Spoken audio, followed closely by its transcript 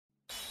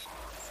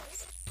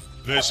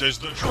This is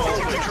the Troll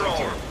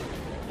Patrol.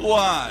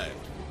 Live.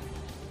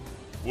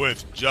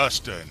 With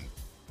Justin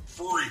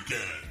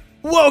Freakin'.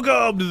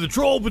 Welcome to the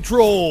Troll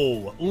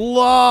Patrol.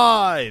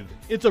 Live.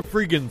 It's a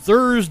freaking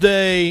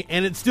Thursday,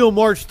 and it's still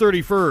March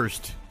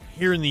 31st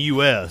here in the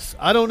U.S.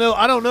 I don't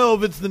know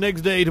if it's the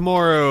next day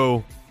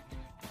tomorrow.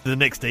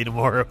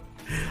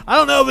 I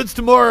don't know if it's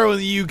tomorrow in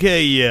the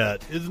UK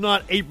yet. It's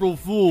not April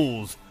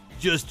Fool's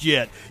just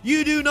yet.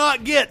 You do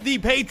not get the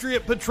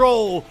Patriot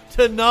Patrol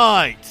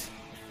tonight.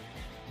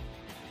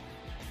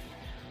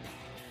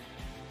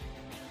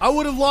 I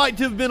would have liked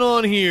to have been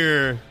on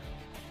here.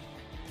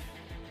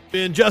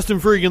 Been Justin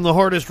Freakin', the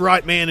hardest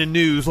right man in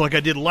news, like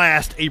I did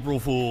last April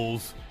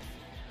Fool's.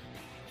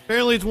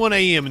 Apparently it's 1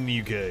 a.m. in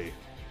the UK.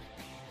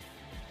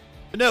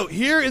 But no,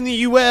 here in the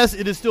U.S.,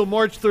 it is still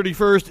March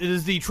 31st. It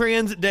is the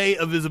Trans Day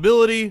of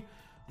Visibility.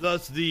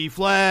 Thus the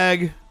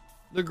flag,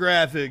 the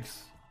graphics.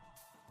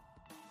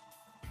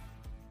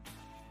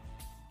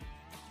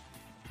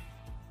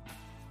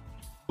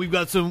 We've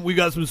got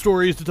some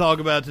stories to talk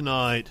about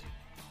tonight.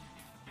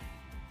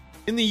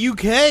 In the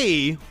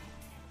UK,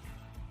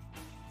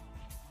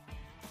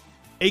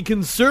 a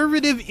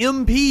conservative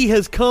MP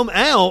has come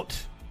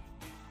out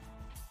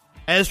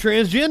as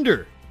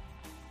transgender.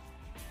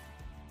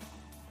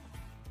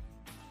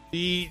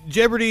 The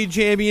Jeopardy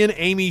champion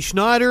Amy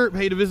Schneider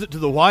paid a visit to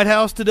the White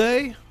House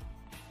today.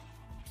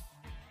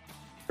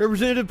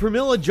 Representative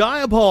Pramila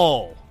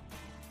Jayapal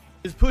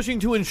is pushing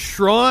to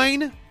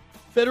enshrine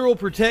federal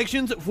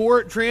protections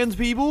for trans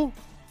people.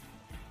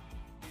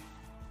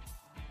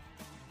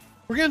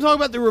 We're going to talk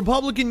about the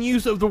Republican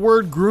use of the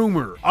word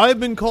groomer. I've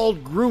been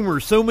called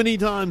groomer so many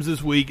times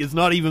this week, it's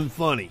not even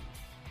funny.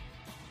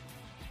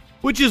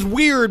 Which is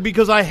weird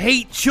because I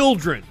hate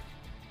children.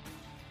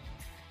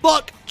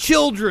 Fuck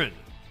children.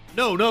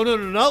 No,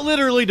 not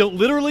literally. Don't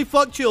literally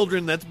fuck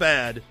children. That's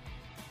bad.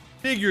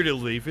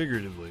 Figuratively.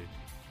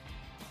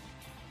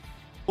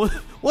 One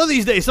of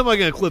these days,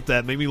 somebody's going to clip that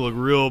and make me look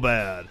real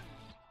bad.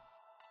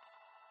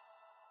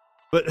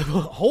 But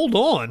hold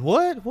on.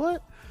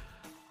 What?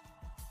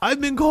 I've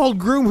been called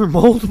groomer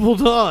multiple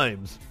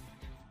times.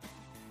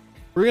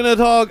 We're going to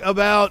talk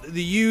about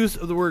the use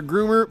of the word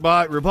groomer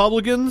by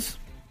Republicans.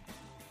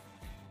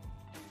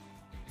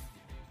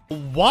 A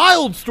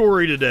wild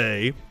story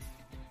today.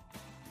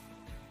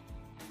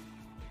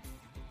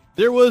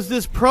 There was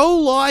this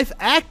pro-life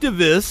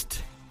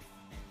activist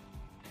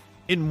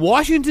in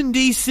Washington,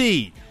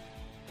 D.C.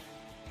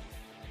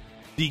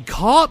 The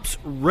cops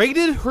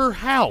raided her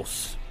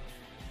house,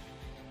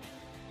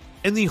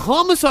 and the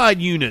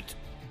homicide unit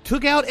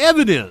took out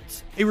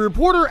evidence. A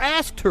reporter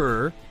asked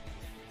her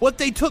what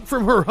they took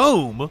from her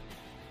home.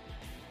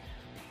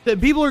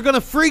 That people are going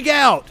to freak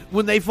out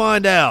when they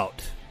find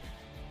out.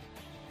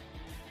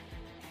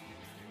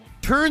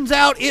 Turns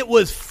out it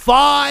was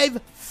 5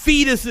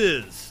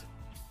 fetuses.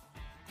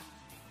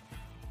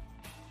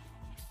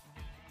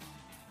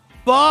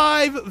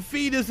 5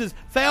 fetuses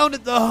found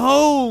at the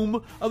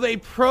home of a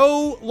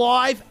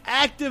pro-life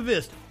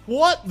activist.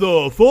 What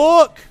the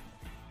fuck?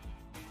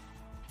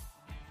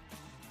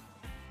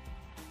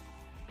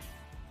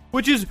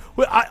 Which is,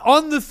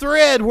 on the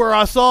thread where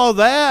I saw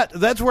that,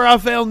 that's where I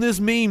found this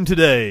meme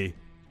today.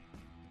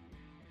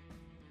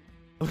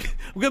 Okay,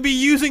 I'm going to be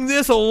using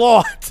this a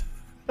lot.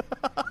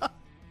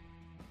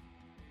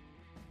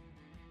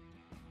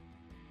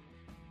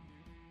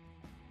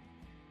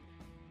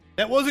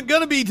 That wasn't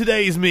going to be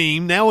today's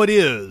meme, now it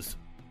is.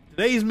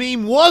 Today's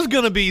meme was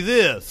going to be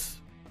this.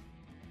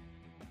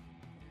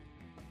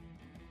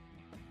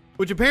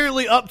 Which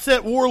apparently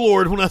upset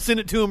Warlord when I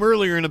sent it to him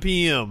earlier in a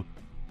PM.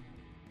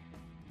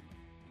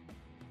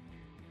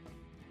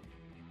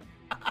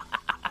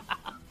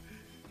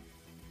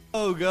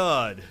 Oh,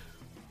 God.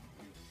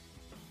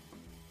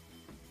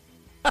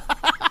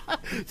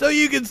 So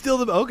you can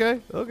still... Okay.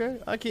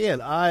 I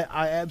can. I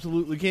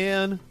absolutely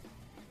can.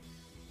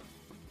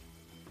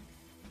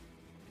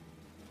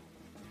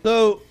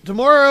 So,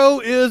 tomorrow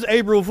is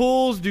April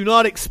Fool's. Do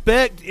not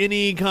expect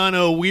any kind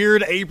of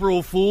weird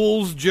April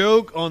Fool's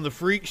joke on the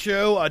Freak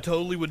Show. I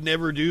totally would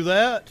never do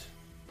that.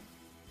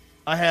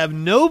 I have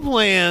no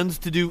plans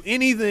to do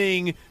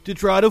anything to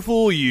try to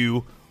fool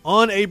you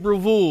on April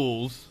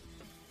Fool's.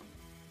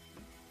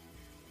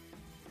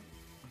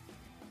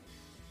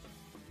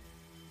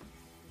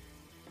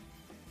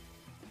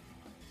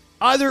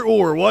 Either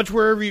or, watch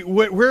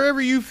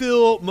wherever you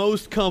feel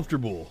most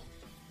comfortable.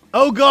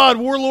 Oh God,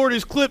 Warlord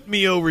has clipped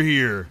me over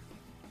here.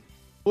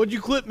 What'd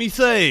you clip me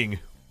saying?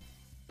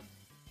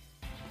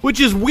 Which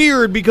is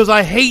weird because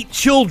I hate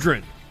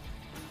children.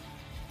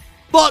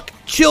 Fuck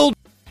children.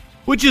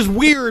 Which is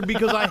weird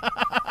because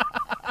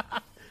I...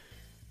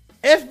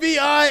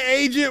 FBI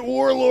agent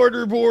Warlord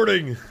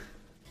reporting.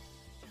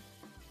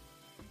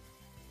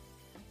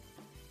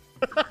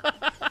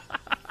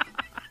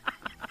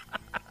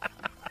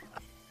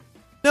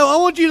 No, I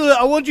want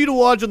you to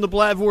watch on the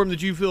platform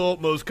that you feel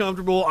most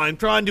comfortable. I'm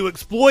trying to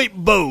exploit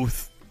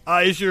both,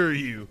 I assure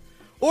you.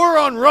 Or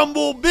on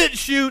Rumble,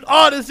 BitChute,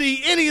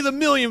 Odyssey, any of the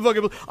million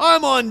fucking...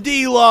 I'm on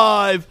D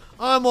Live.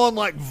 I'm on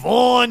like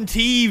Vaughn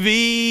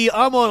TV.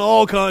 I'm on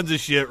all kinds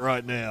of shit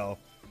right now.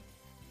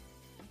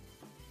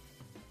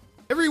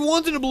 Every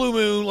once in a blue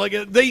moon, like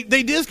they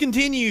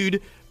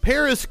discontinued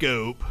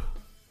Periscope.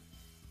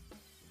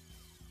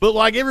 But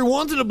like every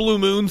once in a blue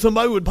moon,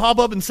 somebody would pop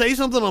up and say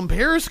something on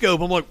Periscope.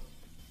 I'm like,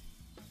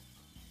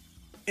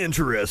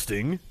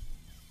 interesting.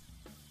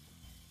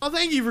 Well,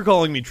 thank you for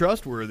calling me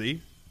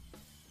trustworthy.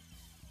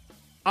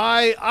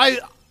 I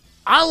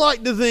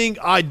like to think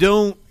I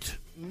don't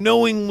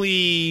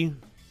knowingly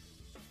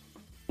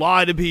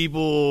lie to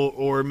people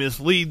or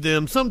mislead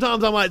them.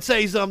 Sometimes I might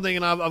say something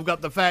and I've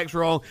got the facts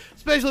wrong,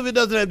 especially if it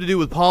doesn't have to do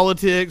with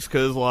politics,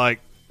 because, like,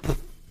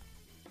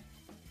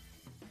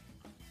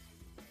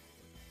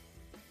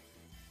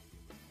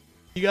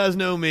 you guys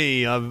know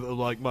me. I've,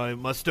 like,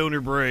 my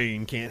stoner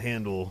brain can't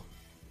handle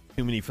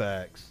too many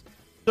facts.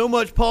 So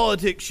much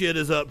politics shit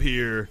is up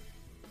here.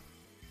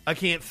 I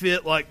can't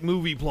fit, like,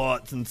 movie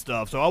plots and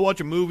stuff. So I watch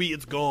a movie,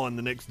 it's gone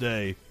the next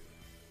day.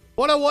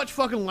 What'd I watch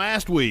fucking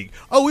last week?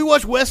 Oh, we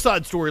watched West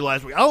Side Story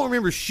last week. I don't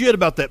remember shit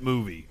about that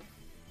movie.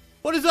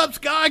 What is up,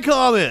 Sky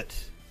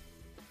Comet?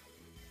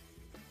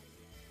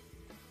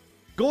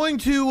 I'm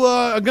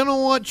gonna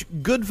watch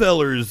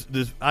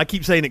Goodfellas. I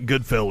keep saying it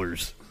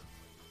Goodfellas.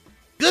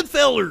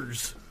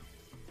 Goodfellas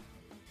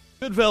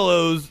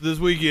this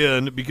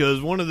weekend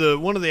because one of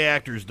the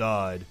actors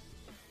died.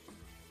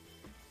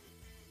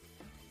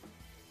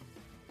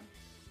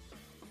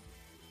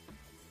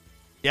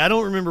 Yeah, I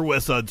don't remember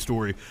West Side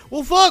Story.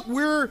 Well, fuck,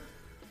 we're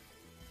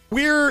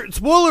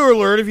spoiler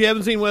alert if you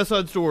haven't seen West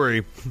Side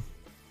Story.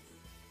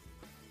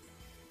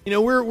 You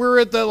know, we're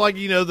at the, like,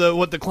 you know,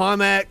 the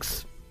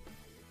climax.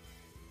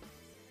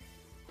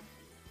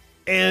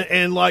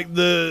 And like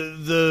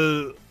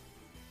the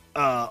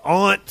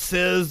aunt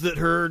says that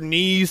her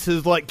niece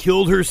has, like,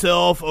 killed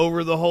herself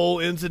over the whole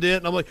incident.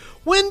 And I'm like,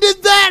 when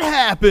did that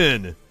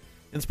happen?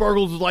 And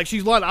Sparkles was like,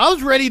 she's lying. I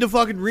was ready to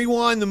fucking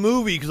rewind the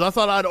movie because I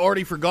thought I'd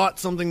already forgot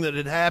something that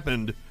had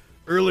happened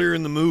earlier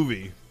in the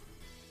movie.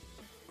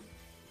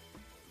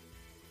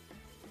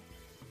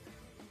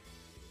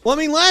 Well, I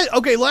mean,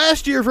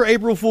 last year for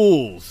April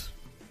Fools.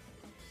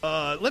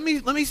 Let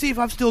me see if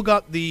I've still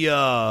got the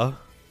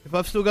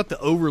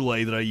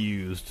overlay that I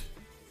used.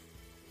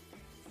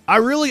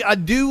 I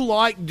do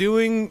like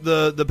doing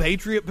the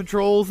Patriot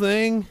Patrol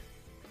thing.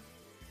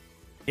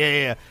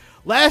 Yeah.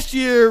 Last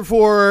year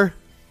for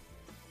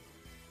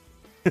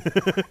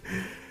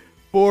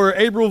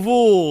April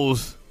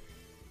Fools,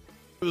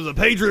 it was a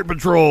Patriot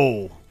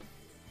Patrol.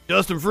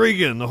 Justin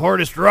Freakin, the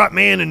hardest right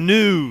man in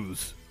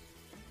news.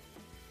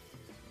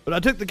 But I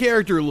took the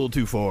character a little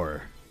too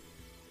far.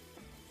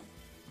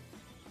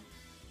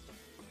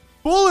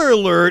 Spoiler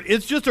alert,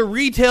 it's just a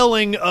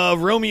retelling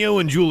of Romeo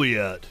and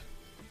Juliet.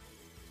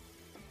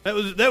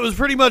 That was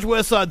pretty much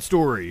West Side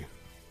Story.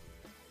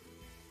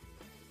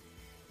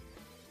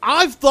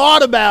 I've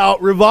thought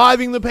about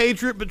reviving the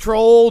Patriot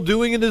Patrol,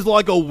 doing it as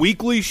like a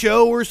weekly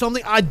show or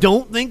something. I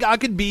don't think I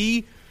could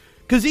be,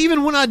 because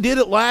even when I did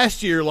it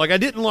last year, like I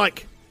didn't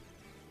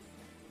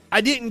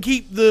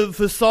keep the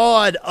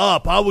facade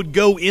up. I would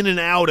go in and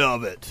out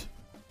of it.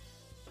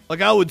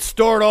 Like I would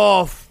start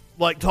off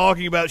like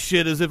talking about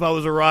shit as if I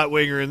was a right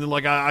winger, and then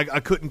like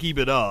I couldn't keep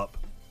it up.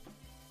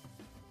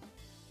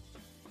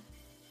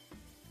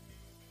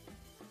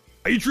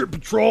 Patriot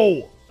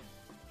Patrol.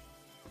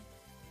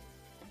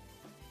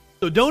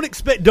 So don't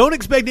expect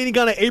any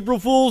kind of April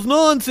Fool's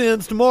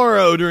nonsense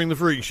tomorrow during the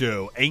Freak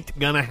Show. Ain't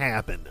gonna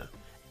happen.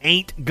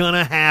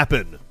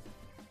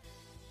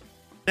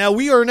 Now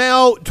we are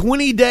now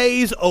 20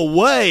 days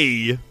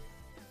away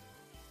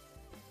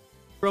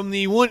from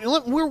the one.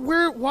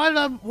 Why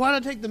did I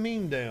take the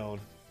meme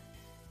down?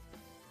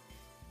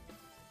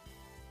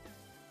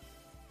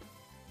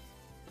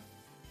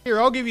 Here,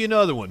 I'll give you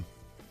another one.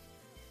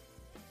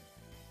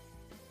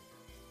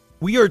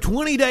 We are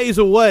 20 days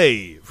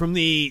away from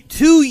the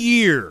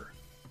 2-year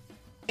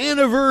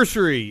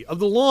anniversary of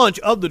the launch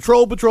of the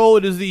Troll Patrol.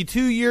 It is the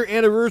 2-year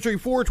anniversary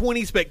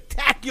 420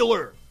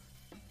 Spectacular.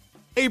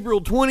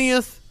 April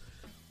 20th.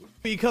 Will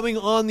be coming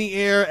on the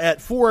air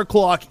at 4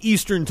 o'clock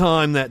Eastern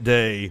Time that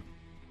day.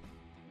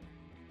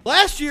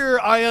 Last year,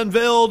 I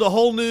unveiled a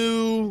whole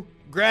new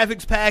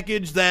graphics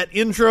package, that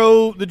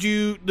intro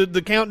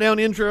the countdown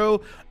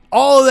intro.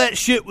 All of that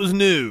shit was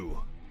new.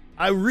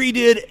 I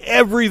redid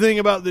everything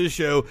about this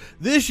show.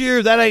 This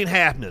year, that ain't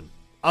happening.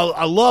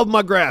 I love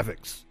my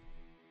graphics.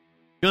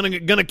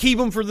 Gonna keep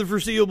them for the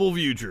foreseeable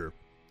future.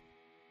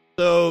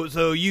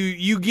 So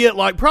you get,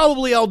 like,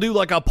 probably I'll do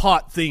like a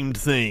pot themed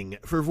thing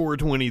for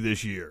 420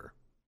 this year.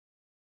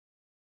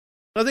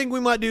 I think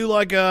we might do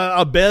like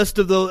a best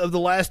of the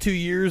last 2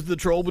 years of the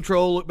Troll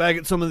Patrol. Look back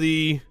at some of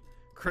the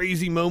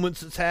crazy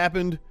moments that's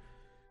happened,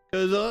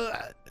 because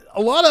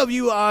a lot of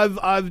you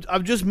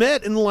I've just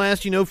met in the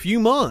last few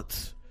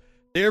months.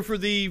 There for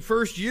the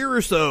first year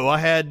or so, I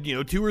had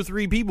 2 or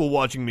 3 people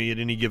watching me at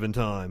any given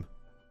time.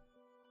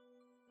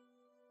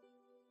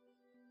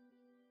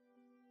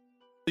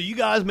 So you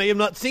guys may have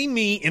not seen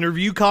me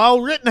interview Kyle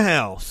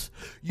Rittenhouse.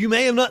 You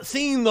may have not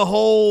seen the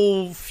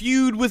whole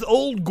feud with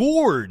Old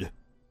Gord.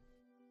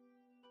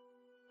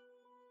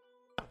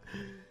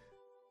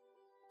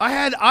 I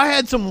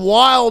had some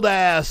wild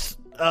ass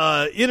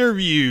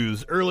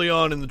interviews early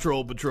on in the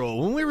Troll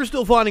Patrol when we were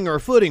still finding our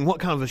footing. What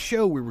kind of a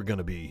show we were going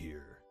to be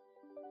here?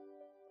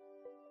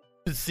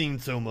 Has seen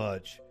so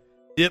much.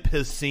 Dip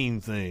has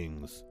seen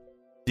things.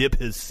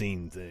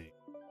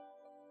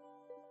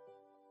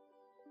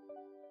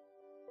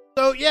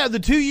 So yeah, the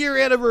 2-year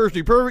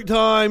anniversary, perfect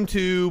time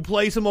to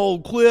play some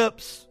old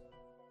clips.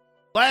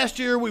 Last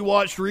year we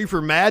watched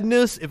Reefer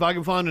Madness. If I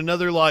can find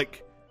another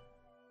like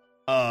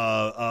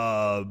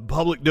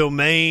public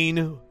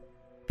domain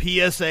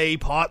PSA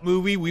pot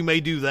movie, we may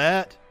do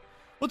that.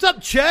 What's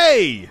up,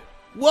 Che?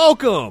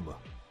 Welcome.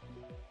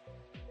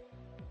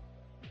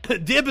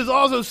 Dip has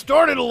also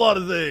started a lot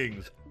of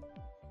things.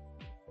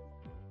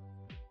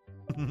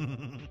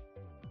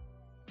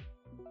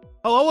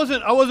 I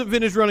wasn't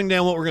finished running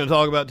down what we're going to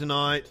talk about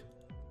tonight.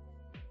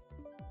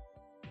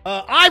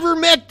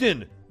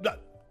 Ivermectin.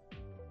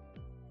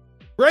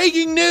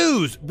 Breaking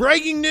news.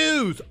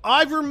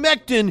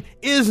 Ivermectin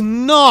is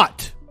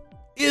not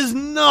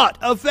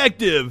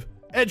effective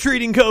at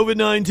treating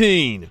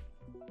COVID-19.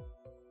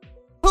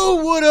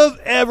 Who would have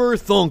ever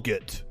thunk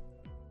it?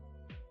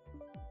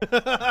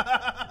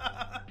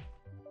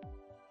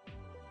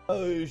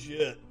 Oh,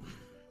 shit.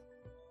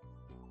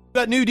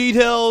 Got new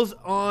details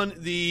on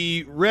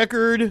the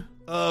record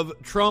of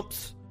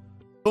Trump's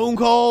phone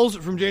calls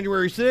from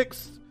January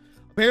 6th.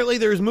 Apparently,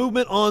 there's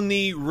movement on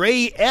the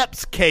Ray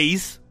Epps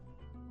case.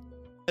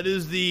 That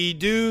is the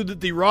dude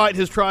that the right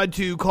has tried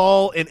to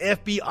call an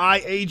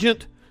FBI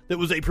agent that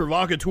was a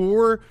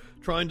provocateur,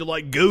 trying to,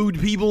 like, goad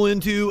people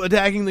into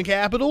attacking the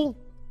Capitol.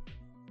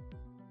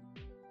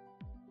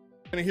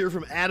 We're going to hear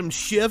from Adam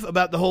Schiff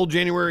about the whole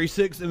January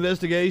 6th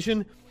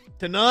investigation.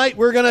 Tonight,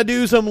 we're going to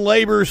do some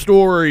labor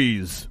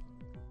stories.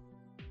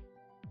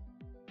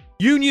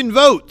 Union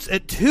votes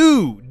at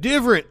 2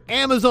 different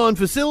Amazon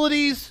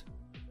facilities.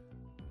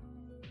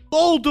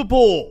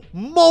 Multiple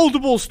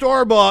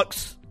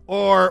Starbucks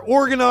are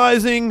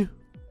organizing.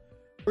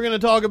 We're going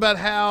to talk about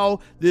how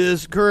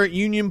this current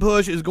union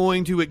push is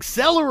going to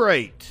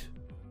accelerate.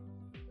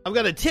 I've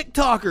got a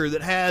TikToker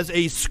that has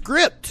a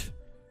script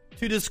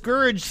to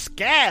discourage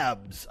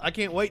scabs. I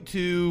can't wait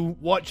to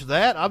watch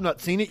that. I've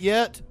not seen it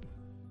yet.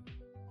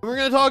 We're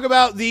going to talk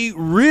about the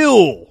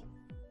real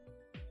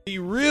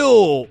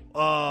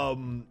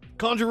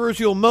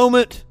controversial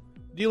moment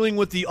dealing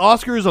with the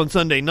Oscars on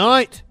Sunday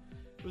night.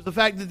 It was the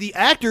fact that the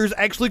actors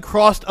actually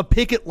crossed a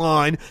picket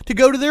line to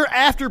go to their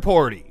after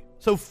party.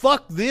 So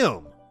fuck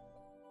them.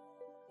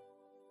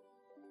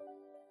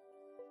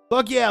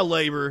 Fuck yeah,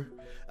 labor.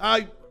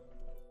 I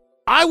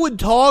would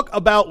talk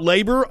about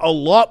labor a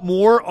lot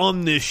more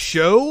on this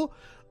show,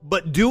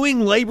 but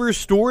doing labor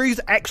stories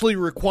actually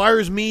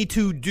requires me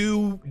to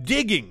do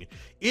digging.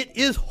 It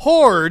is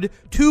hard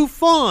to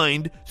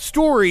find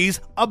stories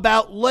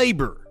about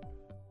labor.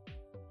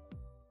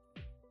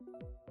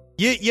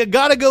 You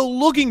gotta go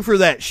looking for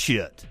that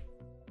shit.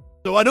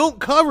 So I don't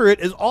cover it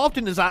as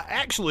often as I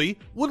actually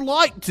would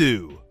like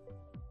to.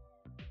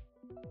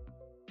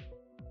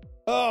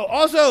 Oh,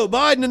 also,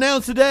 Biden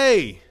announced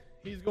today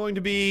he's going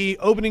to be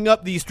opening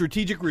up the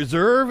strategic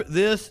reserve.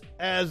 This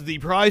as the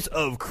price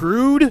of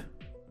crude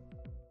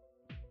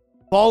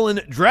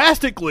fallen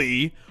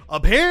drastically.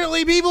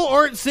 Apparently, people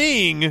aren't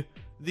seeing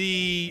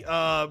the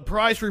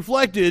price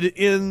reflected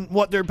in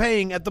what they're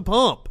paying at the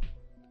pump.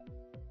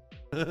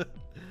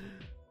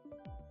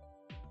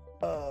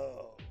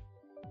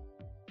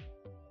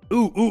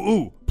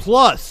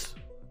 Plus,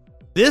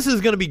 this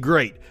is going to be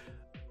great.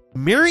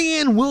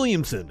 Marianne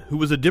Williamson, who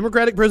was a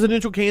Democratic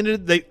presidential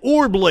candidate, the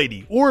Orb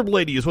Lady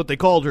is what they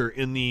called her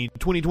in the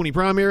 2020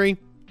 primary.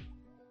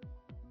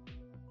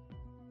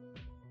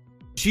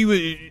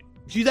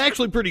 She's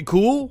actually pretty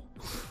cool.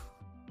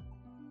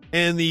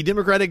 And the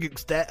Democratic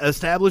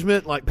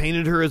establishment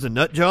painted her as a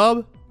nut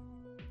job.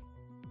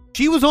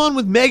 She was on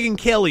with Megyn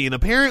Kelly, and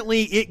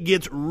apparently it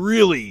gets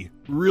really,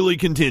 really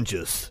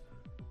contentious.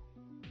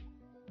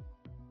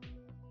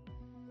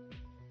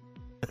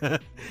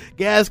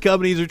 Gas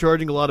companies are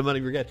charging a lot of money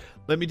for gas.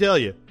 Let me tell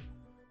you,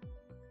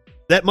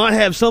 that might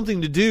have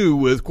something to do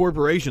with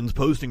corporations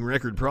posting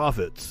record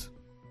profits.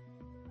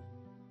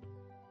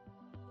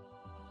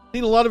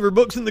 Seen a lot of her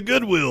books in the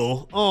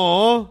Goodwill.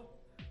 Aww.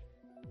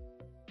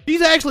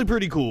 She's actually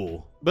pretty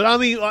cool. But I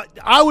mean,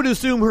 I would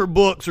assume her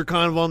books are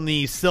kind of on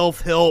the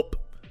self-help.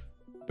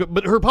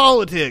 But her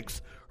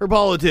politics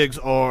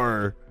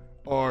are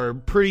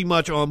pretty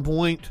much on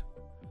point.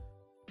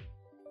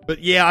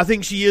 But yeah, I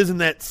think she is in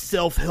that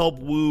self-help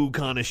woo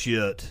kind of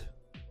shit.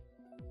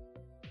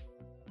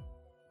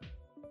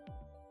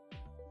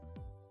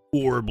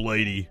 Orb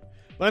Lady.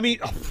 But I mean,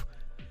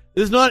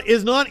 it's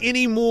not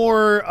any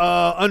more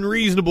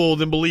unreasonable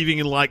than believing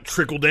in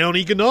trickle-down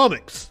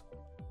economics.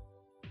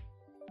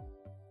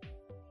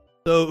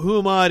 So who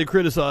am I to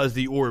criticize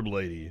the Orb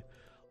Lady?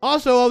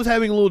 Also, I was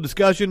having a little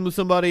discussion with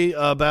somebody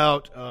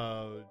about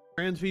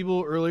trans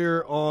people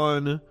earlier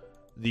on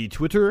the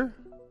Twitter.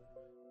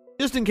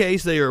 Just in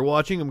case they are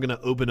watching, I'm going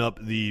to open up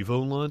the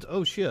phone lines.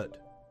 Oh, shit.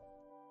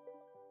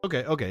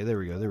 Okay, there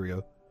we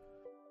go.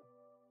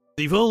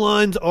 The phone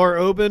lines are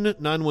open,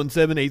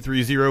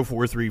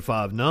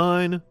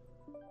 917-830-4359.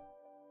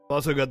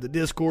 Also got the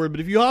Discord, but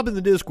if you hop in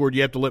the Discord,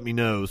 you have to let me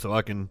know so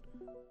I can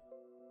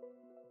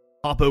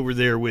hop over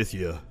there with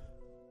you.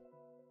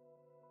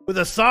 With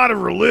a side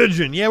of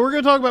religion. Yeah, we're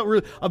going to talk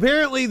about...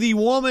 Apparently, the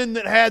woman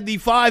that had the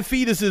 5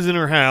 fetuses in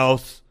her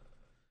house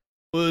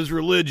was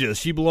religious.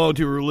 She belonged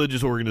to a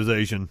religious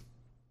organization.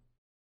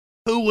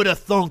 Who would have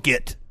thunk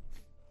it?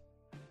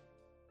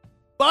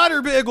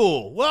 Spider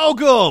Biggle,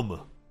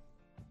 welcome!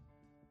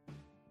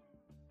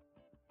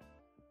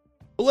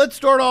 Well, let's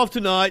start off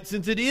tonight,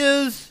 since it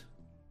is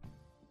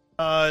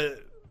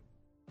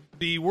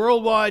the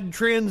Worldwide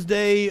Trans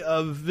Day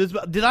of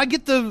Visibility. Did I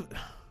get the...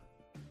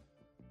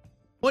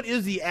 What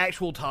is the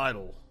actual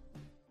title?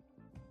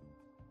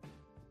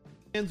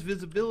 Trans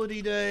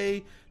Visibility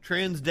Day,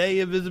 Trans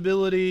Day of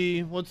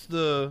Visibility. What's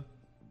the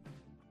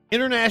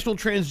International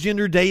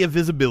Transgender Day of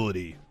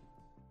Visibility?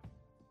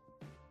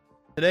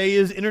 Today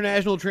is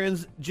International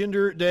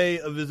Transgender Day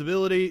of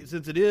Visibility.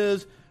 Since it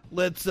is,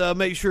 let's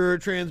make sure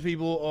trans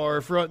people are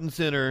front and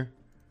center.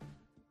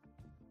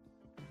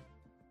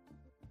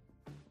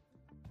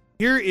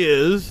 Here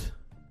is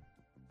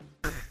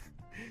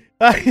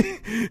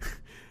fucking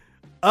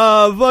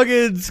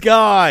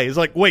Sky is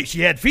like, wait, she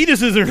had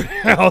fetuses in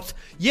her house?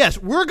 Yes,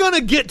 we're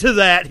gonna get to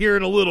that here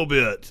in a little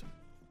bit.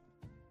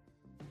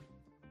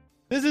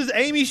 This is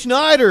Amy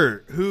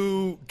Schneider,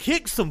 who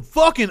kicked some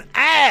fucking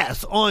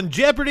ass on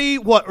Jeopardy.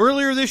 What,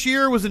 earlier this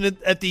year? Was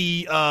it at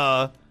the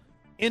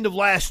end of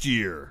last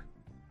year?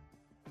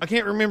 I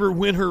can't remember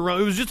when her run.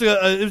 It was just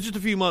a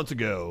few months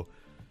ago.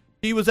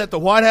 She was at the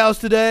White House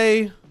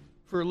today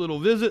for a little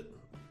visit.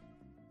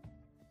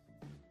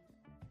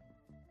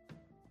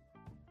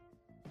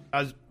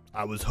 I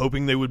was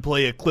hoping they would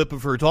play a clip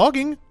of her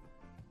talking.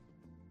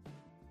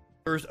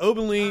 First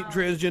openly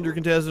transgender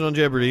contestant on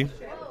Jeopardy.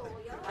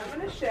 I'm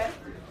gonna shift.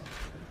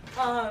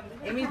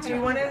 Amy, do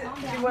you want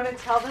to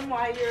tell them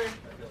why you're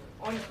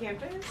on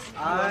campus?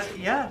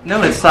 Yeah.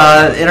 No, it's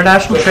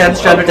International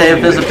Transgender Day of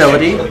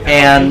Visibility,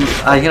 and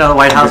the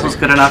White House was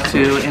good enough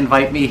to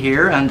invite me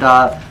here and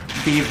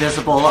be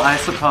visible, I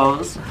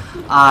suppose.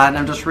 And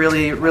I'm just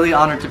really, really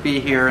honored to be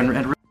here.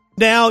 And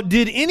now,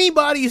 did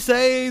anybody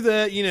say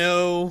that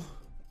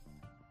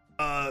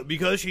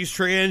because she's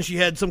trans, she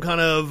had some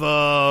kind of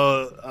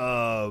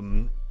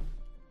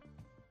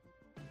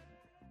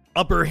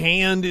upper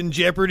hand in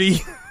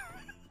Jeopardy?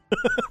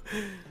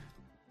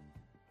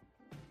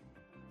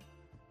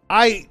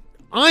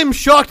 I'm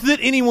shocked that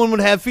anyone would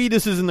have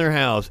fetuses in their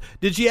house.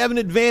 Did she have an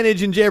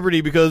advantage in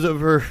Jeopardy because of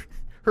her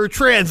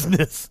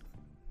transness?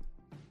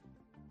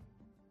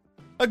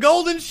 A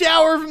golden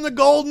shower from the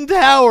Golden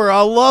Tower.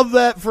 I love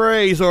that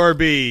phrase,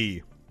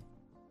 RB.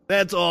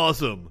 That's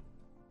awesome.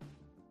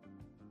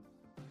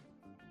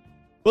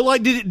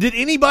 But did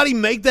anybody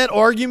make that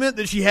argument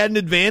that she had an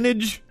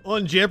advantage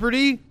on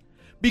Jeopardy?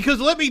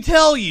 Because let me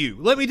tell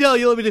you,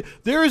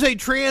 there is a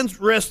trans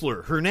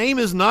wrestler. Her name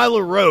is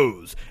Nyla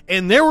Rose.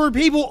 And there were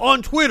people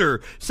on Twitter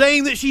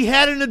saying that she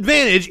had an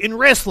advantage in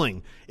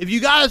wrestling. If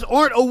you guys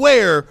aren't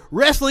aware,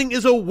 wrestling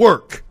is a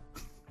work.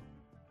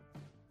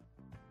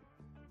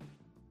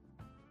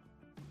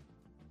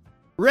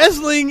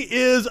 Wrestling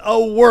is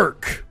a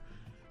work.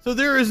 So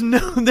there is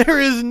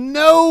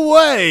no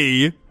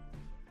way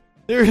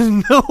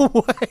that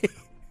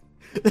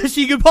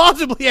she could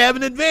possibly have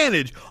an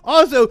advantage.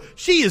 Also,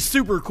 she is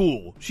super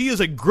cool. She is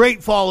a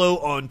great follow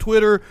on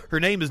Twitter. Her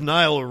name is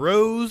Nyla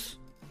Rose.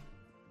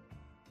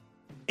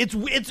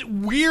 It's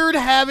weird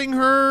having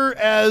her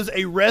as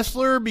a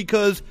wrestler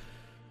because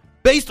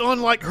based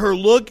on her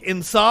look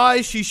and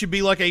size, she should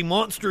be like a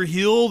monster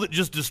heel that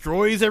just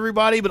destroys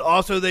everybody, but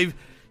also they've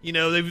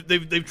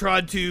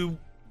tried to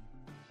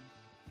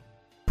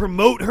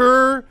promote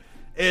her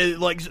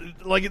like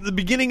at the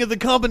beginning of the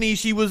company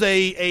she was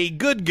a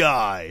good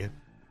guy.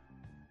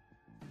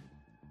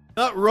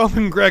 Not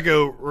Roman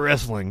Greco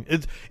wrestling.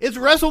 It's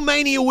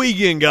WrestleMania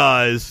weekend,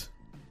 guys.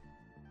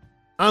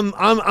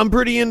 I'm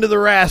pretty into the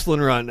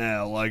wrestling right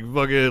now.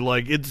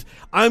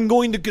 I'm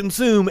going to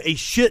consume a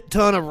shit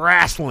ton of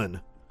wrestling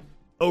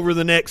over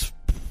the next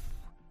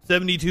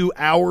 72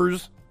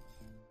 hours.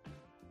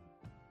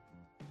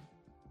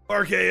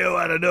 RKO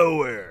out of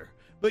nowhere.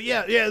 But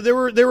yeah, there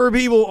were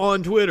people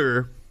on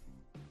Twitter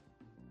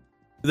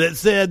that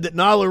said that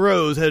Nyla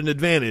Rose had an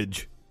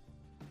advantage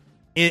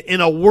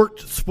in a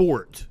worked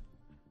sport.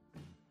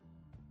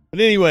 But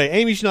anyway,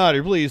 Amy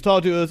Schneider, please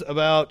talk to us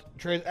about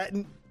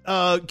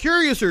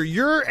Curiouser,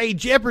 you're a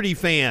Jeopardy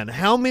fan.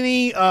 How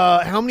many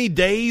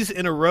days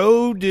in a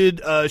row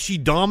did she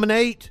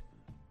dominate?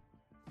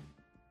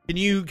 Can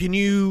you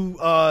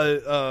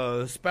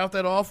spout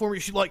that off for me?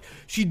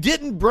 She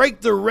didn't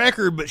break the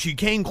record, but she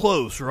came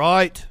close,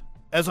 right?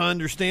 As I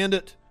understand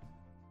it.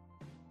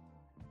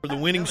 For the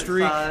winning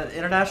streak.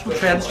 International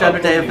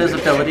Transgender Day of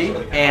Visibility,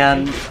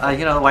 and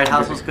the White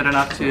House was good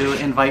enough to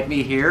invite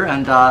me here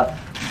and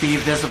be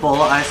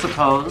visible, I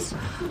suppose.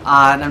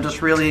 And I'm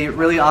just really,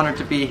 really honored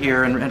to be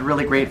here and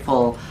really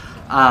grateful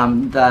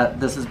that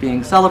this is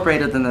being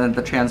celebrated and that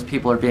the trans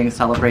people are being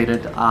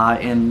celebrated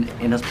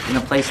in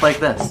a place like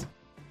this.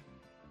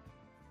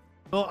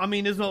 Well, I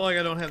mean, it's not like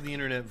I don't have the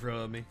internet in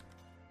front of me.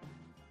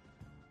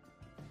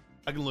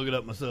 I can look it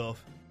up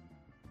myself.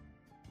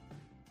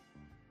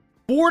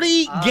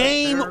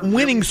 40-game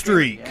winning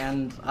streak.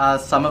 And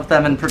some of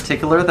them in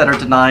particular that are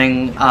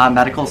denying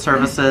medical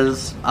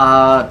services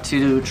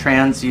to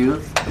trans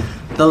youth.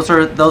 Those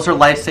are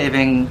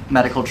life-saving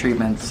medical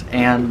treatments,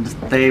 and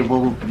they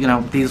will,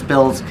 these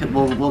bills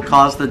will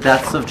cause the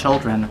deaths of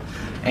children,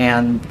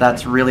 and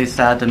that's really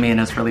sad to me and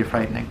it's really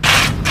frightening.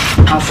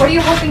 What are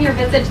you hoping your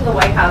visit to the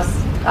White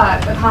House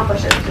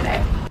accomplishes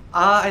today?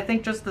 I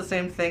think just the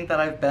same thing that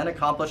I've been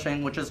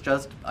accomplishing, which is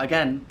just,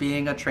 again,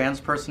 being a trans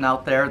person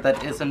out there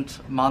that isn't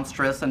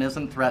monstrous and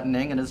isn't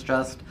threatening and is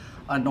just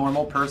a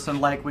normal person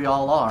like we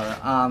all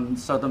are.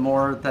 So the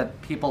more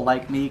that people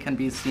like me can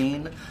be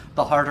seen,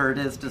 the harder it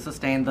is to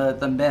sustain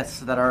the myths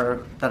that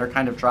are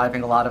kind of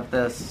driving a lot of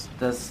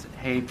this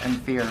hate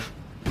and fear.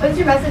 What's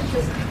your message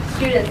to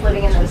students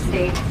living in those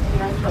states and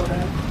young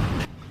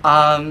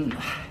children?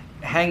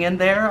 Hang in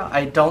there.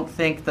 I don't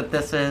think that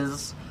this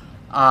is...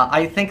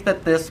 I think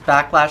that this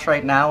backlash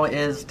right now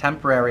is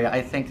temporary.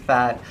 I think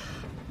that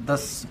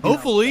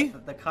hopefully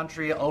the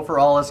country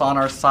overall is on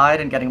our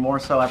side and getting more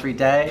so every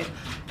day.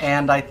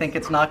 And I think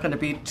it's not going to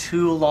be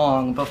too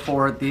long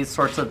before these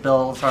sorts of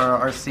bills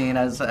are seen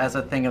as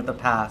a thing of the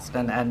past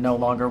and no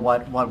longer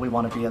what we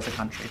want to be as a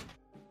country.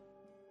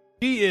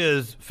 She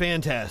is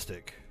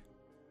fantastic.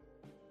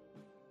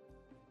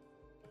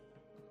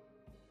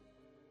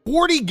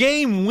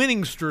 40-game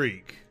winning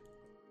streak.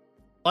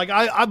 Like,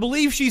 I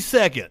believe she's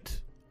second.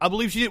 I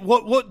believe she did.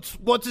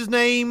 What's his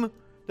name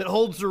that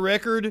holds the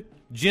record?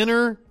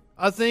 Jenner,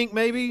 I think,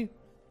 maybe? It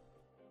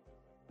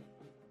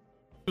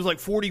was like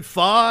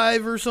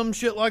 45 or some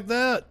shit like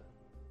that.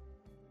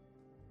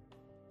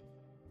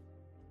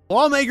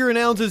 Lawmaker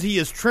announces he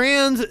is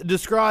trans,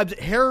 describes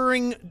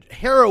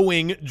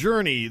harrowing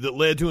journey that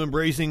led to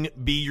embracing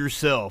Be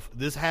Yourself.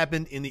 This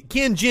happened in the...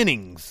 Ken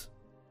Jennings.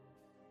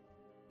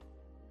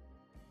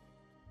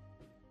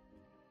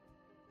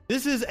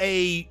 This is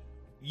a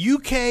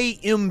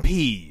UK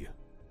MP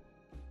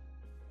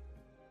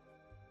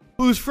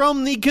who's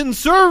from the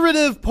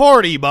Conservative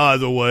Party, by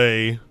the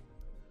way.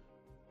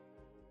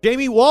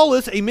 Jamie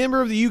Wallace, a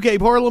member of the UK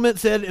Parliament,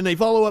 said in a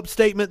follow-up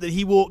statement that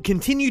he will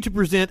continue to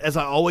present as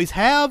I always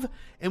have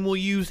and will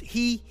use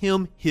he,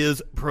 him,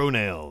 his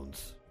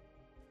pronouns.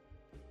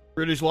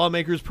 British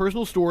lawmaker's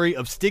personal story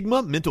of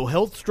stigma, mental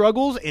health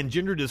struggles, and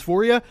gender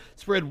dysphoria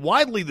spread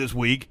widely this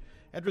week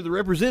after the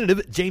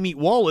representative, Jamie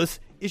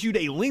Wallace, issued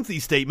a lengthy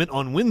statement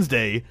on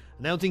Wednesday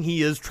announcing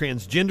he is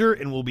transgender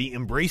and will be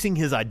embracing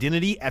his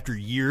identity after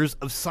years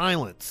of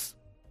silence.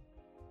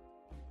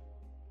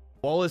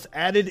 Wallace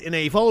added in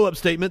a follow-up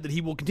statement that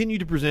he will continue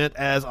to present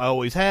as I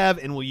always have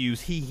and will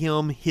use he,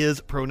 him, his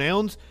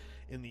pronouns.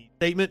 In the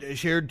statement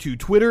shared to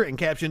Twitter and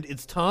captioned,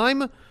 "It's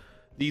time,"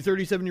 the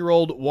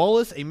 37-year-old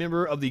Wallace, a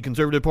member of the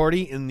Conservative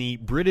Party in the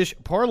British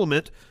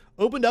Parliament,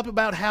 opened up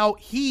about how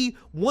he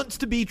wants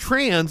to be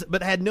trans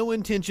but had no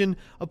intention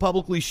of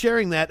publicly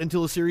sharing that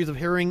until a series of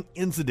harrowing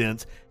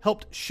incidents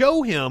helped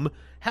show him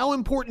how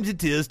important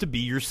it is to be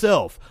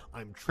yourself.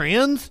 I'm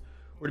trans,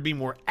 or to be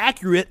more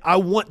accurate, I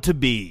want to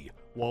be.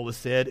 Wallace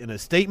said in a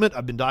statement,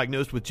 I've been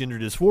diagnosed with gender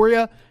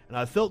dysphoria, and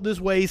I've felt this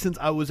way since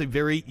I was a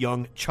very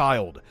young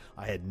child.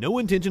 I had no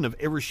intention of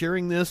ever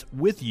sharing this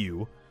with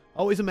you. I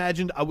always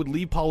imagined I would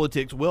leave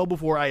politics well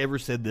before I ever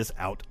said this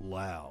out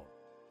loud.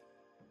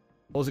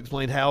 Wallace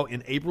explained how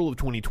in April of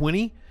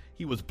 2020,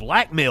 he was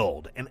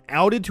blackmailed and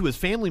outed to his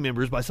family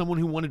members by someone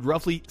who wanted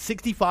roughly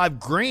 65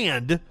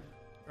 grand,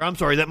 or I'm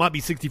sorry, that might be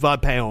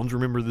 65 pounds,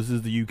 remember this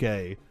is the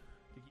UK,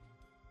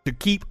 to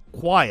keep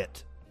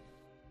quiet.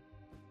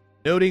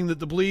 Noting that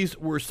the police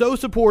were so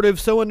supportive,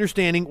 so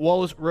understanding,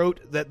 Wallace wrote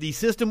that the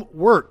system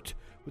worked,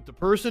 with the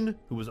person,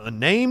 who was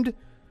unnamed,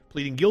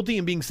 pleading guilty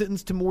and being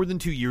sentenced to more than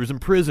 2 years in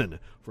prison.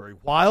 For a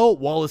while,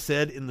 Wallace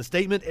said in the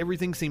statement,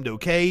 everything seemed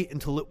okay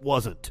until it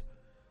wasn't.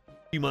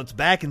 A few months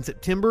back in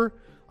September,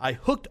 I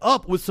hooked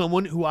up with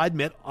someone who I'd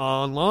met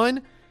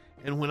online,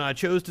 and when I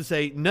chose to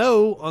say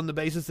no on the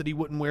basis that he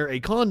wouldn't wear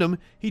a condom,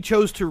 he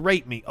chose to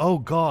rape me. Oh,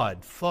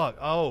 God. Fuck.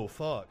 Oh,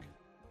 fuck.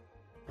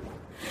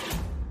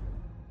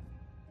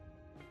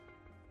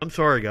 I'm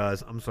sorry,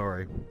 guys. I'm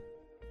sorry.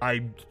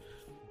 I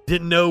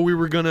didn't know we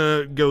were going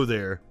to go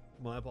there.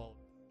 My apologies.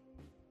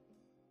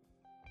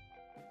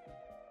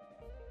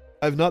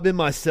 I've not been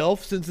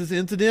myself since this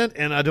incident,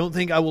 and I don't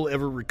think I will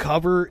ever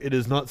recover. It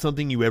is not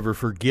something you ever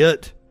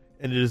forget,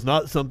 and it is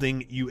not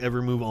something you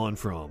ever move on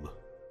from.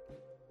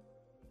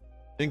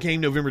 Then came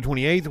November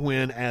 28th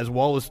when, as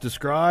Wallace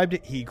described,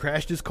 he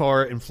crashed his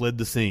car and fled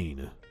the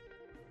scene.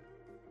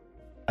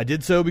 I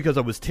did so because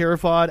I was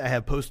terrified. I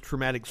have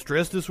post-traumatic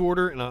stress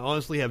disorder, and I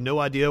honestly have no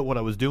idea what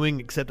I was doing,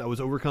 except I was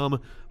overcome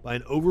by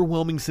an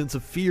overwhelming sense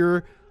of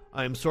fear.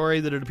 I am sorry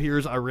that it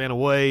appears I ran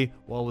away,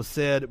 Wallace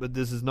said, but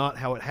this is not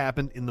how it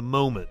happened in the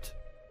moment.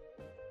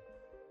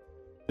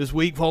 This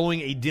week,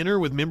 following a dinner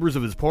with members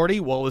of his party,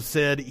 Wallace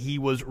said he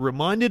was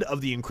reminded of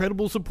the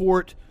incredible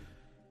support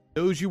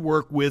those you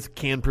work with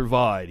can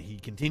provide. He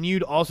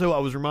continued, also, I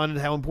was reminded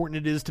how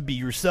important it is to be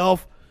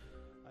yourself.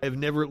 I have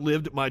never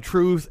lived my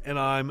truth, and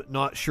I'm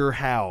not sure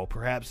how.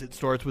 Perhaps it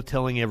starts with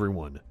telling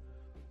everyone.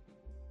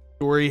 The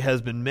story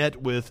has been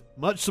met with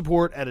much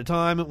support at a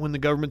time when the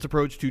government's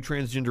approach to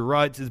transgender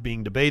rights is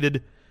being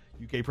debated.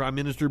 UK Prime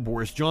Minister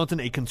Boris Johnson,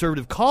 a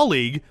Conservative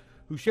colleague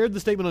who shared the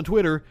statement on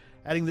Twitter,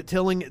 adding that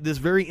telling this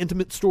very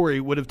intimate story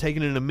would have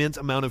taken an immense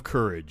amount of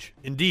courage.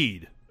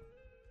 Indeed.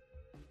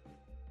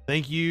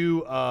 Thank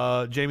you,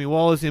 Jamie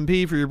Wallace,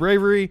 MP, for your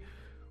bravery,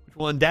 which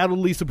will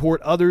undoubtedly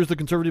support others. The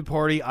Conservative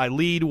Party I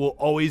lead will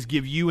always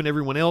give you and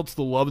everyone else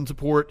the love and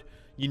support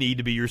you need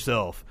to be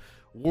yourself.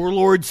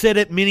 Warlord said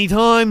it many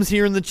times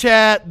here in the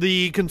chat.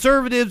 The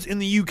Conservatives in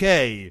the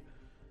UK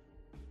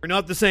are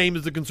not the same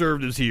as the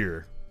Conservatives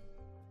here.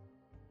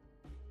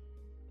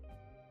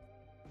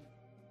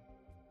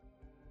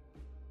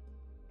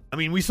 I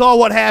mean, we saw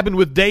what happened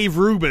with Dave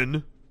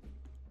Rubin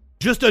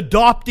just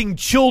adopting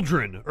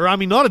children. Or, I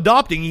mean, not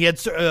adopting. He had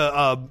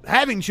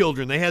having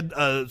children. They had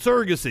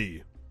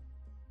surrogacy.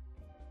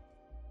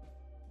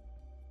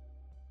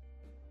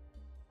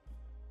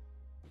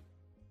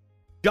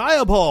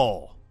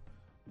 Jayapal.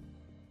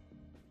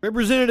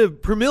 Representative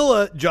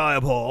Pramila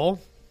Jayapal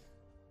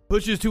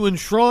pushes to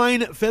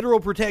enshrine federal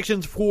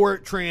protections for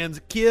trans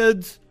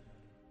kids.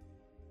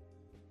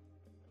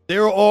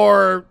 There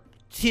are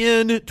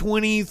 10,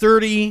 20,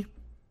 30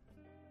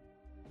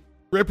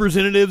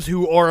 representatives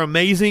who are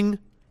amazing.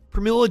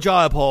 Pramila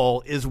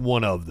Jayapal is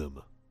one of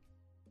them.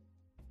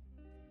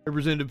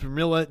 Representative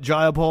Pramila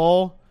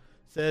Jayapal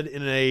said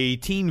in a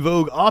Teen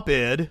Vogue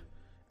op-ed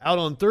out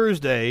on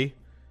Thursday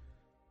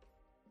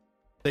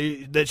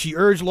that she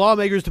urged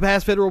lawmakers to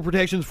pass federal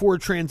protections for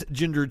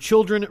transgender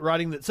children,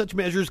 writing that such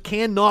measures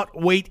cannot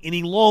wait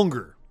any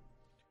longer.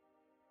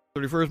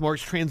 31st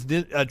marks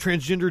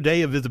Transgender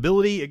Day of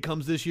Visibility. It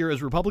comes this year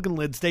as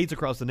Republican-led states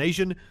across the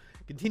nation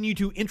continue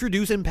to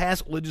introduce and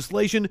pass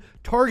legislation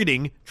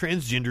targeting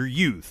transgender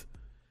youth.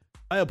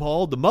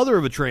 Jayapal, the mother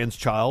of a trans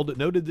child,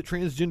 noted that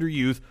transgender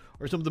youth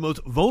are some of the most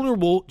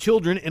vulnerable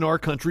children in our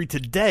country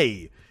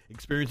today,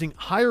 experiencing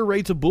higher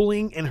rates of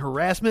bullying and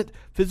harassment,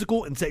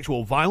 physical and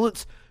sexual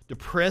violence,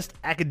 depressed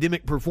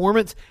academic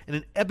performance, and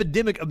an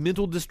epidemic of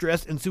mental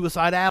distress and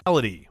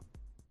suicidality.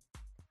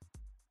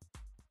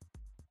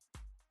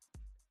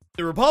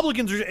 The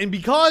Republicans are, and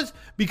because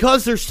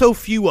there's so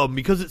few of them,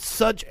 because it's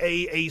such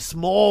a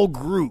small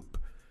group,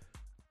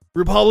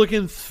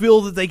 Republicans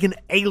feel that they can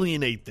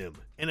alienate them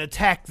and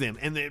attack them,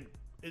 and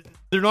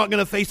they're not going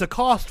to face a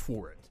cost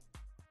for it.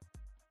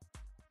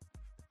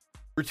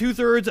 For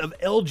 2/3 of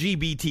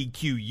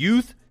LGBTQ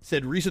youth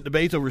said recent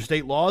debates over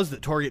state laws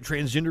that target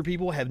transgender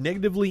people have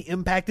negatively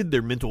impacted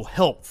their mental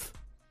health.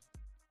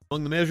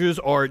 Among the measures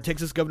are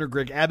Texas Governor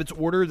Greg Abbott's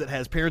order that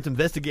has parents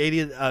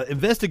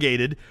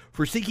investigated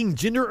for seeking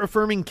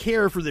gender-affirming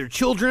care for their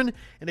children,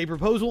 and a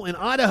proposal in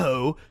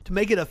Idaho to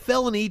make it a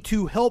felony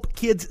to help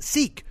kids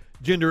seek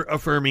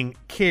gender-affirming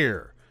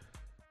care.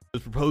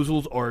 Those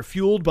proposals are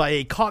fueled by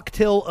a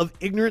cocktail of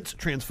ignorance,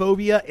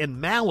 transphobia, and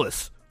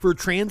malice for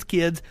trans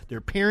kids,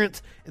 their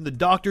parents, and the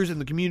doctors and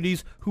the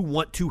communities who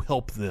want to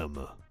help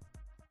them.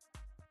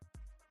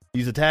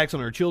 These attacks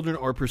on our children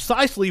are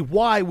precisely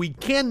why we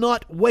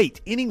cannot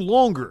wait any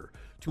longer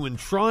to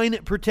enshrine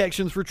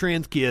protections for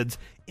trans kids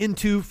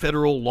into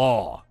federal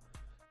law.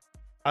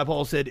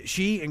 Jayapal said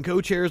she and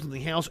co-chairs of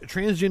the House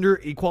Transgender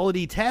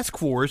Equality Task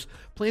Force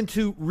plan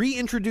to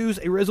reintroduce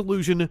a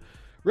resolution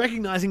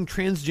recognizing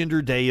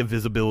Transgender Day of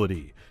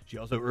Visibility. She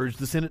also urged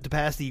the Senate to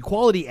pass the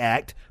Equality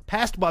Act,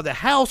 passed by the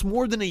House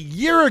more than a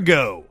year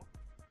ago,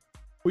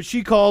 which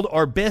she called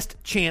our best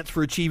chance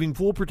for achieving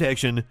full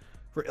protection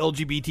for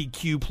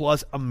LGBTQ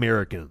plus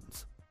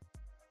Americans.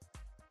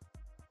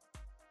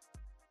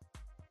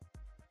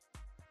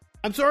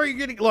 I'm sorry you're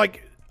getting,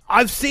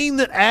 I've seen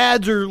that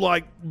ads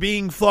are,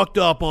 being fucked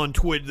up on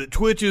Twitch, that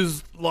Twitch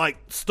is,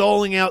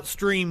 stalling out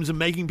streams and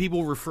making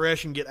people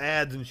refresh and get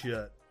ads and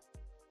shit.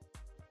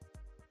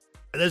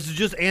 And this is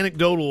just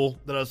anecdotal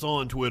that I saw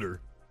on Twitter.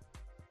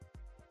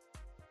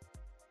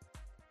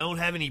 I don't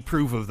have any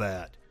proof of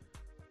that.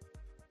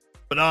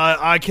 But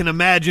I can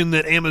imagine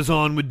that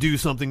Amazon would do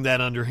something that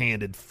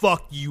underhanded.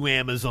 Fuck you,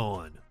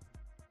 Amazon.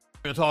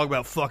 We're going to talk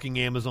about fucking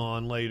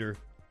Amazon later.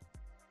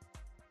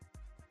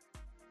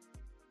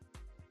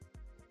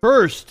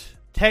 First,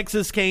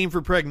 Texas came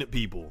for pregnant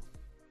people.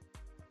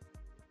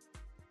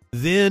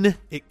 Then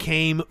it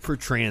came for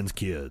trans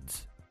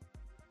kids.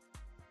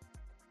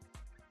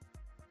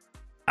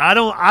 I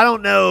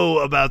don't know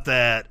about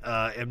that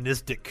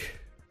amnestic.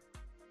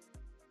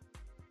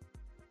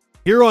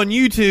 Here on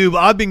YouTube,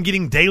 I've been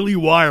getting Daily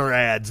Wire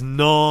ads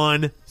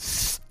non-stop.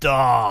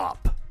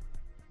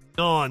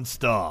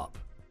 Non-stop.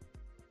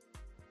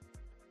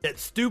 That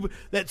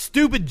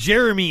stupid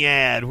Jeremy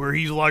ad where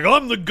he's like,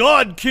 I'm the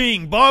God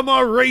King, buy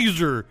my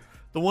razor.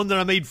 The one that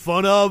I made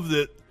fun of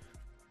that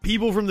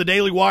people from the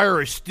Daily Wire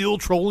are still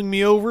trolling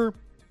me over.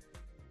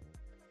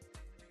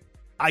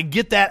 I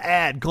get that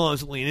ad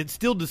constantly, and it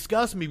still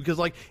disgusts me because,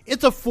 like,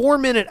 it's a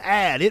 4-minute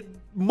ad. It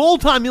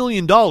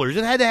multi-million dollars.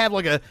 It had to have,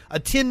 like, a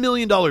 $10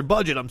 million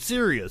budget. I'm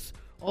serious.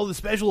 All the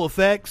special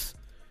effects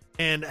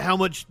and how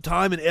much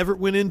time and effort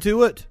went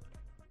into it.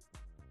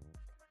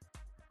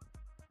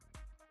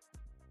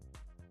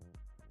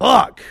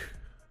 Fuck.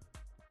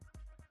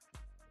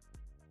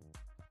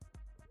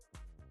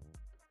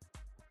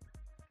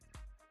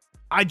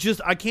 I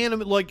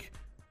can't, like,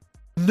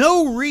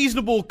 no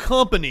reasonable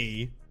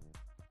company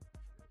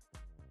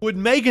would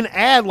make an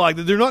ad like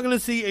that. They're not going to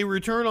see a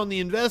return on the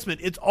investment.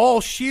 It's all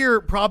sheer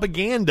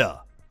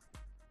propaganda.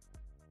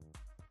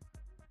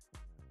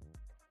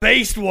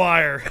 Based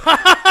wire.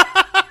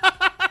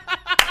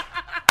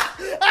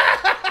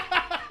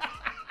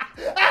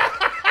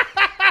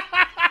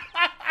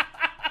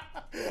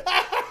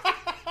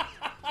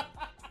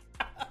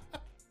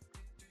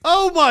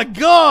 Oh my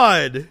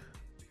God.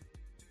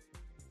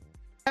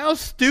 How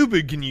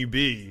stupid can you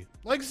be?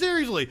 Like,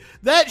 seriously,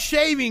 that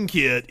shaving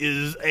kit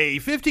is a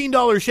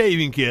 $15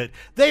 shaving kit.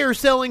 They are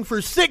selling for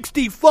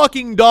 $60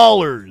 fucking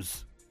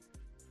dollars.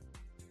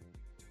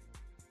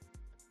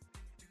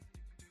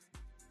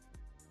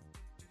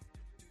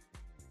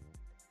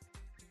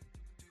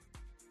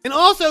 And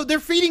also, they're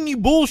feeding you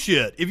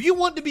bullshit. If you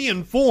want to be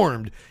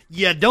informed,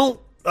 yeah, don't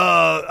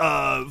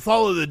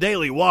follow the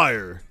Daily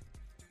Wire.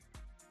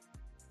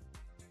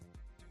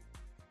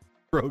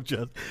 Bro,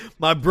 just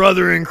my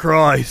brother in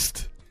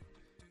Christ.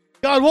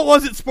 God, what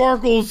was it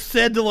Sparkles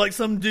said to, like,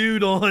 some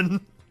dude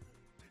on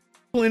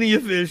Plenty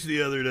of Fish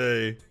the other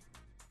day?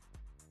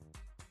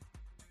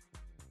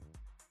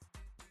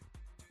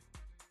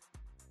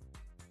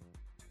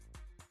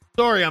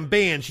 Sorry, I'm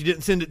banned. She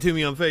didn't send it to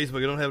me on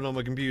Facebook. I don't have it on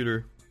my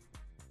computer.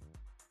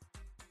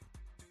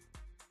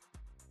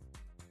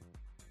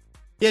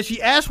 Yeah,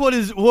 she asked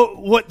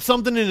what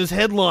something in his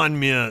headline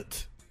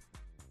meant.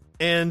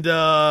 And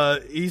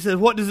he said,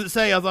 "What does it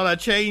say?" I thought I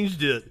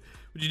changed it.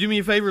 Would you do me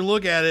a favor and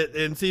look at it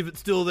and see if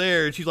it's still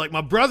there? And she's like, "My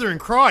brother in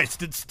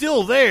Christ, it's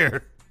still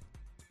there."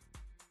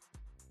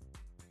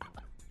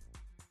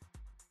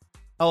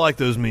 I like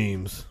those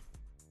memes.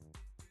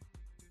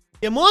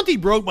 Yeah, Monty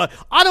broke my...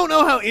 I don't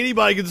know how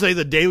anybody can say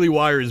the Daily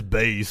Wire is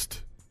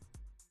based.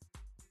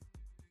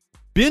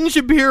 Ben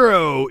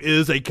Shapiro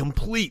is a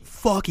complete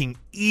fucking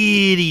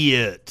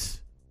idiot.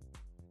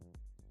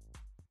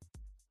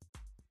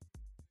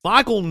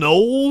 Michael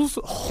Knowles?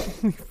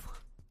 Holy fuck.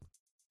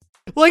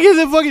 Like, is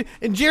it fucking...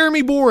 And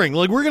Jeremy Boring.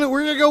 Like, we're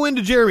gonna go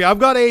into Jeremy. I've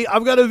got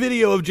a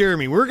video of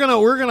Jeremy. We're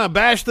gonna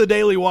bash the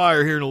Daily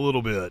Wire here in a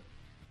little bit.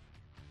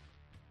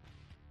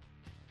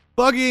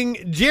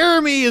 Fucking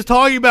Jeremy is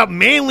talking about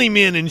manly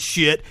men and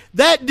shit.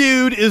 That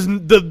dude is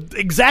the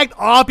exact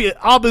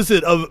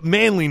opposite of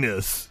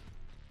manliness.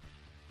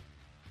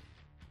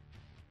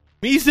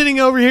 Me sitting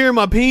over here in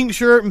my pink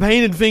shirt and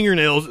painted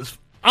fingernails,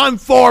 I'm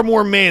far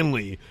more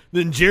manly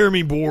than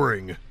Jeremy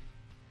Boring.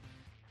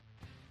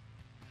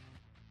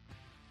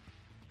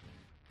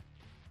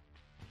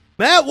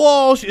 Matt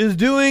Walsh is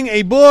doing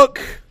a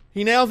book.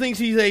 He now thinks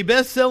he's a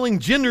best-selling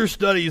gender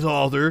studies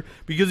author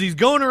because he's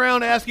going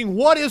around asking,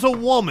 what is a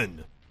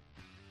woman?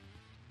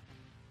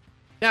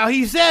 Now,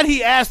 he said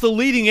he asked the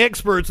leading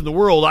experts in the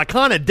world. I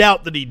kind of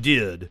doubt that he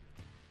did.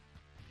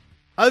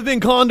 I've been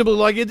contemplating,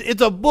 like,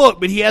 it's a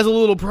book, but he has a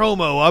little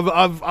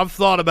promo. I've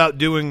thought about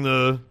doing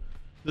the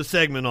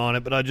segment on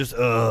it, but I just,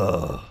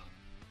 But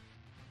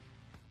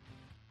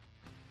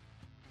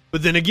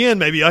then again,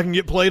 maybe I can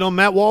get played on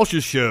Matt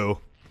Walsh's show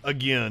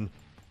again.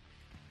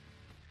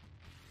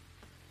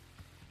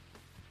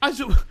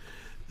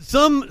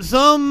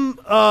 Some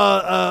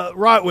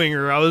right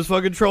winger, I was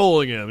fucking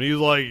trolling him. He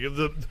was like,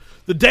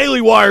 the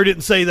Daily Wire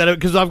didn't say that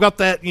because I've got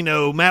that,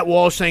 Matt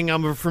Walsh saying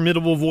I'm a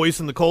formidable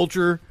voice in the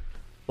culture.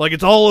 Like,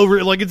 it's all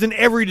over, like, it's in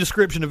every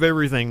description of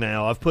everything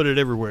now. I've put it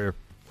everywhere.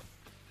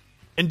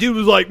 And dude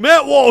was like,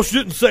 Matt Walsh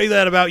didn't say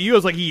that about you. I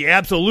was like, he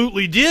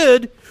absolutely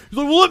did. He's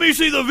like, well, let me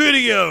see the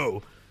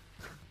video.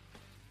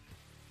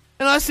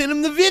 And I sent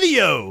him the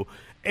video.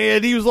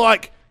 And he was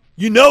like,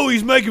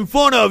 he's making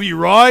fun of you,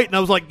 right? And I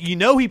was like,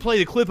 he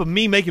played a clip of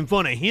me making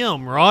fun of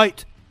him,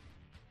 right?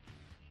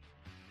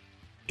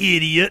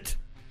 Idiot.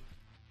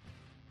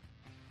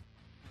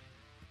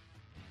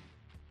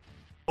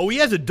 Oh, he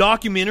has a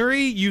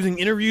documentary using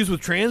interviews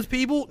with trans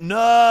people?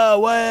 No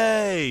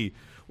way.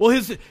 Well,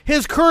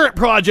 his current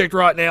project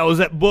right now is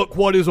that book,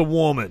 What is a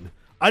Woman?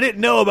 I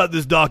didn't know about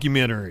this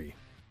documentary.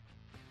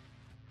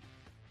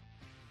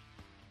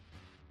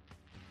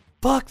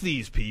 Fuck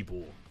these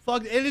people.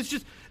 Fuck, and it's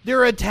just...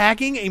 They're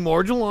attacking a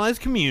marginalized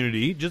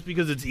community just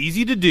because it's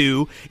easy to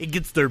do. It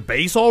gets their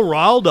base all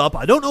riled up.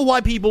 I don't know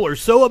why people are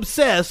so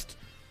obsessed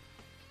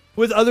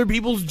with other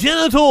people's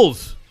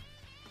genitals.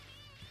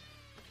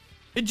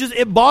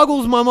 It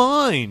boggles my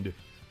mind.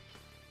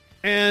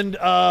 And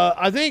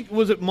I think,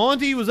 was it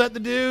Monty? Was that the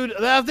dude?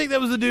 I think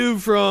that was the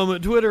dude from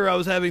Twitter I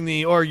was having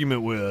the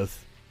argument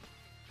with.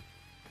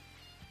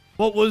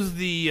 What was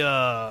the...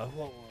 what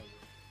was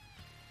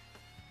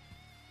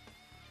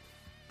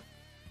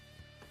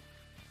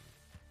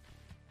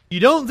it? You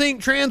don't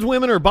think trans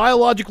women are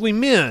biologically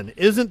men.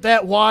 Isn't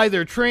that why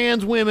they're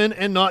trans women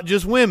and not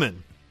just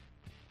women?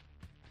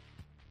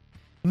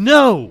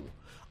 No,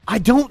 I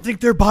don't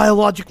think they're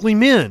biologically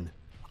men.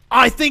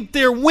 I think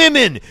they're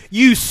women,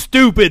 you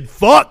stupid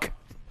fuck.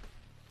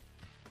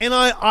 And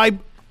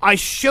I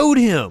showed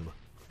him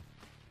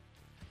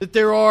that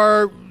there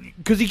are,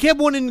 because he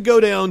kept wanting to go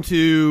down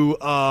to,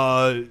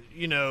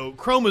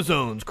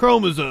 chromosomes.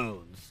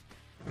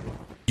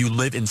 You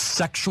live in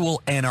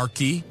sexual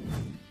anarchy?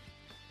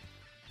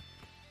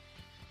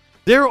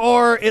 There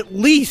are at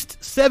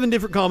least 7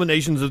 different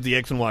combinations of the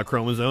X and Y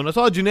chromosome. I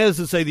saw a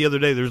geneticist say the other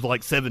day there's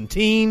like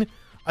 17.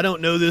 I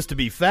don't know this to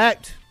be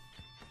fact.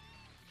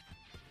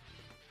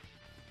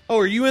 Oh,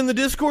 are you in the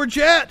Discord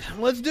chat?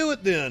 Let's do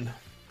it then.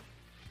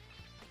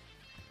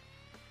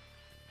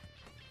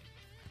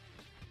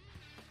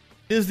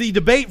 Is the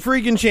Debate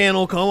Freaking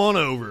channel. Come on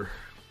over.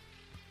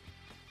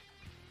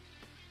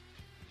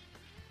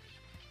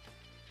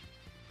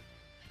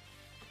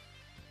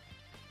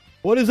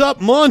 What is up,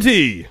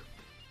 Monty?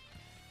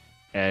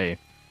 Hey.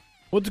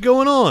 What's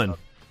going on?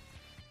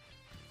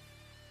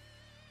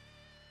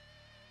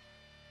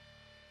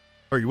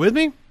 Are you with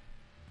me?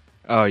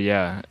 Oh,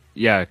 yeah.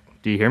 Yeah.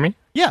 Do you hear me?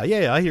 Yeah,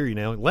 I hear you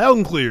now. Loud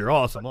and clear.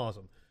 Awesome. Now,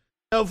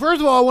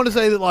 first of all, I want to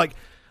say that, like,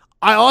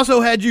 I also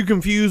had you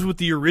confused with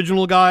the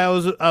original guy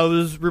I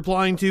was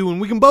replying to, and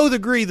we can both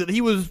agree that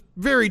he was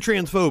very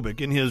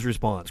transphobic in his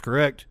response,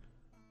 correct?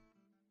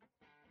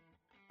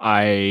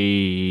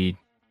 Was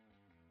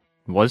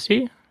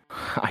he?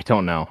 I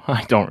don't know.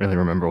 I don't really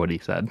remember what he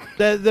said.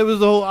 That was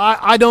the whole.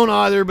 I don't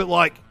either, but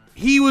like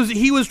he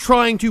was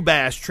trying to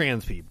bash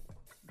trans people.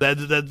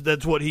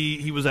 That's what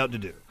he was out to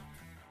do.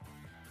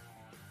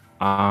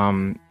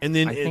 And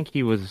then I think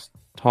he was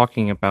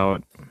talking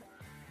about.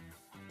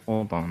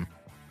 Hold on.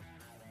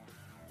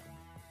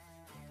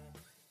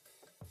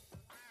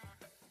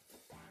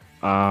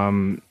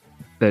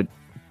 That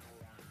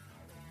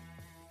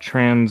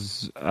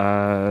trans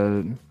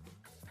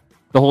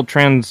the whole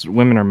trans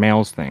women are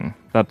males thing.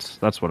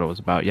 That's what it was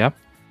about, yeah?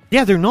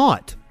 Yeah, they're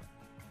not.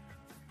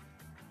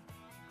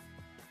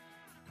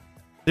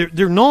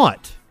 They're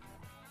not.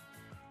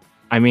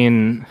 I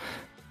mean,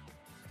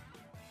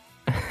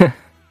 I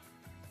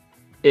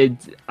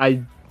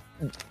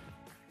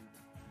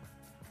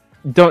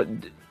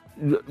don't.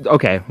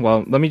 Okay,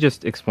 well, let me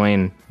just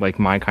explain like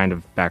my kind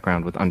of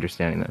background with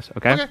understanding this.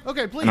 Okay.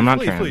 Okay, please. And I'm not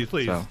please, trans,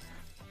 please. So.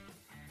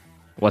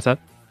 What's that?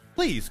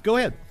 Please go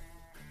ahead.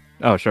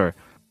 Oh, sure.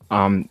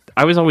 I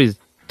was always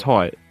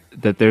taught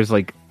that there's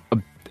like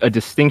a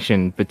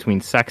distinction between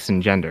sex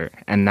and gender,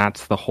 and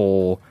that's the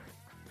whole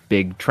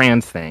big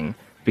trans thing.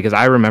 Because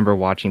I remember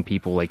watching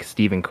people like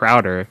Steven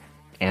Crowder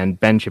and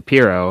Ben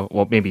Shapiro.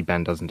 Well, maybe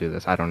Ben doesn't do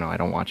this. I don't know. I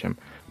don't watch him.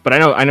 But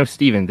I know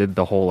Steven did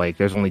the whole like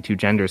there's only 2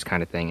 genders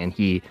kind of thing, and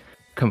he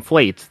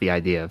conflates the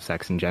idea of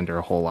sex and gender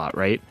a whole lot,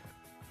 right?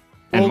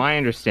 And my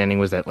understanding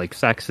was that like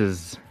sex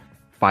is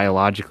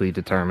biologically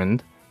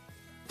determined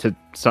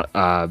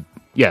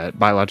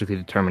biologically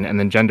determined, and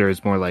then gender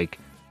is more like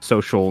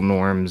social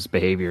norms,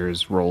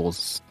 behaviors,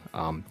 roles,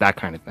 that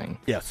kind of thing.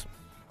 Yes.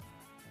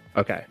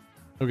 Okay.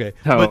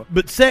 So,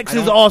 but sex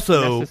is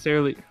also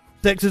necessarily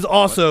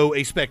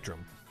a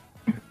spectrum.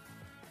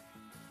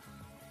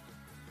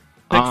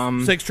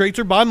 Sex traits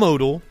are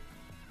bimodal.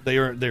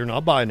 They're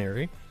not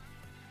binary.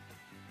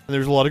 And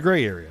there's a lot of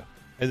gray area.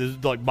 And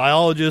there's, like,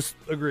 biologists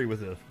agree with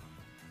this.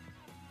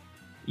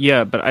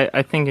 Yeah, but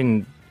I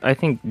think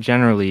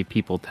generally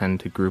people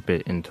tend to group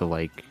it into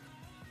like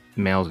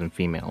males and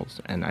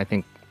females, and I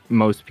think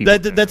most people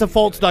that's a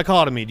false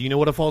dichotomy. Do you know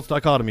what a false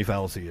dichotomy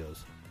fallacy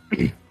is?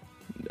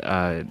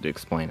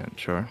 Explain it,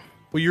 sure.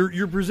 Well,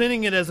 you're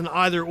presenting it as an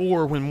either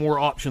or when more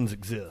options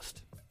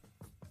exist.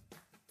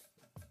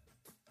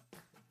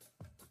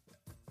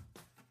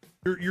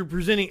 You're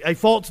presenting a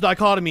false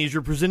dichotomy is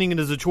you're presenting it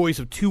as a choice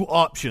of 2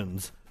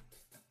 options,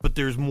 but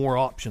there's more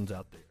options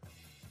out there.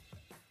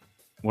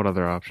 What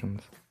other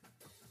options?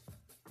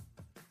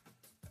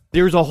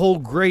 There's a whole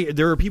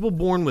there are people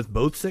born with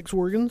both sex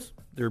organs.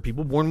 There are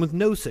people born with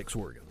no sex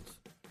organs.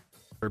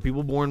 There are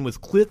people born with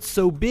clits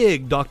so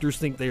big, doctors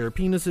think they are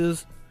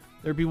penises.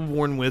 There are people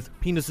born with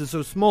penises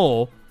so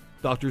small,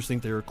 doctors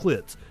think they are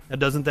clits. Now,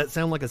 doesn't that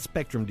sound like a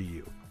spectrum to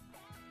you?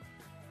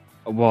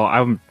 Well,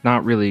 I'm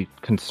not really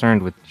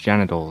concerned with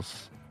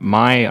genitals.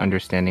 My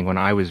understanding when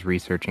I was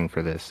researching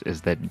for this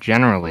is that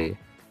generally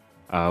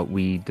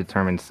we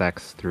determine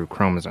sex through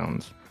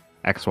chromosomes,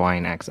 XY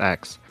and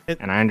XX.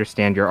 And I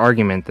understand your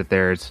argument that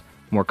there's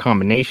more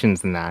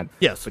combinations than that.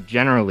 Yes. But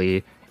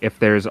generally, if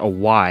there's a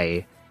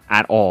Y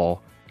at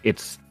all,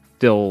 it's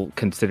still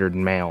considered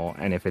male.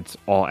 And if it's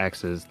all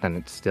X's, then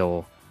it's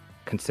still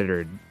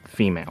considered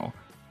female.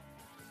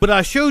 But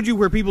I showed you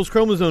where people's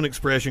chromosome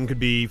expression could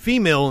be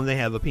female and they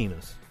have a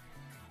penis.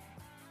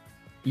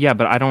 Yeah,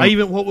 but I don't. I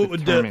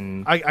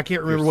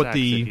can't remember what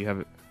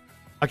the.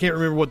 I can't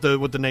remember what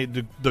the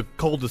name the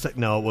cul-de-sac.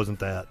 No, it wasn't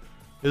that.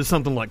 It was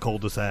something like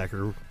cul-de-sac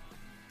or.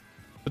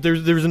 But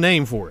there's a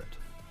name for it.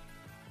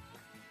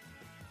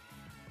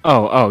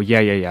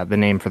 Yeah. The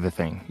name for the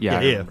thing. Yeah,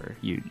 I remember.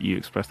 You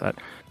expressed that.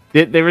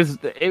 It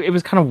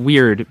was kind of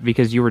weird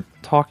because you were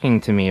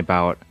talking to me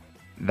about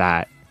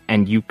that,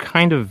 and you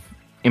kind of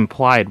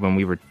implied when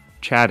we were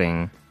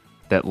chatting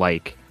that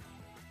like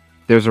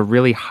there's a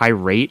really high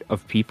rate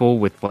of people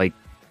with like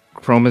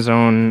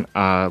chromosome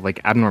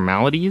like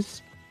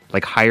abnormalities,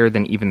 like higher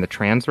than even the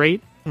trans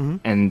rate,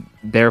 and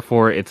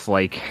therefore it's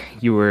like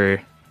you were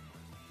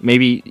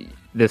maybe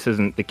this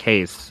isn't the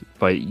case,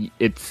 but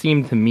it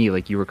seemed to me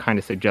like you were kind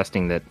of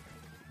suggesting that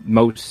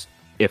most,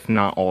 if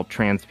not all,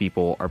 trans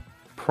people are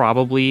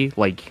probably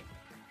like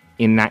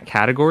in that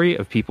category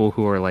of people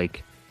who are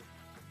like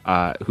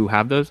who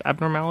have those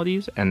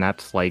abnormalities, and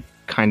that's like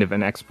kind of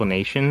an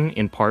explanation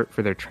in part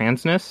for their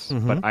transness.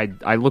 But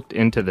I looked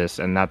into this,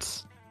 and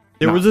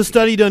there was a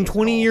study done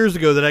 20 years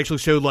ago that actually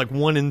showed like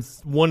 1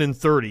 in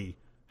 30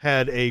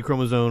 had a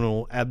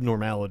chromosomal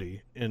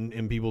abnormality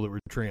in people that were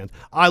trans.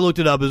 I looked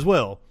it up as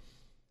well.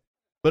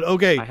 But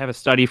okay, I have a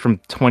study from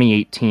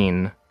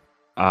 2018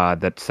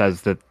 that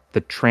says that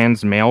the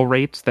trans male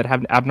rates that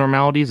have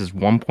abnormalities is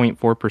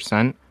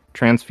 1.4%,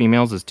 trans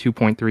females is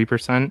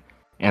 2.3%,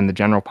 and the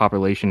general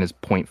population is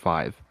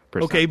 0.5%.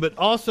 Okay, but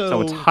also...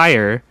 So it's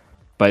higher,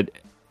 but,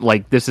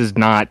 like, this is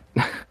not...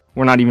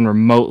 we're not even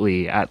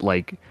remotely at,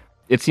 like...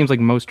 It seems like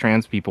most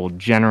trans people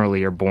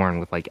generally are born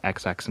with, like,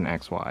 XX and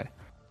XY.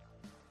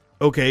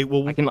 Okay,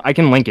 well... I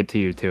can link it to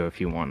you, too, if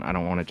you want. I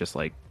don't want to just,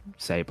 like,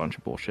 say a bunch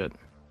of bullshit.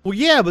 Well,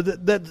 yeah,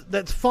 but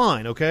that's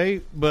fine,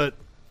 okay? But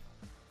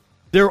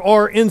there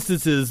are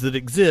instances that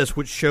exist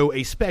which show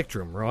a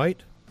spectrum,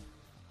 right?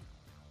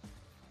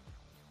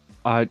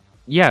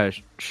 Yeah,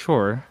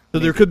 sure. So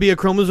there could be a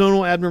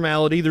chromosomal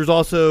abnormality. There's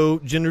also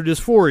gender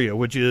dysphoria,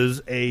 which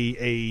is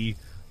a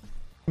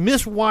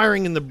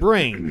miswiring in the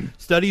brain.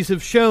 Studies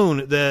have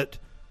shown that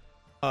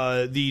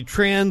the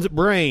trans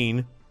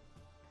brain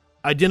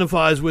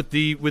identifies with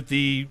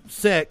the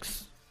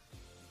sex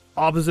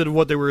opposite of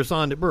what they were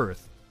assigned at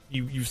birth.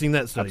 You've seen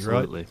that study,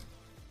 Absolutely. Right?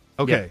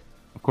 Okay,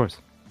 yeah, of course.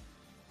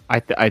 I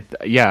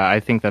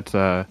think that's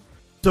a.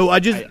 So I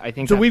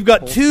think so. We've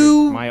got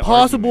two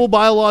possible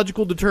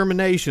biological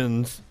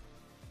determinations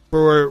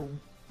for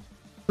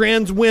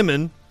trans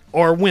women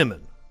or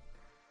women.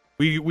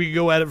 We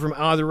go at it from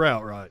either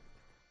route, right?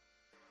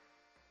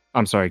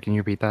 I'm sorry. Can you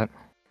repeat that?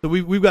 So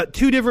we've got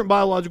two different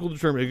biological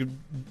determinations: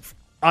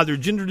 either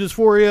gender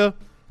dysphoria,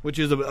 which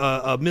is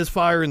a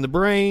misfire in the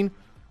brain.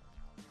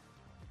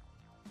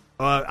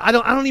 I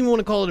don't even want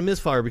to call it a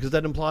misfire because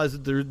that implies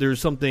that there's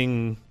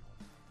something.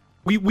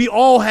 We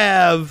all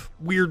have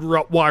weird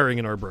wiring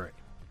in our brain.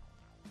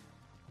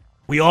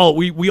 We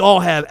all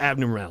have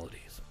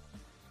abnormalities,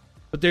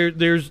 but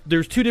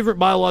there's two different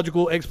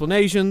biological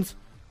explanations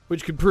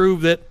which could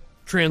prove that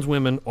trans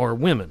women are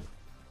women.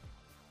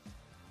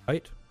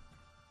 Right?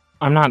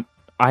 I'm not.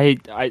 I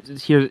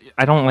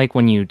don't like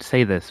when you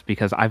say this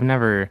because I've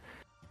never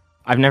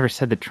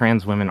said that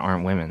trans women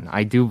aren't women.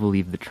 I do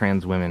believe that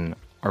trans women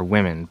are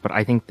women, but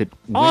I think that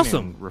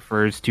women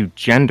refers to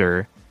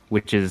gender,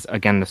 which is,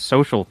 again, the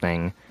social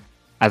thing,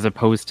 as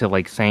opposed to,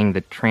 like, saying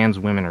that trans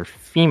women are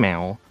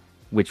female,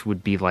 which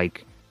would be,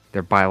 like,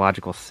 their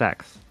biological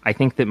sex. I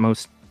think that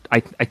most,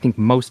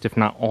 if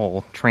not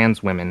all,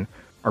 trans women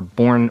are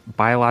born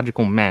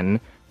biological men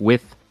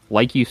with,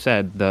 like you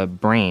said, the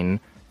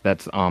brain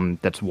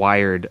that's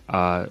wired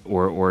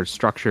or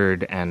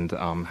structured and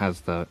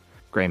has the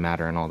gray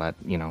matter and all that,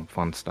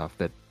 fun stuff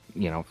that,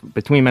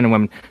 between men and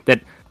women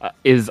that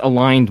is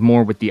aligned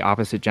more with the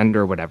opposite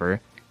gender or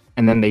whatever.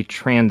 And then they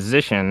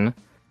transition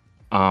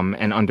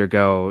and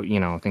undergo,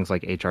 things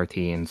like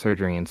HRT and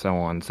surgery and so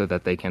on so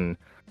that they can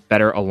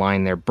better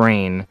align their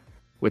brain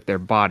with their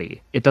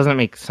body. It doesn't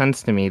make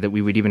sense to me that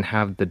we would even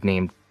have the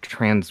name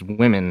trans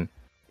women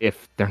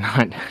if they're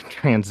not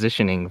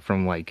transitioning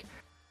from, like,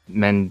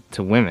 men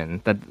to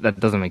women. That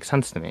doesn't make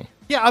sense to me.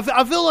 Yeah,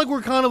 I feel like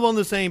we're kind of on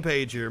the same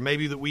page here.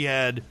 Maybe that we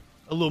had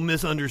a little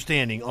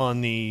misunderstanding on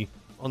the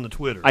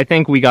Twitter. I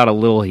think we got a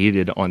little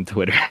heated on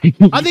Twitter.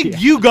 I think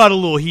you got a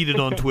little heated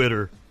on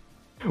Twitter.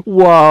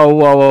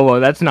 Whoa.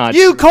 That's not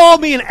You true.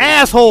 called me an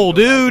asshole,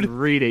 dude.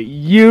 Read it.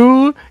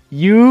 You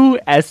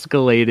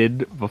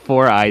escalated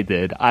before I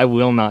did. I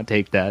will not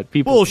take that.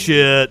 People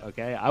Bullshit.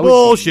 Okay?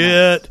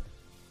 Bullshit.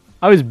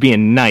 I was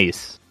being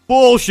nice.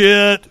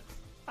 Bullshit.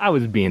 I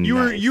was being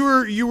nice.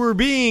 You were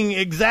being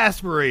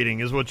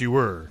exasperating is what you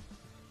were.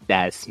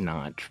 That's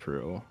not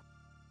true.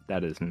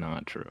 That is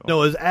not true.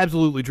 No, it's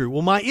absolutely true.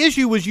 Well, my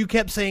issue was you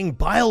kept saying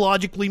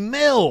biologically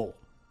male.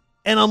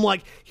 And I'm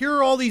like, here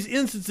are all these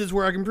instances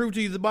where I can prove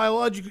to you that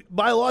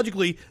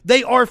biologically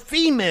they are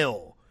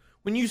female.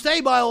 When you say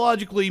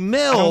biologically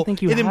male,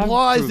 it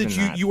implies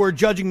that you are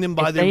judging them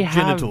by their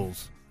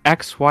genitals.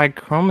 XY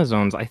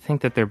chromosomes, I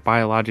think that they're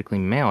biologically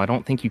male. I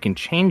don't think you can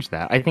change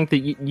that. I think that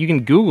you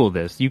can Google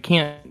this. You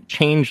can't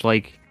change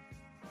like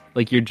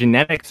your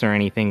genetics or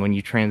anything when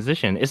you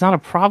transition. It's not a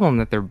problem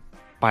that they're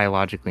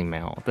biologically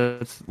male.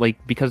 That's like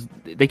because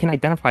they can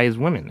identify as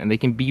women and they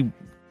can be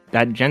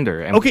that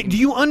gender. And okay, do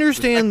you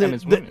understand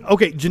that?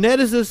 Okay,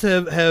 geneticists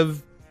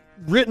have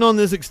written on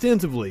this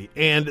extensively,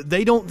 and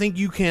they don't think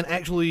you can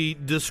actually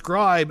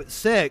describe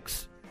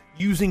sex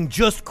using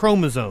just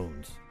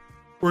chromosomes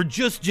or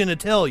just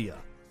genitalia.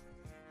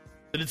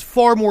 That it's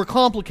far more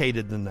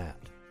complicated than that.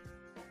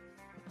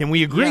 Can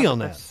we agree on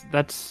that?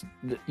 That's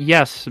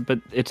yes, but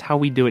it's how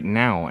we do it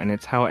now, and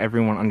it's how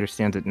everyone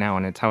understands it now,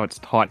 and it's how it's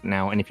taught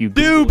now. And if you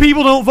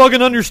people don't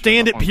fucking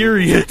understand it.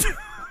 Period.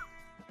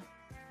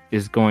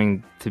 Is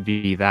going to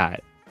be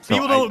that.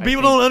 So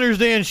people don't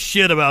understand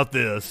shit about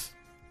this.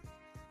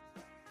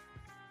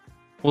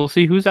 We'll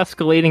see who's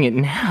escalating it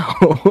now.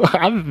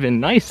 I've been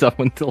nice up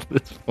until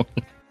this point.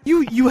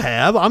 You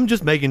have. I'm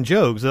just making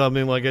jokes. I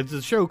mean, like, it's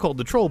a show called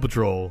The Troll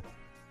Patrol.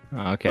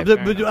 Okay.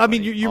 But I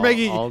mean, you're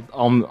making.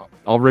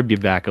 I'll rib you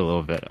back a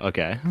little bit.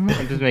 Okay.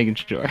 I'm just making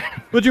sure.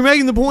 But you're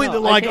making the point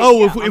that, like,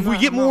 if we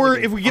get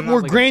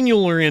more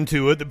granular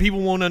into it, that people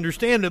won't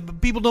understand it.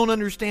 But people don't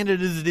understand it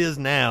as it is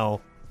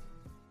now.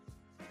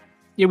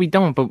 Yeah, we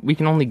don't, but we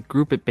can only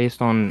group it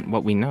based on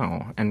what we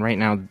know. And right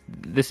now,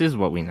 this is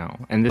what we know.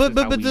 And this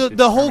but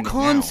the whole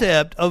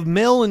concept of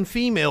male and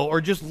female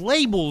are just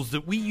labels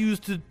that we use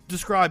to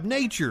describe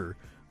nature.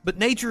 But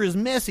nature is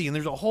messy, and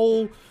there's a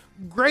whole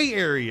gray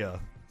area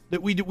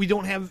that we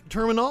don't have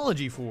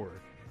terminology for.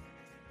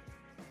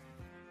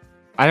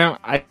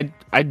 I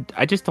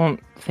just don't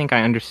think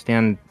I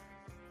understand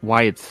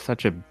why it's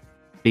such a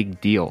big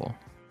deal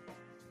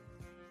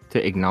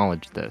to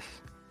acknowledge this.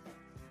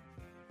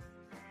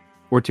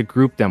 Or to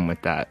group them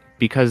with that,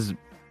 because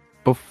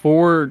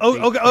before they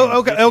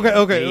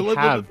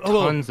have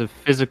tons of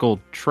physical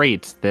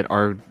traits that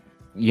are,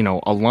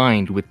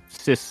 aligned with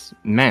cis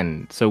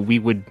men. So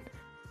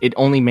it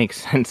only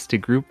makes sense to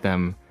group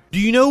them.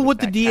 Do you know what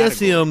the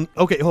DSM? Category.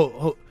 Okay,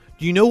 hold.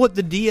 Do you know what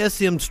the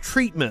DSM's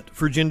treatment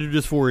for gender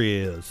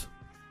dysphoria is?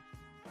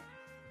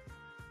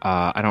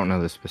 I don't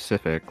know the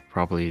specific.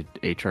 Probably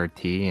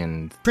HRT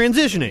and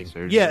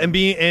transitioning. Yeah, and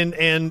being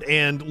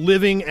and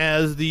living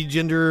as the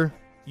gender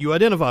you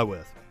identify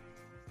with.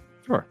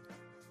 Sure.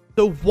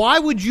 So why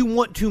would you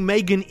want to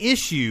make an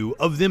issue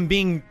of them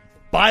being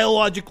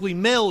biologically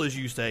male, as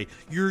you say?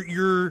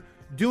 You're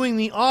doing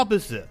the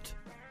opposite.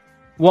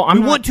 Well,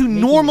 we want to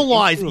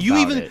normalize.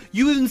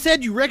 You even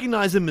said you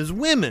recognize them as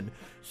women.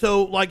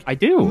 So, like, I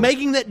do.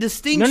 Making that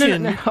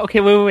distinction. No.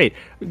 Okay, wait.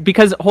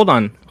 Because hold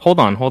on.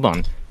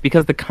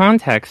 Because the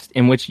context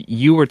in which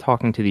you were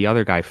talking to the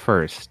other guy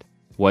first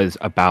was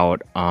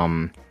about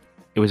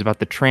it was about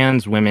the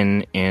trans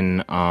women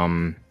in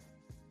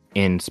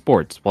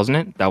sports, wasn't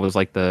it? That was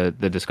like the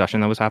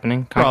discussion that was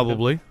happening.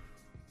 Probably.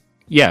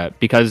 Yeah,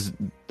 because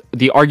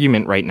the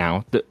argument right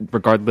now,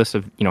 regardless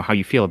of how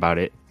you feel about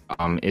it,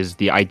 is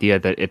the idea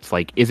that it's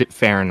like, is it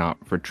fair enough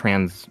for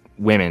trans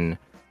women,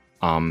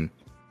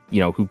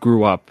 who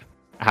grew up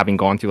having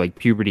gone through like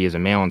puberty as a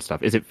male and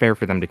stuff, is it fair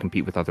for them to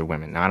compete with other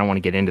women? Now, I don't want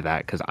to get into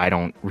that because I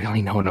don't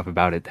really know enough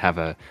about it to have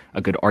a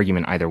good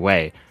argument either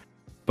way.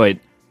 But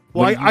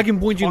I can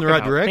point you in the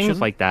right direction.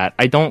 Things like that.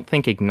 I don't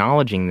think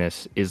acknowledging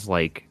this is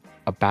like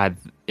a bad.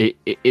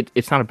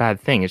 It's not a bad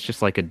thing. It's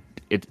just like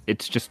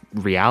it's just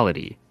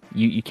reality.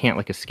 You can't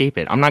like escape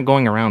it. I'm not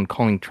going around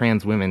calling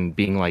trans women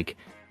being like,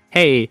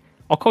 hey,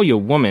 I'll call you a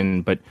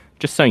woman, but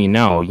just so you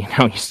know, you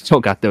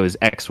still got those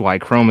XY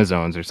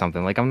chromosomes or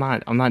something. Like I'm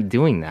not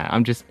doing that.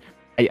 I'm just,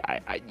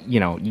 you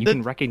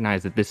can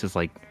recognize that this is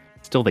like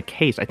still the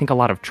case. I think a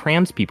lot of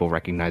trans people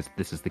recognize that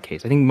this is the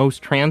case. I think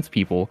most trans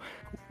people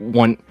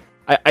want.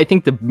 I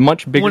think the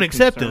much bigger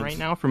concern right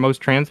now for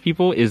most trans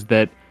people is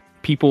that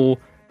people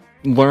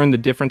learn the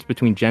difference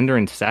between gender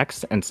and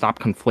sex and stop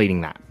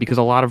conflating that, because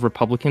a lot of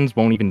Republicans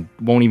won't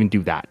even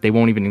do that. They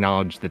won't even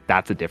acknowledge that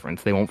that's a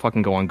difference. They won't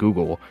fucking go on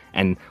Google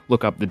and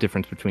look up the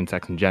difference between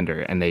sex and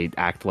gender, and they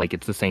act like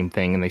it's the same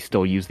thing, and they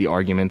still use the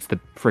arguments that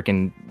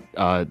frickin'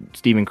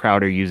 Steven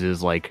Crowder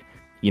uses, like,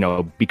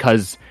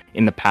 because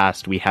in the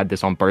past we had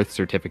this on birth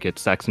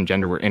certificates, sex and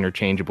gender were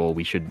interchangeable,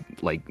 we should,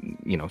 like,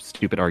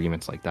 stupid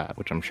arguments like that,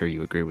 which I'm sure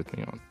you agree with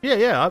me on.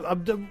 Yeah.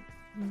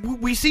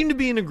 We seem to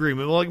be in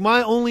agreement. Like,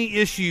 my only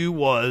issue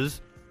was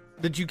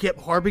that you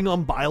kept harping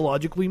on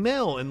biologically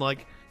male, and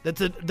like that's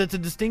a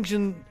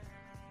distinction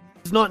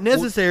that's not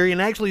necessary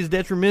and actually is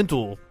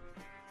detrimental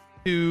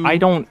to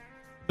the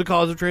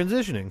cause of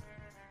transitioning.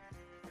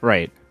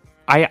 Right.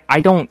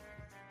 I don't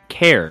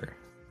care.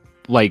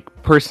 Like,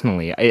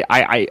 personally,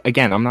 I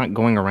again, I'm not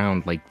going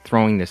around like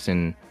throwing this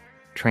in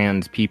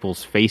trans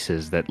people's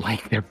faces that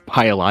like they're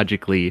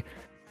biologically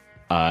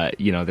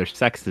their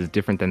sex is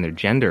different than their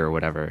gender or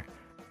whatever.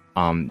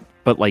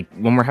 But like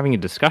when we're having a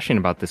discussion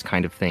about this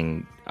kind of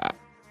thing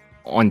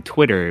on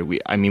Twitter,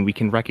 we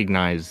can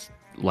recognize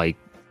like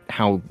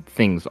how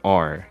things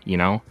are,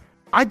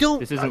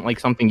 This isn't like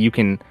something you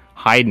can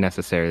hide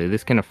necessarily.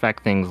 This can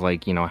affect things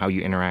like, how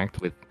you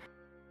interact with,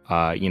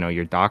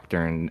 your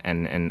doctor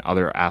and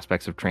other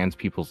aspects of trans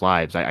people's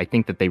lives. I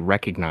think that they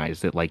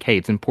recognize that, like, hey,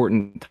 it's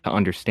important to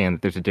understand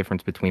that there's a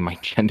difference between my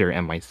gender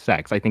and my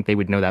sex. I think they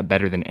would know that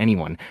better than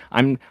anyone.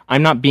 I'm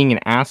not being an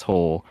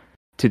asshole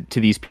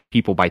to these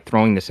people by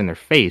throwing this in their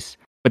face,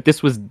 but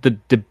this was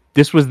the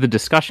this was the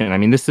discussion. I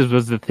mean,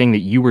 was the thing that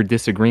you were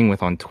disagreeing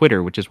with on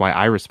Twitter, which is why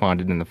I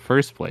responded in the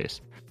first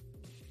place.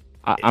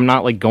 I'm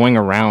not like going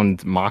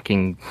around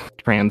mocking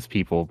trans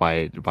people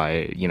by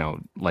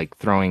like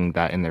throwing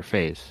that in their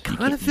face.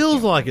 Kind of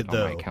feels like it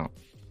though.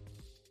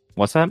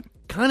 What's that?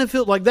 Kind of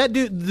feel like that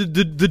dude.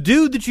 The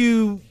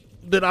dude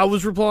that I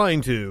was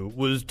replying to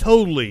was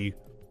totally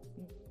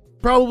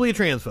probably a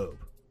transphobe.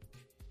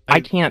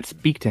 I can't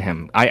speak to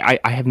him. I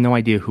have no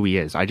idea who he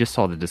is. I just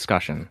saw the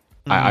discussion.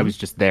 Mm-hmm. I was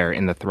just there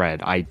in the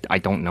thread. I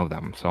don't know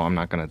them, so I'm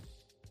not going to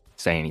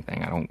say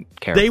anything. I don't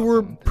care. They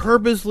were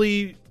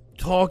purposely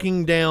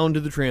talking down to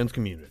the trans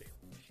community.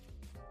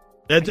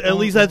 At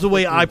least that's the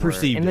way I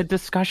perceived it. In the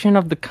discussion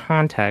of the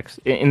context,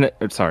 in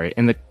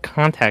the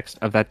context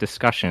of that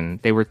discussion,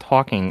 they were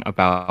talking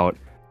about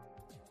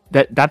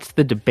that's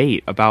the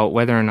debate about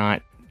whether or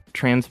not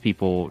trans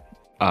people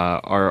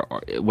are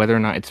whether or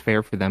not it's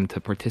fair for them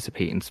to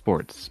participate in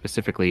sports,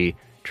 specifically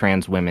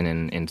trans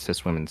women in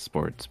cis women's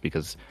sports,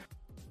 because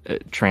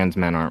trans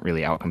men aren't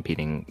really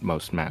outcompeting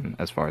most men,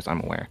 as far as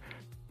I'm aware.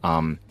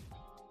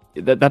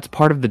 That's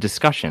part of the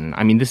discussion.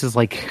 I mean, this is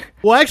like...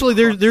 Well, actually,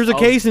 there's a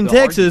case in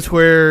Texas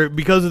where,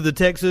 because of the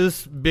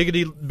Texas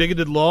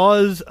bigoted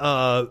laws,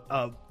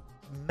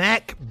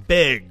 Mac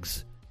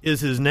Beggs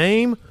is his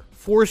name,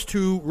 forced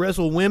to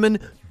wrestle women,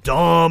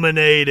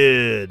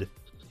 dominated.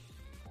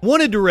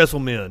 Wanted to wrestle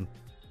men.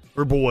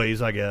 Or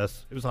boys, I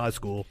guess. It was high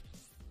school.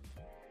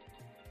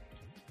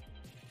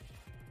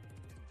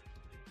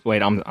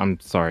 Wait, I'm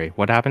sorry.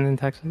 What happened in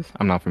Texas?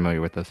 I'm not familiar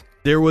with this.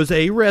 There was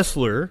a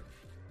wrestler.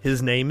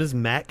 His name is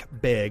Mac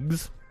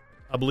Beggs.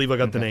 I believe I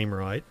got the name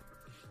right.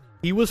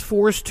 He was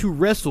forced to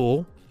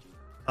wrestle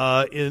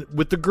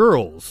with the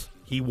girls.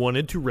 He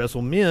wanted to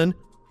wrestle men.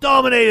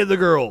 Dominated the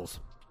girls.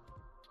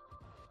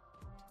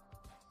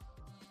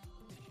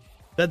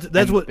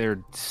 That's what... They're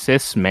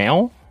cis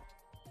male?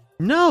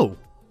 No.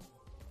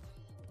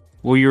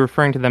 Well, you're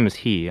referring to them as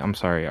he. I'm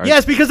sorry.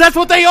 Yes, because that's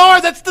what they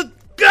are! That's the...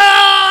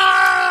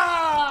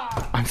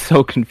 I'm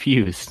so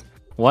confused.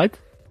 What?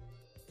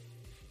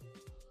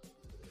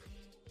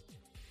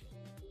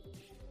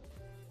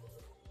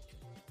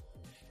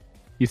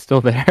 You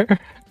still there?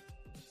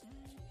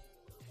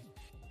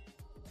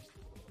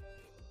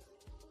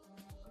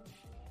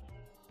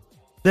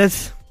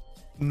 That's...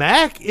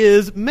 Mac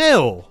is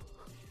male.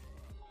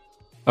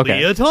 Okay.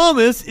 Leah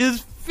Thomas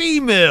is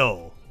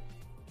female.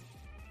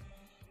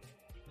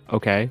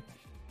 Okay.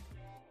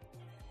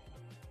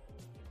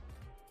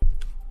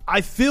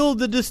 I feel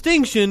the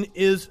distinction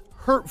is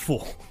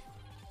hurtful.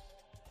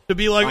 To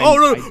be like, oh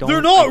no,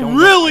 they're not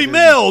really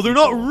male. They're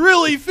not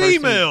really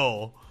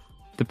female.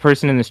 The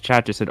person in this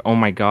chat just said, "Oh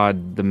my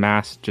god, the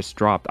mask just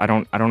dropped." I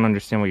don't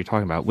understand what you're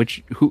talking about.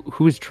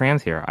 Who is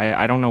trans here?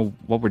 I don't know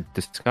what we're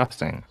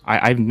discussing.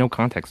 I have no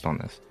context on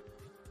this.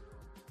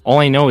 All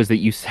I know is that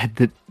you said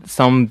that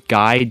some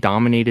guy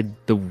dominated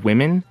the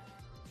women.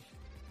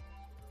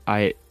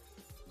 I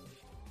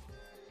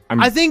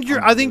think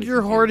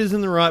your heart is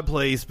in the right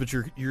place, but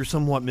you're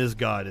somewhat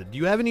misguided. Do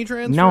you have any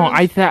trans? No,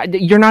 friends?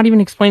 you're not even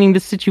explaining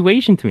this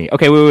situation to me.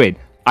 Okay, wait.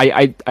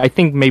 I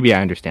think maybe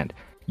I understand.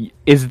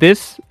 Is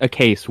this a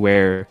case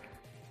where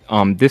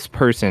this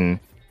person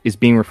is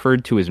being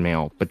referred to as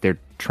male, but they're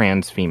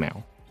trans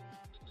female?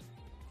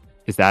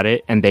 Is that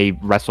it? And they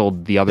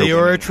wrestled the other. They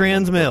are a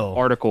trans male. The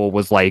article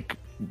was like,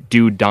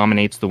 dude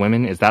dominates the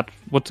women. Is that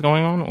what's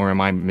going on, or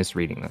am I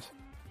misreading this?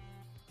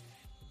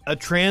 A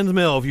trans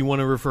male, if you want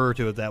to refer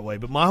to it that way.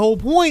 But my whole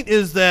point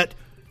is that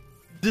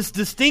this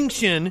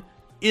distinction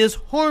is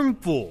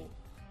harmful.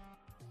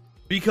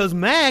 Because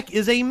Mac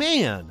is a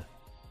man.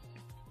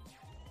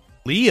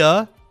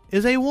 Leah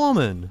is a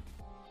woman.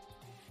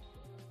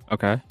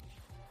 Okay.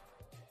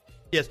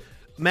 Yes,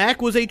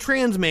 Mac was a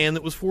trans man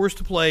that was forced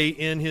to play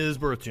in his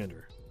birth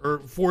gender. Or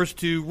forced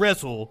to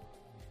wrestle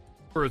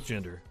birth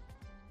gender.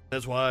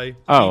 That's why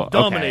he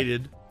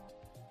dominated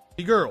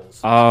the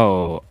girls.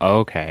 Oh,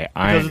 okay.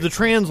 Because of the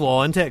trans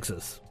law in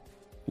Texas.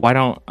 Why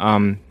don't,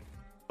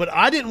 But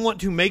I didn't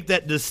want to make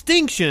that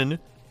distinction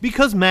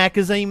because Mac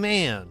is a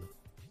man.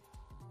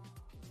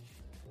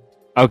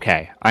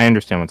 Okay, I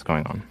understand what's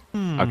going on.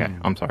 Okay,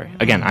 I'm sorry.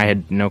 Again, I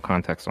had no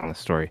context on this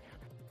story.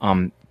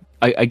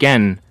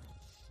 Again,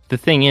 the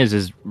thing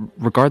is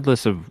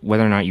regardless of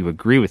whether or not you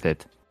agree with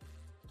it,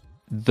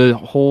 the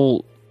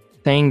whole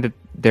thing that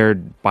they're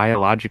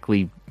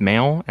biologically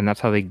male and that's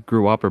how they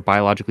grew up, or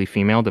biologically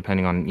female,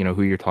 depending on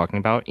who you're talking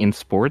about in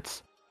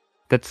sports,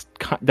 that's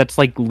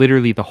like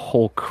literally the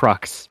whole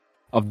crux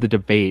of the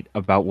debate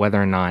about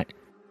whether or not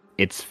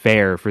it's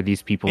fair for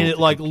these people. And it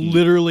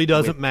literally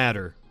doesn't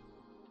matter.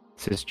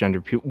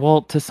 Cisgender people.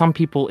 Well, to some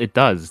people it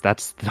does.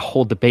 That's the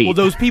whole debate. Well,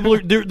 those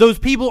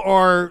people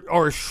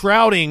are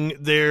shrouding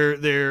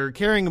their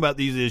caring about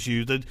these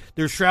issues.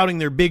 They're shrouding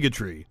their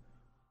bigotry.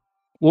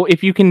 Well,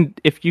 if you can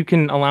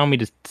allow me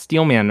to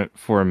steelman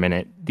for a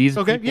minute, these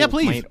people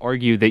please. might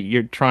argue that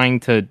you're trying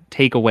to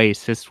take away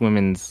cis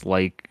women's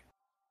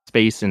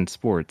space in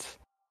sports.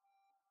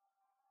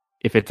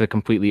 If it's a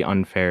completely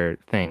unfair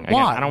thing.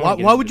 Why? Again,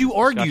 Why would you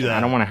argue that?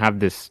 I don't want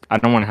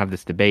to have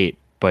this debate.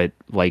 but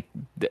like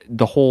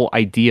the whole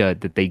idea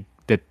that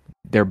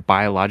they're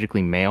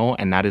biologically male,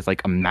 and that is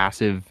like a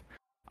massive.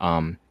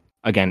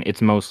 Again,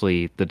 it's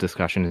mostly the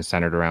discussion is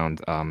centered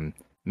around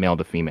male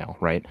to female,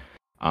 right?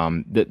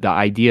 The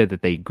idea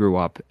that they grew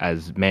up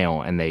as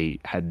male and they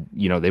had,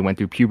 they went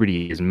through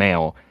puberty as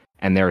male,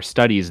 and there are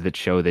studies that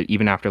show that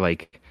even after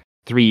like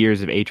 3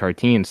 years of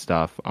HRT and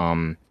stuff,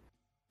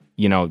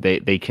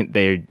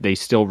 they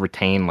still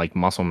retain like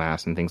muscle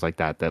mass and things like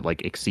that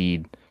like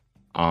exceed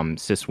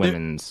cis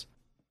women's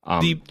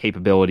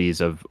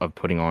capabilities of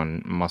putting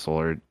on muscle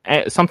or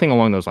something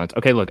along those lines.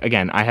 Okay, look,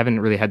 again, I haven't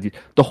really had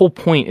the whole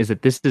point is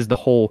that this is the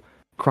whole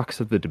crux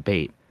of the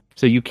debate.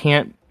 So you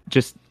can't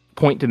just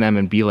point to them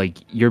and be like,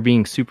 you're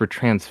being super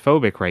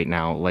transphobic right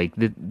now. Like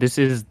this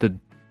is the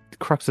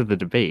crux of the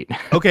debate.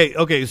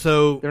 Okay,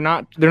 so they're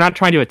not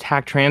trying to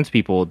attack trans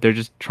people. They're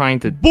just trying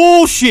to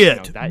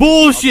bullshit.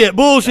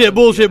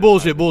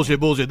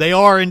 They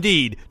are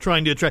indeed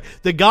trying to attract.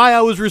 The guy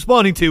I was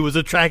responding to was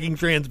attacking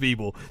trans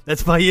people.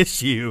 That's my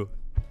issue.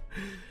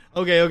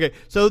 Okay.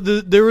 So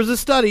there was a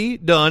study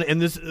done,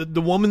 and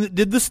the woman that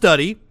did the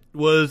study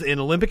was an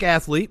Olympic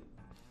athlete.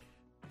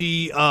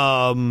 She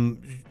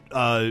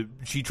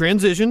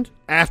transitioned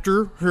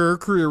after her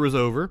career was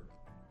over.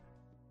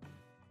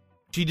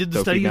 She did the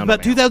study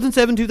about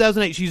 2007,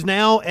 2008. She's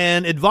now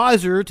an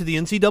advisor to the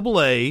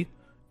NCAA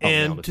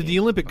and to the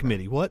Olympic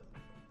Committee. What?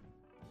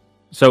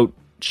 So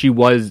she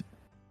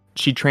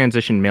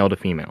transitioned male to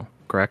female,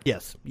 correct?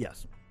 Yes.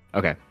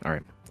 Okay, all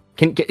right.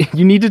 Can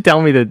you need to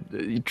tell me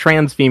the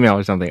trans female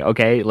or something?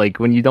 Okay, like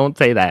when you don't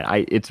say that,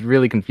 it's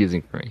really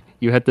confusing for me.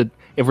 You have to,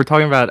 if we're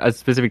talking about a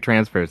specific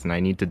trans person, I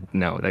need to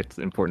know. That's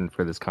important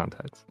for this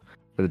context,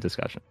 for the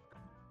discussion.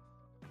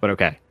 But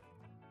okay.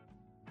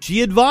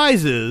 She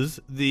advises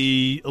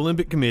the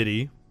Olympic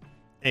Committee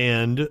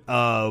and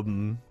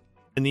the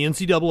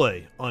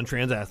NCAA on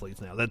trans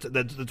athletes now.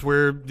 That's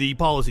where the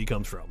policy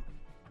comes from.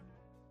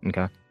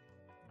 Okay.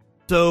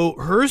 So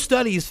her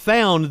studies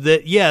found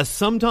that, yes,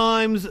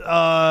 sometimes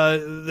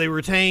they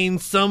retain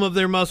some of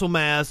their muscle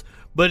mass,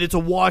 but it's a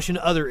wash in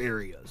other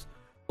areas.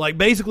 Like,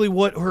 basically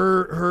what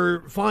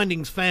her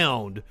findings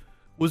found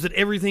was that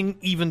everything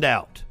evened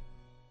out.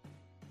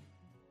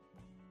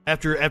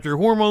 After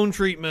hormone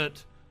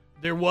treatment,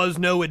 there was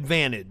no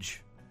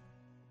advantage.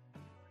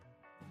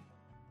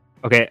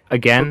 Okay,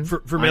 again,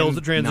 for males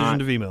that transition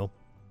to female.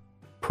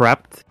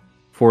 Prepped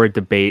for a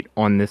debate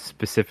on this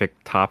specific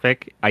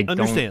topic. I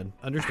understand.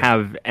 don't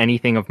have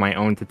anything of my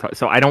own to talk.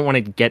 So I don't want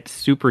to get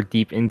super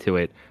deep into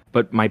it.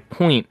 But my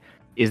point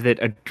is that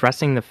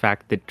addressing the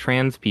fact that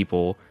trans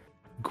people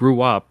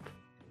grew up,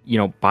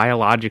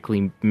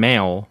 biologically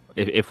male.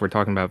 If we're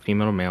talking about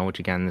female to male, which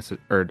again this is,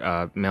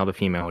 or male to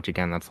female, which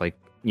again that's like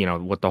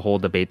what the whole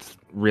debate's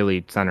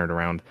really centered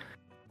around.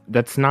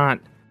 That's not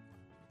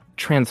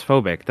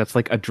transphobic. That's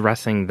like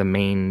addressing the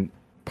main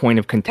point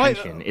of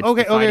contention. It's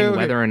deciding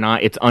whether or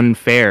not it's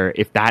unfair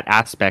if that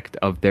aspect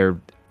of their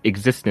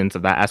existence,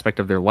 of that aspect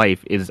of their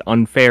life, is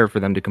unfair for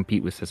them to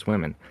compete with cis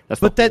women.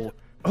 That's hold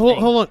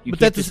on. You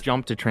can't just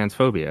jump to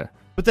transphobia.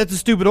 But that's a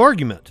stupid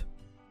argument.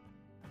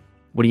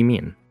 What do you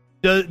mean?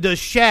 Does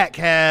Shaq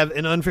have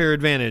an unfair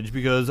advantage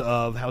because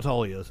of how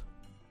tall he is?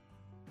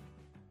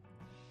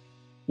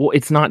 Well,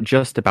 it's not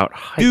just about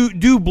height.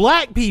 Do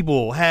black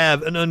people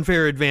have an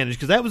unfair advantage?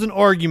 Because that was an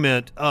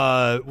argument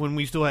when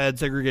we still had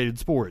segregated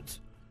sports.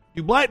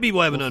 Do black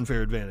people have an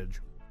unfair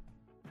advantage?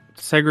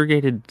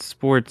 Segregated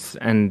sports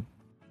and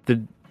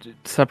the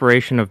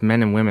separation of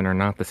men and women are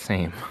not the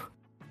same.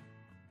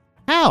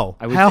 How?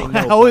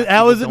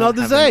 How is it not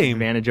the same?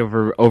 Advantage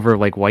over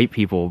like white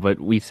people, but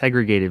we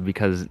segregated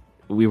because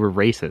we were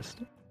racist.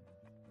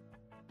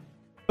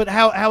 But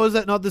how is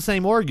that not the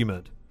same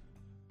argument?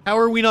 How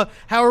are we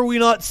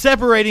not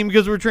separating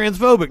because we're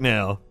transphobic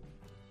now?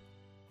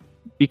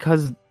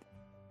 Because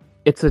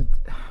it's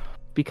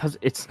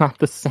not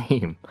the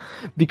same.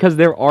 Because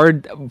there are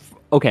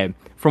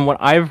from what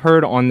I've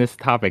heard on this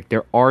topic,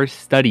 there are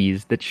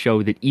studies that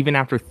show that even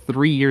after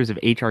 3 years of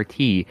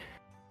HRT,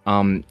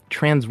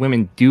 trans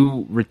women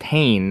do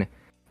retain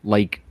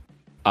like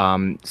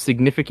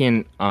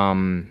significant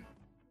fucking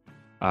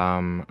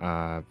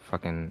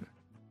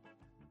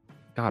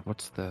God,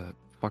 what's the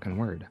fucking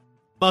word?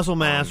 Muscle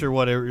mass or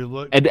whatever you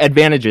look.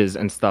 Advantages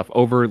and stuff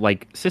over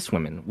like cis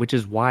women, which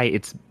is why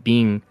it's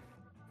being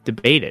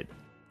debated.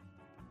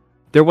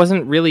 There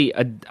wasn't really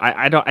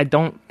I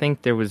don't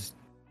think there was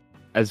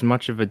as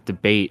much of a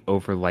debate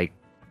over like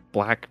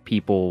black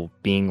people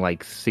being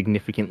like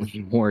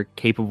significantly more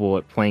capable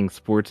at playing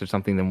sports or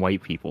something than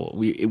white people.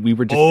 We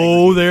were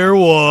just there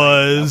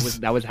was.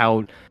 That was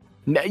how.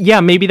 Yeah,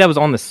 maybe that was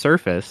on the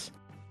surface,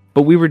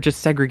 but we were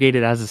just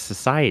segregated as a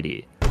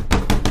society.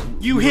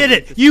 You hit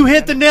it. You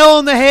hit the nail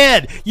on the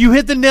head.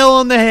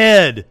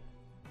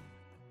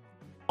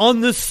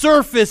 On the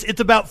surface, it's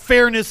about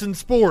fairness in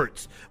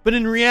sports, but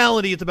in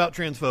reality, it's about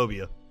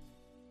transphobia.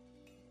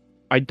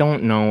 I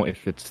don't know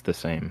if it's the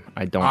same.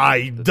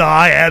 I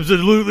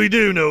absolutely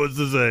do know it's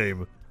the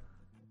same.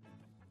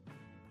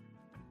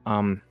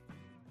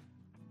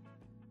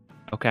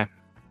 Okay.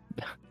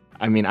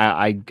 I mean,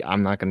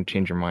 I'm not going to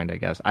change your mind, I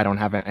guess. I don't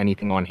have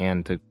anything on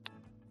hand to,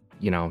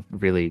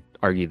 really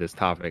argue this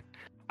topic.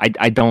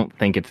 I don't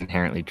think it's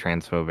inherently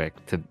transphobic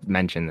to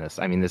mention this.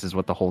 I mean, this is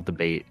what the whole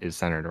debate is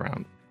centered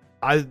around.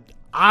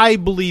 I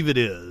believe it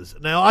is.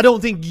 Now, I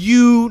don't think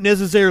you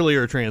necessarily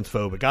are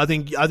transphobic. I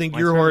think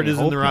your heart is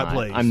in the right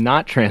place. I'm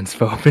not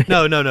transphobic.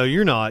 No,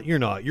 you're not.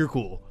 You're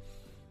cool.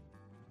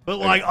 But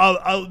like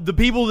the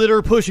people that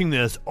are pushing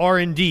this are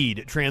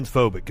indeed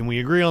transphobic. Can we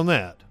agree on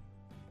that?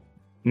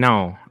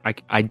 No,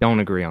 I don't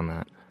agree on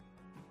that.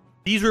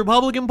 These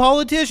Republican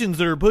politicians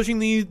that are pushing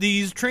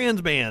these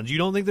trans bans, you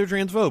don't think they're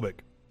transphobic?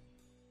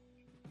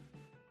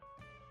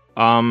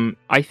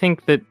 I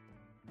think that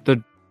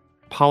the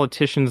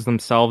politicians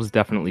themselves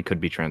definitely could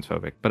be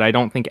transphobic, but I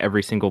don't think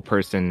every single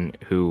person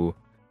who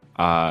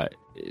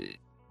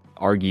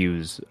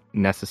argues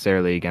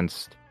necessarily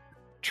against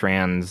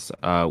trans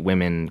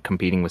women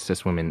competing with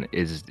cis women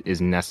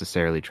is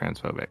necessarily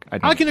transphobic.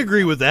 I can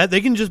agree with that.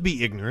 They can just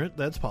be ignorant.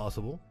 That's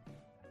possible.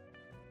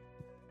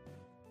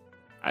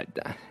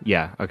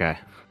 Yeah, okay.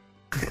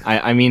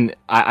 I mean,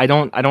 I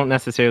don't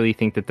necessarily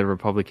think that the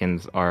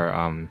Republicans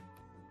are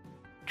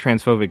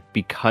transphobic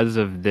because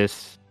of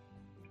this.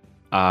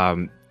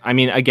 I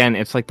mean, again,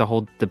 it's like the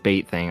whole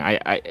debate thing.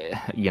 I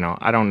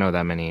don't know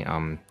that many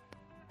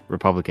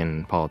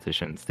Republican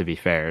politicians, to be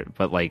fair,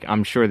 but like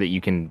I'm sure that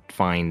you can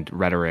find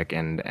rhetoric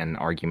and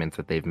arguments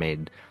that they've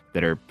made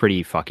that are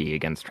pretty fucky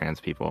against trans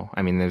people.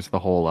 I mean, there's the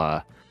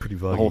whole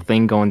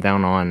thing going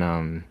down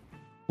on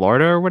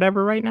Florida or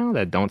whatever right now,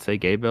 that Don't Say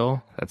Gay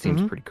bill. That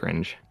seems pretty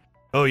cringe.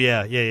 Oh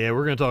yeah.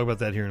 We're gonna talk about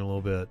that here in a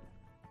little bit.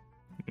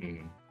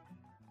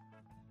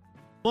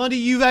 Monty,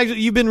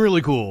 you've been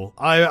really cool.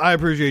 I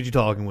appreciate you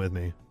talking with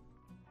me.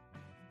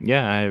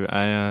 Yeah,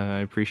 I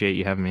appreciate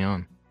you having me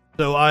on.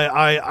 So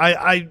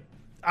I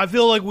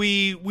feel like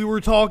we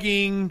were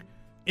talking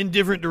in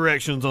different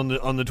directions on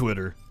the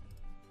Twitter.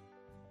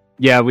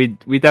 Yeah, we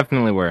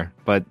definitely were,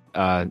 but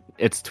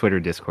it's Twitter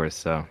discourse,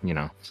 so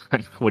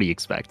what do you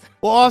expect?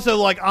 Well, also,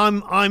 like I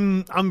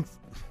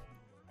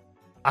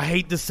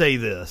hate to say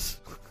this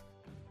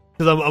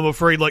because I'm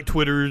afraid like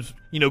Twitter's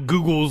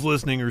Google's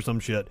listening or some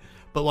shit.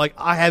 But like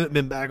I haven't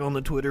been back on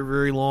the Twitter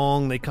very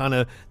long. They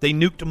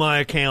nuked my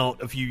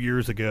account a few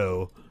years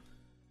ago.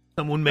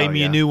 Someone made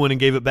me a new one and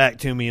gave it back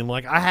to me, and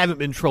like I haven't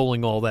been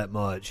trolling all that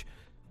much.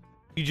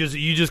 You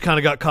just kind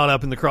of got caught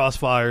up in the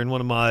crossfire, and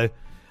I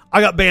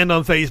got banned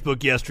on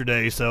Facebook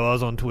yesterday, so I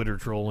was on Twitter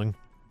trolling.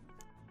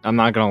 I'm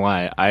not gonna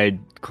lie, I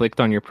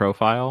clicked on your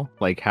profile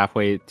like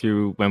halfway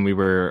through when we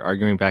were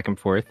arguing back and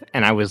forth,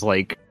 and I was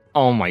like,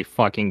 oh my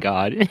fucking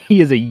god, he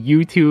has a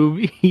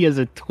YouTube, he has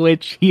a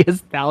Twitch, he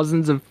has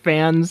thousands of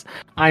fans.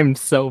 I'm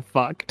so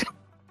fucked.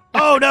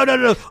 Oh, no.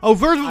 Oh,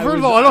 first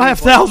of all, I don't have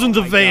thousands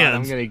of fans. God,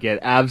 I'm gonna get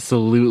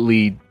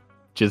absolutely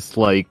just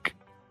like,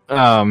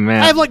 oh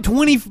man. I have like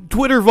 20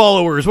 Twitter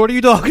followers. What are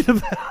you talking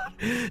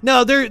about?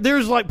 No,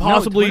 there's like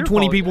possibly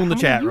 20 people in the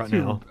chat right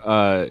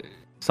now.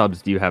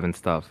 Subs do you have and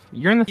stuff?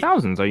 You're in the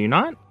thousands, are you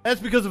not?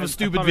 That's because of a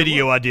stupid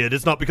video I did.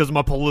 It's not because of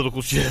my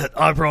political shit.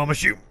 I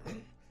promise you.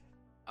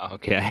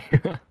 Okay.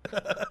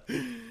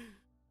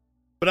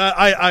 But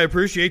I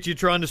appreciate you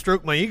trying to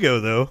stroke my ego,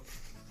 though.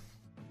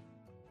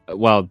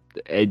 Well,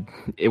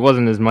 it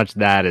wasn't as much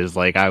that as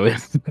like I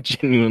was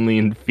genuinely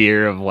in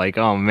fear of like,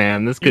 oh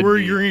man, this could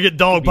you're gonna get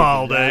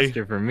dogpiled,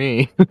 eh? For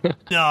me.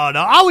 No,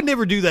 I would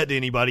never do that to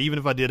anybody, even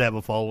if I did have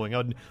a following.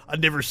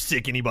 I'd never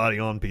sick anybody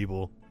on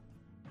people.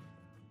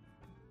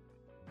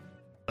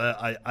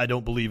 I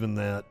don't believe in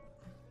that.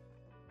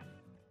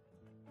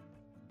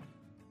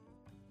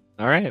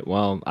 All right,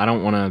 well, I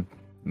don't want to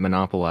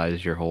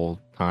monopolize your whole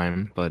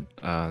time, but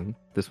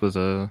this was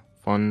a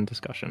fun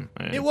discussion.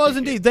 It was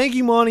indeed. Thank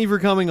you, Monty, for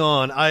coming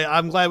on.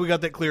 I'm glad we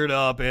got that cleared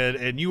up,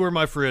 and you are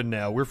my friend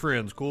now. We're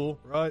friends, cool,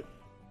 right?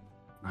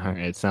 All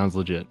right, sounds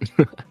legit.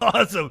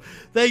 Awesome.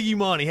 Thank you,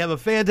 Monty. Have a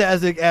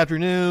fantastic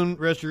afternoon,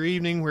 rest of your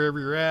evening, wherever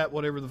you're at,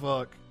 whatever the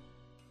fuck.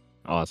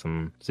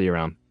 Awesome. See you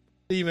around.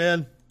 See you,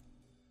 man.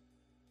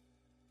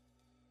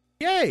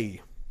 Yay.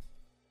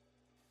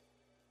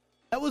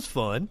 That was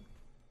fun.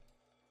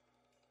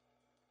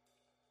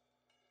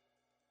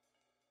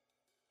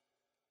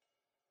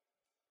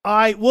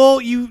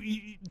 Well,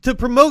 you to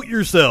promote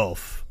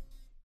yourself,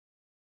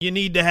 you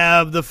need to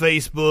have the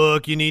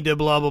Facebook, you need to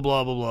blah, blah,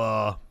 blah, blah,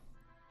 blah.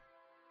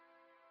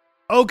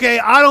 Okay,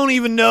 I don't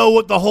even know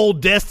what the whole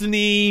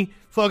Destiny,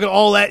 fucking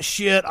all that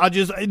shit,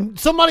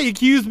 somebody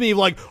accused me of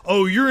like,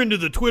 oh, you're into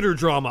the Twitter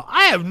drama.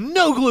 I have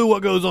no clue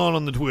what goes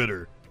on the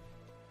Twitter.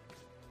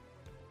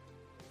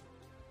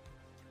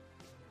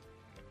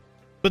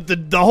 But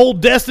the whole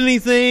Destiny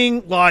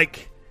thing,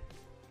 like,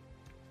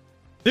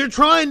 they're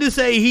trying to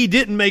say he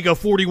didn't make a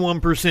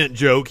 41%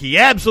 joke. He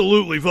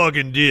absolutely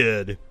fucking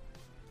did.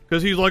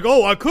 Because he's like,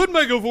 oh, I could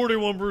make a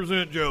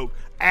 41% joke.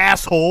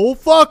 Asshole,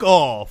 fuck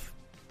off.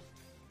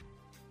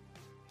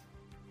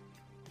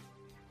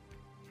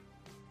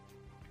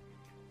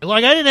 And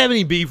like, I didn't have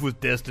any beef with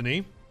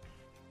Destiny.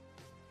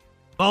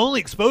 My only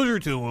exposure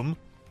to him,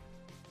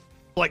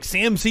 like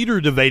Sam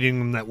Cedar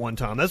debating him that one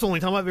time. That's the only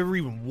time I've ever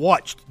even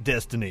watched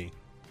Destiny.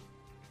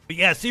 But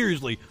yeah,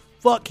 seriously,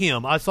 fuck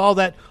him. I saw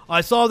that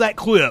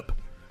clip.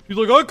 He's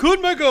like, I could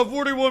make a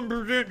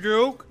 41%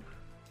 joke.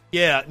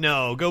 Yeah,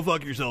 no, go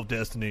fuck yourself,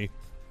 Destiny.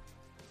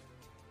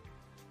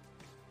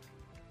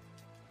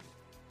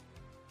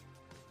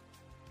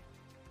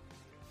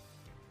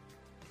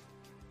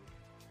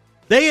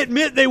 They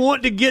admit they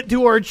want to get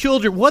to our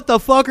children. What the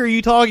fuck are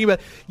you talking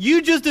about?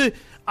 You just...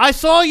 I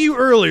saw you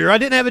earlier. I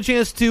didn't have a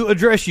chance to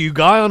address you,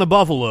 Guy on a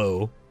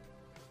Buffalo.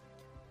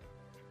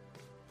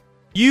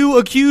 You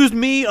accused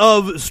me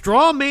of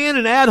straw man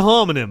and ad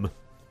hominem.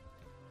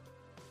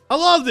 I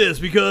love this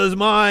because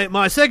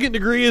my second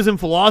degree is in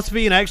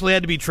philosophy and I actually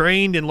had to be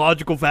trained in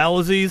logical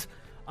fallacies.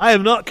 I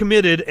have not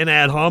committed an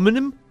ad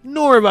hominem,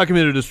 nor have I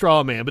committed a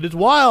straw man. But it's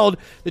wild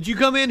that you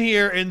come in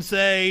here and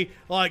say,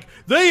 like,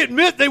 they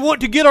admit they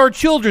want to get our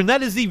children.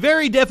 That is the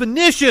very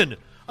definition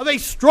of a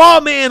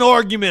straw man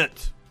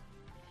argument.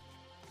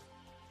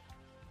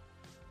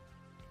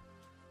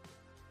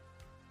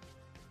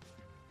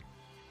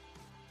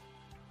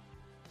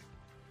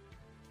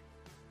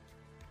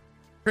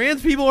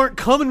 Trans people aren't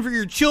coming for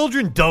your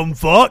children, dumb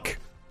fuck.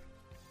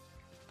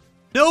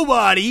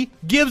 Nobody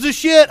gives a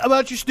shit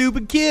about your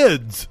stupid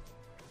kids.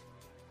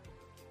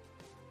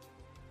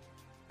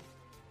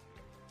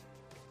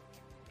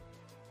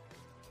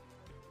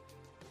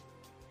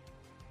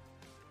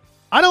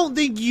 I don't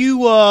think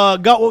you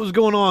got what was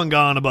going on,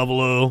 Gone a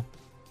Buffalo.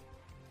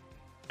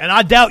 And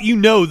I doubt you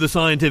know the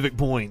scientific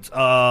points.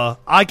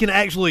 I can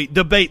actually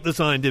debate the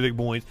scientific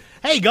points.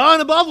 Hey,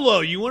 Gone a Buffalo,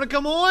 you want to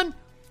come on?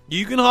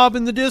 You can hop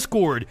in the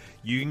Discord.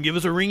 You can give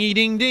us a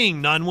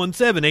ringy-ding-ding,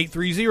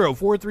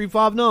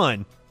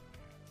 917-830-4359.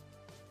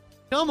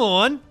 Come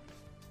on.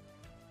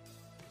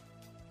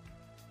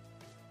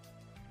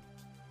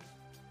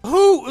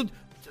 Who?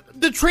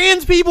 The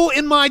trans people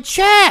in my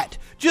chat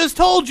just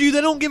told you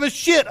they don't give a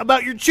shit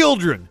about your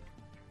children.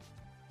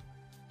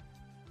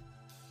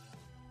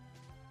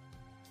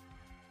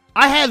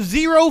 I have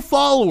 0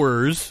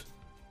 followers.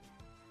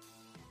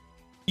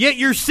 Yet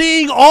you're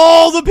seeing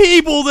all the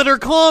people that are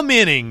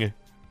commenting.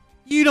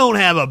 You don't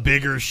have a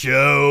bigger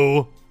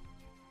show.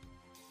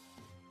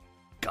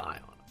 Guy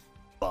on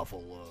a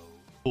Buffalo.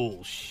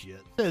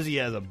 Bullshit. Says he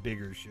has a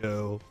bigger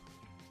show.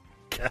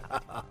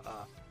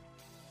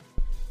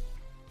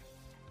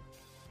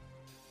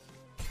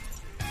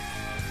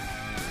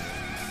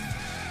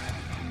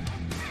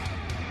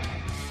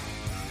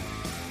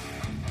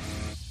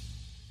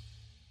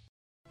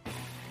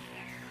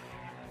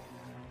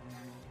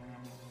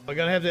 Am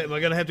I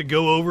gonna have to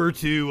go over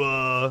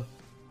to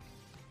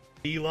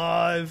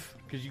DLive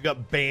because you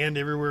got banned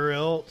everywhere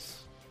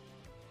else?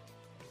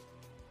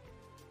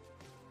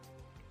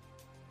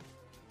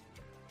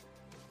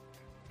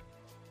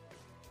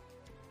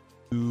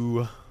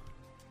 Ooh.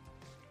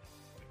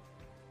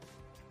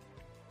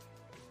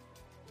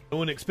 No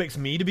one expects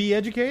me to be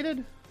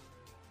educated?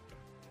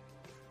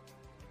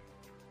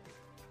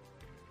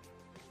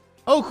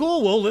 Oh,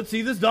 cool. Well, let's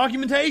see this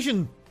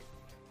documentation.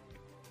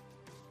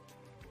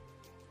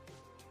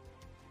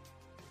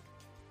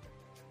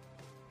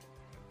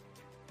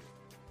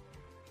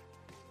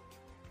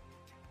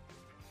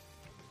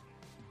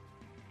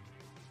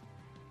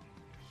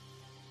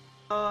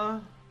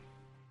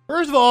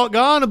 First of all,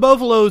 Gone a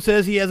Buffalo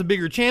says he has a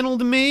bigger channel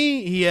than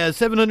me. He has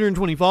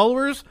 720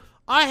 followers.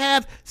 I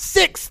have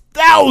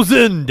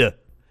 6,000!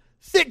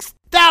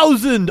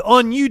 6,000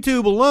 on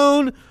YouTube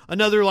alone.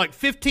 Another like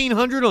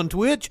 1,500 on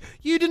Twitch.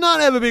 You do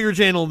not have a bigger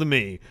channel than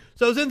me.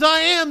 So since I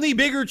am the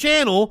bigger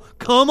channel,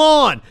 come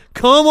on!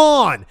 Come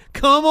on!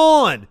 Come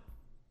on!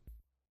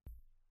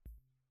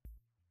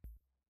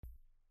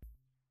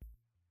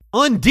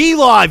 On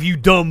DLive, you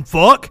dumb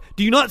fuck!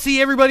 Do you not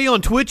see everybody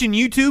on Twitch and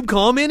YouTube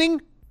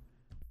commenting?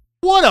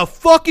 What a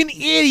fucking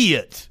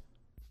idiot!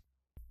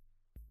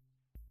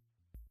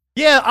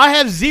 Yeah, I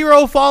have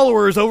 0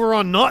 followers over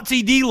on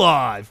Nazi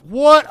DLive.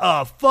 What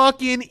a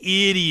fucking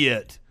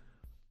idiot.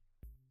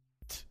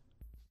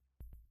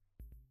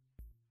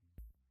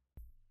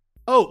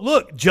 Oh,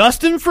 look,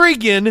 Justin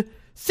Freakin,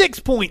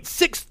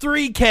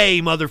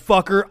 6.63K,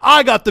 motherfucker.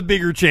 I got the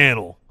bigger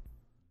channel.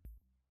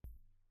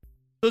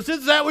 So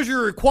since that was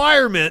your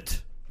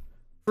requirement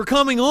for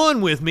coming on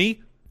with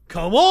me,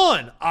 come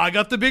on, I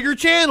got the bigger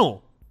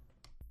channel.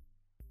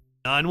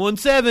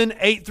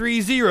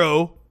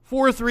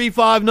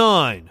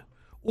 917-830-4359.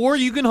 Or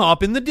you can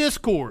hop in the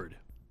Discord.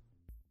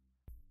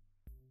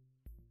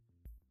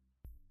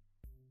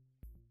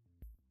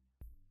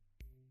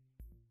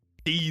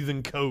 Seethe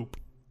and cope.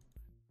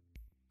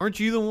 Aren't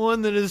you the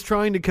one that is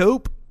trying to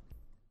cope?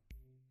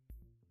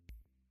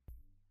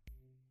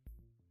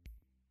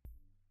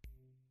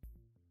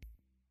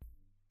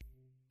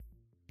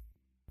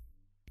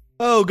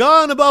 Oh,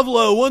 Gone a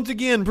Buffalo once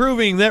again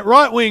proving that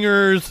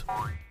right-wingers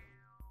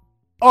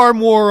are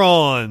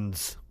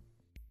morons.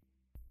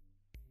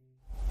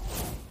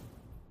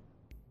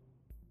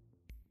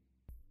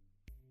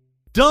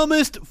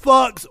 Dumbest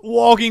fucks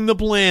walking the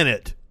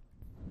planet.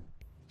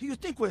 Do you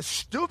think we're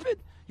stupid?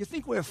 You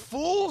think we're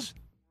fools?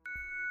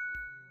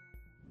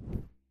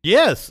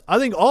 Yes, I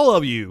think all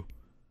of you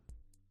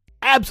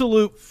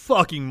absolute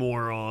fucking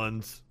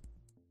morons.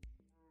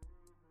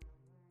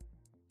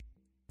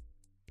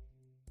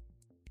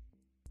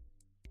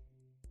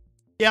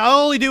 Yeah, I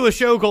only do a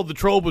show called The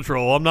Troll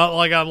Patrol. I'm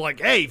like,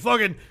 hey,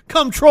 fucking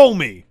come troll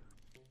me.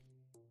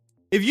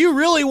 If you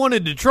really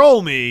wanted to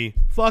troll me,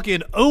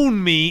 fucking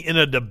own me in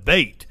a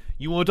debate.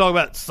 You want to talk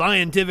about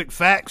scientific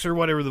facts or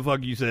whatever the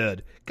fuck you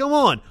said? Come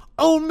on,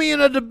 own me in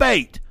a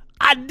debate.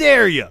 I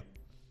dare you.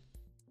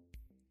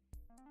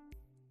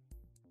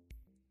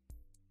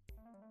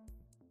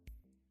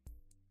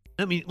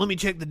 Let me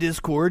check the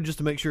Discord just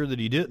to make sure that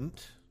he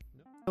didn't.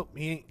 Nope,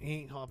 he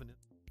ain't hopping in.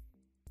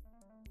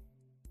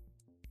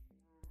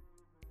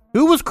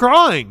 Who was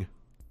crying?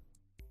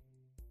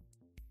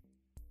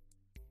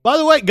 By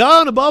the way, Guy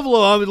on the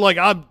Buffalo, I was like,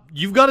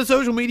 you've got a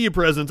social media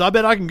presence. I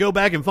bet I can go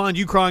back and find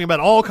you crying about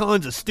all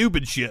kinds of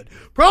stupid shit.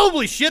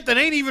 Probably shit that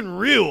ain't even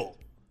real.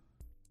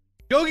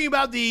 Joking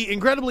about the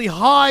incredibly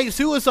high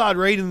suicide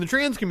rate in the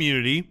trans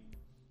community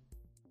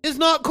is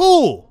not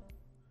cool.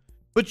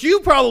 But you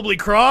probably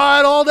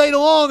cried all day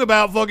long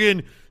about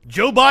fucking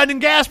Joe Biden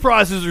and gas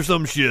prices or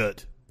some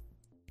shit.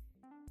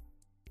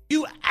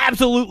 You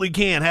absolutely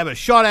can have a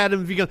shot at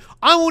him if you can.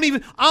 I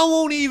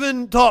won't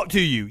even talk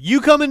to you.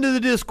 You come into the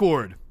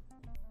Discord.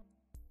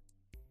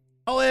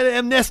 I'll let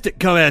Amnestic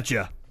come at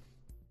you.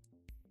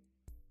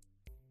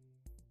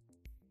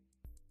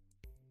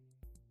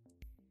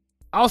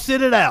 I'll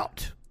sit it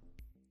out.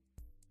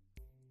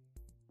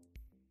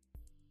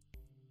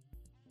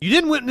 You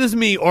didn't witness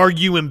me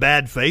argue in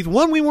bad faith.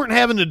 One, we weren't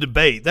having a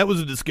debate. That was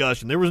a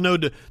discussion. There was no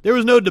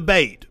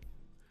debate.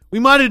 We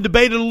might have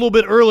debated a little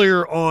bit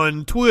earlier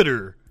on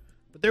Twitter.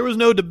 There was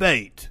no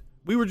debate.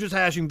 We were just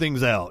hashing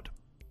things out.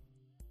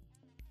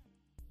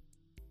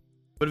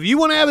 But if you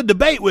want to have a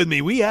debate with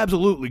me, we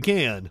absolutely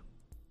can.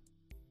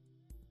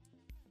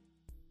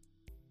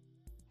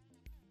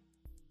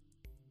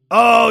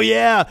 Oh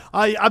yeah,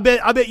 I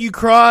bet you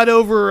cried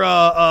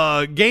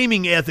over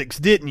gaming ethics,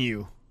 didn't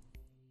you?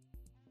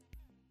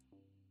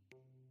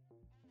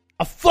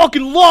 I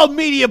fucking love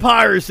media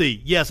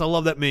piracy. Yes, I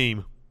love that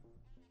meme.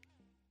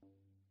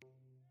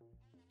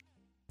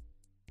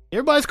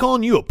 Everybody's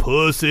calling you a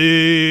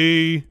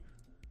pussy.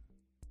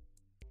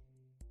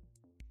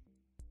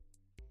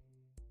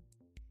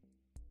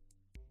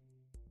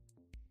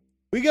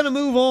 We gotta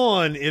move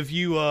on if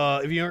you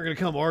aren't gonna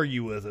come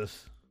argue with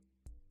us.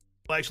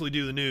 We'll actually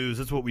do the news.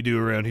 That's what we do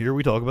around here.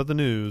 We talk about the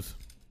news.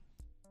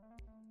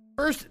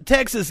 First,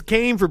 Texas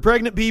came for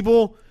pregnant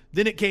people.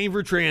 Then it came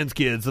for trans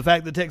kids. The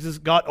fact that Texas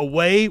got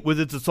away with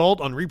its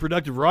assault on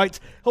reproductive rights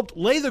helped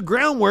lay the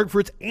groundwork for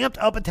its amped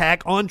up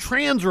attack on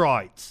trans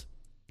rights.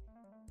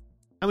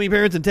 How many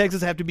parents in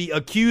Texas have to be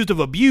accused of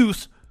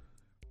abuse?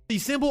 The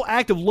simple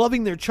act of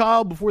loving their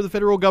child before the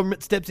federal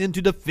government steps in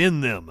to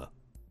defend them.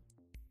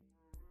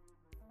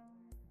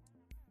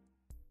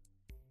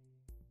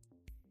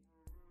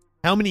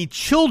 How many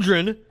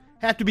children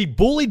have to be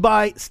bullied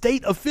by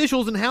state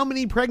officials, and how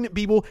many pregnant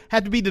people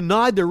have to be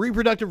denied their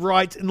reproductive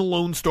rights in the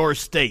Lone Star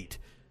State?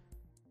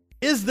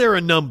 Is there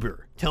a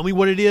number? Tell me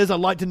what it is. I'd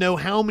like to know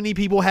how many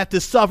people have to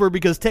suffer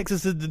because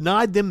Texas has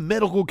denied them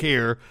medical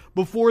care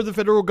before the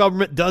federal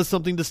government does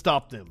something to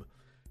stop them.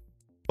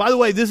 By the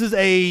way, this is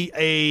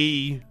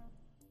a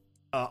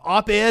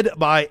op-ed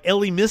by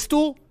Elie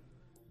Mystal.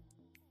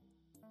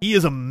 He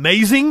is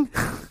amazing.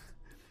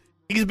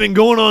 He's been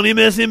going on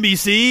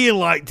MSNBC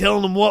and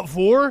telling them what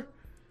for.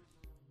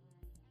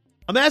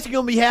 I'm asking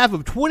on behalf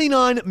of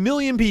 29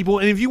 million people,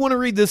 and if you want to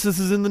read this, this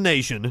is in The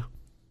Nation.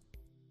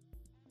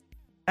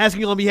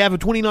 Asking on behalf of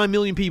 29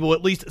 million people,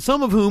 at least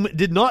some of whom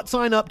did not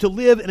sign up to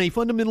live in a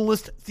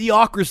fundamentalist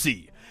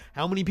theocracy.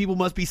 How many people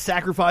must be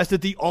sacrificed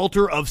at the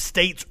altar of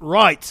states'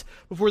 rights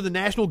before the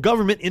national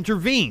government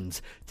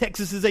intervenes?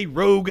 Texas is a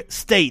rogue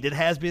state. It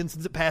has been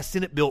since it passed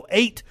Senate Bill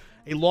 8,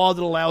 a law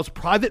that allows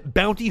private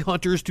bounty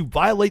hunters to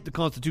violate the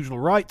constitutional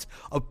rights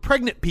of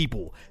pregnant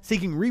people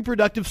seeking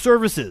reproductive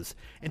services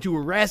and to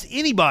harass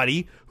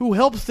anybody who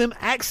helps them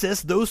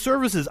access those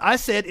services. I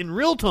said in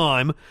real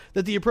time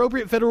that the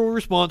appropriate federal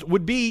response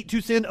would be to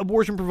send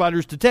abortion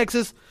providers to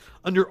Texas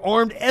under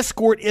armed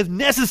escort if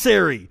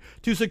necessary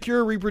to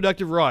secure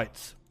reproductive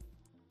rights.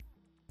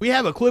 We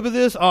have a clip of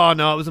this. Oh,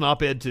 no, it was an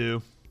op-ed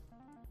too.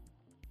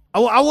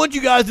 I want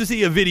you guys to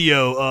see a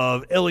video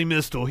of Elie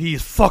Mystal. He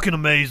is fucking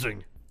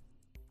amazing.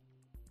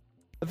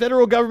 The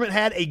federal government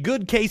had a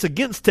good case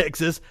against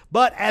Texas,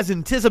 but as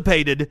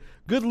anticipated,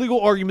 good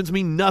legal arguments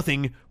mean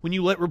nothing when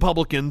you let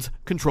Republicans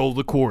control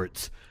the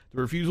courts.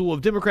 The refusal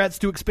of Democrats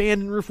to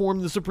expand and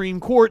reform the Supreme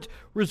Court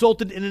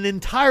resulted in an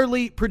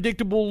entirely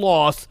predictable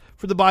loss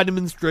for the Biden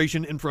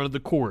administration in front of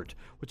the court,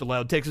 which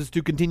allowed Texas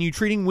to continue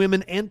treating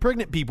women and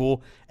pregnant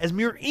people as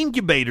mere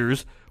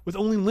incubators with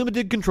only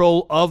limited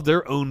control of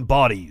their own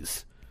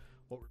bodies.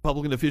 What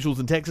Republican officials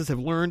in Texas have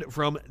learned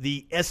from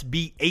the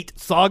SB 8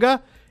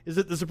 saga is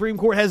that the Supreme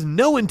Court has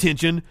no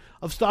intention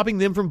of stopping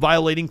them from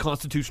violating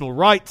constitutional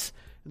rights,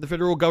 and the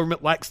federal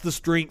government lacks the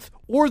strength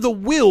or the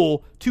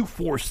will to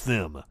force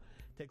them.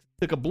 Texas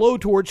took a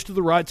blowtorch to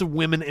the rights of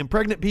women and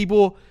pregnant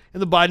people,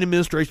 and the Biden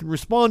administration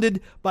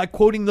responded by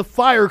quoting the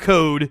fire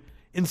code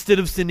instead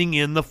of sending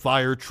in the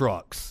fire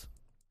trucks.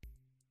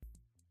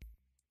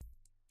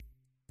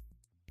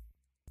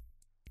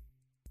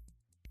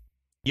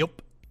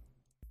 Yep.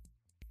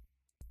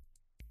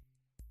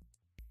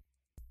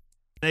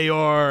 They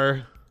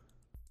are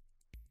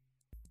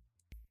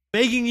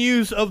making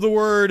use of the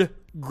word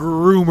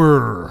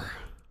groomer.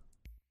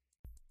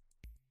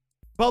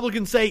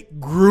 Republicans say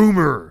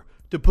groomer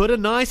to put a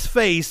nice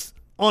face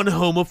on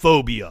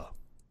homophobia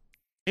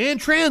and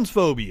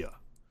transphobia.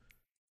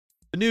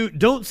 The new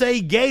Don't Say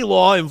Gay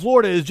law in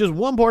Florida is just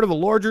one part of a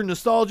larger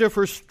nostalgia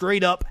for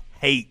straight up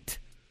hate.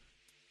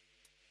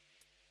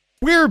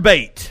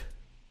 Queerbait.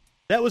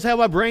 That was how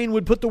my brain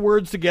would put the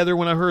words together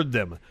when I heard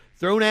them,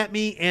 thrown at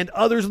me and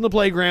others on the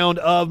playground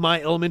of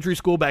my elementary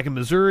school back in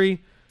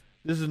Missouri.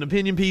 This is an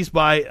opinion piece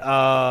by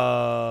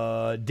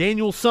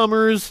Daniel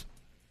Summers,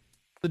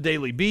 The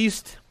Daily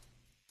Beast.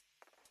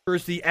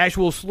 First, the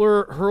actual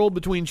slur hurled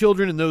between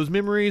children and those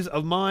memories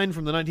of mine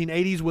from the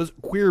 1980s was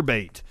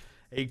queerbait,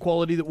 a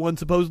quality that one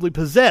supposedly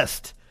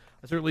possessed.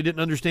 I certainly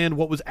didn't understand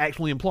what was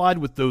actually implied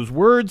with those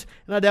words,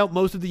 and I doubt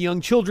most of the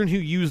young children who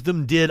used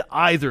them did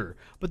either.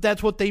 But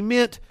that's what they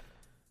meant,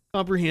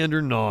 comprehend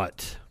or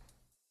not.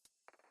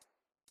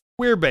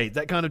 Queerbait,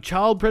 that kind of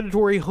child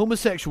predatory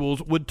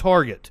homosexuals would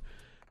target,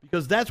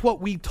 because that's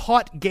what we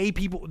taught gay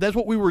people, that's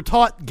what we were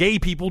taught gay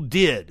people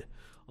did.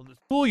 On the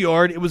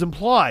schoolyard, it was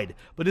implied,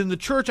 but in the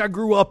church I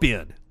grew up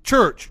in,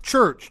 church,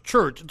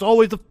 it's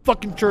always the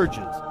fucking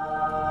churches.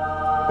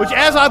 Which,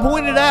 as I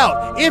pointed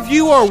out, if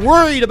you are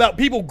worried about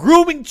people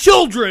grooming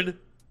children,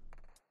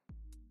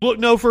 look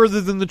no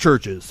further than the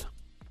churches.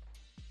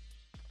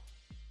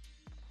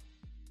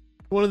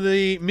 One of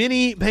the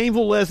many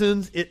painful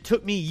lessons it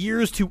took me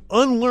years to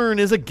unlearn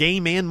as a gay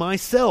man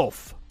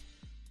myself.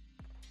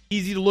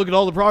 Easy to look at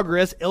all the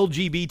progress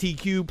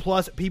LGBTQ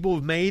plus people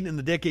have made in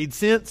the decades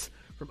since,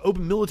 from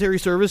open military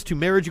service to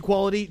marriage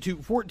equality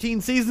to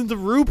 14 seasons of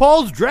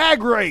RuPaul's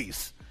Drag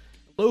Race.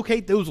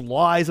 Locate those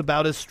lies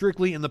about us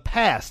strictly in the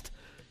past.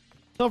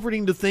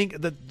 Comforting to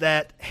think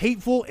that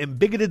hateful and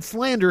bigoted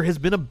slander has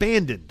been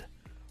abandoned.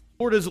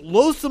 Florida's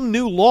loathsome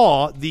new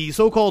law, the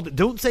so-called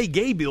Don't Say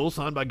Gay bill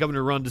signed by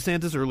Governor Ron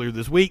DeSantis earlier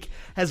this week,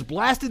 has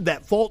blasted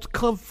that false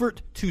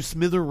comfort to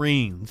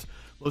smithereens.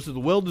 Most of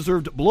the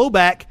well-deserved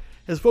blowback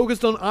has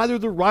focused on either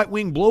the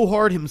right-wing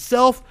blowhard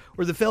himself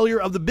or the failure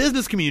of the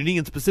business community,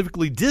 and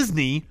specifically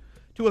Disney,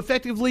 to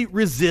effectively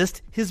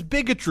resist his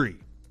bigotry.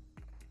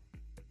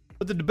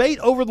 But the debate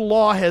over the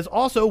law has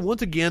also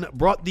once again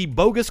brought the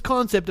bogus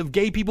concept of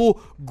gay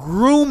people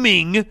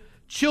grooming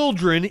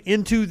children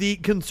into the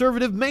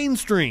conservative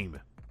mainstream.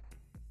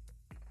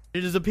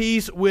 It is a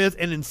piece with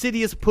an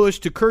insidious push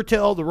to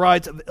curtail the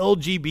rights of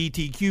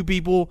LGBTQ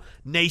people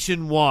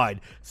nationwide.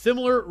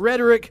 Similar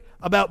rhetoric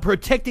about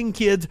protecting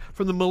kids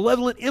from the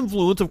malevolent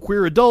influence of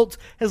queer adults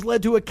has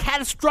led to a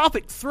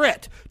catastrophic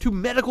threat to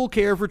medical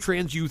care for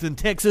trans youth in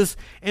Texas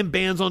and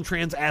bans on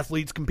trans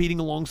athletes competing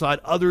alongside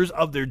others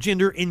of their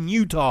gender in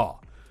Utah.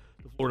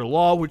 The Florida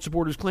law, which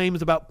supporters claim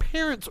is about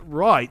parents'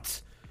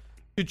 rights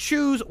to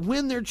choose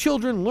when their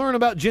children learn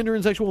about gender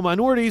and sexual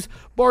minorities,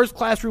 bars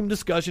classroom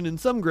discussion in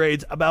some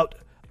grades about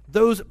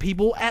those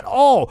people at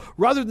all.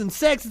 Rather than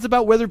sex, it's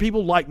about whether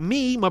people like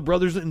me, my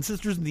brothers and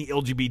sisters in the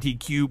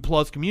LGBTQ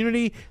plus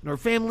community, and our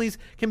families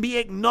can be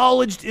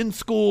acknowledged in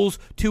schools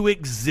to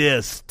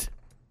exist.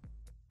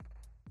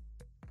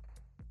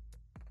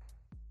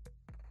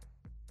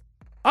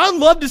 I'd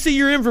love to see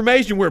your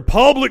information where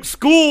public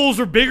schools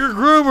are bigger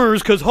groomers,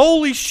 because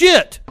holy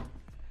shit!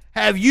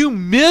 Have you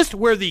missed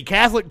where the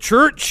Catholic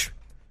Church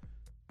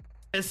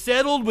has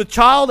settled with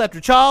child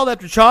after child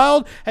after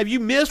child? Have you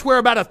missed where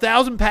about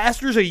 1,000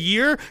 pastors a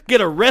year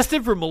get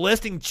arrested for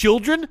molesting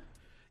children?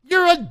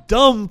 You're a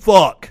dumb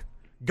fuck.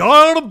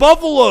 Gone to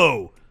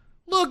Buffalo.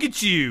 Look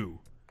at you.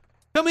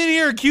 Come in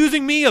here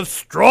accusing me of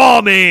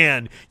straw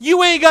man.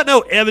 You ain't got no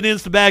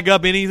evidence to back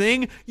up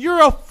anything.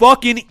 You're a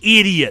fucking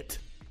idiot.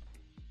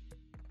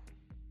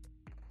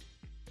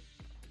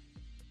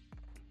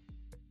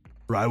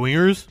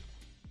 Right-wingers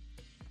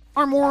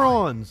are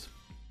morons.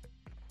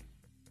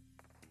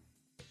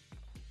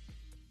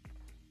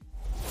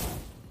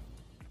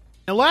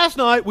 Now, last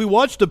night we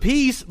watched a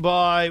piece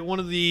by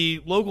one of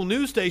the local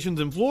news stations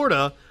in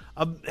Florida,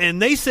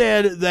 and they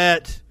said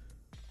that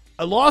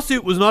a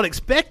lawsuit was not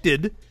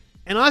expected,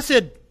 and I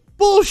said,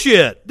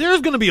 bullshit, there's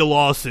going to be a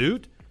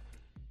lawsuit.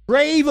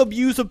 Grave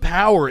abuse of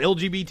power.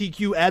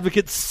 LGBTQ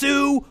advocates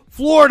sue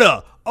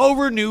Florida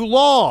over new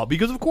law,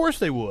 because of course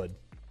they would.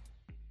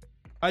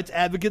 Rights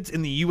advocates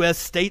in the U.S.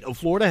 state of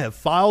Florida have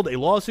filed a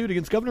lawsuit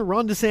against Governor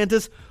Ron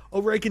DeSantis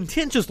over a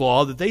contentious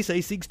law that they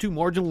say seeks to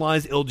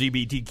marginalize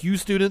LGBTQ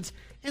students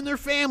and their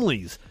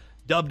families.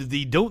 Dubbed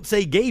the Don't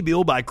Say Gay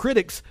bill by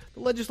critics, the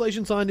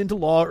legislation signed into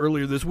law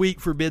earlier this week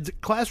forbids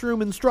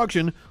classroom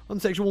instruction on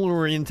sexual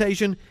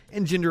orientation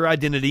and gender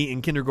identity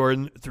in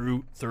kindergarten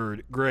through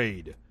third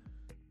grade.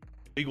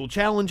 Legal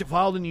challenge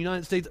filed in the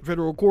United States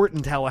federal court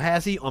in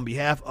Tallahassee on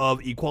behalf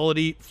of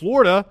Equality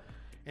Florida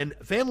and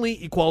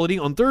Family Equality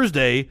on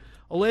Thursday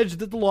alleged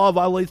that the law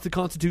violates the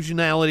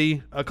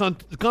constitutionally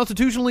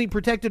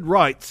protected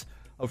rights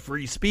of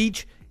free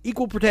speech,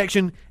 equal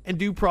protection, and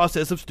due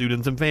process of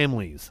students and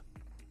families.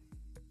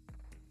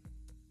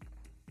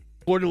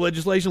 Florida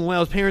legislation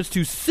allows parents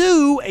to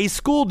sue a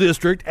school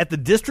district at the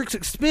district's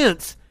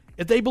expense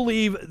if they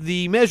believe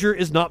the measure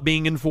is not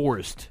being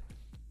enforced.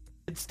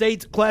 It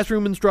states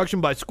classroom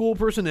instruction by school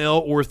personnel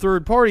or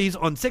third parties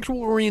on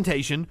sexual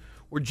orientation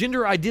or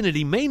gender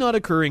identity may not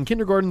occur in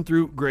kindergarten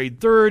through grade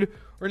 3rd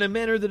or in a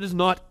manner that is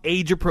not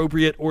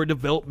age-appropriate or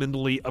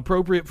developmentally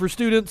appropriate for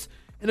students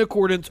in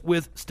accordance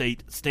with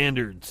state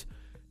standards.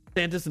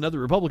 DeSantis and other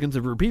Republicans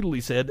have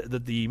repeatedly said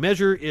that the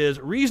measure is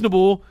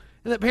reasonable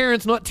and that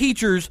parents, not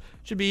teachers,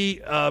 should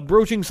be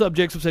broaching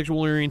subjects of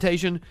sexual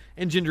orientation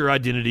and gender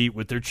identity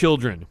with their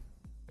children.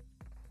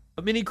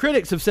 But many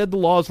critics have said the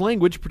law's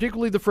language,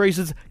 particularly the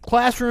phrases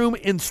classroom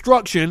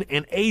instruction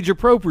and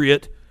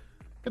age-appropriate,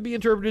 could be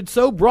interpreted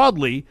so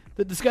broadly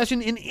that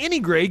discussion in any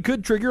grade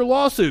could trigger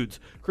lawsuits,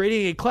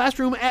 creating a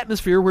classroom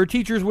atmosphere where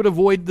teachers would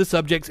avoid the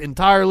subjects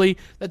entirely.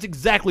 That's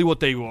exactly what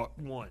they want.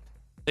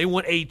 They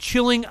want a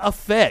chilling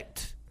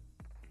effect.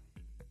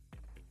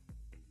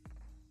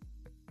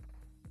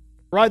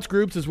 Rights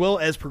groups, as well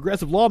as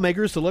progressive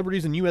lawmakers,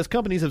 celebrities, and U.S.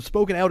 companies have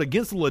spoken out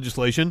against the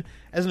legislation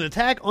as an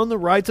attack on the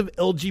rights of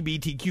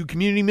LGBTQ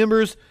community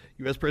members.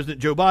 U.S. President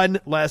Joe Biden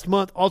last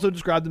month also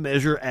described the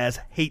measure as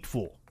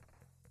hateful.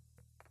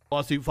 A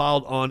lawsuit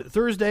filed on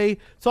Thursday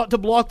sought to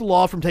block the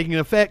law from taking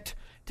effect.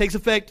 It takes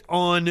effect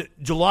on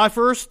July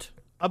 1st,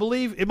 I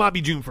believe. It might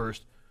be June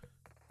 1st.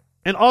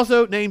 And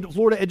also named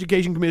Florida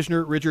Education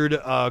Commissioner Richard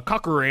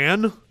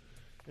Cochran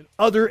and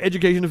other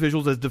education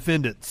officials as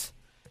defendants.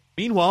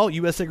 Meanwhile,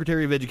 U.S.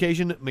 Secretary of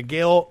Education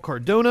Miguel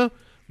Cardona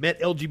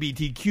met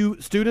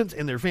LGBTQ students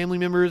and their family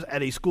members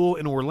at a school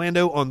in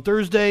Orlando on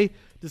Thursday,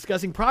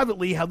 discussing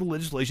privately how the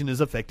legislation is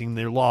affecting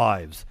their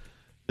lives.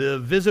 The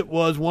visit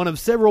was one of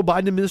several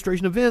Biden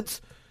administration events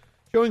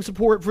showing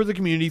support for the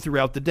community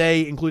throughout the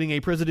day, including a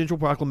presidential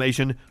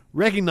proclamation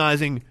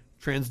recognizing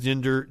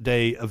Transgender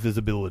Day of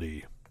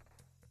Visibility.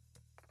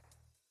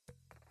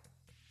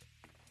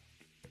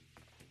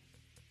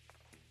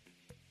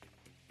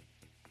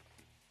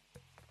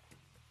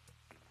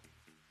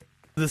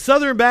 The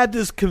Southern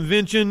Baptist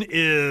Convention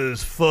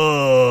is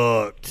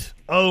fucked.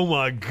 Oh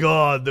my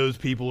God, those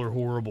people are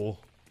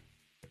horrible.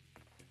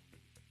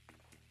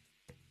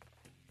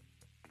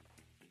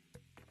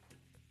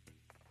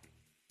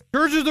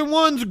 Churches are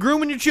ones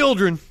grooming your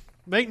children.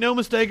 Make no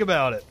mistake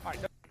about it.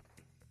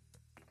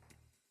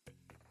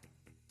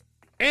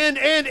 And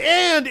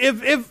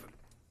if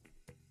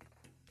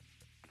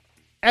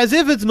as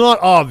if it's not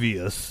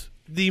obvious,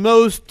 the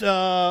most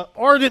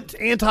ardent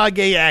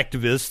anti-gay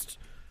activists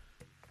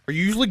are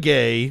usually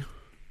gay.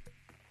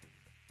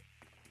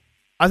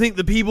 I think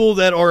the people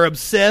that are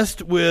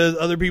obsessed with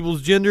other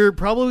people's gender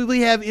probably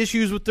have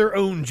issues with their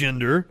own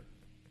gender.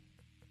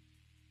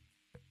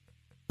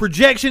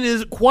 Projection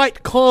is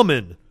quite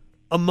common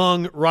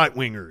among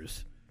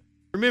right-wingers.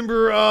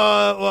 Remember,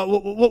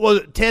 what was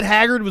it? Ted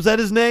Haggard, was that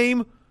his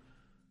name?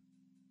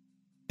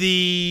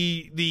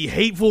 The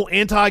hateful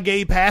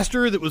anti-gay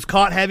pastor that was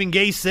caught having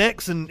gay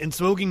sex and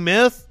smoking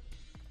meth?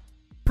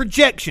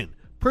 Projection.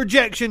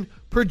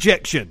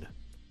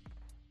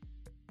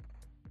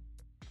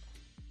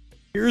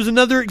 Here's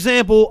another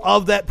example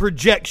of that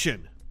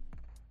projection.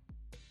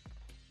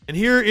 And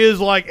here is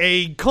like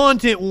a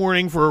content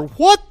warning for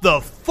what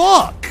the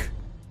fuck?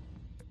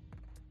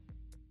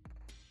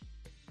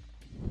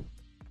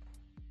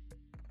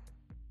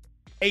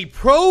 A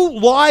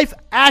pro-life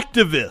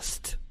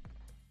activist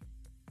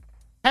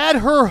had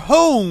her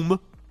home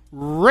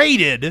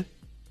raided.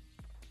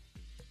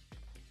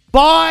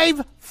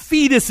 5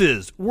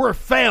 fetuses were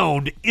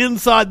found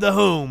inside the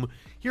home.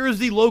 Here is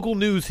the local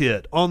news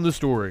hit on the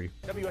story.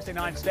 WSA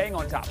 9 staying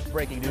on top.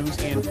 Breaking news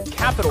in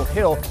Capitol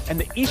Hill and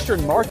the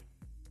Eastern Market.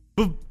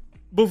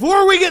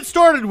 Before we get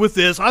started with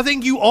this, I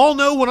think you all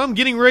know what I'm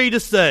getting ready to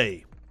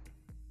say.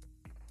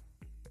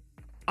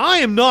 I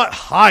am not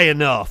high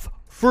enough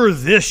for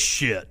this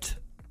shit.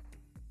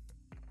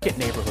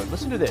 Neighborhood.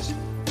 Listen to this.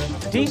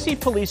 D.C.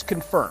 police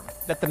confirm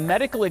that the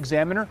medical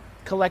examiner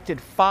collected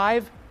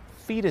 5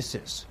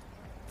 fetuses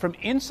from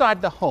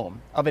inside the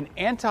home of an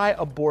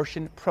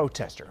anti-abortion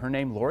protester. Her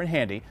name, Lauren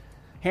Handy.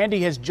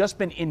 Handy has just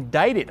been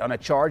indicted on a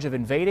charge of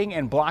invading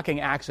and blocking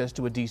access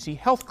to a D.C.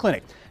 health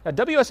clinic. Now,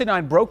 WSA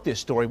 9 broke this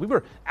story. We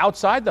were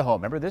outside the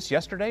home. Remember this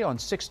yesterday on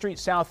 6th Street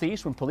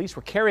Southeast when police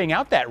were carrying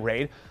out that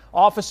raid.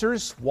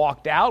 Officers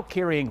walked out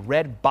carrying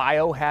red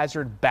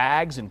biohazard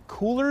bags and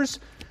coolers.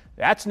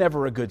 That's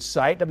never a good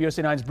sight.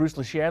 WSA 9's Bruce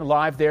LeShan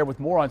live there with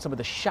more on some of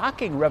the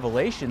shocking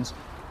revelations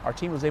our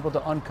team was able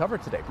to uncover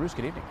today. Bruce,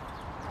 good evening.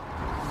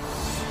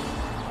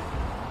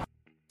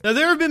 Now,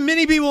 there have been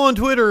many people on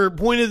Twitter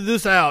pointed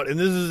this out, and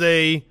this is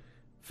a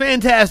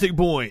fantastic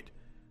point.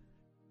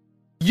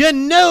 You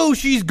know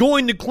she's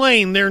going to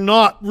claim they're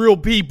not real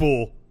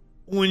people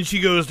when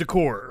she goes to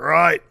court,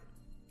 right?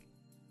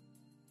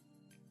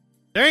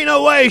 There ain't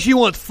no way she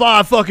wants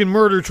 5 fucking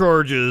murder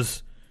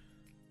charges,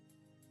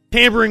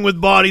 tampering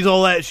with bodies,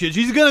 all that shit.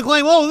 She's going to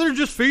claim, oh, they're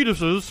just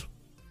fetuses.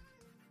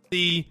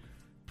 The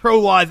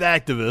pro-life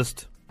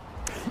activist.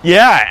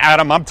 Yeah,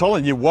 Adam, I'm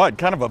telling you what,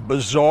 kind of a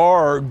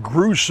bizarre,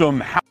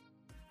 gruesome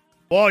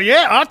Well,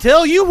 yeah, I'll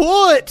tell you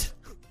what.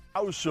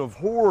 House of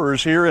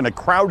horrors here in a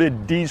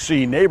crowded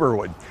D.C.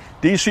 neighborhood.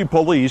 D.C.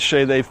 police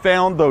say they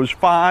found those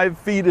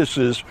 5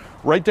 fetuses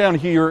right down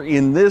here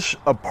in this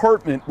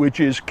apartment,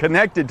 which is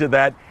connected to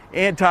that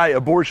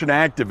anti-abortion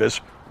activist,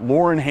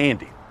 Lauren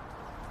Handy.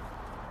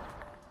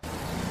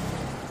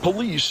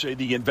 Police say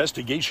the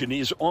investigation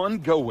is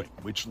ongoing,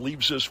 which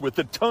leaves us with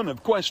a ton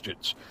of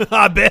questions.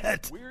 I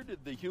bet. Where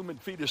did the human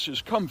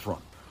fetuses come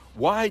from?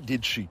 Why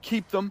did she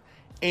keep them?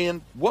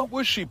 And what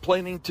was she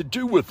planning to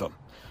do with them?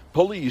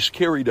 Police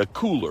carried a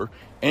cooler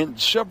and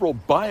several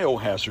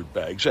biohazard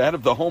bags out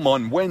of the home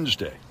on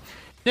Wednesday.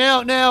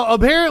 Now,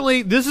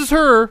 apparently, this is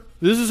her,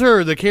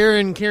 the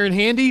Karen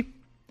Handy.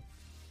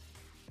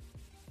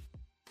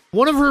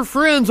 One of her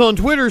friends on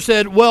Twitter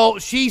said, well,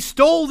 she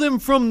stole them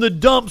from the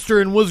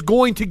dumpster and was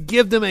going to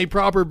give them a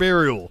proper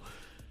burial.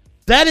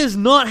 That is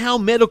not how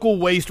medical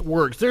waste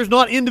works. There's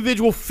not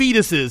individual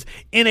fetuses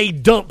in a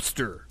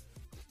dumpster.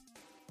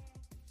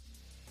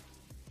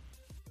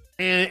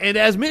 And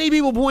as many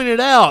people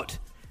pointed out,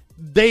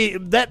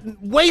 that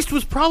waste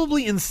was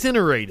probably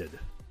incinerated.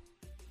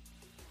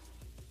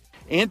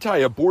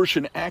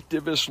 Anti-abortion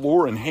activist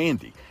Lauren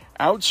Handy,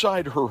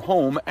 outside her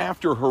home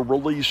after her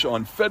release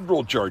on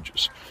federal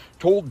charges,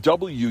 told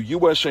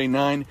WUSA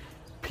 9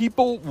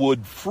 people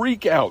would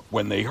freak out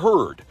when they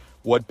heard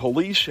what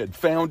police had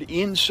found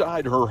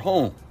inside her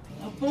home.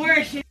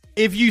 Abortion.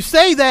 If you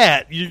say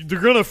that, they're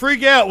going to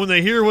freak out when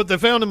they hear what they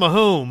found in my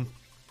home.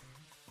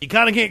 You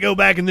kind of can't go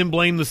back and then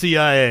blame the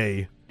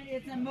CIA.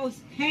 It's the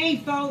most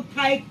painful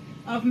type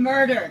of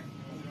murder.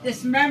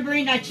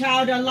 Dismembering a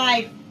child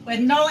alive with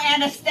no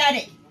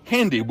anesthetic.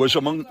 Handy was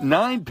among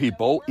 9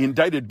 people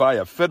indicted by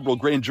a federal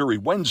grand jury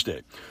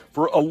Wednesday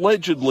for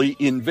allegedly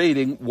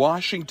invading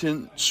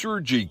Washington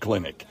Surgery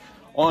Clinic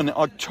on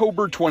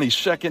October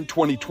 22nd,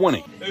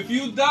 2020. If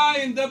you die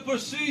in the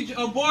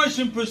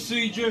abortion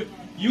procedure,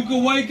 you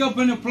can wake up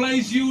in a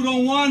place you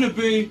don't want to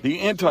be. The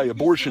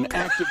anti-abortion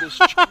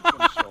activists checked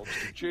themselves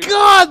to jail.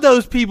 God,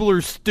 those people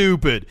are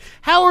stupid.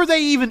 How are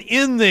they even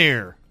in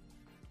there?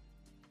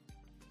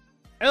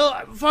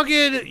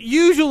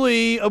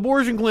 Usually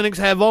abortion clinics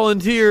have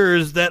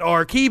volunteers that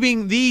are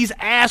keeping these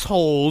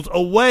assholes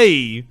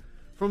away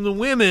from the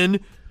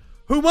women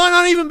who might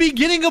not even be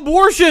getting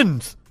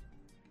abortions.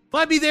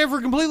 Might be there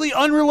for completely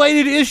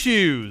unrelated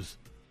issues.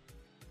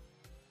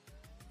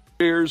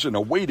 In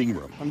a waiting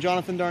room. I'm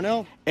Jonathan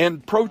Darnell.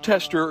 And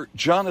protester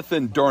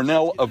Jonathan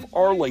Darnell of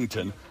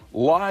Arlington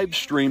live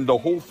streamed the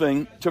whole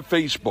thing to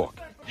Facebook.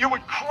 You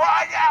would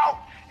cry out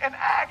in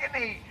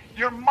agony.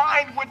 Your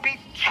mind would be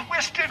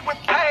twisted with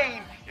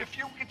pain if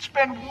you could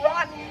spend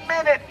 1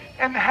 minute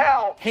in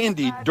hell.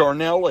 Handy,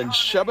 Darnell, and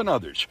 7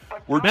 others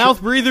were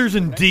mouth breathers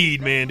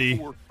indeed,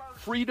 Mandy.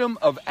 Freedom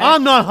of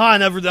I'm not high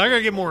enough for that. I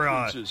gotta get more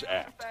high.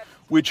 Act,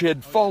 which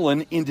had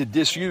fallen into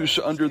disuse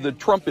under the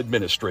Trump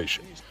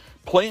administration.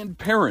 Planned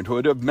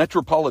Parenthood of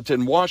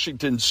Metropolitan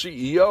Washington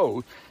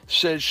CEO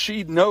says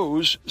she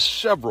knows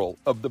several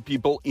of the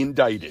people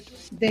indicted.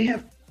 They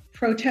have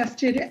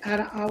protested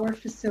at our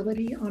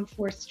facility on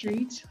 4th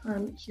Street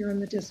here in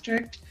the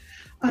district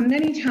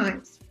many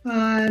times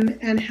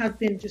and have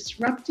been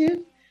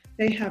disruptive.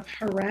 They have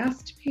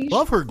harassed patients.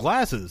 Love her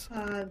glasses.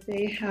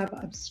 They have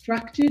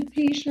obstructed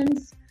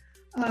patients.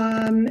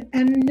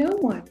 And no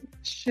one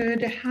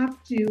should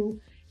have to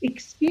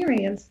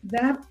experience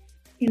that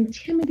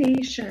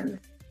intimidation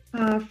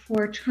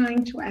for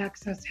trying to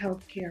access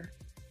health care.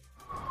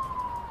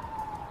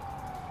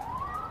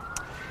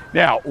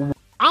 Now,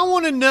 I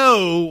want to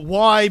know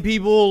why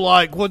people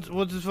like,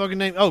 what's his fucking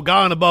name? Oh,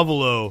 Guy in a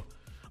Buffalo.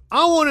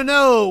 I want to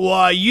know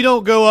why you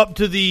don't go up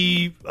to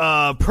the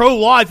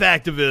pro-life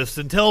activists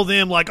and tell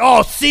them, like,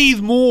 oh,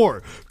 seethe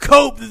more.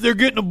 Cope that they're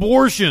getting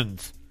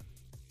abortions.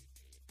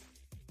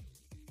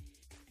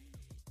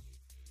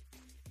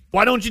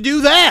 Why don't you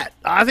do that?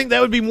 I think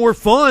that would be more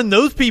fun.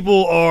 Those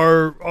people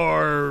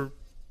are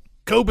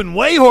coping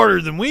way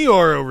harder than we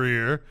are over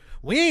here.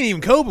 We ain't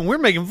even coping. We're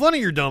making fun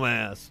of your dumb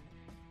ass.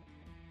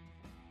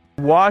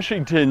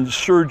 Washington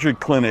Surgery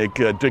Clinic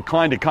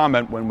declined to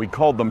comment when we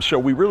called them, so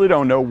we really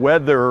don't know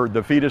whether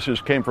the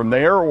fetuses came from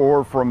there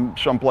or from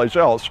someplace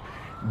else.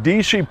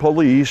 D.C.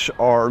 police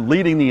are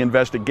leading the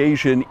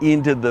investigation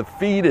into the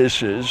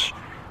fetuses,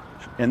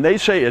 and they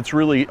say it's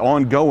really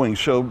ongoing,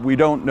 so we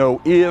don't know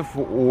if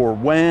or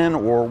when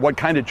or what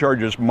kind of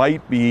charges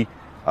might be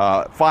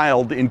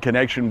filed in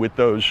connection with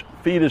those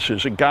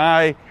fetuses. A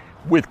guy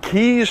with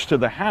keys to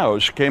the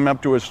house came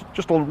up to us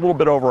just a little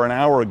bit over an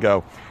hour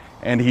ago,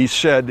 and he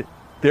said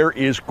there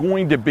is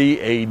going to be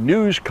a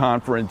news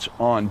conference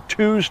on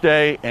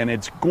Tuesday, and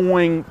it's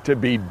going to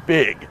be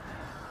big.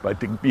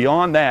 But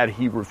beyond that,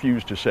 he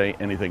refused to say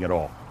anything at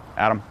all.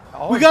 Adam?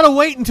 We got to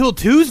wait until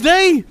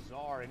Tuesday?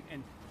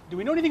 And do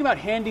we know anything about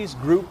Handy's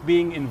group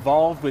being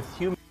involved with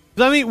human...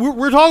 I mean,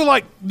 we're talking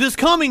like this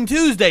coming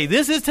Tuesday.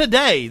 This is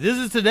today. This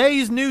is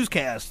today's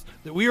newscast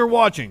that we are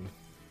watching.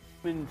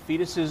 Human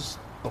fetuses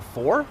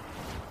before?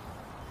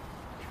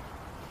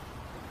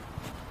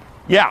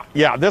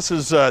 Yeah. This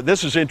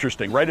is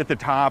interesting. Right at the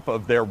top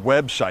of their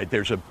website,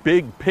 there's a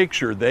big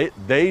picture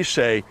they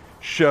say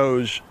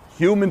shows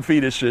human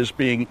fetuses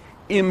being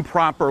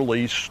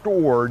improperly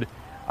stored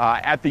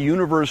at the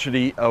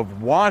University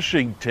of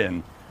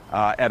Washington,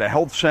 at a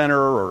health center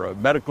or a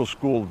medical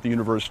school at the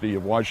University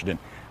of Washington.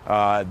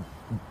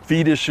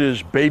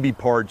 Fetuses, baby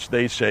parts,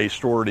 they say,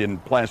 stored in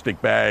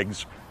plastic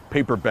bags,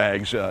 paper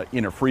bags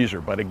in a freezer.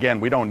 But again,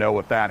 we don't know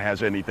if that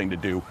has anything to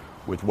do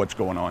with what's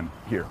going on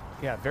here.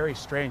 Yeah, very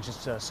strange.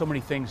 Just so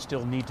many things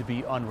still need to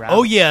be unraveled.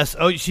 Oh, yes.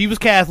 Oh, she was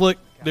Catholic.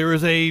 There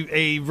was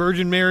a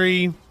Virgin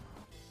Mary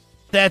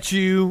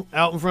statue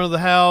out in front of the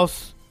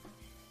house.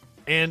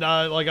 And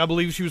I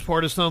believe she was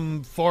part of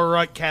some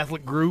far-right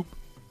Catholic group.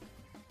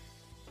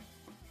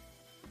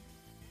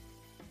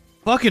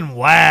 Fucking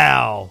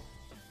wow.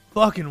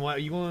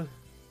 You want to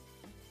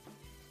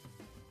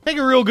take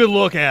a real good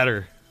look at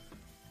her.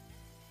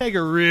 Take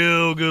a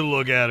real good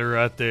look at her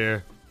right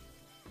there.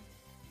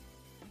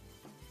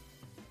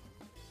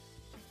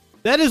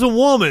 That is a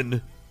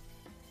woman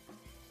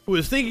who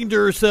is thinking to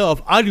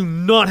herself, I do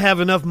not have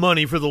enough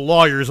money for the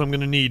lawyers I'm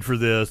going to need for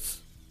this.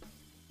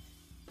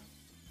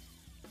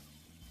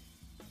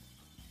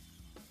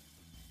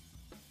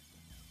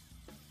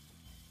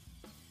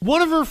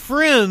 One of her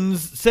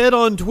friends said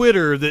on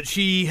Twitter that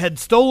she had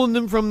stolen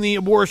them from the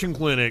abortion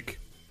clinic.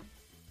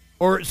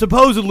 Or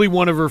supposedly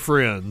one of her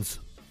friends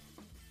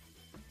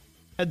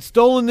had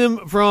stolen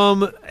them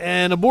from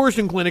an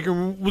abortion clinic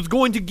and was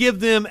going to give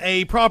them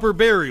a proper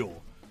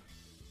burial.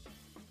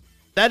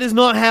 That is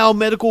not how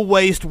medical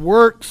waste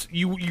works.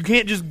 You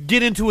can't just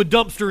get into a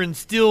dumpster and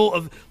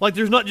steal, like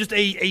there's not just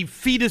a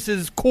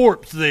fetus's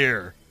corpse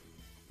there.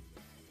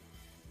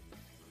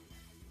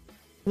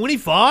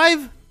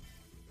 25?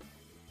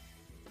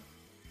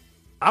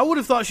 I would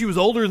have thought she was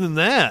older than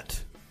that.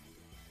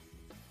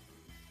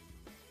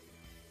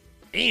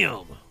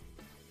 Damn.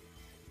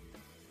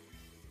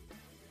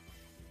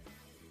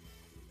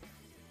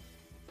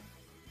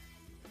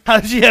 How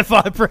did she have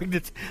 5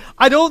 pregnancies?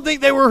 I don't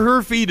think they were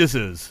her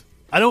fetuses.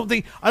 I don't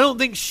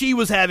think she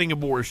was having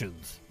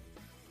abortions.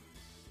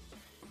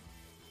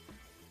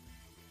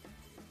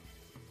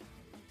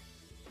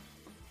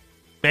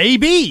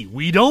 Maybe.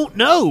 We don't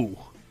know.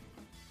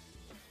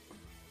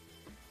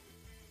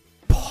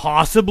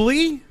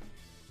 Possibly.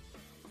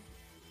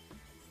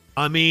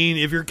 I mean,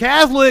 if you're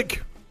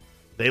Catholic,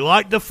 they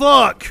like to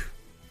fuck.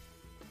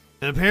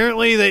 And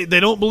apparently they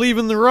don't believe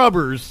in the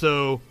rubbers,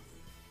 so...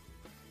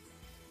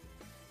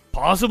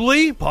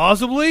 Possibly.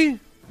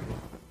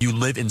 You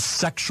live in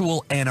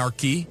sexual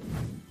anarchy?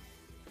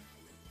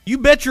 You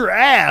bet your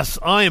ass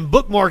I am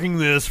bookmarking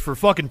this for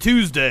fucking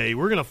Tuesday.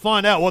 We're gonna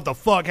find out what the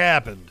fuck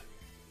happened.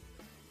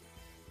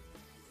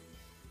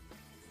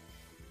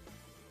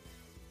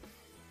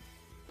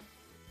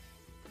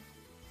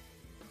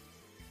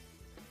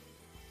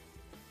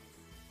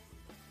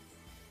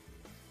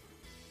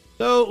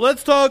 So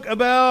let's talk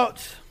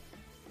about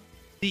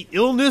the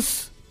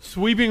illness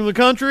sweeping the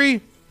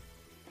country,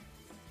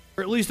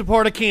 or at least a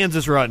part of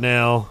Kansas right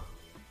now.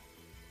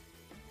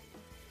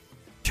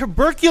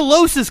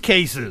 Tuberculosis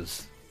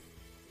cases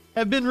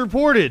have been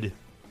reported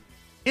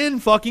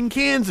in fucking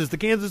Kansas. The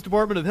Kansas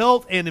Department of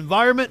Health and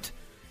Environment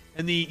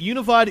and the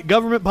Unified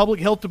Government Public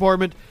Health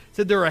Department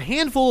said there are a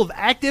handful of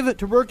active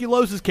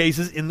tuberculosis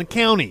cases in the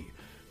county.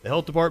 The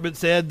health department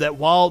said that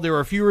while there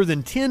are fewer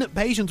than 10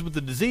 patients with the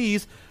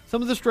disease,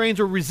 some of the strains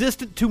are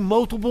resistant to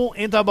multiple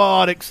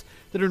antibiotics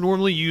that are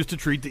normally used to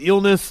treat the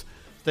illness.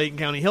 State and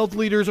county health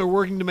leaders are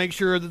working to make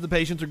sure that the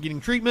patients are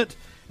getting treatment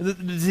and that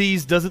the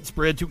disease doesn't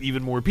spread to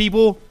even more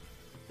people.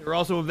 They're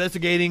also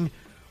investigating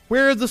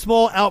where the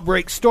small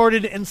outbreak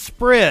started and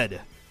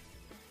spread.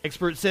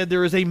 Experts said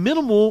there is a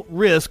minimal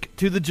risk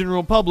to the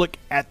general public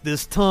at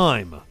this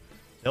time.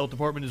 The health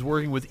department is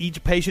working with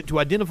each patient to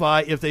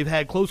identify if they've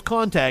had close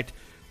contact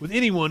with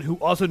anyone who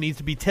also needs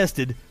to be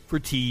tested for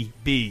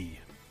TB.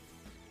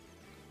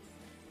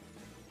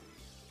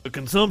 The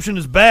consumption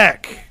is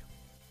back.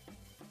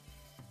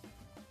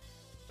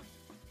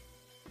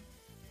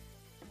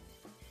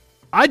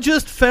 I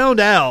just found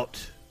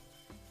out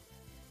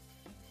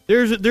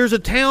there's a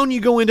town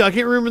you go into, I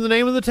can't remember the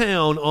name of the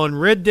town, on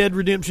Red Dead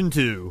Redemption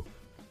 2.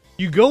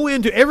 You go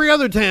into every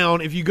other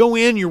town, if you go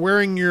in, you're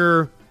wearing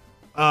your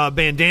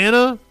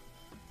bandana,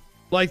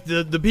 like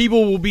the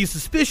people will be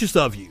suspicious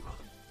of you.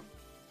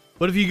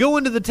 But if you go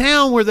into the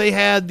town where they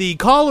had the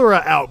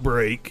cholera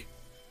outbreak,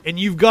 and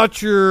you've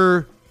got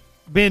your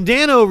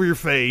bandana over your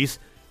face,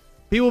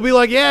 people will be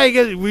like,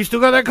 yeah, we still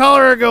got that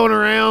cholera going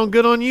around.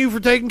 Good on you for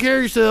taking care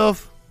of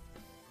yourself.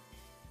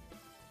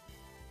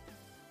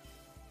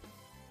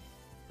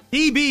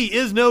 TB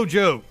is no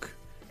joke.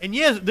 And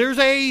yes, there's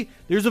a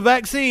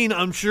vaccine.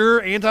 I'm sure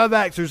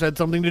anti-vaxxers had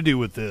something to do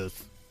with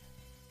this.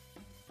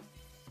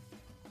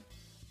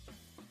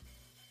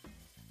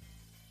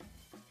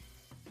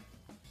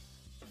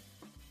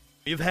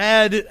 We've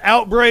had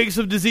outbreaks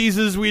of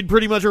diseases we'd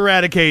pretty much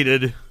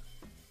eradicated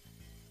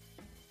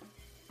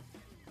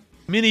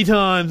many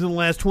times in the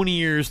last 20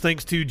 years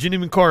thanks to Jenny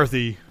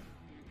McCarthy.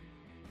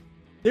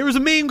 There was a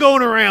meme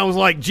going around. It was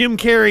like Jim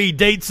Carrey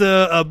dates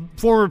a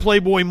former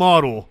Playboy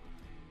model.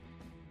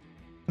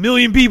 1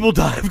 million people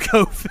die of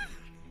COVID.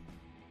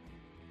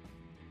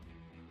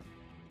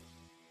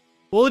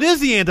 Well, it is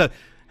the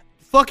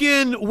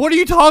fucking, what are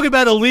you talking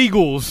about,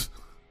 illegals?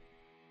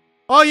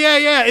 Oh,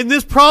 yeah, in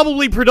this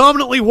probably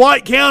predominantly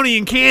white county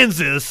in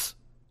Kansas.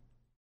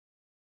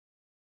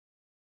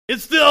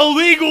 It's the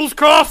illegals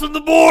crossing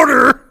the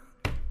border.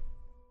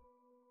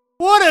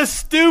 What a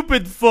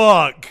stupid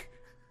fuck.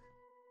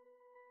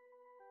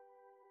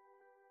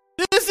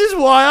 This is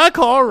why I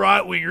call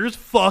right-wingers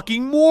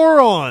fucking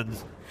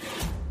morons.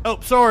 Oh,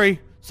 sorry,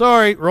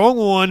 wrong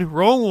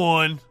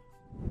one.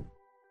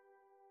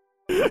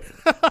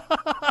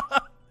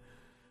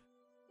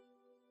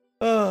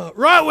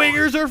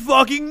 Right-wingers are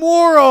fucking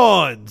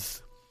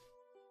morons.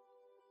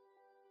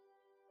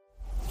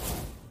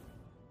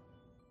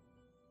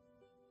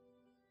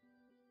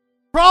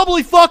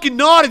 Probably fucking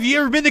not. Have you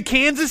ever been to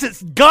Kansas?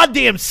 It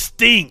goddamn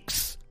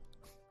stinks.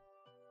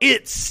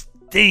 It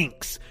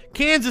stinks.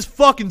 Kansas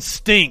fucking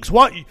stinks.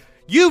 What?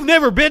 You've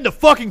never been to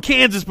fucking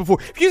Kansas before.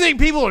 If you think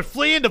people are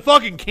fleeing to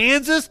fucking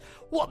Kansas,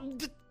 what?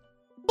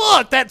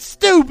 Fuck, that's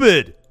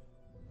stupid.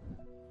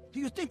 Do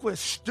you think we're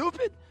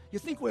stupid? You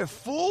think we're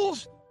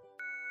fools?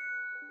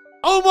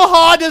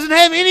 Omaha doesn't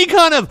have any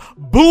kind of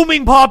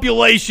booming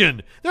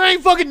population. There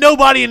ain't fucking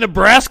nobody in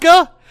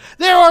Nebraska.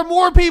 There are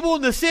more people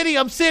in the city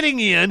I'm sitting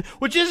in,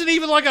 which isn't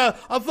even like a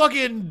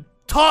fucking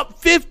top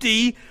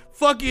 50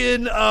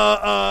 fucking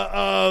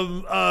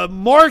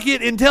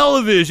market in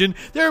television.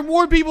 There are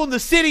more people in the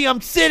city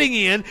I'm sitting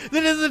in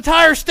than in the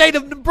entire state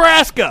of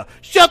Nebraska.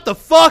 Shut the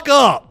fuck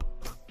up.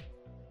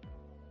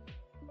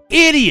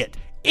 Idiot.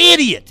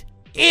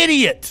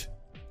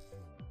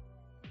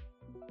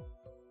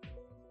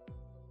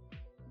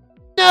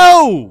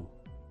 No!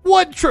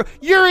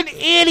 You're an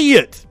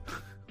idiot!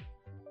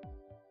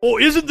 Oh,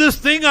 isn't this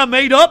thing I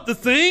made up the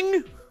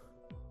thing?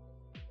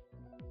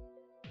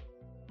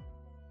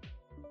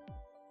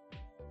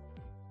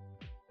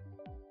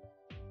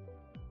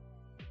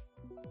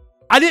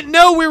 I didn't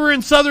know we were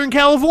in Southern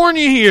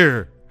California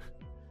here.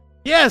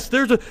 Yes,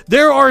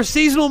 there are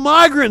seasonal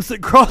migrants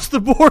that cross the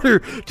border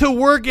to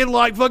work in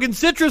like fucking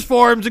citrus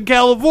farms in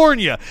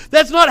California.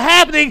 That's not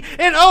happening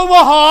in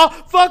Omaha,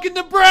 fucking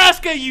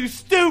Nebraska, you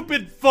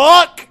stupid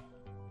fuck.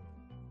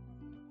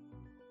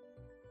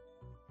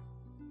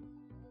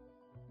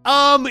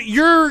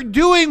 You're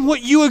doing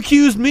what you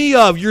accused me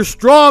of. You're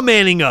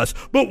straw-manning us.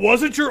 But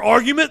wasn't your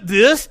argument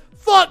this?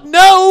 Fuck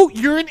no,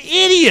 you're an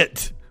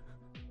idiot.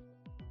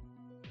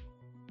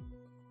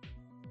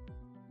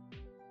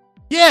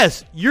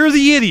 Yes, you're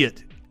the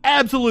idiot.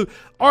 Absolute.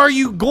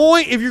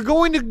 If you're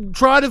going to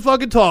try to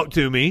fucking talk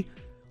to me,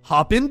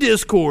 hop in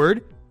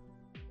Discord,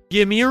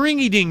 give me a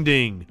ringy ding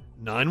ding.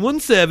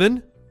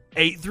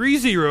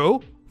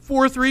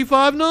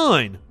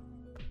 917-830-4359.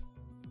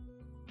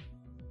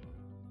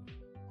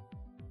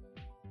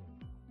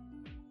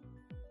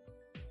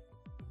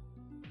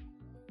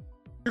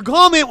 Your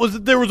comment was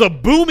that there was a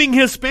booming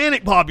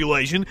Hispanic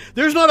population.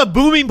 There's not a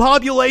booming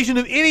population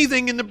of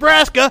anything in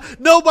Nebraska.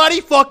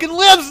 Nobody fucking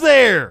lives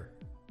there.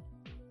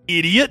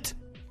 Idiot.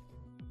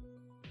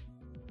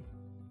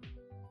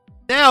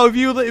 Now, if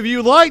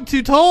you like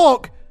to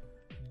talk,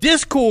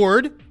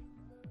 Discord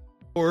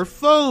or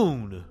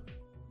phone.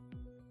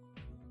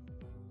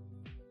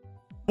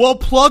 Well,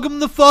 plug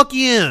them the fuck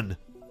in.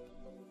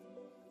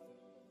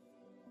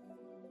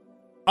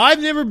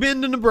 I've never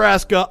been to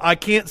Nebraska. I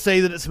can't say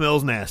that it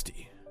smells nasty.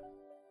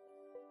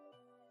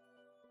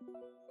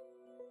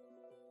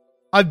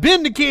 I've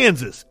been to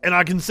Kansas, and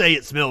I can say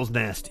it smells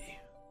nasty.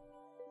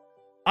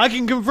 I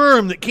can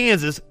confirm that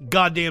Kansas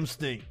goddamn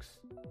stinks.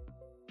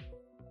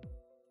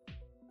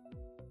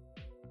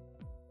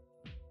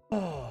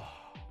 Oh.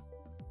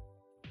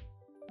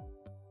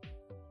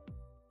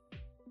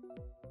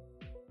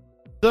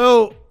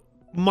 So,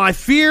 my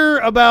fear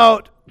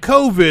about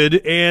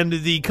COVID and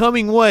the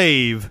coming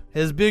wave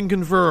has been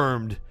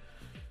confirmed.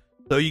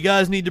 So you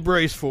guys need to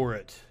brace for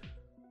it.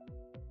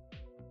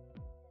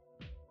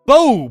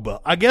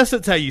 Phobe, I guess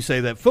that's how you say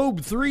that.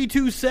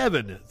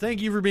 Phobe327.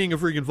 Thank you for being a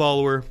freaking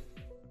follower.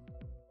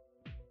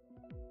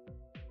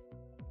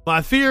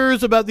 My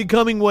fears about the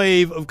coming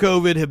wave of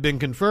COVID have been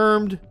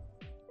confirmed.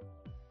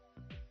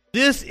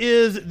 This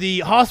is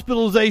the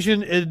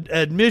hospitalization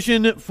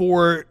admission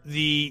for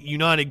the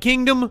United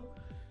Kingdom.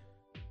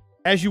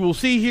 As you will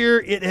see here,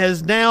 it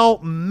has now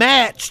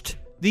matched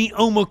the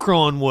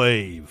Omicron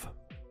wave.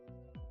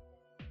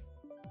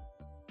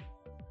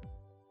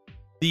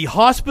 The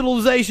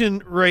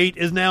hospitalization rate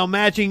is now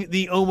matching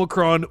the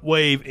Omicron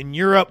wave in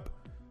Europe.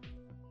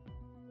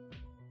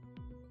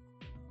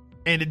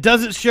 And it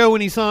doesn't show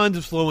any signs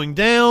of slowing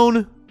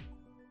down.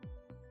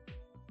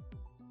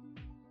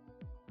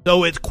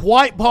 So it's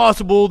quite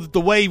possible that the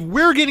wave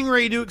we're getting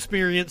ready to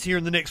experience here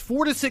in the next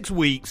 4 to 6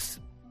 weeks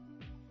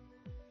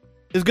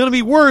is going to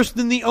be worse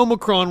than the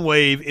Omicron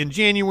wave in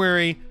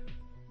January,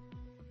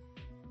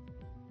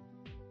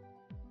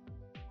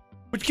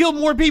 which killed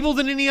more people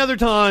than any other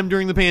time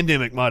during the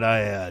pandemic, might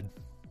I add.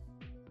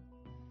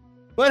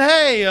 But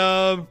hey,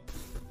 Joe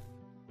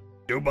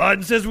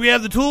Biden says we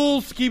have the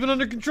tools to keep it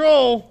under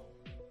control.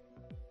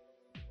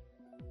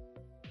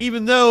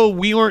 Even though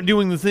we aren't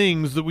doing the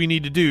things that we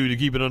need to do to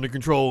keep it under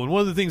control. And one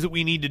of the things that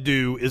we need to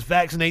do is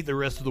vaccinate the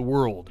rest of the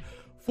world.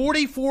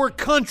 44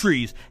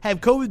 countries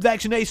have COVID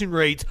vaccination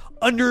rates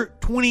under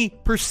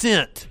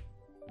 20%.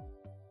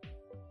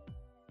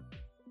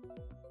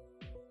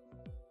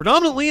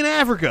 Predominantly in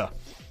Africa.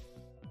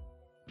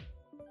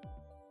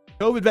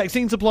 COVID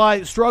vaccine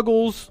supply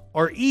struggles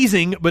are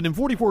easing, but in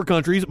 44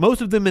 countries,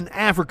 most of them in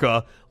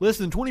Africa, less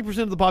than 20%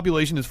 of the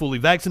population is fully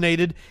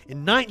vaccinated.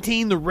 In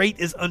 19, the rate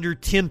is under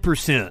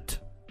 10%.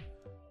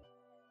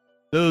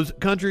 Those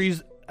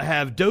countries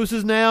have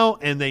doses now,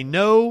 and they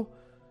know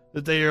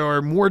that there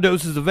are more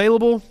doses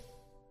available.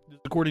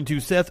 According to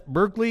Seth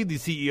Berkley, the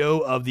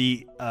CEO of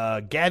the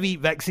Gavi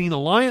Vaccine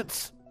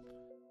Alliance.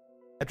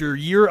 After a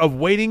year of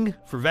waiting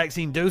for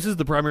vaccine doses,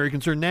 the primary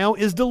concern now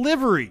is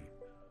delivery.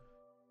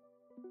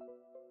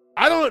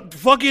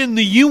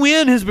 The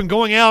UN has been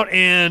going out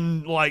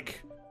and,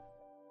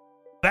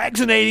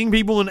 vaccinating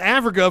people in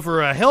Africa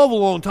for a hell of a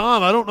long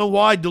time. I don't know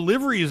why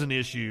delivery is an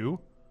issue.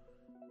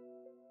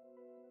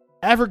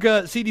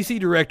 Africa CDC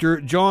Director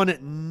John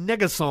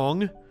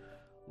Ngasong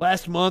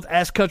last month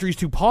asked countries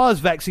to pause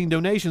vaccine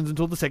donations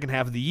until the second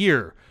half of the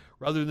year.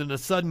 Rather than a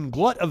sudden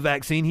glut of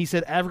vaccine, he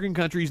said African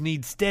countries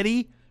need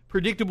steady,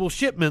 predictable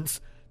shipments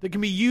that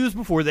can be used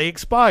before they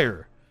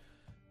expire.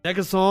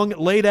 Ngasong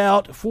laid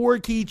out 4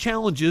 key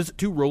challenges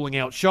to rolling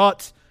out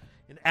shots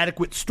and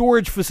adequate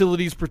storage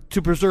facilities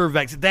to preserve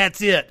vaccines.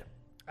 That's it.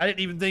 I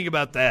didn't even think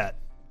about that.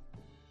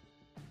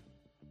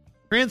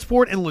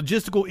 Transport and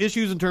logistical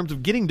issues in terms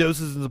of getting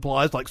doses and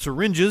supplies like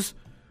syringes,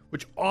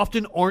 which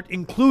often aren't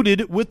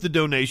included with the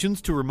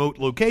donations to remote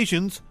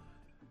locations.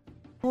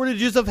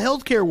 Shortages of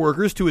healthcare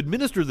workers to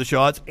administer the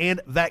shots,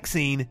 and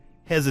vaccine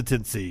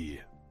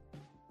hesitancy.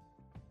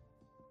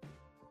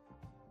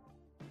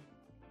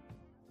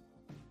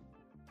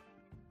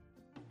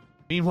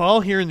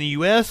 Meanwhile, here in the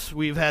U.S.,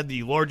 we've had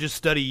the largest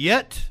study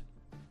yet,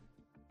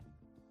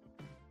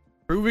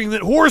 proving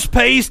that horse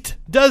paste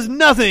does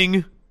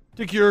nothing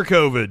to cure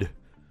COVID.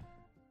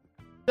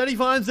 Study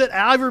finds that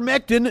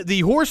ivermectin,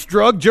 the horse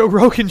drug Joe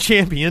Rogan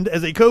championed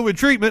as a COVID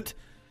treatment,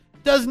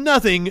 does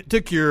nothing to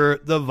cure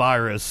the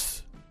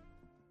virus.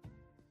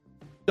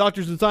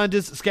 Doctors and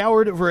scientists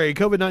scoured for a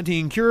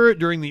COVID-19 cure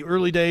during the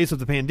early days of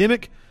the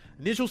pandemic.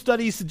 Initial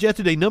studies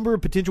suggested a number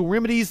of potential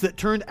remedies that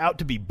turned out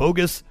to be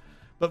bogus,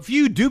 but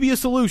few dubious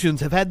solutions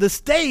have had the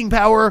staying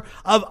power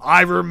of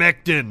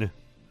ivermectin.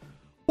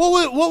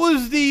 What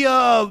was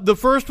the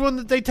first one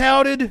that they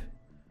touted?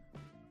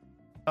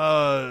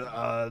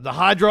 The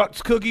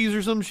Hydrox cookies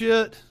or some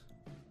shit?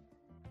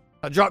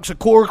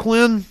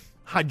 Hydroxychloroquine?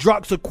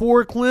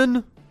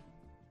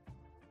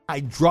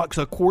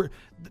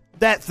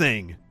 That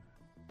thing.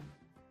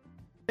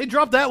 They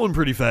dropped that one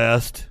pretty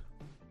fast.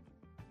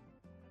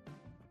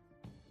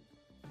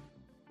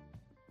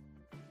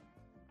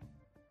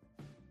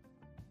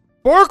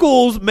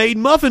 Sparkles made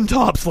muffin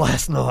tops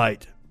last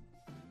night.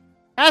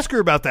 Ask her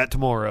about that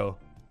tomorrow.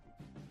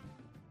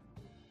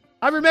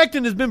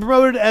 Ivermectin has been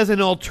promoted as an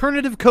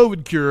alternative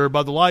COVID cure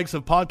by the likes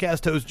of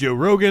podcast host Joe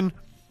Rogan,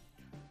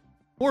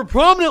 more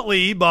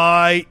prominently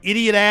by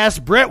idiot-ass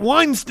Brett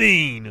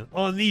Weinstein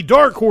on the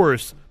Dark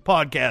Horse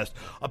podcast.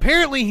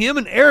 Apparently him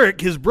and Eric,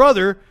 his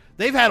brother,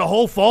 they've had a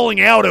whole falling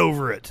out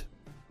over it.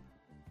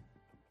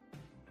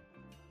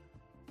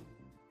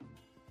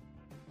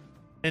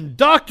 And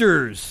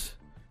doctors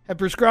have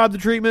prescribed the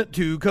treatment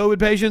to COVID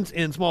patients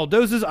in small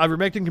doses.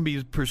 Ivermectin can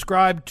be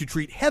prescribed to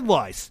treat head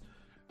lice,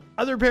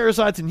 other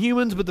parasites in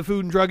humans, but the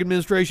Food and Drug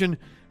Administration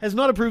has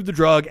not approved the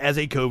drug as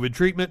a COVID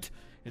treatment.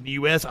 In the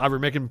U.S.,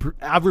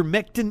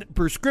 ivermectin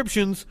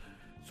prescriptions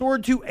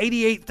soared to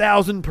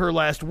 88,000 per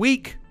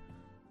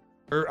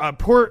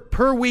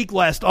week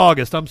last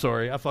August. I'm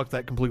sorry, I fucked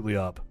that completely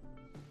up.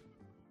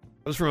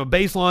 It was from a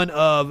baseline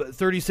of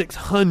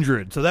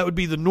 3,600, so that would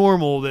be the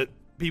normal that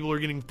people are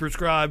getting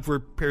prescribed for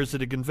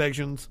parasitic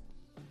infections.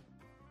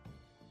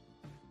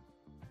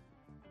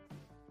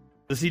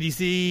 The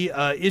CDC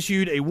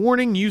issued a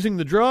warning using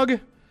the drug.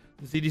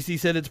 The CDC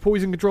said its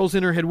Poison Control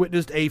Center had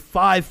witnessed a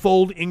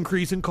 5-fold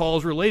increase in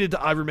calls related to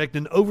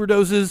ivermectin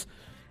overdoses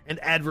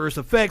and adverse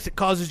effects. It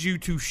causes you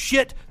to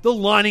shit the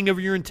lining of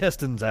your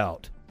intestines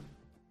out.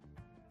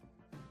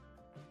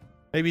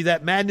 Maybe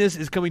that madness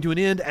is coming to an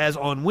end, as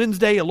on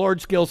Wednesday, a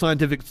large-scale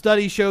scientific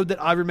study showed that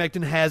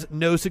ivermectin has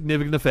no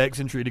significant effects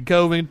in treated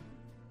COVID.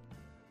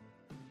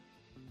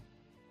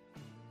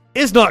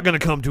 It's not going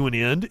to come to an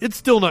end. It's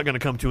still not going to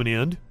come to an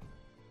end.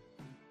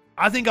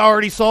 I think I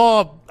already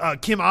saw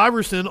Kim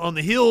Iverson on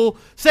The Hill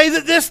say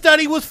that this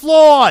study was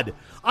flawed.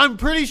 I'm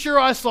pretty sure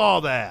I saw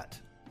that.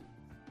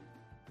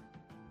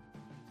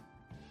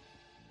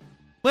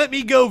 Let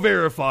me go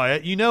verify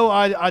it. You know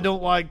I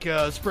don't like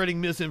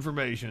spreading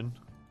misinformation.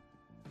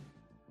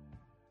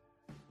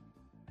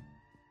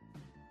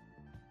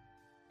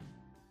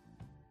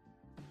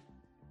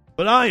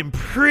 But I am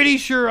pretty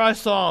sure I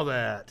saw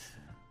that.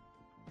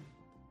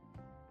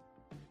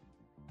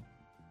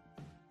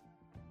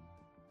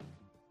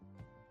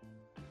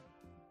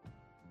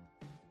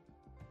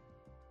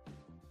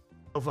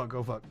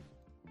 Go fuck.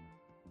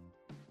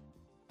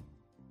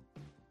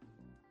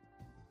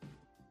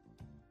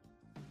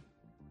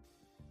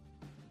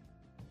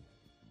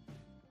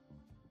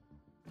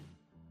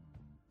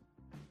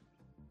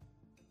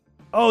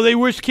 Oh, they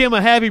wished Kim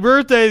a happy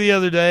birthday the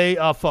other day.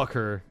 Oh, fuck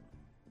her.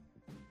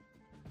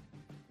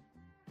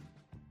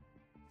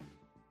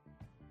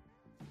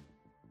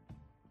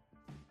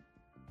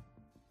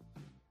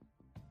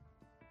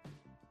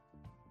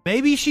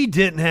 Maybe she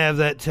didn't have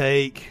that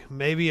take.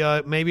 Maybe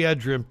I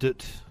dreamt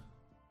it.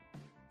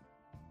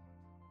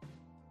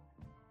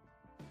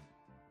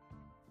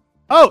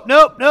 Oh,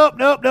 nope.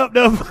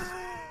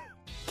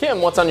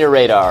 Kim, what's on your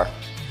radar?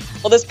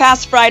 Well, this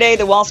past Friday,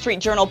 the Wall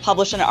Street Journal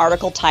published an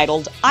article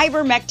titled,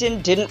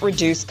 Ivermectin Didn't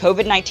Reduce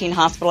COVID-19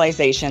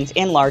 Hospitalizations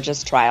in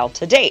Largest Trial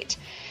to Date.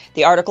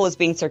 The article is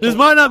being circulated. This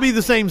might not be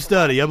the same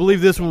study. I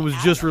believe this one was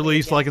just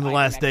released like in the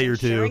last day or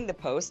two. Sharing the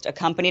post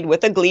accompanied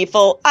with a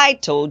gleeful, I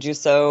told you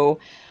so.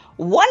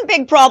 One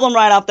big problem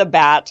right off the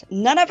bat,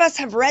 none of us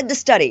have read the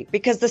study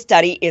because the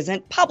study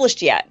isn't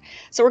published yet.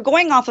 So we're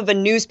going off of a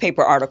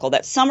newspaper article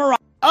that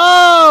summarized...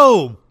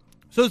 Oh!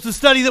 So it's the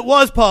study that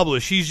was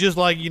published. She's just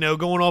like,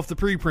 going off the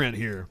preprint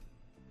here.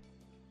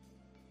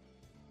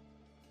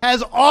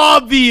 Has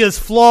obvious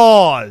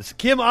flaws.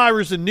 Kim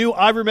Iverson, new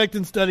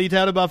ivermectin study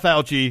touted by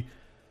Fauci,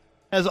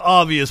 has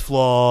obvious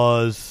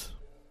flaws.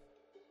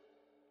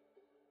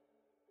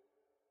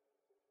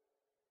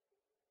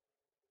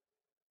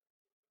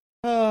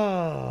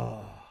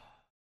 Oh.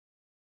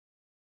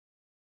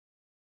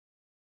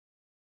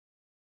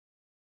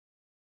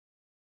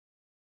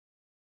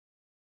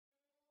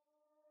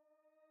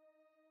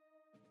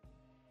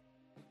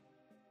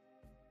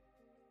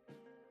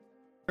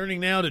 Turning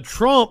now to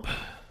Trump,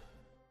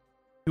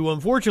 who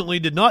unfortunately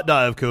did not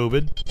die of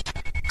COVID.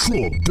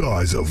 Trump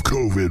dies of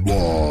COVID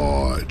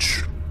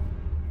watch.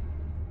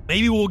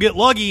 Maybe we'll get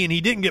lucky and he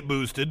didn't get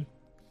boosted.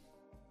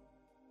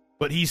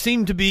 But he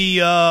seemed to be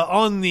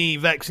on the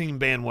vaccine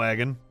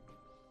bandwagon.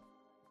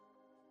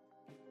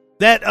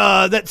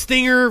 That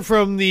stinger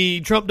from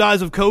the Trump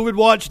dies of COVID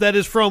watch, that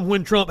is from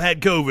when Trump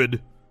had COVID.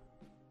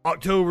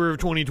 October of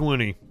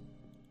 2020.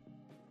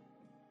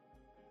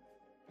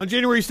 On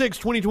January 6,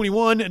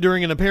 2021,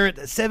 during an apparent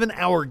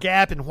 7-hour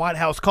gap in White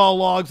House call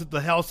logs that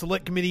the House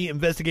Select Committee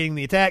investigating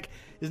the attack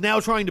is now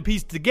trying to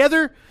piece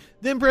together,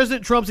 then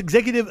President Trump's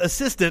executive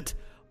assistant,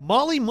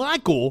 Molly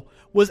Michael,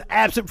 was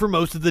absent for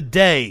most of the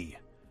day.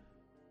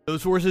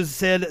 Those sources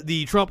said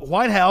the Trump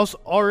White House's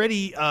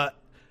already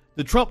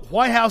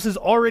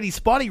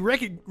spotty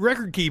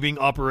record-keeping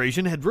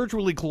operation had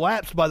virtually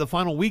collapsed by the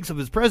final weeks of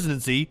his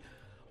presidency.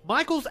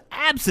 Michael's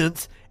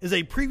absence is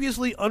a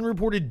previously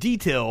unreported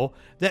detail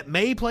that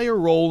may play a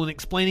role in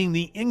explaining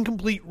the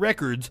incomplete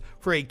records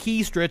for a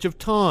key stretch of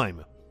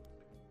time.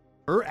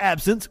 Her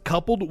absence,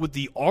 coupled with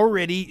the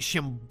already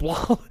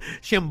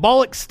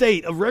shambolic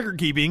state of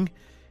record-keeping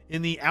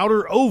in the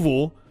outer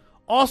oval,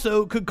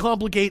 also could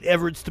complicate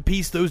efforts to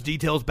piece those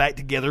details back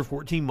together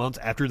 14 months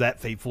after that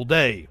fateful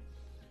day.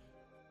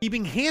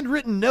 Keeping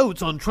handwritten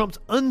notes on Trump's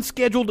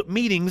unscheduled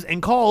meetings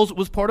and calls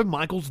was part of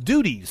Michael's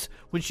duties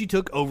when she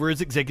took over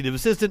as executive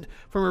assistant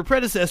from her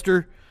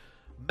predecessor,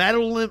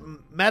 Madeleine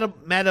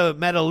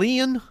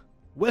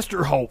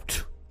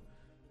Westerholt.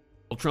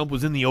 While Trump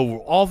was in the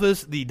Oval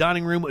Office, the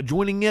dining room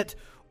adjoining it,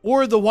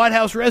 or the White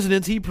House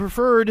residence, he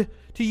preferred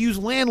to use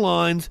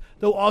landlines,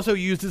 though also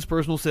used his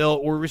personal cell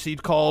or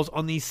received calls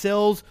on the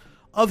cells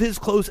of his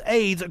close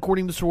aides,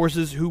 according to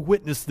sources who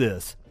witnessed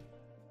this.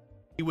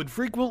 He would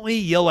frequently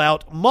yell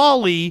out,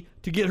 Molly,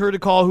 to get her to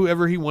call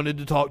whoever he wanted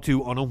to talk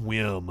to on a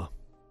whim.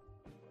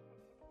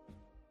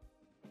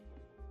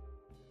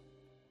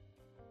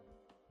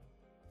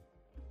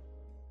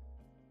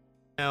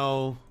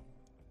 Now,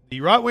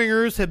 the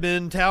right-wingers have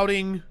been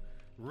touting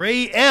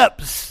Ray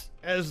Epps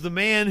as the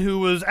man who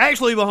was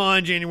actually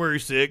behind January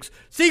 6th,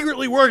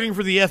 secretly working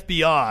for the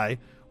FBI,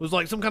 was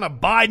like some kind of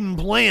Biden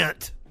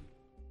plant.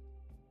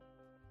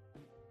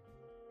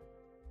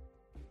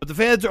 But the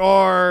feds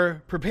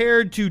are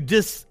prepared to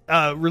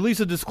release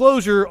a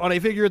disclosure on a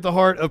figure at the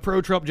heart of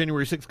pro-Trump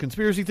January 6th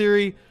conspiracy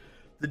theory.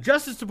 The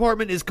Justice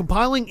Department is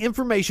compiling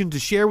information to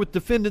share with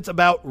defendants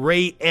about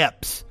Ray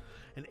Epps,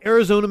 an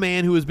Arizona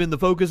man who has been the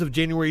focus of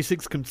January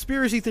 6th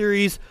conspiracy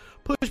theories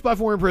pushed by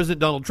former President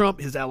Donald Trump,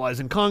 his allies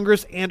in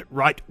Congress, and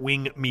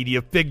right-wing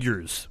media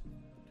figures.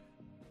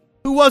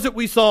 Who was it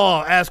we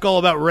saw ask all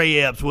about Ray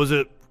Epps? Was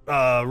it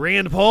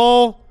Rand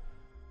Paul?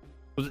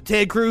 Was it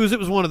Ted Cruz? It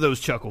was one of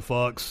those chuckle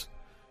fucks.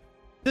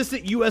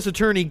 Assistant U.S.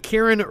 Attorney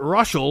Karen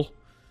Rochlin,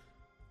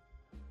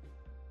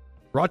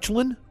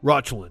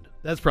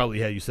 that's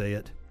probably how you say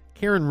it.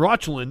 Karen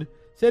Rochlin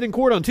said in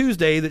court on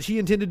Tuesday that she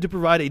intended to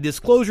provide a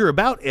disclosure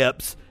about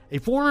Epps, a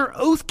former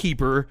Oath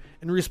Keeper,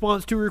 in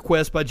response to a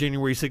request by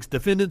January 6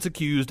 defendants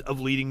accused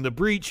of leading the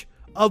breach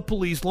of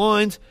police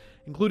lines,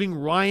 including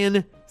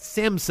Ryan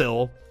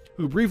Samsel,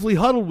 who briefly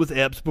huddled with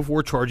Epps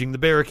before charging the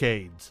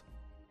barricades.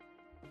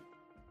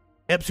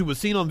 Epps, who was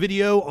seen on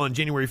video on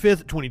January 5th,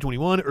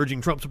 2021, urging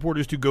Trump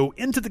supporters to go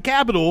into the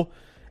Capitol,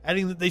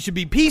 adding that they should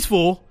be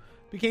peaceful,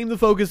 became the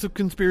focus of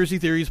conspiracy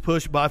theories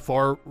pushed by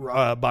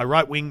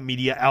right-wing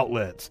media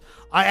outlets.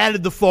 I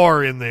added the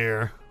far in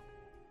there.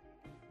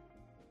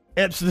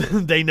 Epps,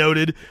 they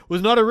noted,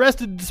 was not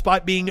arrested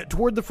despite being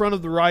toward the front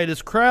of the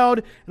riotous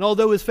crowd, and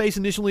although his face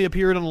initially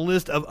appeared on a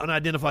list of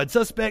unidentified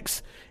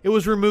suspects, it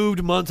was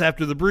removed months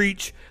after the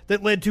breach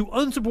that led to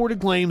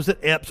unsupported claims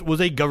that Epps was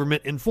a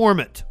government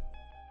informant.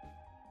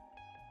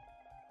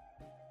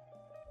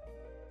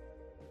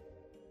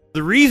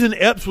 The reason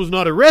Epps was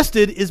not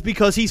arrested is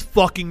because he's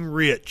fucking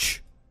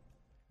rich.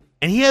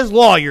 And he has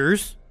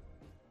lawyers,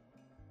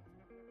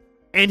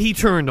 and he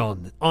turned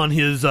on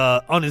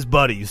his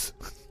buddies.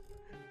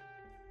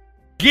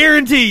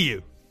 Guarantee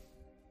you.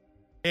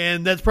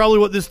 And that's probably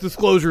what this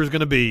disclosure is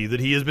going to be,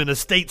 that he has been a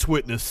state's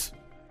witness.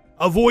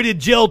 Avoided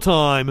jail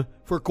time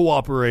for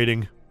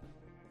cooperating.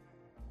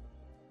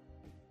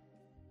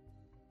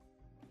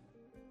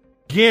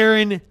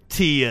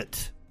 Guarantee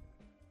it.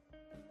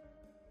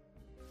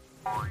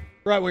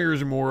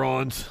 Right-wingers are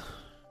morons.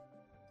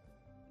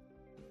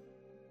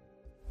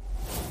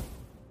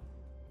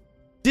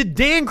 Did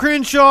Dan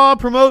Crenshaw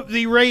promote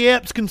the Ray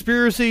Epps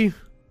conspiracy?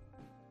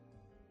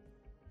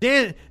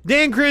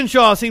 Dan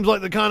Crenshaw seems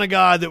like the kind of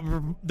guy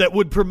that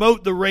would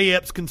promote the Ray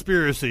Epps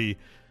conspiracy.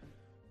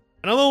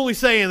 And I'm only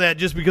saying that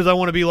just because I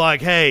want to be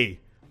like,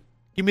 hey,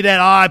 give me that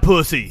eye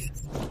pussy.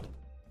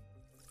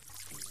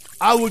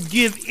 I would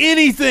give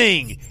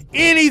anything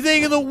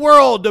in the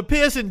world to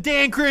piss in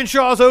Dan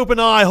Crenshaw's open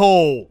eye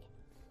hole.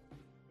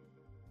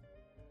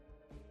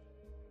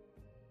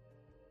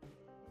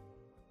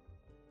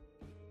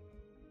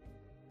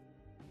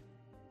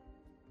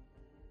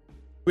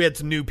 We had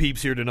some new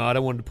peeps here tonight. I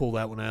wanted to pull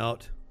that one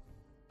out.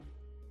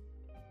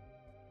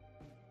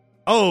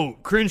 Oh,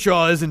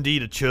 Crenshaw is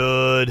indeed a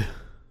chud.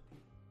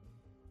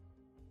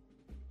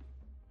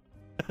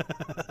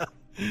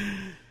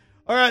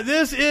 All right,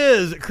 this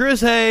is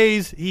Chris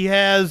Hayes. He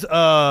has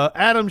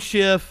Adam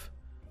Schiff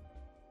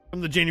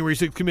from the January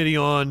 6th committee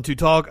on to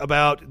talk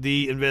about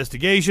the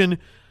investigation.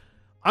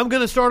 I'm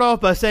going to start off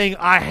by saying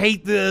I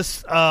hate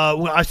this. When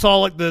I saw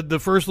like the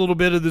first little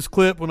bit of this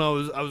clip when I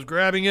was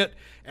grabbing it,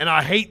 and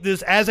I hate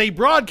this as a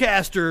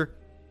broadcaster.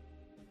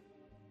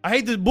 I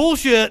hate this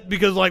bullshit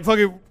because like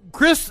fucking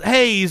Chris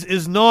Hayes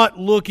is not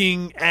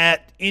looking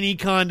at any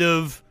kind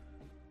of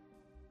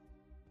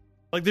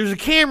like there's a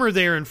camera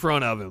there in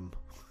front of him.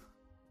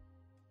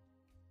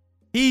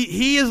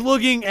 He is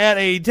looking at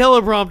a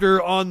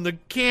teleprompter on the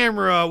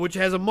camera which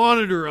has a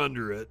monitor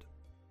under it.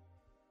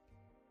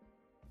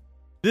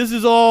 This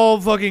is all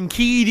fucking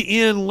keyed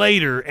in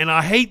later, and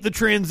I hate the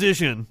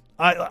transition.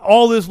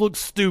 All this looks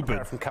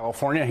stupid. From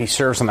California, he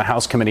serves on the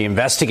House committee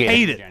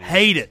investigating.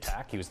 Hate it.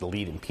 He was the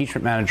lead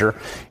impeachment manager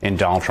in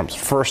Donald Trump's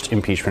first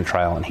impeachment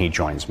trial, and he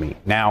joins me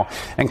now.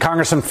 And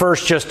Congressman,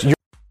 first, just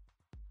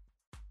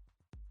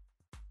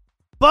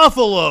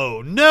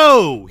Buffalo.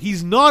 No,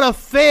 he's not a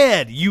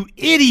Fed, you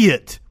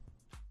idiot.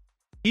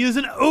 He is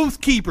an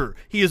oath keeper.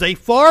 He is a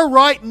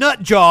far-right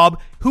nut job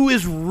who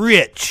is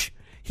rich.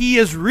 He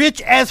is rich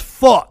as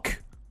fuck.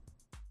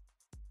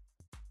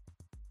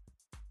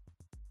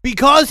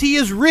 Because he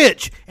is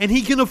rich and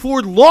he can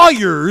afford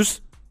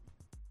lawyers,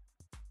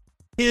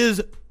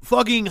 his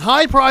fucking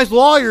high-priced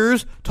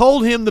lawyers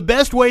told him the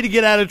best way to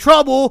get out of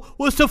trouble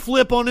was to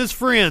flip on his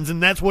friends,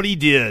 and that's what he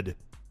did.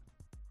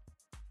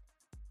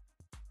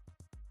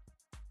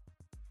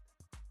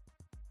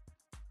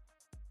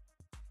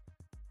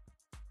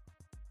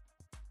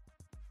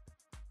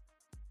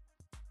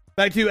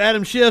 Back to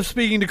Adam Schiff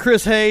speaking to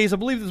Chris Hayes. I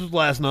believe this was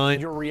last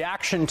night. Your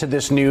reaction to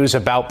this news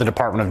about the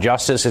Department of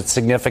Justice, its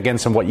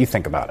significance, and what you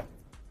think about it.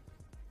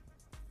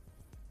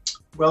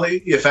 Well,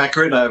 if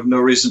accurate, I have no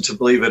reason to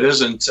believe it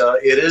isn't.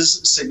 It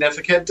is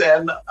significant,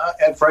 and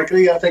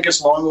frankly, I think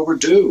it's long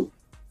overdue.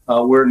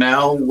 We're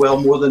now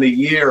well more than a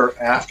year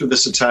after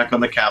this attack on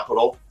the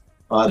Capitol.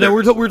 Now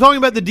we're talking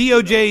about the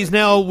DOJ's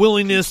now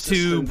willingness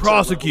to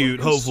prosecute,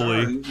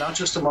 hopefully. Not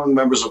just among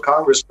members of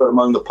Congress, but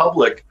among the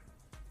public.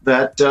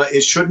 That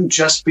it shouldn't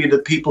just be the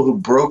people who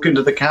broke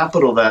into the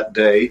Capitol that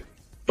day,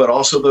 but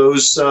also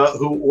those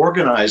who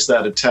organized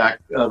that attack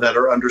that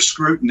are under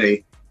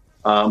scrutiny.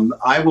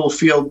 I will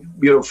feel,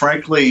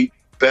 frankly,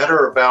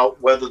 better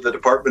about whether the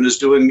department is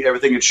doing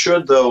everything it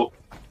should, though,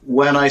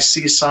 when I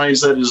see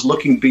signs that it is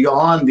looking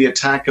beyond the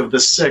attack of the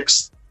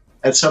 6th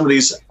at some of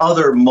these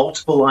other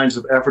multiple lines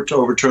of effort to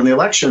overturn the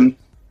election,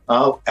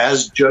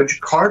 as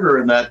Judge Carter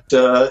in that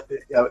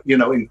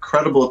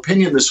incredible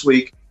opinion this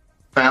week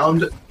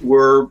found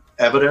were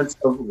evidence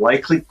of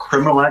likely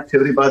criminal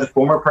activity by the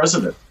former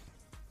president.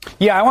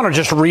 Yeah, I want to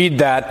just read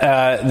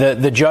that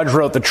the judge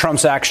wrote that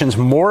Trump's actions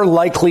more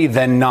likely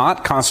than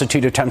not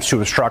constitute attempts to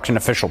obstruct an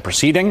official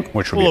proceeding,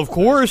 which would be, of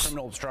course,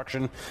 criminal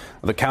obstruction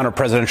of the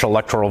counter-presidential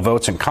electoral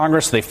votes in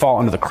Congress. They fall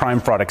under the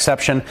crime fraud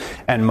exception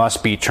and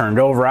must be turned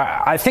over.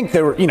 I think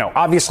there,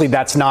 obviously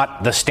that's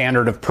not the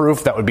standard of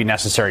proof that would be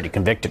necessary to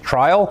convict at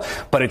trial,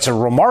 but it's a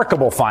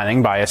remarkable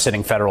finding by a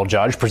sitting federal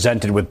judge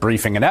presented with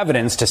briefing and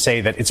evidence to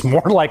say that it's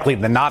more likely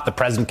than not the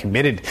president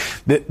committed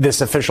this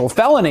official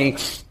felony.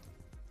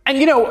 And,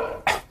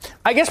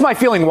 I guess my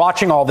feeling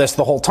watching all this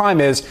the whole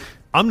time is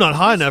I'm not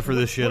high enough for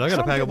this shit. I got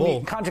to pack a bowl.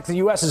 In the context of the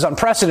U.S. is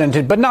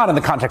unprecedented, but not in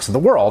the context of the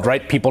world,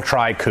 right? People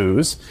try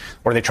coups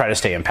or they try to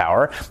stay in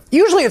power.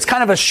 Usually it's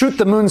kind of a shoot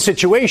the moon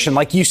situation.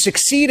 Like you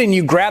succeed and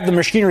you grab the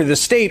machinery of the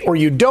state, or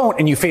you don't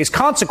and you face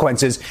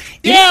consequences.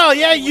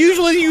 Yeah.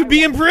 Usually you'd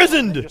be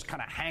imprisoned. Just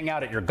kind of hang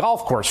out at your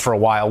golf course for a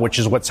while, which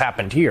is what's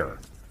happened here.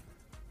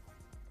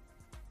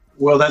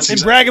 Well, that's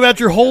and brag about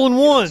your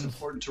hole-in-one. It's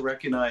important to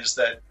recognize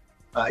that,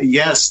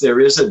 yes, there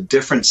is a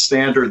different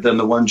standard than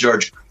the one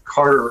Judge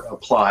Carter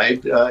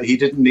applied. He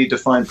didn't need to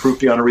find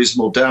proof beyond a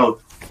reasonable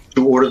doubt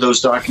to order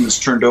those documents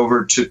turned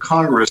over to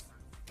Congress.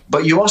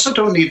 But you also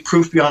don't need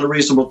proof beyond a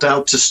reasonable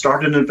doubt to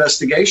start an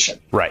investigation.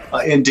 Right.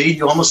 Indeed,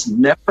 you almost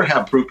never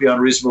have proof beyond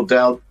a reasonable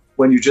doubt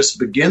when you just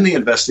begin the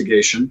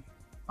investigation.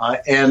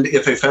 And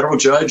if a federal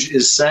judge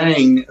is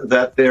saying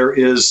that there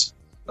is,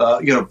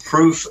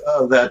 proof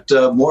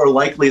that more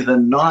likely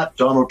than not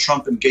Donald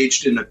Trump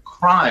engaged in a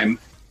crime,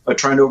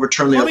 trying to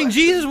overturn the election.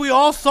 Jesus, we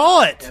all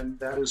saw it. And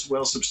that is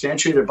well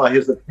substantiated by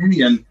his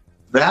opinion.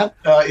 That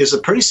is a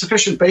pretty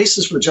sufficient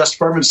basis for the Justice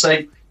Department to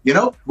say,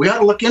 we ought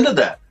to look into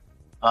that.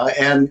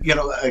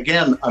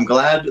 Again, I'm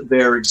glad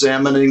they're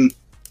examining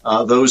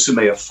those who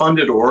may have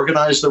funded or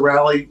organized the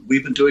rally.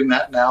 We've been doing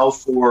that now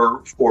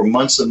for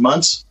months and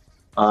months.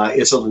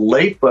 It's a little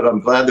late, but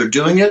I'm glad they're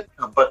doing it.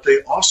 But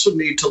they also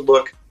need to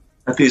look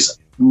at these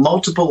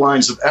multiple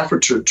lines of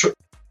effort to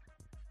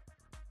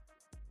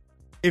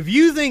if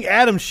you think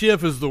Adam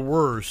Schiff is the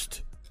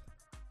worst,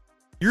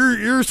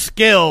 your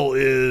scale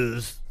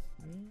is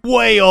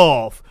way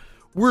off.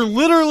 We're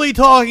literally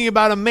talking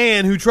about a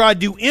man who tried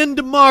to end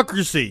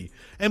democracy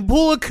and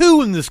pull a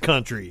coup in this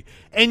country.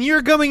 And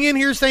you're coming in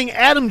here saying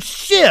Adam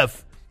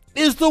Schiff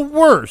is the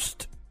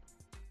worst.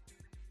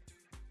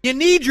 You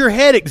need your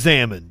head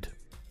examined.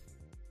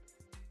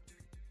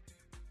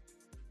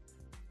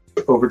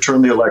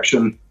 Overturn the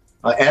election.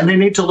 And they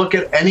need to look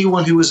at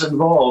anyone who was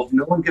involved.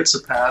 No one gets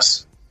a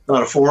pass.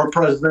 Not a former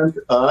president,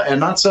 and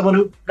not someone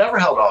who never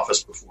held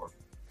office before.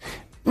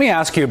 Let me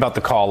ask you about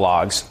the call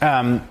logs.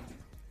 Of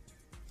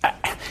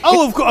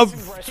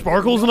course,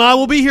 Sparkles and I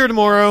will be here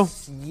tomorrow.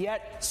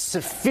 Yet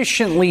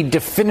sufficiently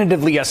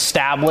definitively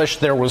established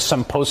there was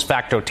some post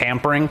facto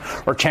tampering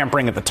or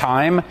tampering at the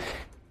time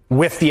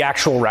with the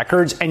actual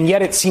records, and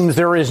yet it seems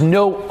there is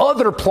no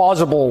other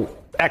plausible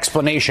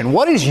explanation.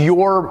 What is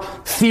your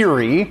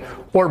theory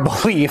or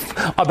belief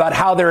about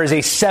how there is a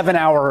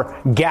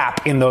 7-hour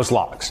gap in those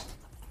logs?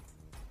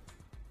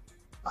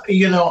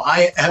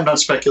 I have not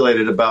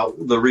speculated about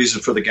the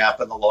reason for the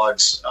gap in the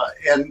logs.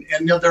 And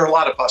there are a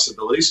lot of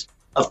possibilities.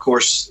 Of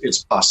course,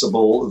 it's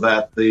possible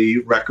that the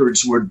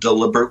records were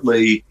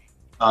deliberately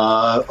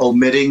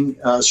omitting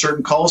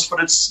certain calls,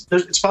 but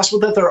it's possible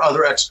that there are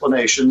other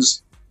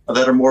explanations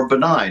that are more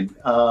benign.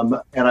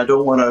 And I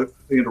don't want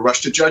to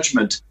rush to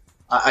judgment.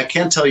 I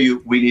can't tell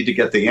you we need to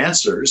get the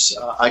answers.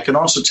 I can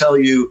also tell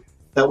you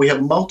that we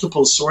have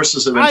multiple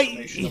sources of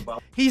information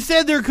about. He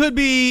said there could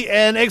be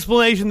an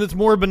explanation that's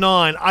more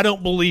benign. I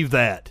don't believe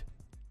that.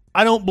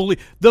 I don't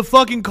believe the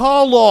fucking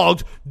call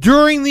logs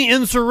during the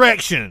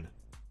insurrection.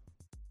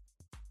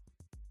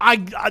 I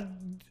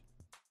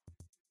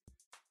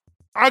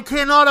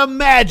cannot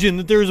imagine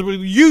that there's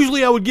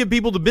usually I would give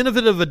people the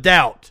benefit of a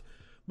doubt.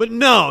 But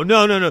no.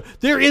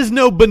 There is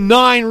no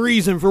benign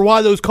reason for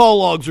why those call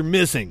logs are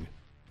missing.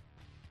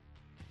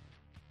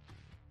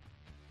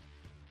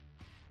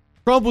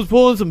 Trump was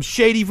pulling some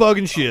shady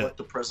fucking shit. What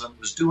the president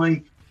was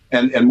doing,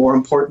 and more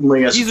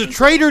importantly, he's a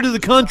traitor to the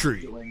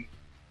country.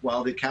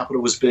 While the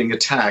Capitol was being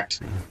attacked.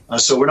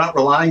 So we're not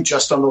relying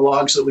just on the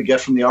logs that we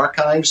get from the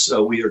archives.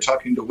 We are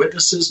talking to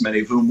witnesses,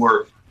 many of whom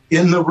were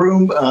in the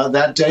room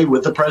that day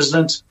with the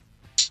president,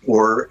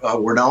 or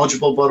were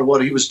knowledgeable about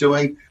what he was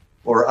doing,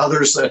 or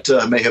others that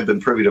may have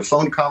been privy to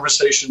phone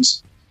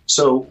conversations.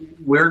 So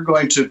we're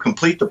going to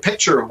complete the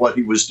picture of what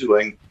he was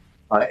doing.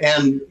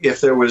 And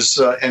if there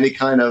was any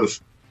kind of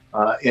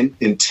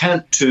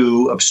intent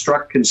to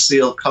obstruct,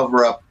 conceal,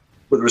 cover up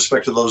with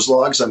respect to those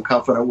logs, I'm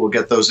confident we'll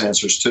get those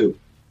answers too.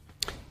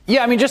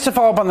 Yeah, I mean, just to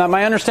follow up on that,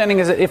 my understanding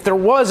is that if there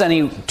was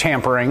any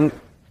tampering,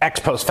 ex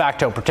post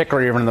facto,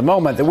 particularly even in the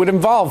moment, that would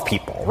involve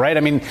people, right? I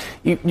mean,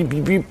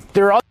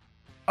 there are.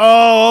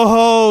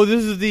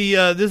 This is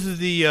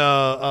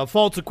the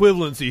false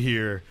equivalency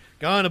here.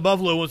 Guy in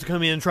Buffalo wants to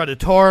come in and try to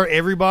tar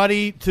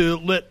everybody to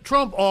let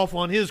Trump off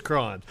on his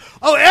crimes.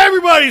 Oh,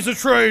 everybody's a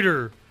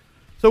traitor.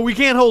 So we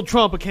can't hold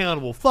Trump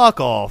accountable. Fuck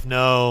off.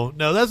 No,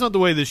 that's not the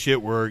way this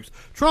shit works.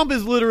 Trump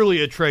is literally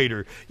a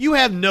traitor. You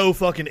have no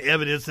fucking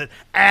evidence that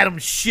Adam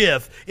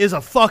Schiff is a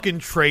fucking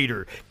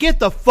traitor. Get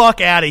the fuck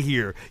out of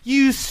here.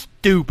 You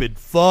stupid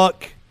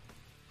fuck.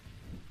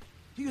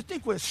 Do you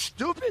think we're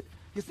stupid?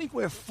 You think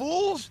we're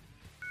fools?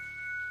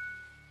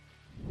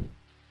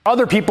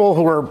 Other people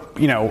who were,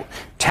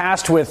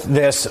 tasked with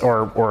this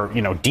or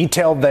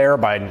detailed there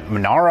by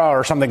Manara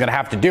or something that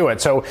have to do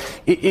it. So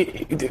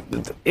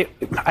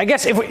I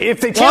guess if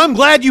they well, I'm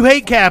glad you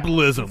hate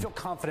capitalism. I feel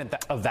confident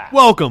of that.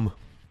 Welcome.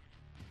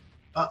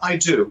 I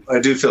do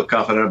feel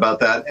confident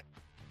about that.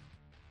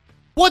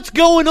 What's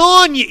going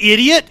on, you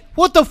idiot?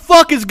 What the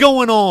fuck is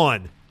going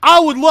on? I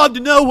would love to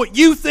know what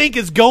you think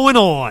is going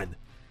on.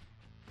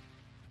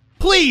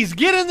 Please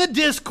get in the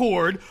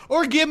Discord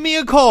or give me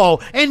a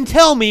call and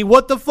tell me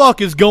what the fuck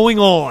is going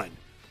on.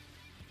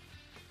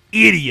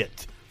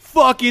 Idiot.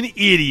 Fucking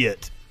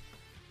idiot.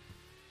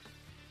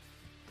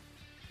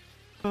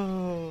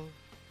 No,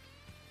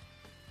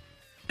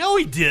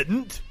 he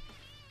didn't.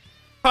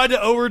 Tried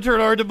to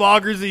overturn our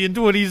democracy in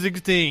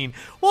 2016.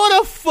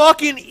 What a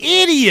fucking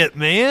idiot,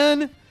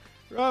 man.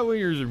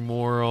 Right-wingers are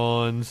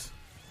morons.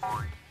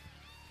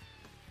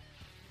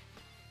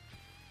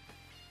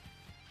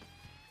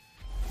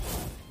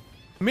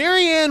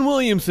 Marianne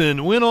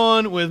Williamson went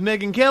on with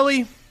Megyn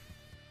Kelly.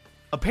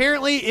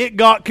 Apparently, it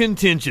got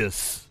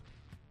contentious.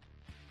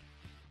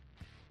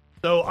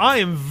 So I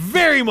am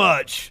very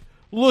much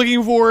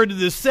looking forward to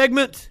this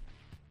segment.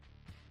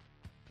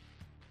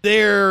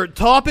 Their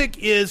topic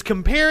is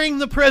comparing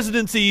the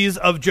presidencies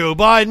of Joe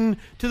Biden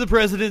to the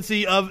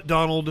presidency of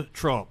Donald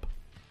Trump.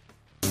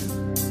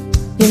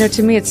 You know,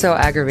 to me, it's so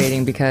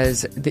aggravating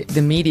because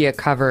the media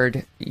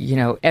covered,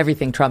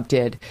 everything Trump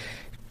did,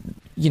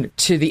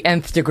 to the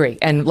nth degree.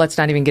 And let's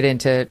not even get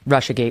into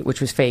Russiagate, which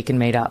was fake and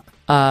made up.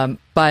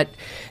 But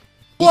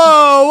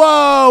whoa.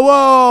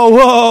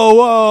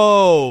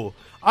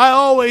 I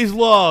always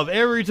love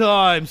every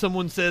time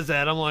someone says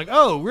that. I'm like,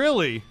 oh,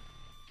 really?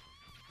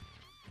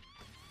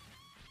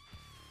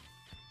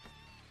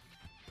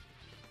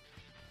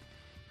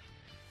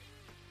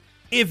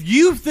 If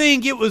you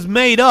think it was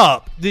made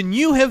up, then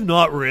you have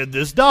not read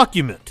this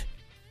document.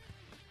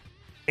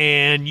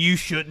 And you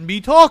shouldn't be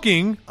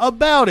talking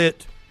about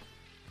it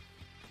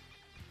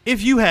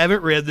if you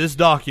haven't read this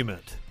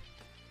document.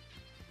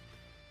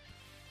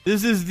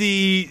 This is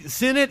the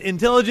Senate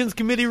Intelligence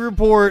Committee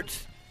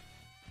report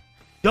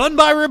done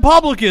by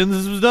Republicans.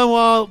 This was done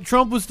while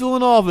Trump was still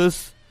in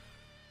office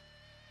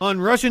on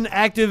Russian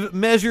active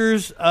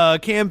measures,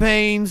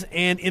 campaigns,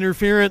 and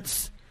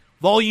interference,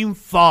 Volume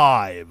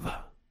 5.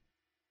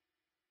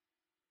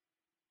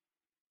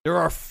 There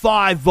are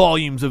 5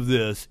 volumes of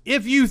this.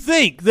 If you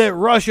think that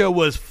Russia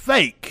was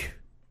fake,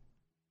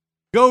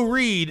 go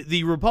read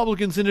the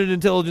Republican Senate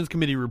Intelligence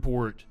Committee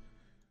report.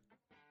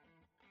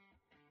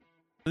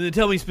 And then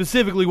tell me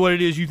specifically what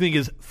it is you think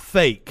is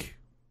fake.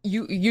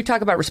 You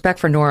talk about respect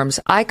for norms.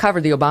 I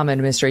covered the Obama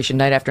administration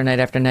night after night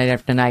after night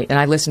after night, and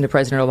I listened to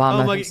President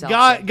Obama himself.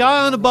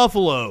 Guy on the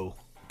Buffalo.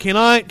 Can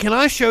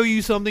I show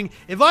you something?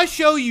 If I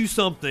show you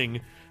something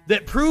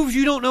that proves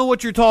you don't know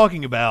what you're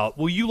talking about,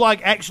 will you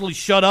actually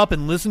shut up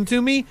and listen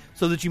to me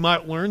so that you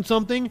might learn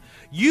something?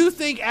 You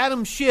think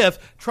Adam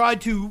Schiff tried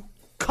to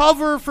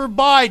cover for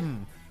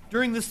Biden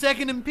during the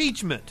second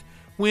impeachment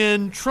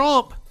when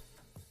Trump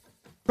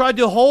tried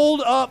to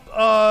hold up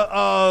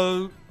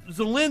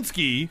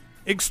Zelensky,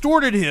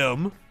 extorted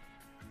him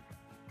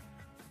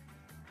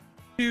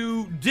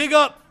to dig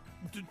up,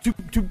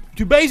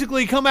 to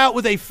basically come out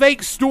with a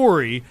fake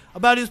story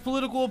about his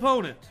political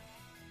opponent.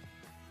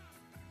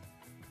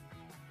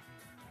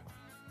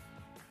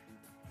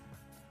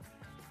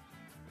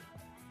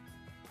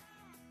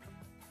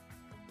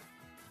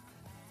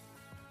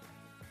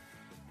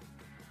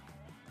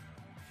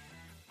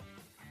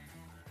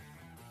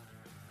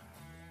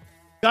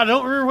 God, I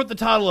don't remember what the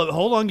title of it.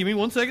 Hold on, give me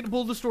 1 second to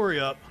pull the story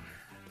up.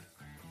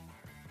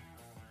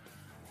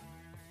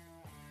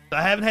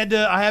 I haven't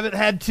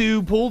had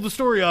to pull the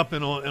story up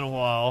in a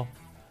while.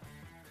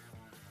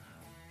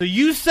 So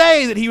you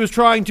say that he was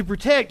trying to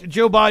protect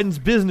Joe Biden's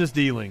business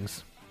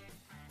dealings.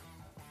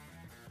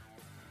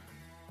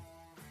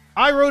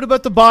 I wrote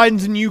about the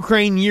Bidens in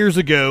Ukraine years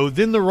ago.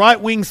 Then the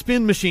right-wing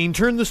spin machine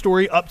turned the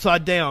story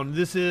upside down.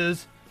 This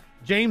is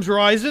James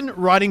Risen,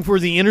 writing for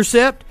The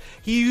Intercept.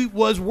 He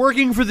was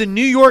working for the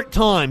New York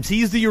Times.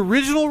 He's the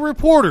original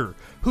reporter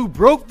who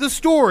broke the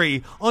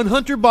story on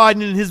Hunter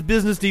Biden and his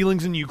business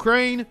dealings in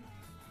Ukraine.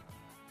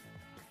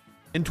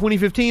 In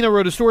 2015, I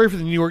wrote a story for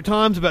the New York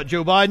Times about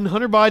Joe Biden,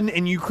 Hunter Biden,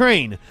 and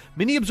Ukraine.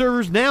 Many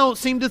observers now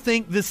seem to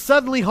think this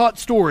suddenly hot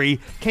story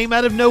came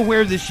out of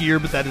nowhere this year,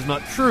 but that is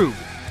not true.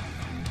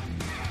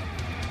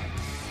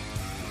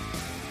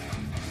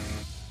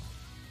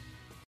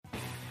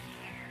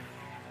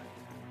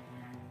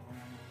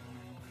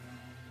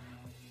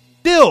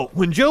 Still,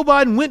 when Joe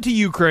Biden went to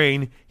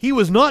Ukraine, he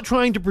was not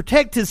trying to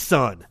protect his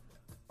son.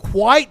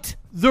 Quite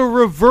the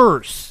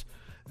reverse.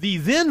 The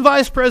then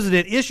vice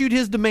president issued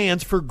his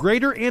demands for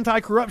greater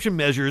anti-corruption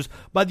measures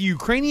by the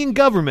Ukrainian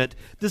government,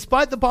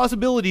 despite the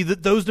possibility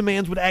that those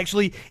demands would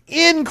actually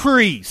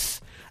increase,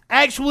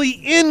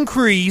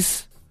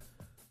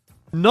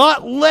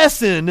 not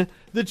lessen,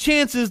 the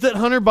chances that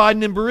Hunter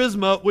Biden and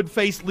Burisma would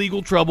face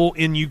legal trouble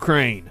in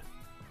Ukraine.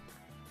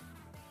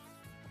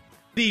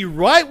 The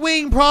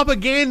right-wing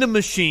propaganda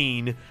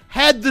machine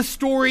had the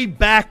story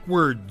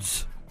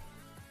backwards.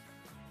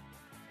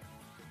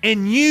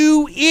 And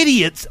you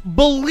idiots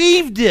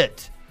believed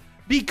it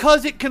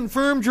because it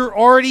confirmed your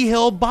already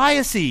held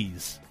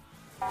biases.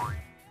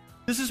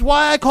 This is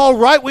why I call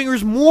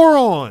right-wingers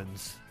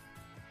morons.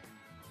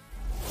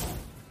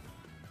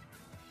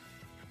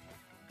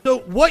 So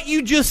what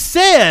you just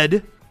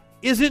said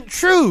isn't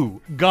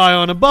true, Guy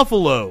on a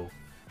Buffalo.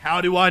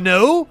 How do I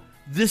know?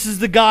 This is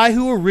the guy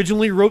who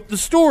originally wrote the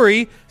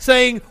story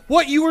saying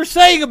what you were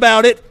saying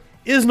about it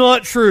is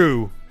not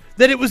true,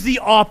 that it was the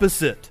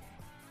opposite.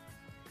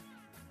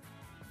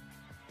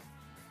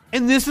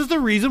 And this is the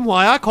reason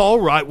why I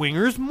call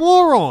right-wingers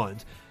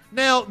morons.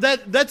 Now,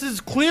 that's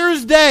as clear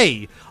as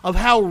day of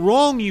how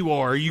wrong you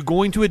are. Are you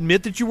going to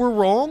admit that you were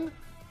wrong?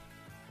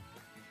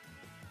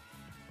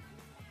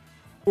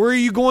 Or are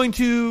you going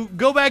to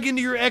go back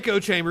into your echo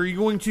chamber? Are you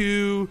going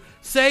to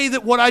say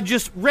that what I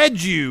just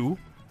read you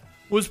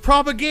was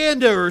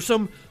propaganda or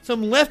some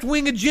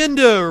left-wing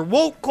agenda or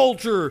woke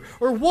culture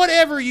or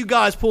whatever you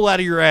guys pull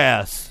out of your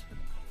ass?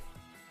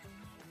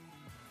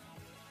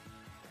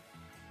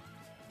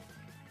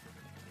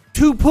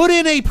 To put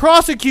in a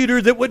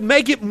prosecutor that would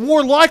make it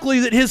more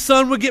likely that his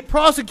son would get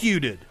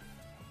prosecuted.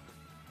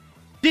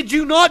 Did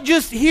you not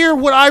just hear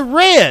what I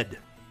read?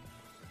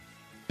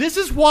 This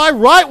is why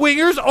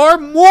right-wingers are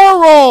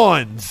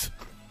morons.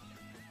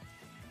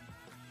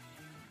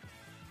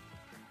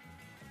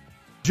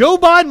 Joe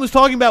Biden was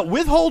talking about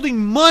withholding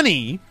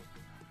money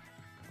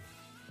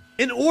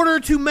in order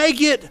to make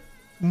it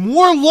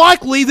more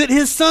likely that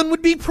his son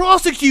would be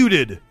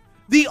prosecuted.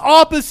 The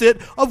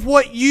opposite of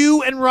what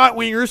you and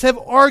right-wingers have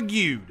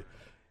argued.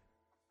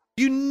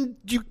 You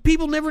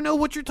people never know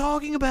what you're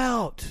talking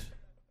about.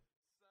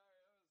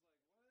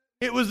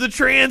 It was the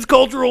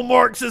transcultural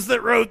Marxists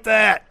that wrote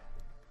that.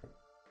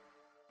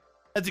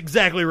 That's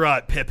exactly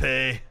right,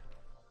 Pepe.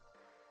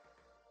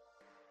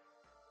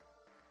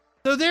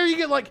 So there you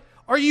get, like,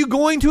 are you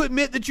going to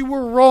admit that you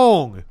were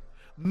wrong?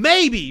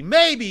 Maybe.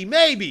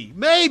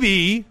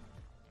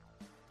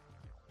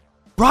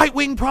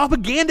 Right-wing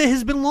propaganda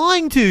has been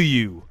lying to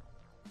you.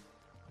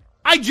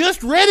 I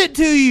just read it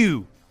to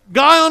you.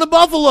 Guy on a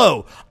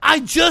Buffalo. I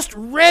just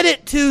read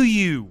it to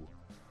you.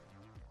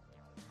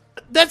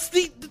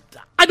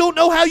 I don't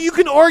know how you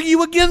can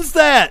argue against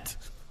that.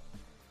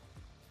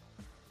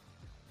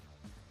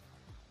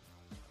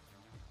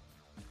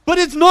 But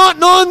it's not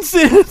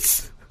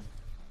nonsense.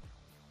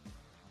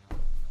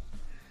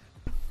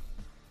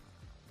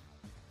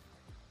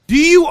 Do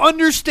you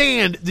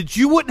understand that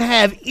you wouldn't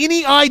have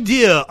any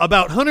idea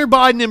about Hunter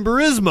Biden and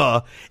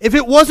Burisma if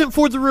it wasn't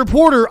for the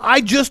reporter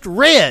I just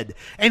read?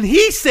 And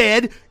he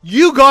said,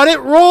 you got it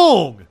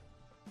wrong.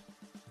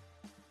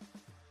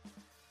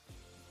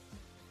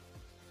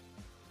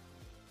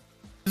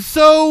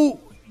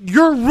 So,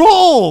 you're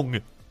wrong,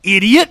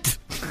 idiot.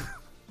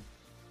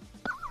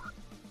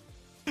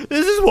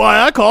 This is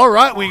why I call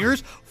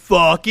right-wingers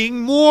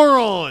fucking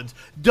morons.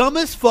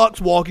 Dumbest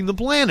fucks walking the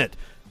planet.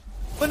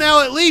 But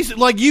now at least,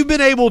 like, you've been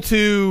able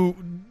to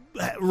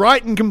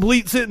write in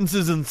complete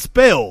sentences and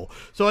spell.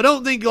 So I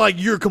don't think, like,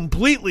 you're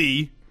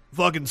completely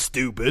fucking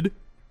stupid.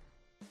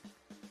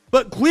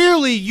 But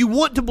clearly you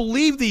want to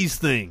believe these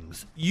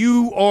things.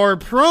 You are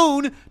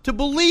prone to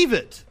believe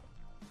it.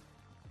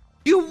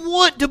 You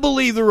want to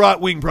believe the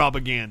right-wing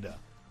propaganda.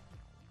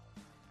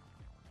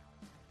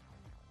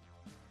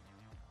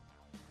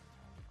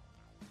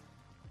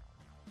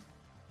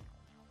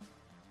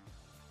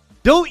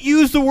 Don't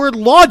use the word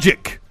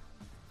logic.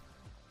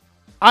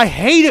 I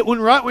hate it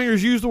when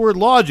right-wingers use the word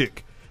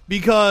logic,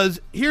 because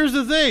here's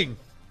the thing.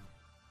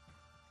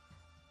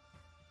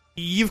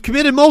 You've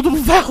committed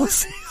multiple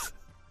fallacies.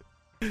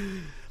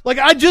 Like,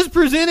 I just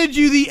presented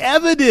you the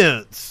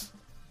evidence.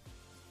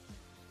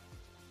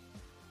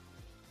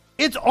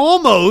 It's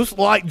almost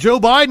like Joe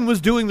Biden was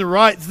doing the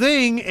right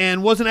thing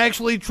and wasn't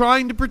actually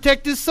trying to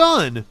protect his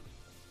son.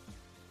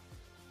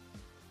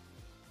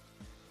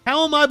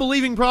 How am I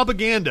believing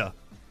propaganda?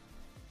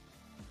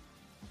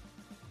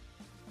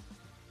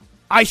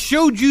 I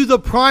showed you the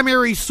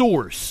primary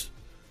source.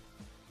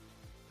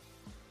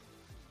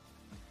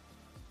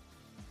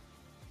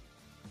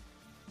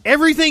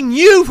 Everything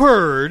you've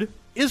heard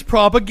is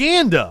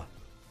propaganda.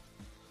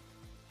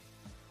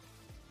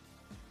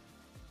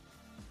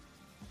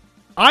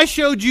 I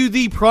showed you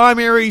the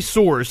primary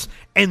source,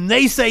 and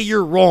they say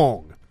you're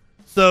wrong.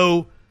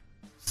 So,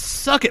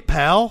 suck it,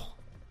 pal.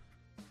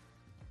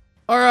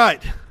 All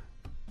right.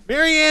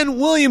 Marianne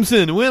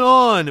Williamson went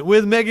on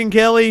with Megyn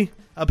Kelly.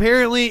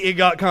 Apparently, it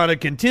got kind of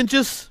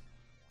contentious.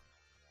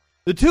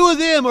 The two of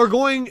them are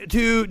going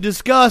to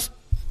discuss.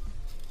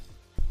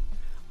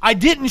 I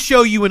didn't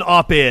show you an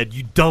op-ed,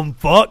 you dumb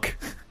fuck.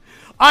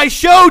 I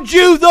showed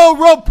you the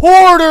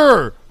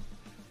reporter.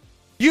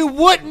 You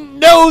wouldn't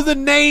know the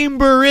name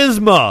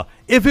Burisma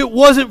if it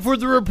wasn't for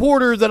the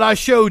reporter that I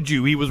showed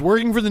you. He was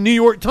working for the New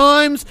York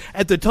Times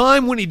at the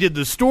time when he did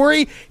the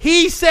story.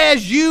 He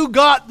says you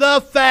got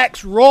the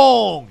facts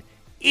wrong,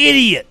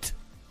 idiot.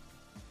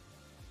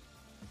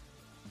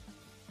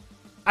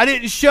 I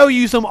didn't show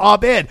you some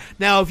op-ed.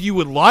 Now, if you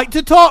would like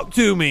to talk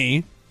to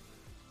me,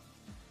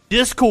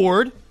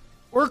 Discord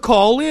or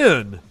call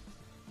in,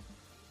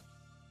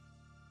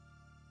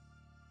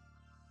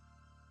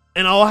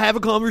 and I'll have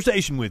a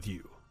conversation with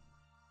you.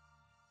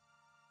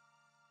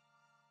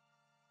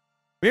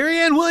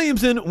 Marianne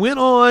Williamson went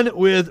on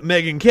with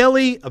Megyn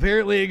Kelly.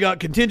 Apparently, it got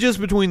contentious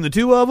between the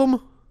two of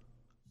them.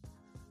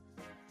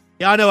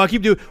 Yeah, I know. I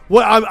keep doing.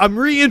 Well, I'm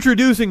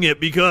reintroducing it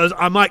because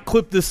I might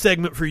clip this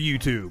segment for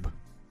YouTube.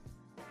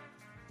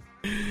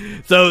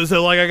 So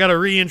like I got to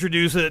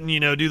reintroduce it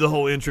and do the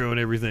whole intro and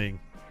everything.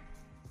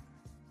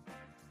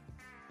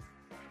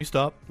 Let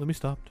me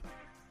stop.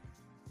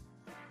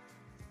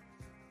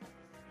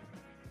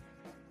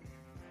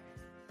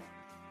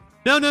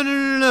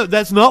 No.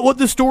 That's not what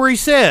the story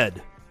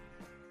said.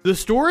 The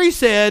story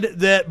said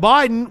that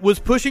Biden was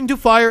pushing to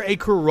fire a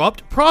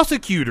corrupt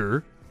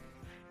prosecutor,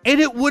 and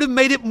it would have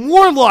made it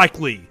more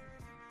likely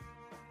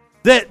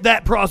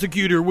that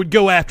prosecutor would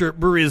go after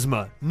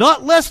Burisma,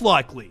 not less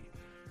likely.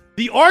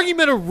 The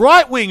argument of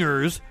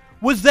right-wingers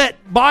was that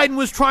Biden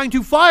was trying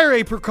to fire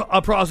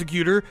a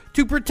prosecutor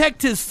to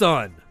protect his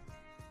son.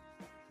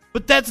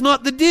 But that's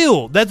not the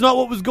deal. That's not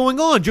what was going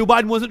on. Joe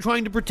Biden wasn't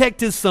trying to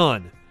protect his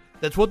son.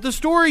 That's what the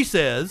story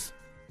says.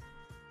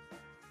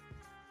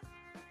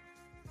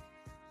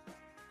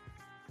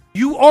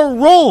 You are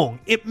wrong.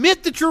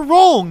 Admit that you're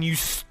wrong, you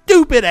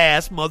stupid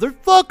ass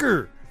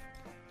motherfucker.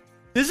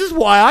 This is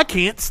why I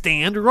can't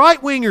stand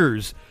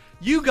right-wingers.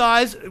 You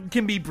guys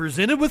can be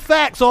presented with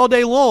facts all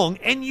day long,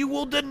 and you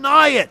will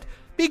deny it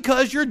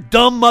because you're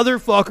dumb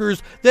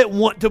motherfuckers that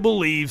want to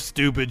believe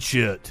stupid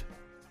shit.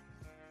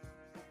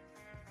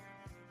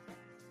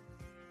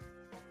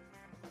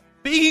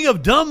 Speaking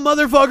of dumb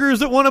motherfuckers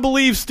that want to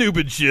believe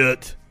stupid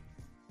shit,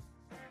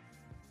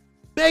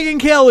 Megyn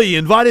Kelly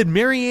invited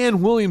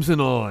Marianne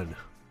Williamson on.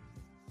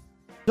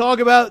 Talk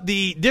about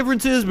the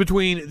differences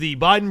between the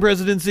Biden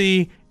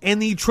presidency and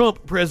the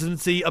Trump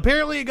presidency.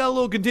 Apparently it got a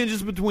little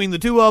contentious between the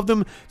two of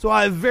them, so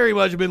I've very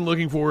much been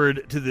looking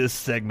forward to this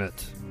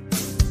segment.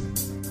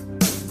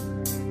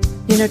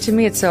 To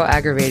me it's so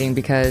aggravating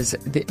because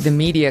the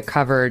media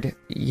covered,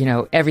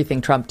 everything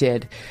Trump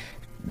did,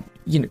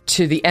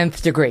 to the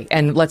nth degree.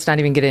 And let's not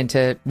even get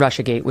into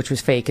Russiagate, which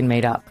was fake and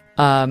made up.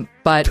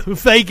 But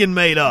fake and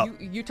made up.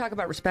 You talk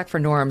about respect for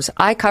norms.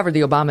 I covered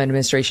the Obama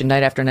administration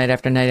night after night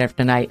after night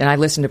after night, and I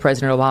listened to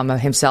President Obama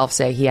himself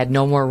say he had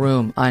no more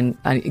room on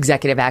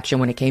executive action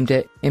when it came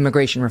to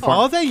immigration reform.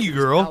 Oh, thank you,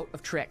 girl. Out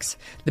of tricks.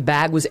 The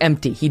bag was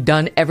empty. He'd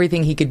done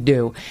everything he could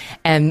do,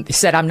 and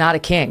said, "I'm not a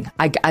king.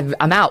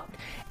 I'm out."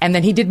 And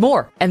then he did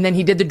more. And then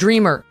he did the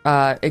Dreamer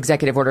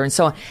executive order, and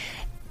so on.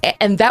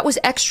 And that was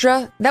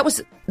extra. That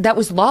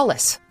was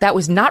lawless. That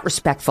was not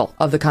respectful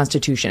of the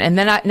Constitution. And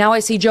then now I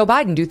see Joe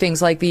Biden do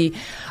things like the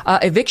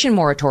eviction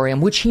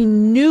moratorium, which he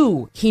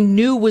knew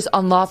was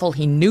unlawful.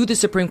 He knew the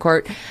Supreme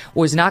Court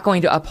was not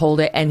going to uphold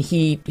it, and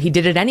he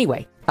did it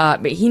anyway.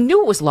 He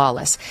knew it was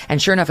lawless,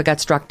 and sure enough, it got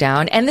struck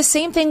down. And the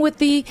same thing with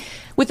the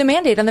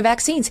mandate on the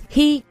vaccines.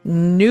 He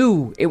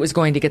knew it was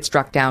going to get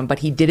struck down, but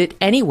he did it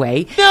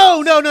anyway.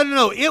 No.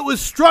 It was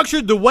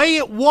structured the way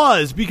it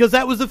was because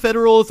that was the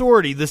federal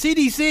authority. The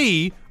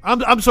CDC,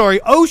 I'm sorry,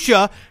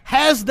 OSHA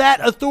has that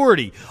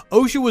authority.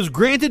 OSHA was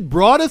granted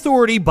broad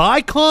authority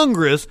by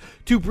Congress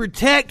to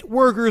protect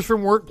workers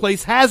from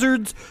workplace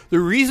hazards. The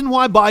reason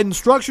why Biden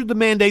structured the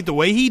mandate the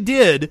way he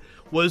did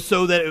was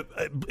so that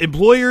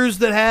employers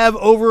that have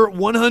over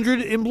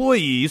 100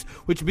 employees,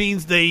 which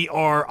means they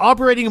are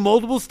operating in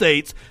multiple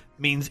states,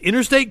 means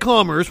interstate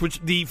commerce, which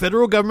the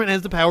federal government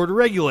has the power to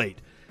regulate.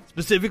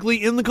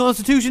 Specifically in the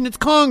Constitution, it's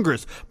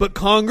Congress. But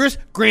Congress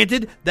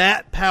granted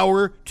that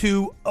power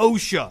to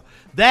OSHA.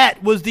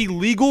 That was the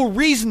legal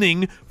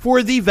reasoning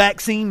for the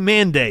vaccine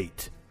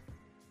mandate.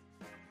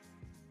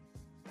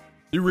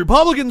 The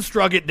Republicans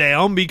struck it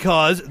down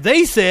because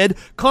they said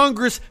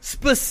Congress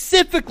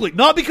specifically,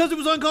 not because it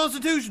was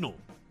unconstitutional,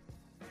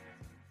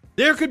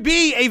 there could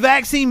be a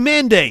vaccine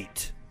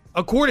mandate,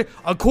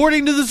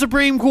 according to the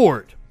Supreme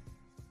Court.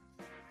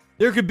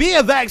 There could be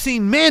a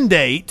vaccine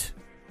mandate,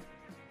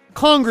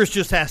 Congress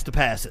just has to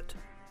pass it.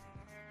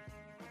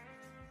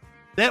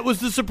 That was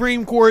the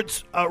Supreme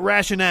Court's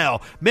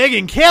rationale.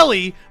 Megyn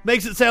Kelly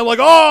makes it sound like,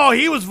 oh,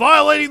 he was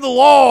violating the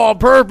law on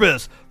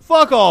purpose.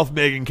 Fuck off,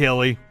 Megyn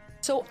Kelly.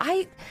 So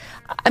I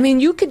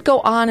mean, you could go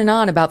on and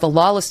on about the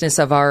lawlessness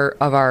of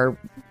our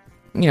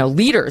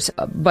leaders,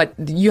 but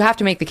you have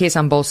to make the case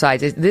on both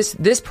sides.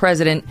 This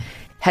president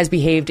has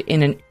behaved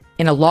in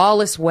a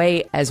lawless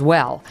way as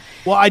well.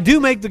 Well, I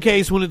do make the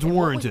case when it's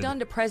warranted. What was done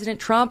to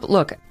President Trump?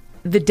 Look,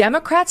 the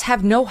Democrats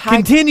have no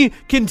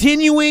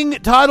continuing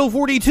Title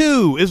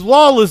 42 is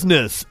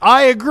lawlessness.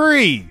 I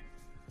agree.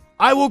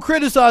 I will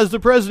criticize the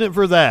president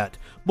for that.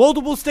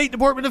 Multiple State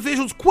Department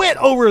officials quit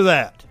over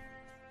that.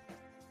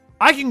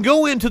 I can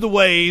go into the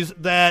ways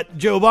that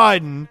Joe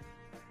Biden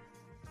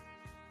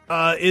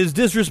is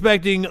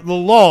disrespecting the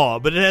law,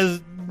 but it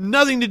has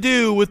nothing to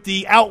do with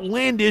the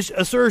outlandish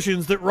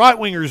assertions that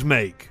right-wingers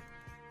make.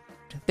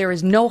 There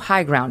is no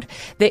high ground.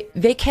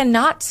 They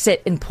cannot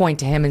sit and point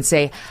to him and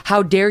say,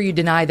 how dare you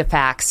deny the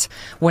facts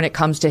when it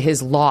comes to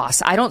his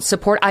loss. I don't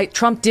support...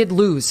 Trump did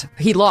lose.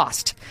 He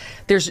lost.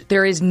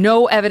 There is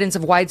no evidence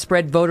of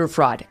widespread voter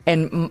fraud.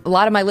 And a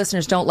lot of my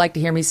listeners don't like to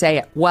hear me say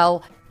it.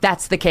 Well,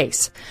 that's the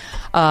case.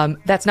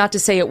 That's not to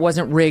say it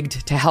wasn't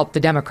rigged to help the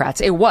Democrats.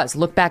 It was.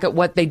 Look back at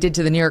what they did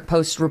to the New York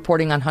Post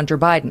reporting on Hunter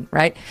Biden,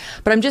 right?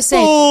 But I'm just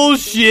saying,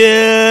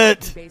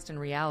 bullshit, based in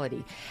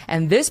reality.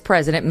 And this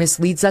president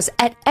misleads us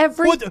at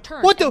every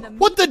turn. What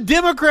the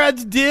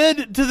Democrats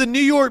did to the New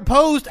York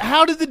Post?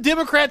 How did the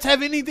Democrats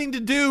have anything to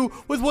do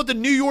with what the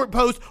New York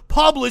Post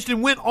published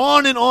and went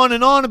on and on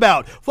and on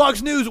about?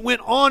 Fox News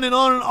went on and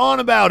on and on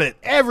about it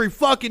every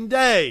fucking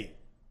day.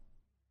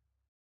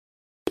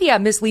 Media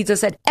misleads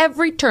us at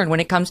every turn when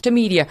it comes to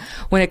media,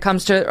 when it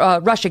comes to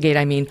Russiagate,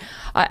 I mean.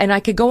 And I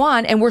could go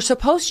on, and we're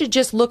supposed to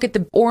just look at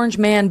the orange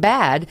man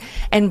bad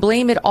and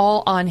blame it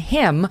all on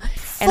him.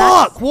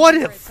 Fuck, what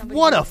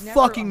a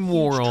fucking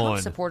moron.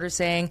 Trump supporter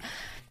saying,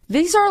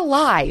 these are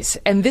lies,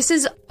 and this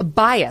is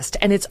biased,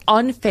 and it's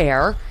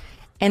unfair,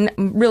 and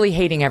really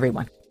hating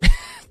everyone.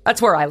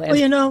 That's where I land.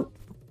 Well,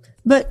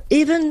 but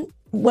even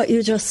what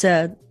you just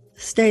said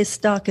stays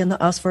stuck in the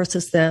us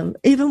versus them.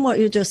 Even what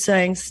you're just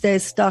saying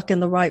stays stuck in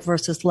the right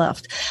versus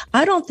left.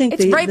 I don't think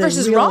it's right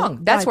versus wrong.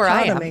 That's where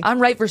I am.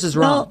 I'm right versus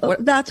wrong. Well,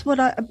 that's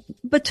what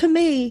but to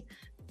me,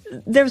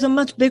 there's a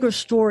much bigger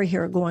story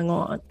here going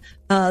on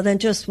than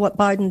just what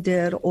Biden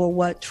did or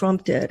what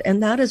Trump did.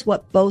 And that is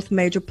what both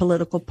major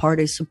political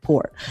parties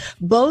support.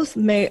 Both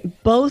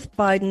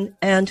Biden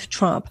and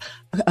Trump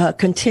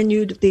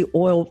continued the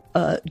oil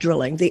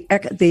drilling,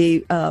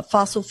 the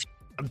fossil fuel.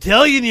 I'm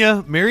telling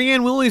you,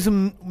 Marianne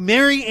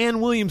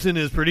Williamson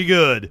is pretty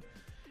good.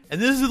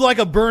 And this is like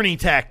a Bernie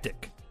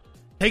tactic.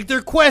 Take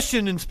their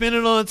question and spin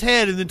it on its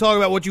head and then talk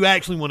about what you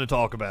actually want to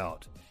talk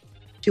about.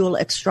 Fuel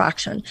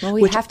extraction. Well,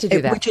 we have to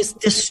do that. Which is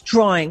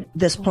destroying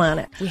this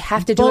planet. We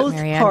have to do it,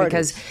 Marianne,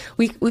 because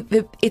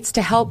it's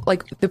to help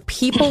like the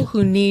people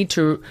who need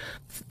to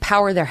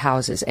power their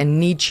houses and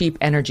need cheap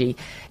energy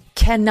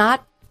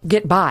cannot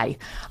get by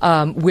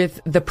with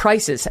the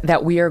prices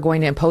that we are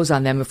going to impose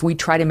on them if we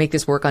try to make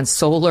this work on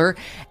solar.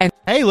 And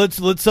hey,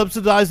 let's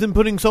subsidize them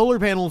putting solar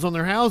panels on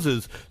their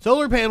houses.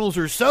 Solar panels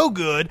are so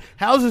good,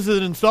 houses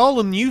that install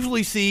them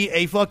usually see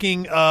a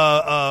fucking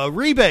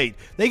rebate.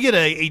 They get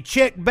a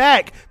check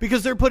back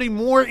because they're putting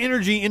more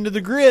energy into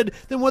the grid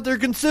than what they're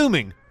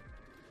consuming.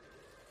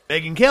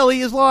 Megyn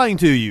Kelly is lying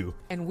to you.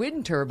 And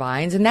wind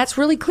turbines, and that's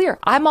really clear.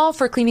 I'm all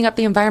for cleaning up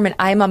the environment.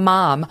 I'm a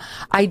mom.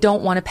 I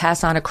don't want to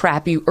pass on a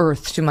crappy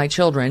earth to my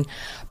children.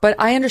 But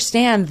I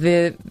understand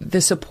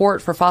the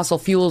support for fossil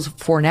fuels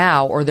for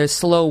now, or the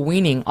slow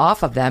weaning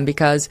off of them,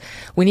 because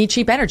we need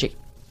cheap energy.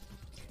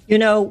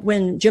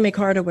 When Jimmy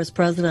Carter was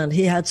president,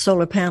 he had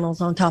solar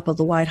panels on top of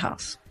the White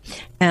House.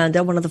 And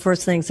one of the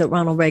first things that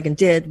Ronald Reagan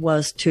did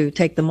was to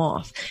take them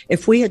off.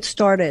 If we had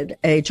started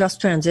a just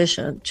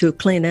transition to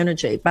clean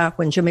energy back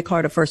when Jimmy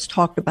Carter first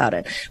talked about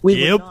it,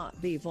 we would not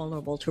be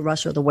vulnerable to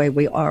Russia the way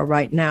we are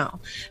right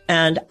now.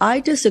 And I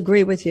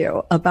disagree with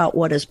you about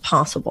what is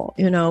possible.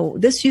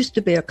 This used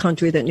to be a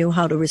country that knew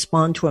how to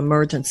respond to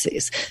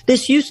emergencies.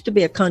 This used to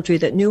be a country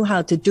that knew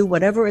how to do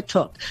whatever it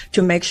took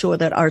to make sure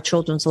that our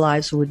children's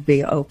lives would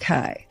be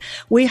okay.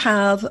 We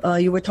have,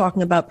 you were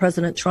talking about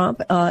President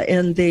Trump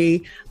in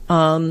the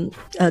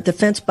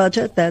defense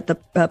budget that the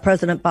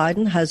President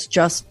Biden has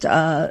just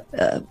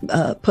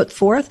put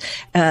forth.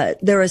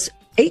 There is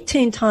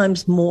 18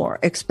 times more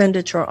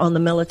expenditure on the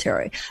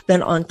military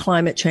than on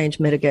climate change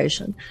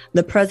mitigation.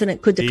 The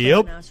president could declare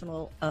a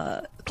national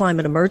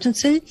climate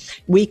emergency.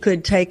 We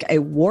could take a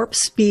warp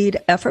speed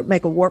effort,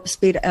 make a warp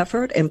speed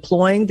effort,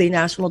 employing the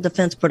National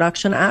Defense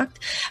Production Act,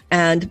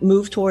 and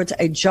move towards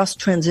a just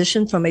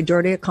transition from a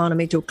dirty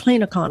economy to a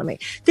clean economy.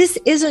 This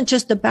isn't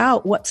just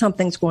about what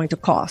something's going to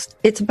cost.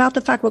 It's about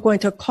the fact we're going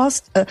to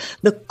cost,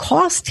 the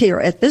cost here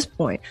at this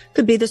point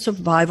could be the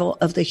survival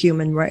of the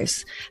human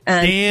race.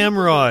 And damn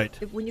right.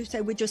 When you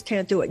say we just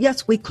can't do it,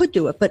 yes, we could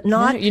do it, but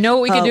not. You know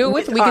what we could do it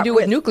with? We could do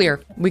it with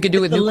nuclear. We could do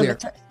it with nuclear.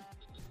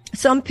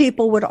 Some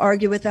people would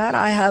argue with that.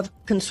 I have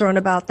concern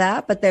about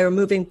that, but they are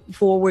moving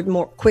forward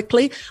more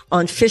quickly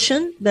on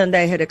fission than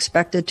they had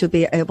expected to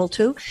be able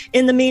to.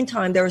 In the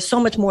meantime, there is so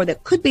much more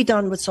that could be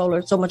done with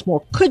solar, so much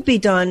more could be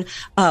done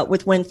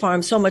with wind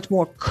farms, so much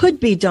more could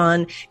be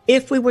done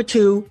if we were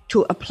to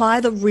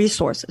apply the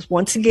resources.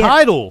 Once again,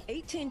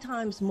 18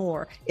 times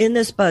more in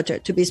this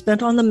budget to be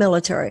spent on the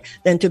military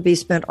than to be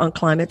spent on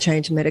climate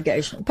change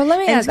mitigation. But let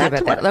me ask you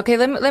about that. Okay,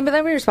 let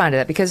me respond to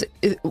that, because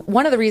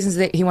one of the reasons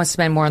that he wants to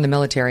spend more on the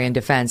military and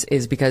defense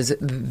is because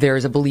there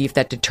is a belief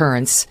that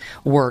deterrence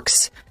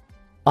works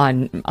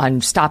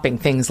on stopping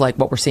things like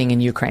what we're seeing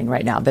in Ukraine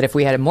right now. That if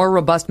we had a more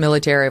robust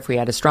military, if we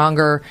had a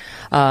stronger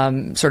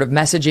sort of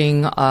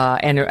messaging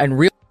and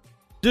real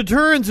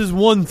deterrence is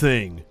one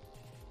thing.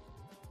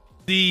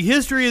 The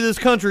history of this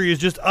country is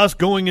just us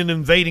going and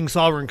invading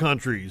sovereign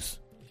countries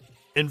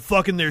and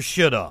fucking their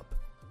shit up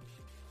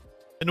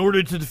in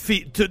order to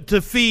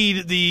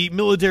feed the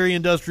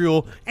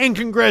military-industrial and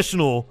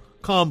congressional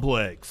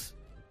complex.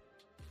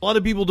 A lot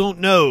of people don't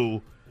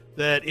know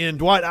that in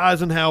Dwight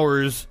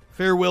Eisenhower's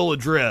farewell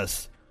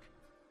address,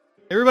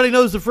 everybody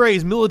knows the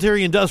phrase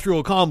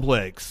military-industrial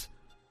complex.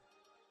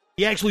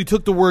 He actually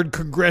took the word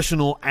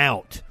congressional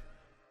out.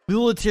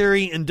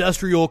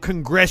 Military-industrial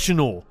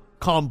congressional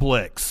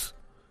complex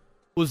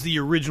was the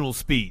original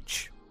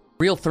speech.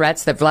 Real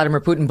threats that Vladimir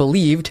Putin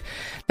believed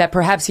that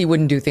perhaps he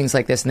wouldn't do things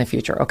like this in the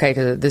future. Okay,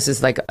 this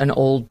is like an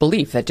old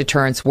belief that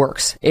deterrence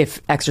works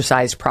if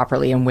exercised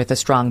properly and with a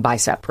strong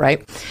bicep,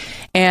 right?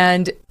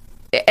 And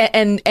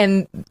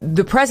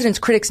the president's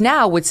critics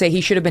now would say he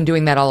should have been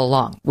doing that all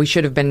along. We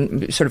should have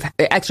been sort of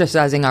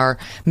exercising our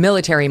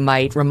military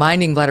might,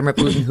 reminding Vladimir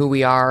Putin who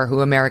we are,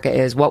 who America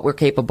is, what we're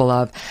capable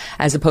of,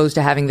 as opposed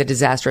to having the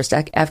disastrous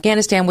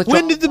Afghanistan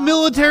withdrawal. When did the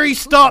military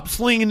stop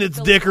slinging its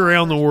dick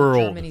around the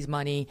world? Germany's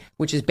money,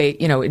 which is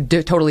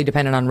totally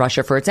dependent on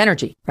Russia for its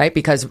energy, right?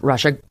 Because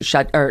Russia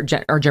or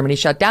Germany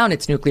shut down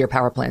its nuclear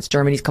power plants.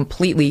 Germany's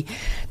completely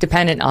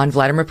dependent on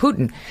Vladimir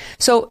Putin.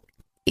 So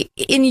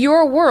in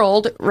your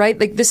world, right,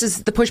 like this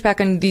is the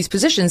pushback on these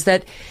positions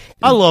that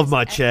I love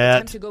my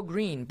chat. To go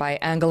green by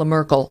Angela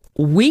Merkel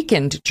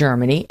weakened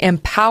Germany,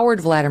 empowered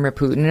Vladimir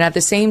Putin, and at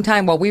the same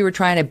time, while we were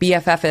trying to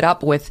BFF it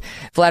up with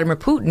Vladimir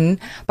Putin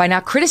by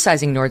not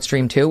criticizing Nord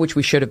Stream 2, which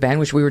we should have been,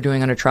 which we were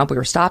doing under Trump, we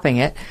were stopping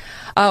it.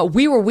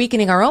 We were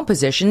weakening our own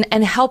position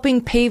and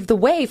helping pave the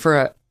way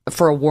for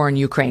a war in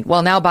Ukraine.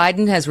 Well, now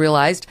Biden has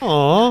realized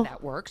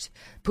that worked.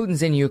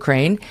 Putin's in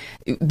Ukraine.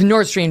 The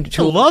Nord Stream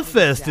 2 love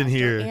fest in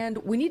here. And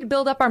we need to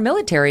build up our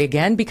military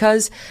again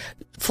because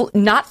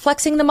not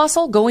flexing the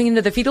muscle, going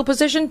into the fetal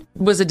position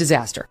was a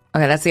disaster.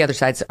 Okay, that's the other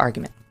side's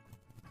argument.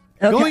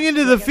 Okay. Going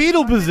into the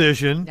fetal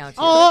position.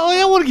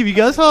 I want to give you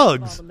guys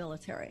hugs. The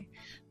military.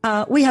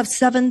 We have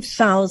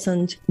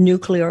 7,000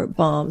 nuclear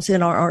bombs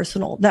in our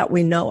arsenal that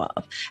we know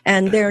of,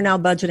 and they're now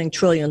budgeting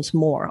trillions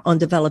more on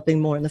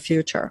developing more in the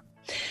future.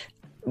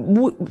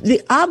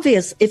 The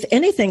obvious, if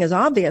anything is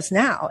obvious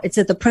now, it's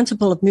that the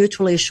principle of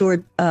mutually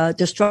assured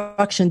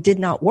destruction did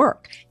not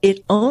work.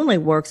 It only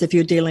works if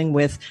you're dealing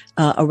with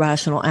a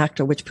rational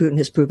actor, which Putin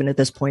has proven at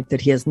this point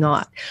that he is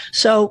not.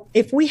 So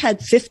if we had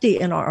 50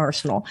 in our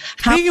arsenal.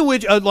 Speaking of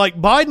which,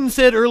 like Biden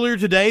said earlier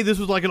today, this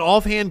was like an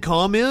offhand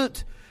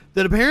comment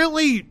that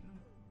apparently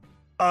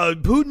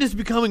Putin has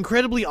become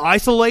incredibly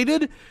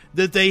isolated,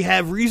 that they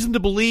have reason to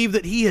believe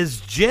that he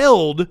has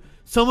jailed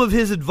some of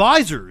his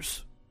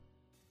advisors.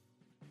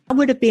 How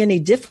would it be any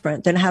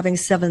different than having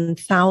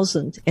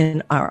 7,000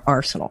 in our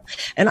arsenal?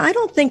 And I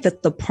don't think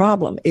that the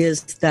problem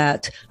is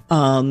that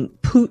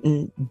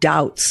Putin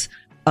doubts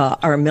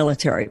our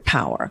military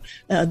power.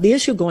 The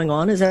issue going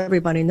on, as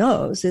everybody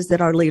knows, is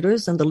that our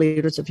leaders and the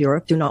leaders of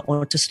Europe do not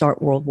want to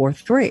start World War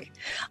III.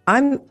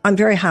 I'm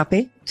very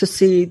happy to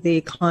see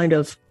the kind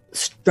of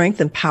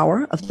strength and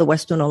power of the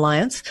Western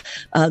alliance,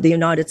 the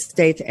United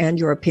States and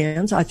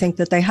Europeans. I think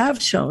that they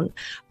have shown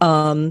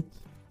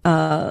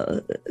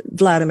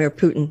Vladimir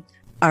Putin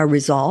our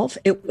resolve.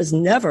 It was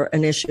never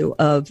an issue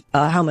of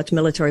how much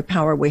military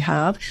power we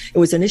have. It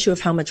was an issue of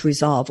how much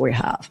resolve we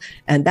have.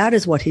 And that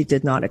is what he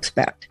did not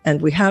expect.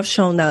 And we have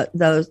shown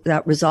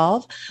that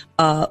resolve,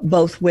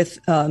 both with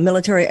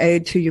military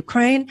aid to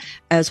Ukraine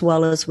as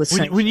well as with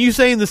sanctions. When you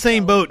say in the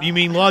same boat, you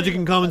mean logic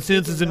and common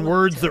sense is in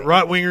words that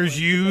right-wingers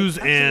use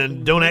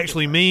and don't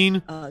actually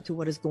mean? To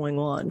what is going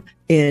on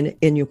in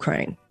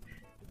Ukraine.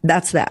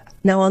 That's that.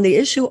 Now, on the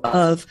issue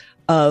of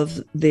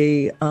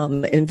the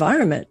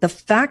environment, the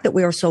fact that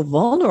we are so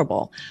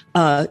vulnerable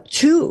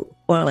to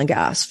oil and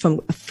gas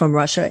from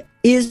Russia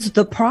is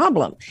the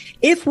problem.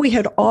 If we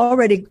had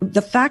already,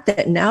 the fact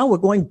that now we're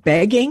going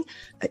begging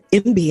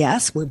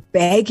MBS, we're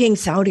begging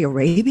Saudi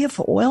Arabia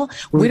for oil,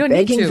 we're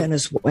begging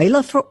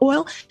Venezuela for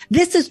oil.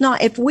 This is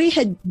not, if we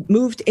had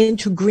moved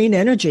into green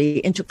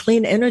energy, into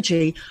clean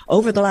energy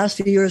over the last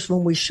few years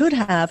when we should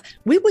have,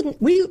 we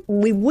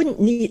wouldn't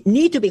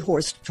need to be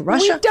horsed to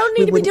Russia. We don't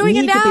need to be doing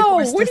it now.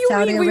 What do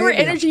you mean? We were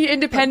energy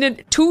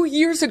independent 2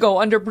 years ago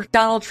under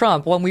Donald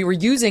Trump when we were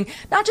using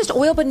not just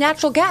oil, but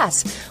natural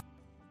gas.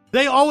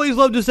 They always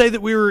love to say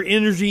that we were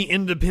energy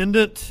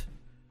independent.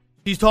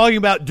 He's talking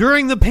about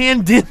during the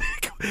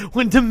pandemic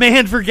when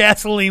demand for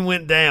gasoline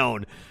went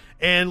down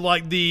and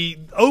like the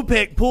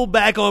OPEC pulled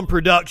back on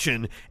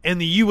production and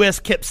the U.S.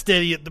 kept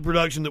steady at the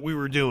production that we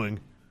were doing.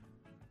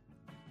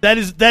 That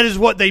is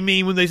what they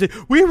mean when they say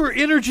we were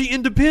energy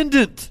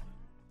independent.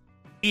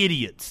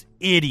 Idiots.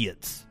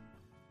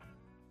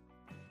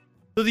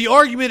 So the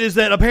argument is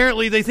that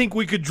apparently they think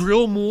we could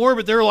drill more,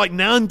 but there are like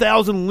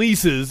 9,000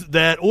 leases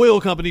that oil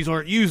companies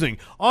aren't using.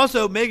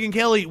 Also, Megyn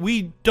Kelly,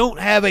 we don't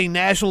have a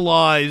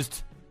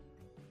nationalized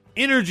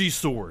energy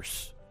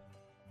source.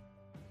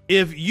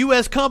 If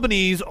U.S.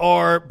 companies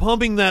are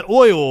pumping that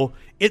oil,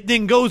 it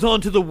then goes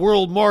onto the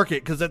world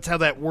market because that's how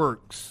that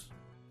works.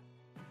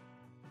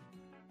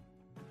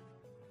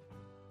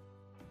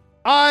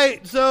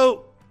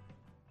 So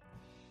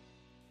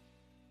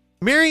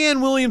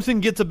Marianne Williamson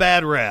gets a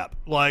bad rap.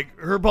 Like,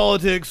 her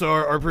politics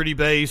are pretty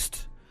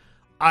based.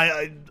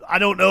 I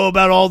don't know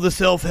about all the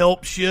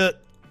self-help shit.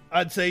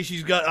 I'd say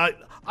she's got...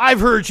 I've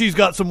heard she's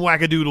got some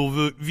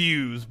wackadoodle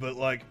views, but,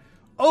 like,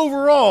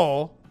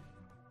 overall,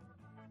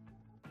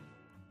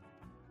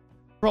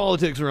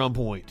 politics are on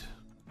point.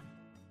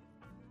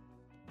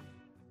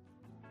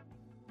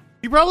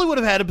 He probably would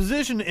have had a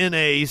position in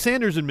a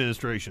Sanders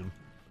administration.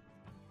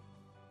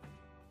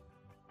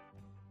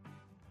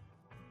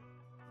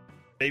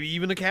 Maybe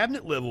even a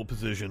cabinet level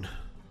position.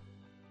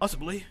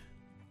 Possibly.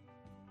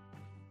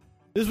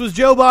 This was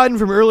Joe Biden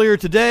from earlier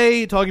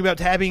today talking about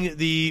tapping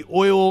the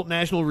oil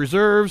national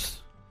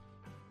reserves.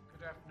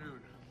 Good afternoon.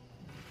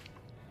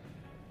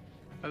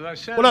 As I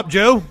said, what up,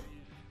 Joe?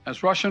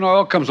 As Russian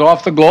oil comes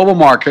off the global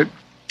market,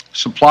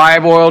 supply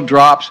of oil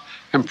drops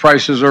and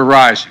prices are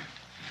rising.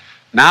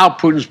 Now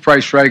Putin's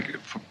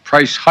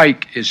price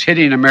hike is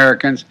hitting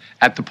Americans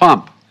at the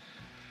pump,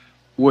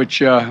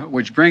 which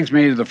brings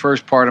me to the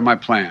first part of my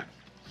plan.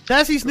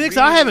 Sassy Snicks,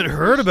 I haven't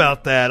heard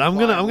about that. I'm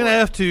gonna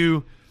have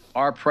to.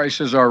 Our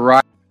prices are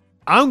rising.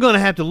 I'm gonna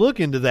have to look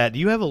into that. Do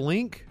you have a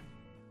link?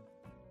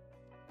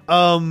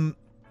 I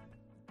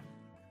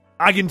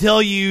can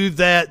tell you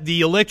that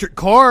the electric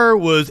car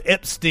was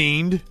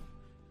Epsteined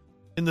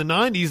in the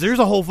 90s. There's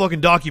a whole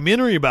fucking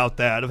documentary about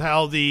that, of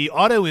how the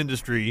auto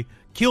industry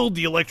killed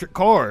the electric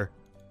car.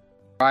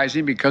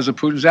 Rising because of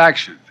Putin's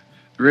action.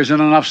 There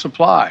isn't enough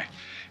supply.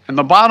 And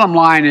the bottom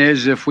line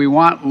is, if we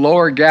want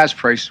lower gas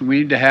prices, we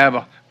need to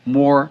have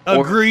more.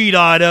 Agreed,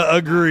 Ida,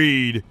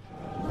 agreed.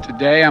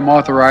 Today, I'm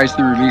authorizing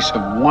the release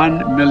of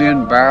 1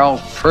 million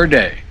barrels per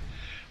day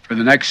for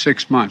the next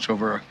 6 months,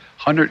 over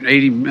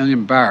 180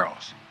 million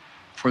barrels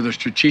from the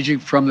Strategic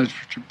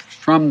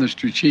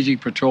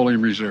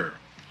Petroleum Reserve.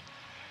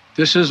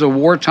 This is a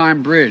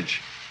wartime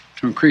bridge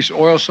to increase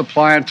oil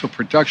supply until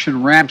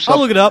production ramps up.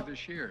 I'll look it up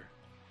this year.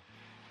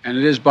 And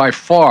it is by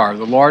far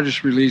the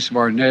largest release of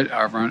our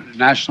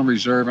national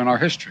reserve in our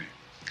history.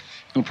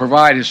 It will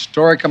provide a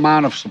historic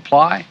amount of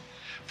supply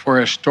for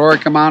a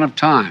historic amount of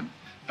time,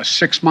 a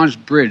 6 months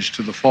bridge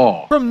to the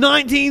fall. From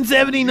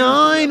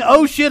 1979?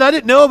 Oh shit, I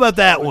didn't know about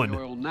that one.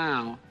 Oil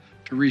now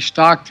to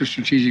restock the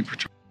Strategic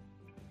Petroleum.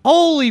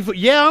 Holy,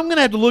 yeah, I'm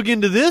gonna have to look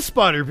into this,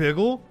 Spider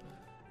Pickle.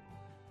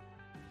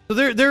 So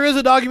there is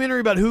a documentary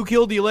about who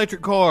killed the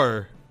electric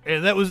car.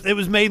 And it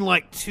was made in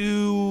like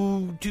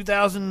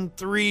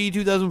 2003,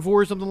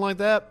 2004, something like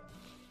that.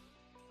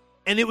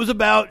 And it was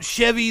about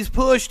Chevy's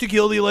push to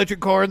kill the electric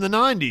car in the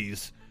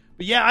 90s.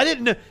 But yeah, I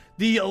didn't know.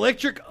 The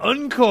electric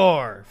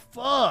Uncar.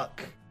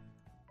 Fuck.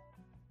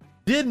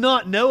 Did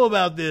not know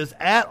about this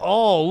at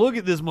all. Look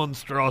at this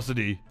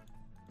monstrosity.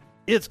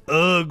 It's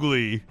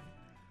ugly.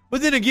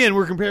 But then again,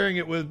 we're comparing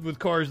it with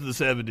cars of the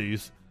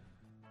 70s.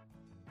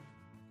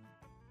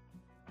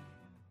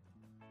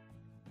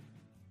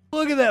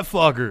 Look at that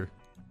fucker.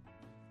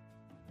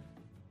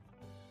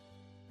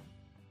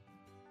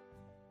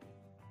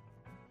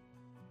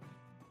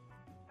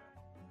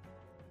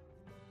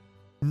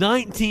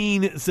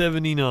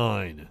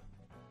 $19.79.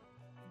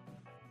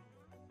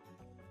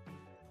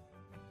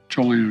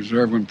 Petroleum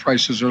reserve when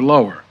prices are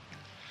lower.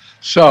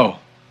 So,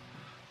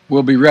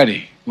 we'll be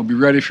ready. We'll be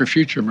ready for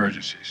future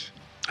emergencies.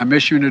 I'm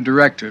issuing a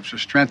directive to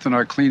strengthen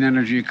our clean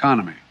energy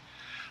economy.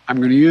 I'm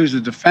going to use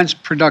the Defense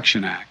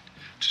Production Act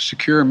to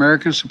secure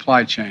American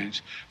supply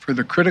chains for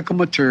the critical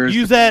materials.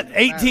 Use that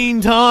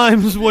 18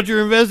 times what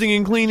you're investing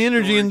in clean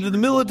energy into the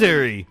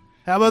military.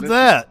 How about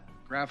that?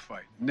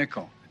 Graphite,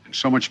 nickel, and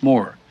so much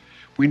more.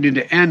 We need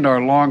to end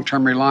our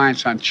long-term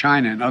reliance on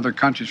China and other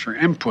countries for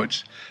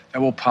inputs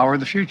that will power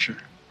the future.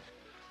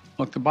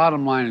 Look, the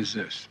bottom line is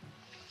this.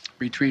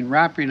 Between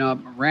ramping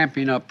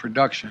up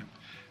production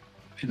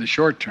in the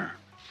short term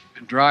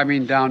and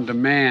driving down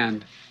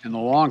demand in the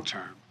long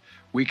term,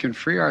 we can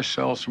free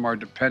ourselves from our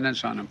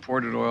dependence on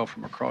imported oil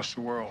from across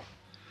the world.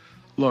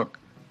 Look,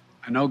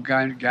 I know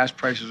gas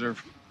prices are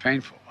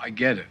painful. I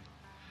get it.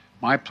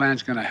 My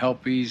plan's going to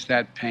help ease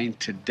that pain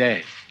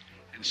today.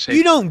 And save.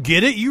 You don't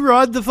get it. You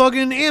ride the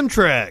fucking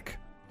Amtrak.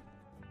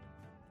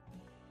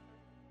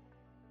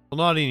 Well,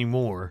 not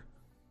anymore.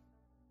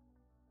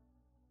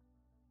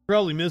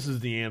 Probably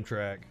misses the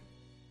Amtrak.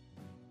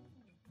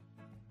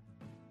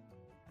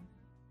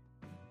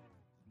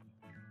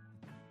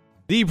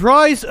 The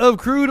price of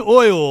crude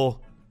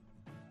oil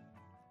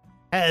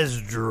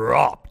has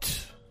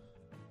dropped.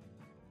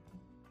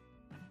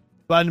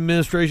 Biden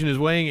administration is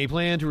weighing a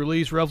plan to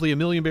release roughly 1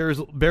 million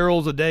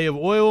barrels a day of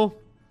oil.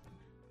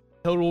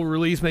 Total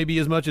release may be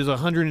as much as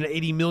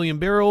 180 million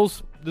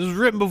barrels. This was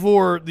written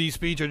before the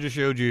speech I just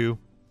showed you.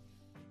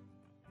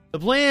 The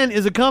plan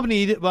is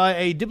accompanied by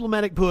a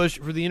diplomatic push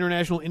for the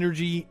International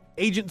Energy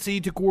Agency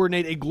to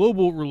coordinate a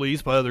global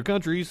release by other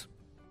countries.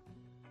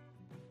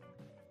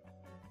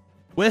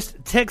 West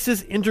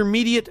Texas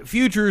Intermediate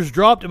futures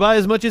dropped by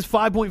as much as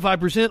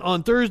 5.5%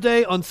 on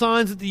Thursday on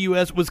signs that the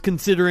U.S. was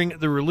considering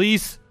the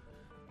release.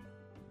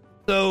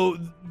 So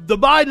the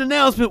Biden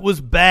announcement was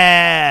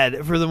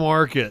bad for the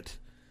market.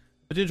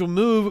 Potential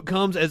move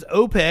comes as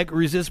OPEC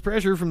resists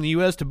pressure from the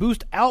U.S. to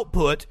boost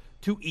output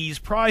to ease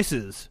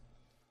prices.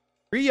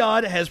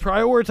 Riyadh has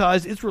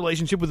prioritized its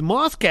relationship with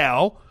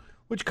Moscow,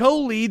 which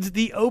co-leads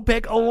the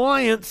OPEC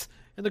alliance,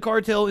 and the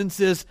cartel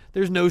insists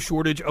there's no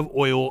shortage of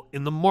oil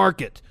in the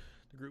market.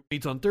 The group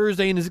meets on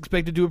Thursday and is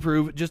expected to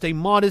approve just a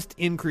modest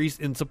increase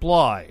in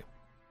supply.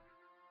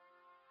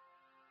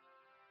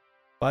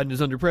 Biden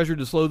is under pressure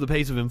to slow the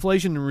pace of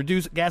inflation and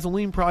reduce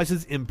gasoline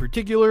prices in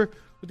particular,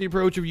 with the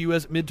approach of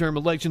U.S. midterm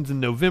elections in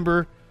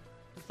November.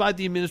 Despite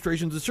the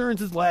administration's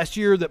assurances last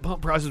year that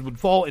pump prices would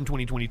fall in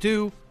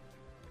 2022,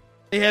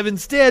 they have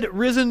instead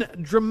risen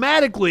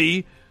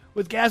dramatically,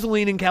 with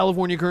gasoline in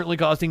California currently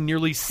costing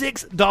nearly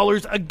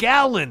 $6 a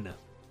gallon.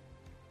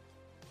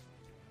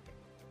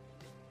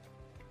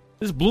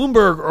 This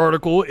Bloomberg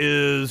article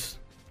is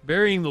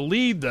burying the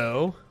lead,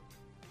 though.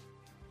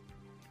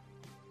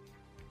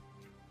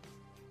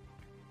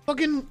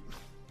 Fucking...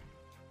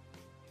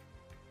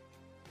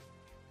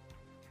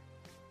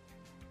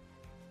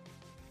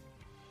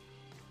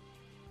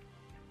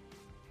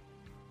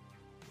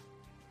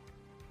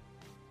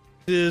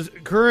 This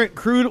is current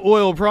crude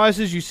oil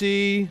prices, you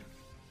see.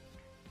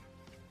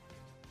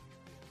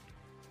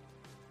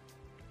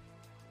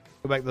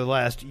 Go back to the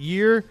last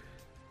year.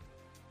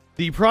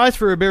 The price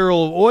for a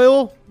barrel of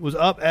oil was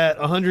up at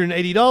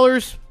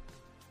 $180,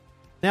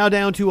 now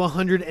down to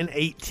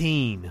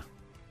 $118.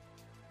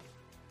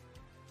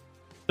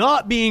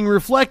 Not being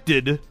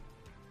reflected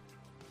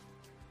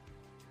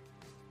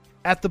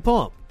at the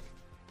pump.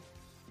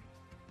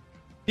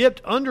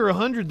 Dipped under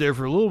 100 there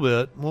for a little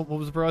bit. What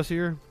was the price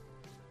here?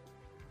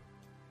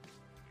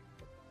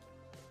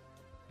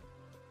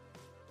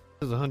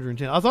 It was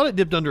 110. I thought it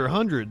dipped under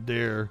 100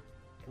 there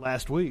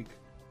last week.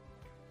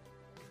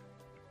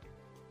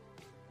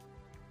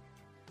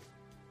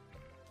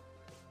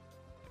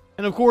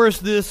 And of course,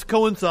 this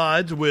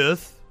coincides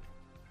with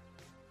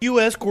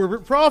U.S.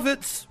 corporate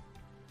profits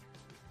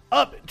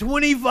up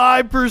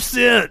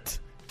 25%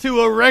 to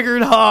a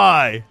record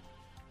high.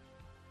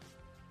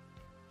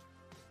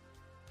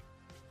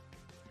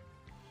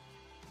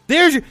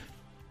 There's your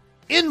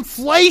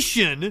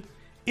inflation.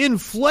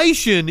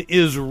 Inflation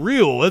is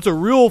real. That's a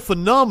real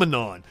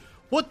phenomenon.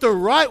 What the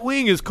right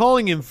wing is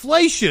calling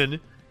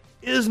inflation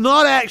is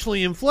not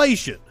actually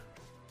inflation.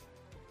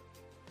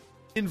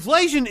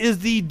 Inflation is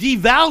the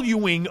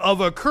devaluing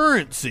of a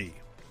currency.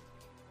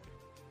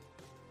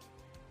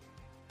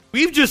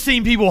 We've just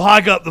seen people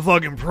hike up the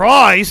fucking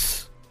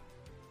price.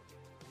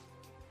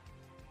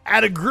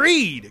 At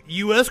Agreed,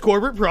 U.S.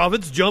 corporate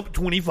profits jumped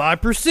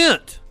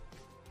 25%.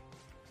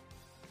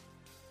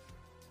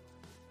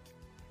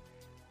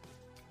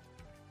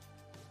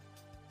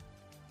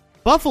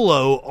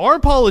 Buffalo, our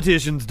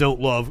politicians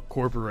don't love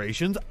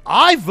corporations.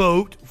 I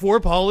vote for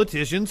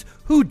politicians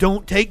who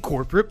don't take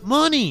corporate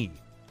money.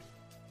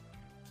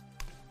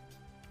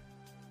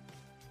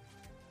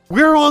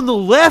 We're on the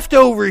left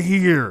over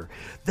here.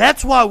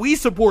 That's why we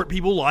support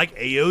people like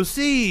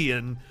AOC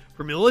and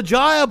Pramila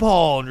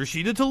Jayapal and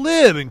Rashida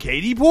Tlaib and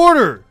Katie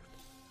Porter,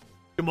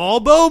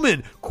 Jamal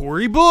Bowman,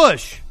 Cori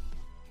Bush,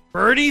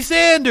 Bernie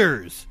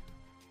Sanders,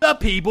 the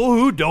people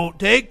who don't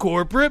take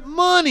corporate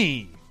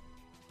money.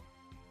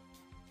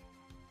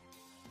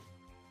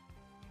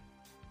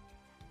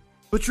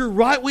 But your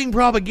right-wing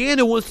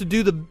propaganda wants to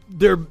do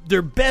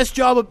their best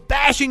job of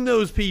bashing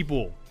those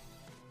people.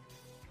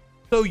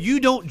 So you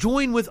don't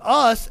join with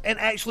us and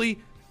actually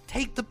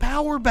take the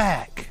power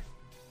back.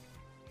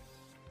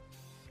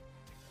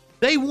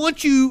 They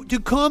want you to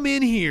come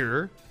in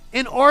here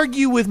and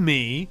argue with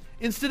me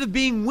instead of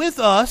being with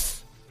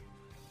us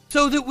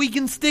so that we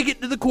can stick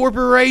it to the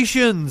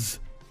corporations.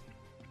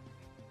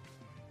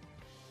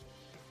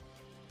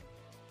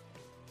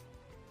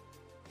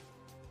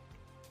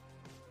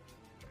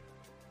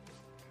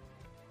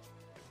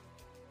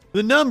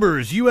 The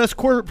numbers. U.S.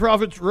 corporate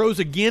profits rose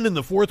again in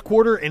the fourth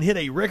quarter and hit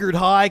a record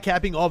high,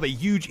 capping off a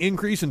huge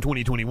increase in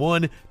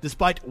 2021,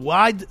 despite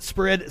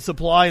widespread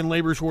supply and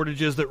labor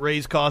shortages that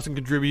raised costs and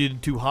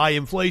contributed to high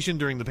inflation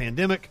during the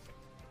pandemic.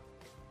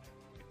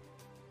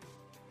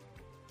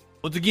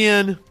 Once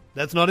again,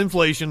 that's not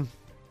inflation.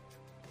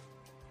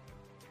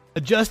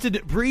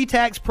 Adjusted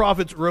pre-tax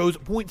profits rose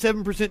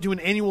 0.7% to an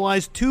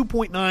annualized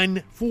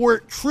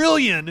 $2.94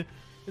 trillion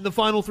in the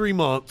final 3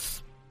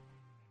 months.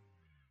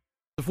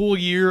 The full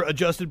year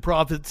adjusted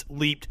profits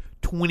leaped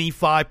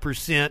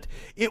 25%.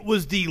 It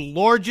was the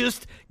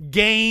largest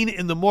gain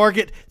in the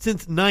market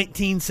since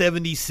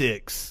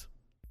 1976.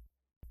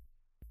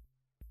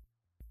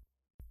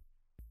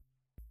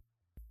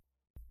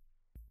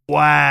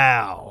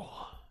 Wow.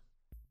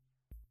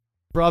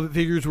 Profit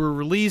figures were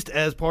released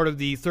as part of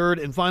the third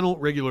and final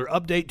regular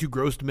update to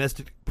gross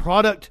domestic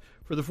product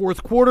for the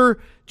fourth quarter.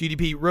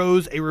 GDP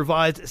rose a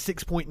revised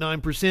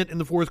 6.9% in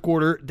the fourth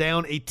quarter,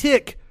 down a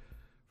tick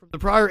from the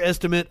prior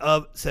estimate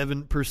of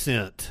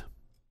 7%.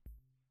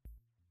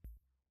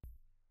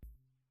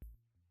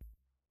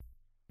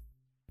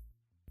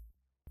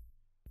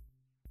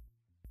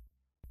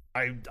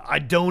 I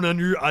don't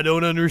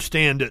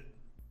understand it.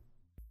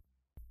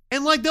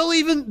 And like they'll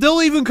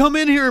even come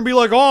in here and be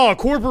like, "Oh,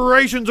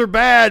 corporations are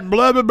bad," and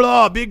blah blah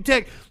blah, big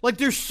tech. Like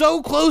they're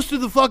so close to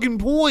the fucking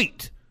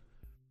point.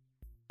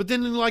 But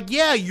then they're like,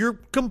 "Yeah, you're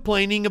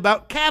complaining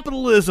about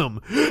capitalism,"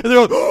 and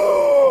they're like,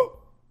 "Oh,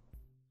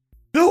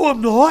 no,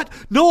 I'm not.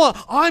 No,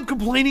 I'm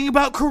complaining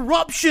about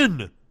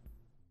corruption."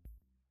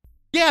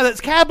 Yeah, that's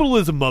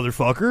capitalism,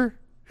 motherfucker.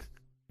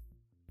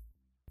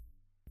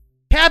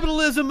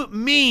 Capitalism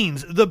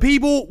means the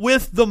people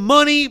with the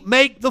money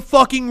make the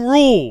fucking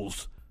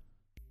rules.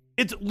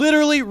 It's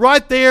literally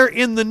right there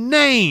in the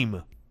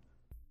name.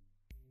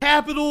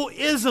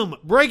 Capitalism.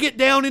 Break it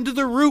down into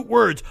the root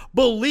words.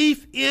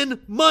 Belief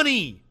in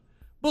money.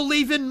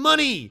 Belief in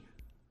money.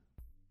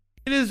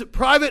 It is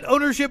private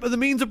ownership of the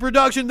means of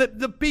production that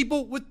the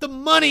people with the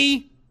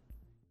money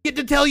get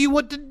to tell you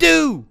what to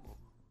do.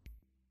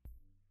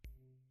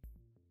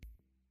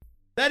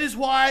 That is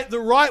why the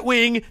right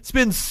wing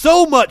spends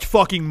so much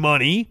fucking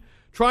money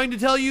trying to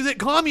tell you that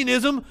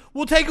communism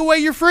will take away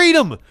your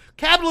freedom.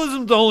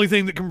 Capitalism is the only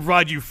thing that can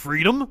provide you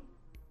freedom.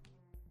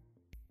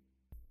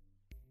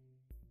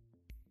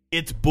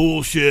 It's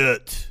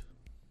bullshit.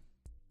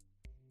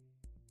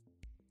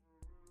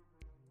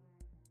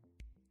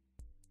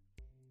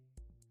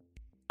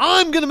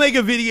 I'm going to make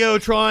a video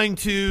trying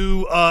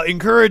to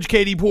encourage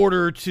Katie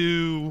Porter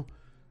to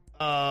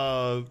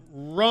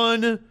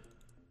run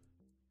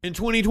in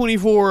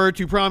 2024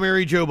 to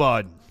primary Joe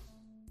Biden.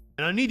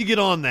 And I need to get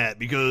on that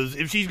because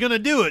if she's going to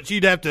do it,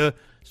 she'd have to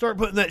start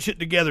putting that shit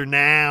together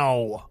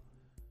now.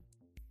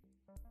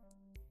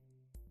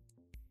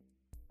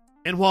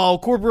 And while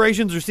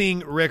corporations are seeing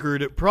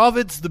record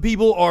profits, the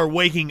people are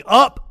waking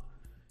up.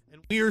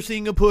 And we are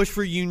seeing a push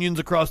for unions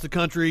across the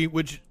country,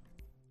 which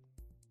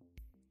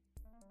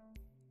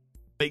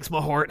makes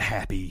my heart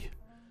happy.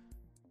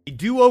 A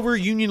do-over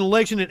union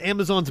election at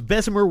Amazon's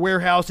Bessemer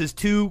warehouse is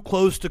too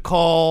close to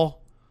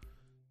call.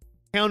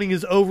 Counting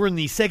is over in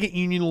the second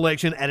union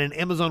election at an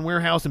Amazon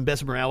warehouse in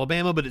Bessemer,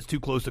 Alabama, but it's too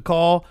close to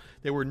call.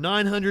 There were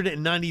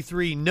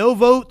 993 no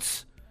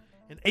votes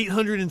and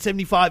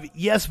 875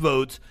 yes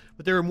votes,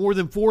 but there are more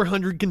than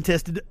 400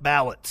 contested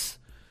ballots.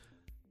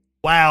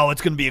 Wow,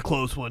 it's going to be a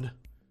close one.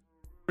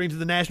 According to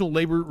the National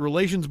Labor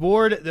Relations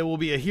Board, there will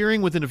be a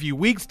hearing within a few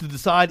weeks to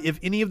decide if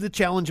any of the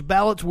challenge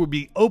ballots will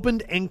be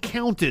opened and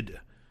counted.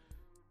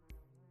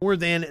 More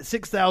than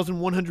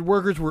 6,100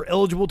 workers were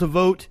eligible to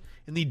vote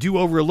in the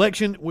do-over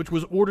election, which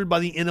was ordered by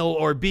the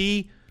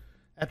NLRB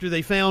after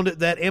they found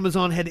that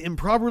Amazon had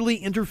improperly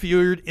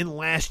interfered in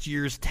last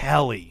year's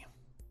tally.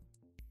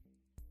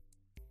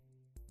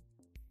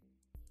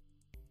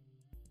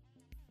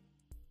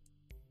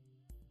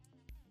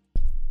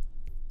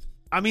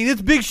 I mean,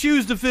 it's big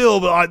shoes to fill,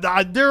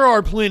 but there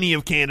are plenty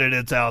of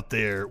candidates out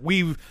there.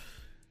 We've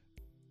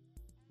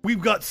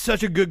got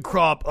such a good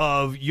crop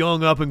of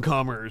young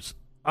up-and-comers.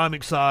 I'm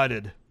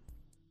excited.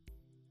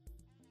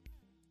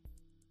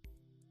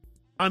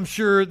 I'm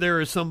sure there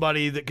is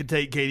somebody that could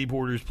take Katie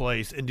Porter's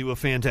place and do a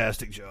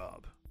fantastic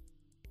job.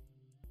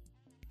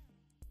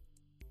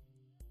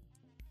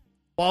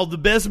 While the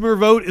Bessemer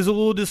vote is a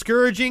little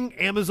discouraging,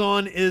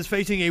 Amazon is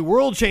facing a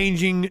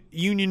world-changing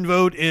union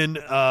vote in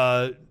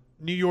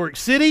New York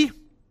City.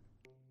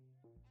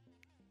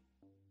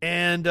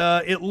 And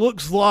it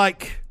looks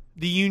like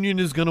the union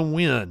is going to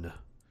win.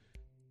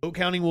 Vote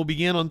counting will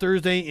begin on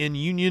Thursday in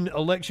union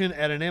election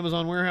at an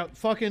Amazon warehouse.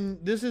 Fucking,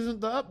 this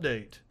isn't the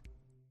update.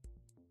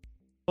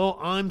 Well,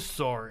 I'm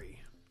sorry.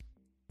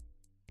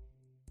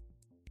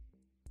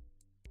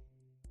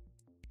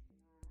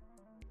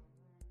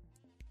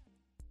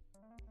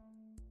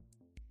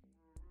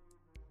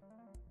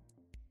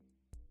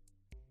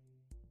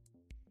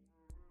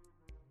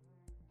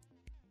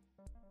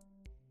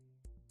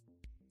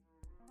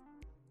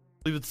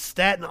 I believe it's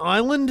Staten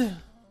Island.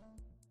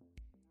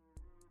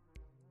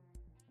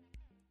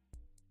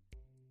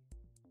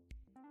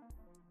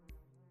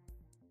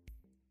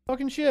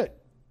 Fucking shit.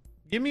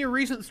 Give me a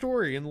recent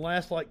story in the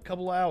last,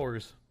 couple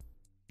hours.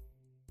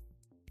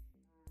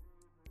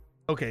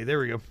 Okay, there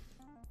we go.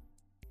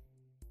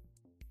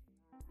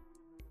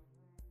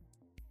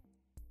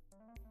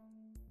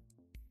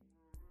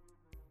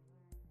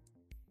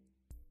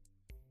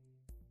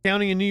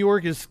 Counting in New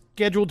York is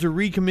scheduled to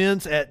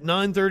recommence at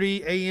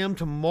 9:30 a.m.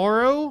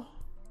 tomorrow.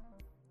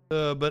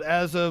 But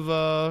as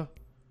of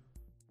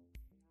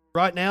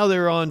right now,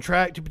 they're on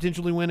track to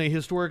potentially win a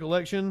historic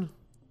election.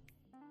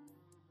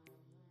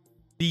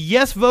 The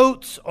yes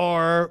votes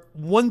are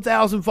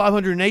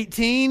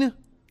 1,518,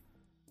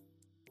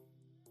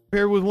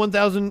 compared with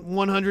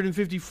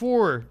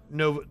 1,154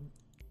 no.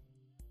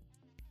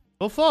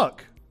 Oh,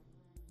 fuck.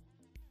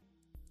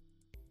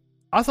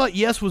 I thought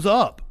yes was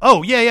up.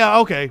 Oh, yeah,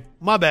 okay.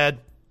 My bad.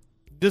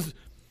 Just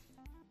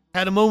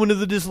had a moment of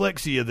the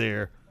dyslexia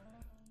there.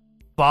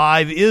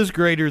 5 is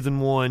greater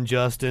than 1,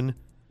 Justin.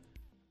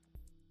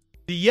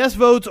 The yes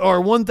votes are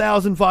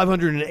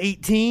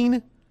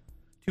 1,518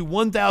 to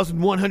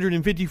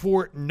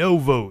 1,154 no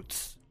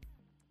votes.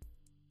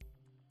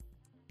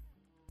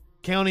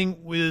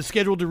 Counting is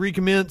scheduled to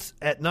recommence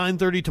at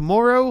 9:30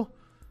 tomorrow.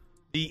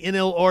 The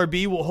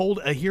NLRB will hold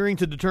a hearing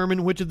to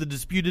determine which of the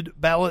disputed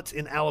ballots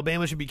in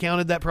Alabama should be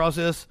counted. That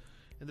process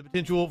and the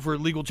potential for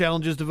legal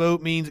challenges to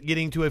vote means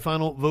getting to a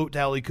final vote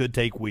tally could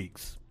take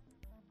weeks.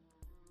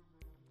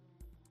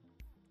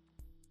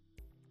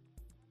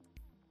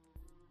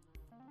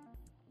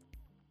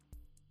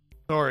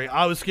 Sorry,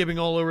 I was skipping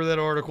all over that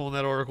article, and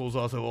that article is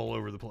also all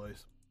over the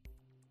place.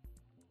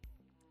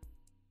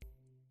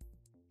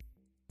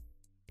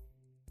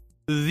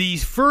 The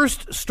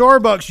first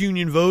Starbucks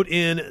union vote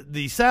in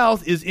the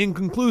South is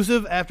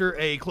inconclusive after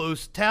a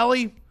close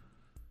tally.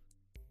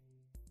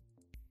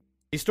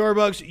 A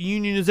Starbucks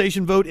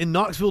unionization vote in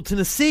Knoxville,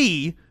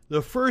 Tennessee,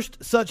 the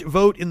first such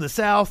vote in the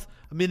South,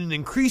 amid an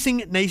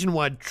increasing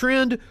nationwide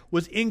trend,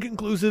 was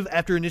inconclusive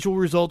after initial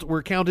results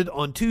were counted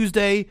on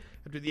Tuesday.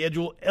 After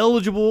the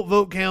eligible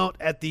vote count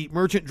at the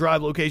Merchant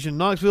Drive location in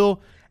Knoxville,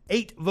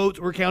 8 votes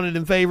were counted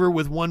in favor,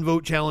 with 1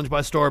 vote challenged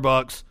by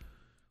Starbucks,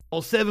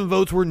 while 7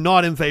 votes were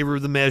not in favor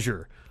of the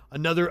measure.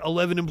 Another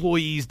 11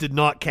 employees did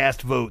not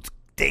cast votes.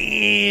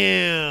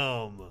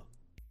 Damn!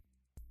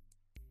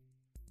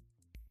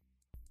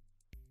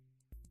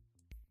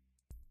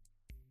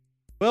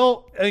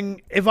 Well,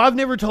 and if I've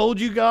never told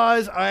you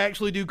guys, I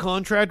actually do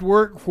contract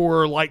work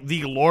for like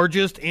the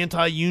largest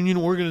anti-union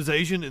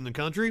organization in the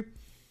country.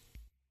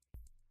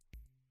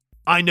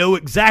 I know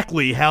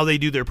exactly how they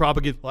do their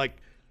propaganda. Like,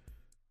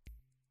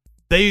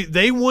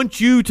 they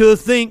want you to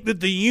think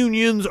that the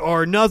unions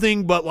are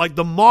nothing but like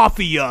the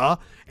mafia,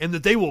 and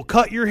that they will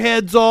cut your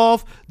heads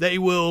off. They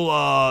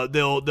will,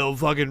 they'll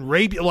fucking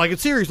rape you. Like,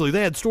 seriously,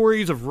 they had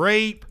stories of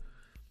rape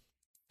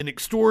and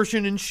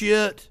extortion and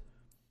shit.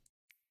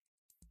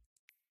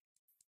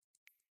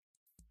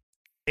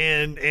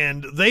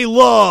 And they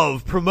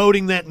love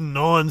promoting that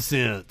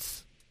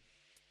nonsense.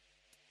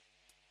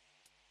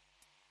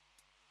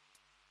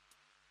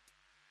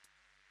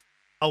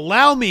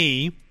 Allow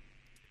me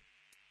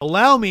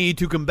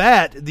to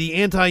combat the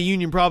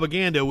anti-union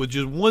propaganda with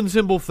just one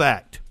simple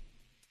fact.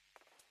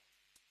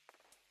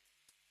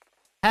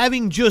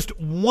 Having just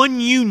one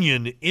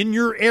union in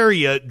your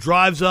area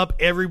drives up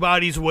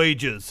everybody's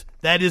wages.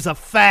 That is a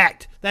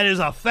fact. That is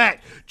a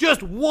fact.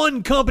 Just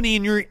one company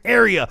in your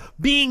area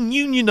being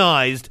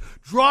unionized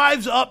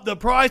drives up the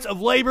price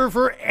of labor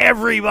for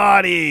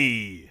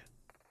everybody.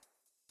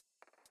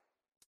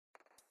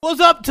 What's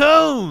up,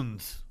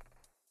 Tones?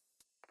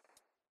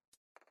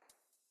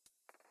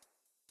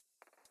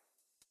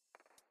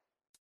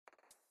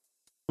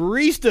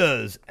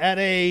 Baristas at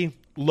a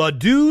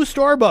Ladue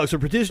Starbucks are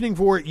petitioning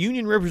for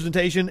union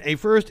representation, a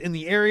first in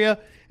the area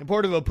and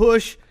part of a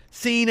push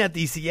seen at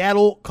the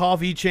Seattle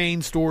coffee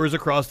chain stores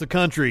across the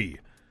country.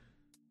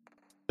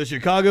 The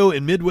Chicago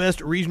and Midwest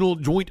Regional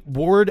Joint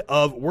Board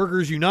of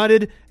Workers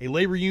United, a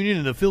labor union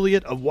and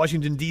affiliate of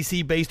Washington,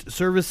 D.C.-based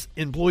Service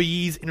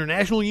Employees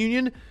International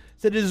Union,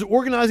 said it is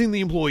organizing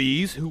the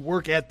employees who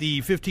work at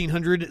the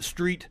 1500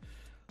 Street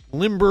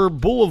Limber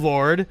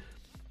Boulevard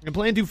and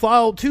plan to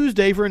file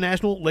Tuesday for a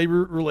National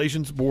Labor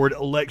Relations Board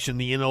election.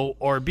 The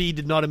NLRB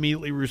did not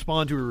immediately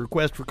respond to a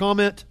request for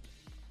comment.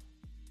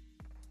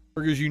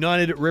 Workers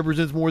United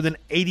represents more than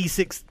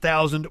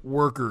 86,000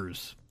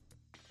 workers.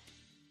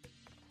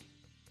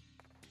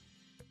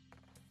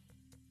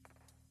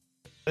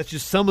 That's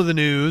just some of the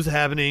news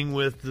happening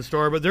with the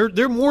Starbucks.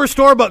 There are more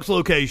Starbucks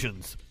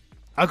locations.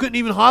 I couldn't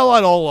even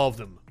highlight all of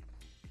them.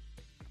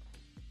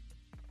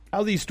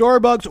 How the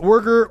Starbucks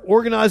worker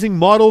organizing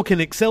model can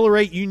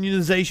accelerate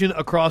unionization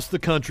across the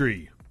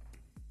country.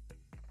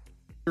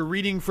 You're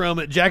reading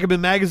from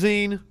Jacobin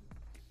Magazine.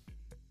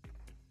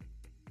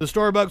 The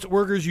Starbucks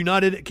Workers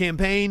United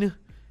campaign,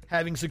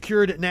 having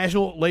secured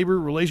National Labor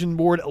Relations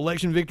Board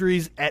election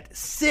victories at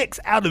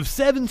 6 out of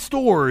 7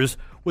 stores,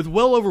 with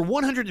well over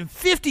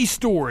 150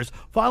 stores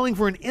filing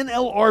for an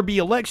NLRB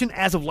election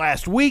as of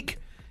last week,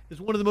 is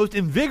one of the most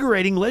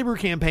invigorating labor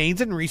campaigns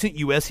in recent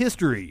U.S.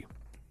 history.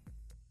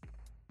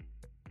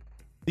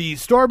 The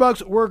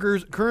Starbucks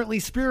workers currently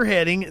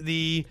spearheading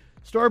the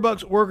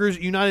Starbucks Workers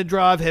United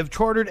Drive have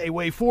chartered a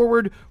way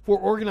forward for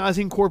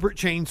organizing corporate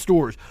chain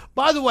stores.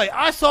 By the way,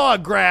 I saw a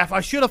graph.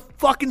 I should have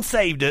fucking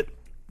saved it.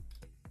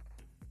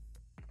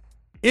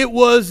 It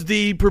was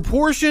the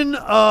proportion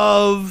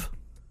of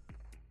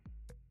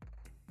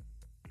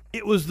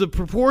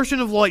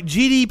like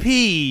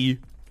GDP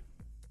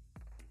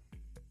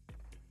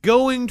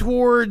going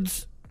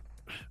towards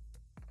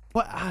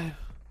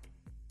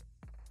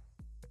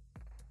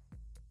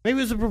maybe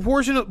it's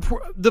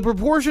the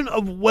proportion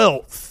of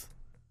wealth.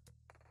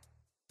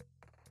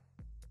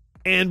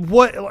 And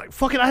what, like,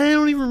 fucking, I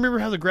don't even remember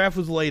how the graph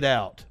was laid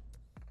out.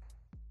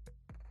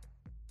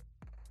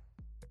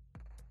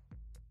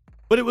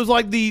 But it was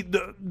like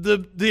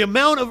the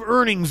amount of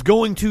earnings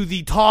going to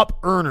the top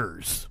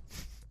earners.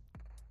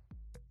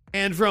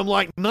 And from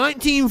like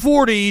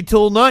 1940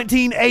 till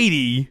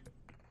 1980,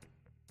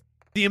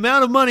 the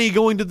amount of money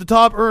going to the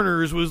top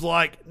earners was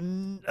like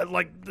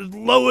the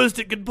lowest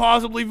it could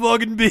possibly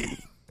fucking be.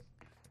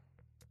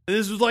 And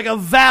this was like a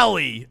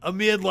valley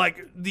amid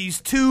like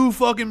these two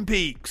fucking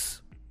peaks.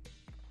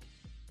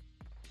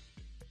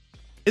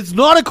 It's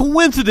not a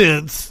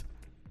coincidence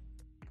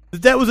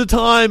that was a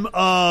time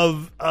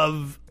of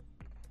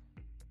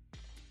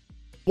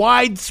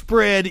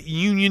widespread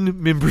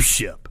union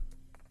membership.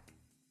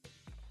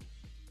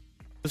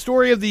 The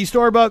story of the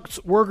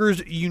Starbucks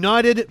Workers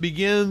United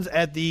begins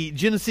at the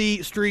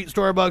Genesee Street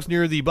Starbucks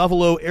near the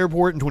Buffalo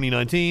Airport in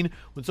 2019,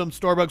 when some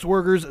Starbucks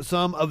workers,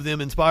 some of them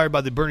inspired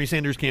by the Bernie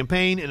Sanders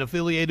campaign and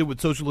affiliated with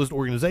socialist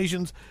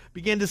organizations,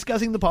 began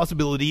discussing the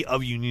possibility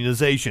of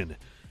unionization.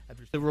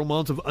 After several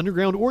months of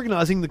underground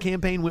organizing, the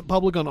campaign went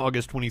public on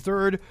August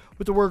 23rd,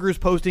 with the workers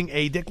posting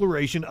a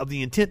declaration of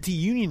the intent to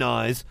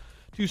unionize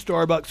to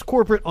Starbucks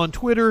corporate on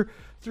Twitter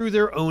through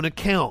their own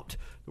account.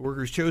 The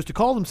workers chose to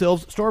call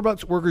themselves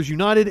Starbucks Workers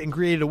United and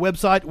created a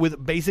website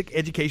with basic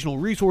educational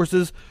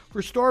resources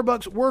for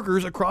Starbucks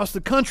workers across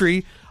the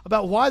country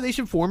about why they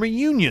should form a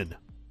union.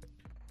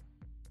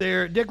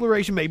 Their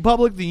declaration made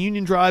public, the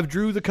union drive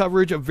drew the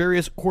coverage of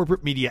various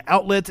corporate media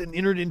outlets and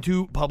entered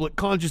into public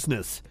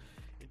consciousness.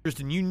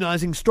 Interest in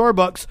unionizing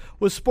Starbucks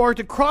was sparked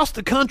across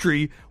the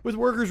country, with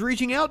workers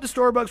reaching out to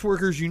Starbucks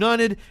Workers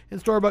United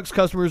and Starbucks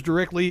customers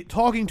directly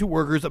talking to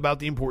workers about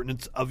the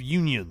importance of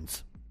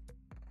unions.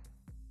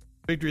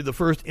 Victory of the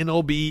first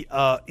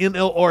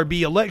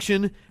NLRB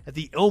election at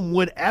the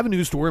Elmwood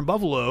Avenue store in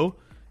Buffalo.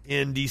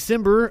 In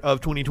December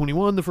of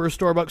 2021, the first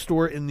Starbucks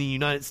store in the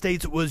United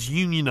States was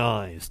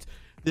unionized.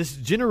 This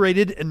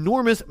generated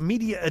enormous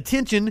media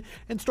attention,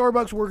 and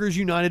Starbucks Workers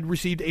United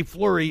received a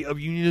flurry of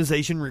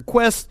unionization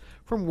requests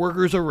from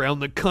workers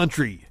around the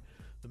country.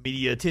 The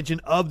media attention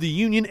of the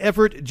union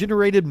effort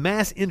generated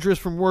mass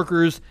interest from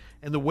workers,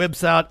 and the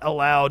website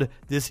allowed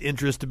this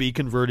interest to be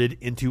converted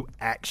into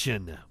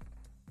action.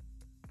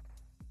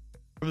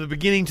 From the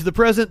beginning to the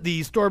present,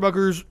 the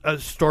Starbucks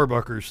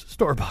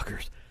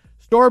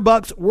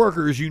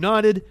Workers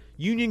United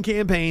union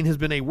campaign has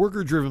been a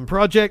worker-driven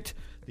project.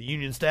 The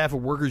union staff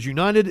of Workers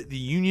United, the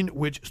union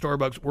which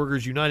Starbucks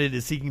Workers United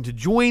is seeking to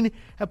join,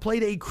 have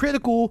played a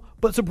critical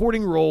but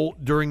supporting role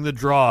during the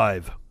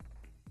drive.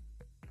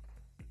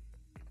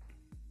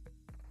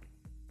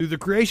 Through the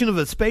creation of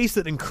a space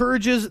that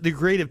encourages the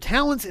creative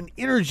talents and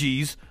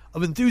energies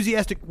of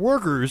enthusiastic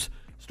workers,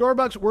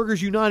 Starbucks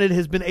Workers United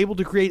has been able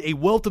to create a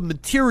wealth of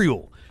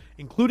material,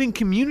 including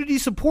community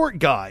support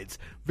guides,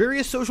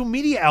 various social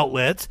media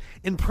outlets,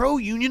 and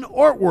pro-union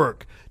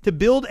artwork, to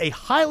build a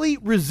highly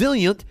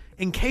resilient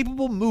and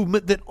capable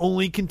movement that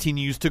only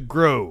continues to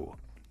grow.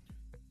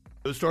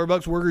 Though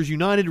Starbucks Workers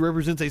United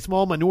represents a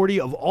small minority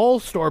of all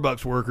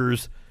Starbucks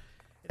workers,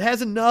 it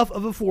has enough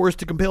of a force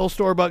to compel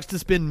Starbucks to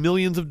spend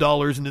millions of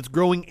dollars in its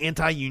growing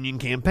anti-union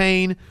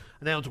campaign,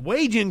 announce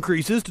wage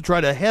increases to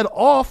try to head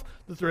off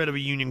the threat of a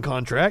union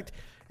contract,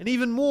 and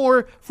even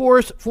more,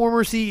 force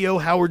former CEO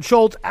Howard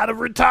Schultz out of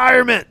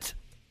retirement.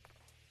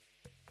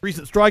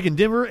 Recent strike in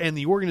Denver and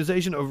the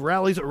organization of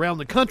rallies around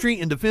the country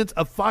in defense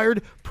of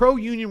fired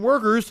pro-union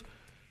workers,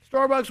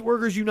 Starbucks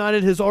Workers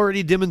United has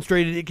already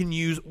demonstrated it can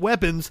use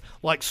weapons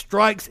like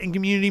strikes and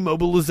community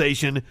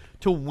mobilization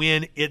to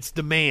win its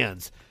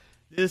demands.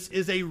 This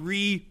is a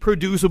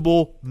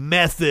reproducible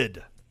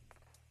method.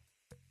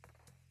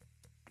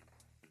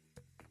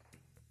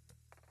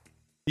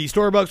 The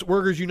Starbucks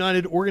Workers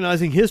United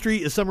organizing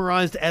history is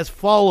summarized as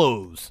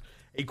follows.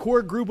 A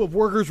core group of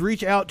workers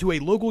reach out to a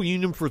local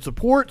union for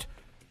support.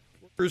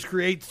 Workers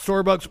create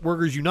Starbucks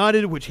Workers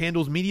United, which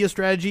handles media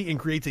strategy and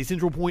creates a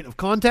central point of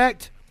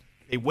contact.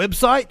 A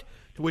website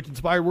to which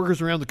inspired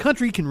workers around the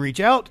country can reach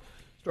out.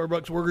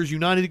 Starbucks Workers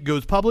United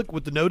goes public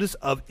with the notice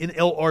of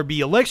NLRB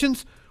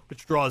elections,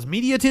 which draws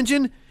media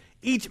attention.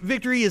 Each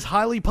victory is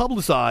highly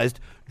publicized,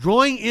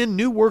 drawing in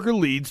new worker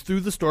leads through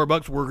the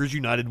Starbucks Workers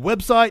United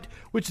website,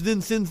 which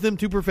then sends them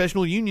to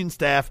professional union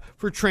staff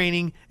for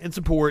training and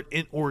support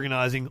in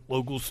organizing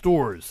local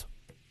stores.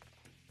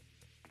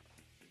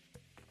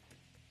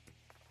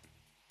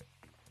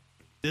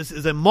 This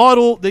is a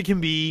model that can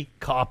be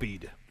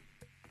copied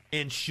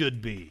and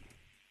should be.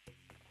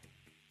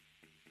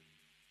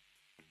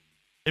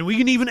 And we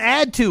can even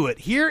add to it.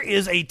 Here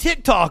is a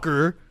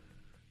TikToker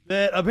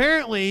that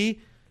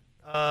apparently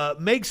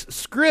makes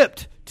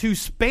script to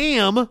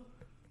spam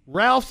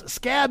Ralph's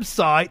Scab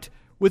site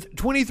with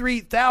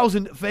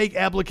 23,000 fake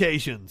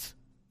applications.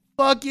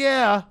 Fuck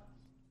yeah.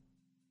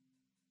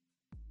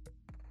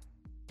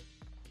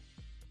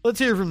 Let's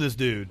hear from this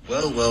dude.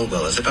 Well,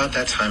 it's about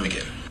that time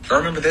again. Y'all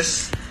remember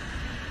this?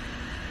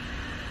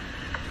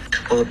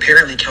 Well,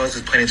 apparently Kellogg's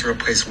is planning to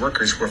replace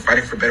workers who are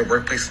fighting for better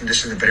workplace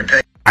conditions and better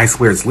pay. I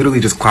swear it's literally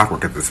just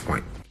clockwork at this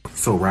point.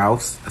 So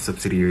Ralph's, a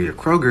subsidiary of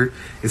Kroger,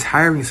 is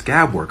hiring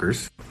scab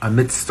workers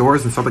amidst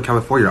stores in Southern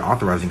California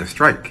authorizing a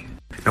strike.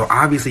 Now,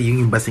 obviously,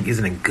 union busting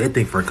isn't a good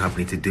thing for a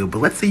company to do, but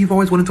let's say you've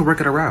always wanted to work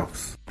at a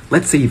Ralph's.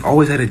 Let's say you've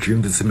always had a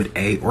dream to submit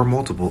a or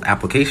multiple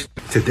applications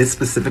to this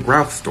specific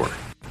Ralph's store.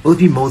 Well,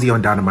 if you mosey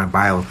on down to my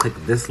bio and click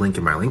this link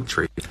in my link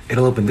tree,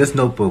 it'll open this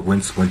notebook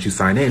once you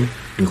sign in.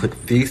 You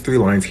click these 3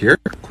 lines here,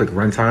 click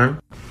runtime,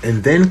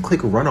 and then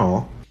click run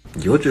all.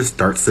 You'll just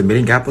start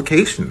submitting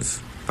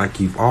applications like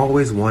you've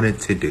always wanted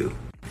to do.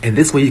 And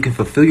this way you can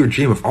fulfill your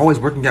dream of always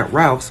working at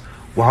Ralph's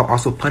while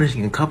also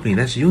punishing a company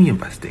that's union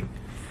busting.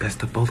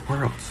 Best of both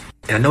worlds.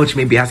 And I know what you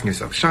may be asking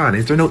yourself, Sean,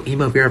 is there no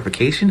email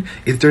verification?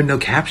 Is there no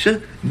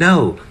CAPTCHA?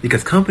 No,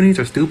 because companies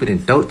are stupid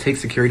and don't take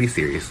security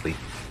seriously.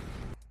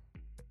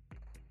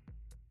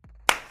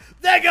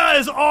 That guy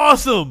is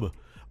awesome.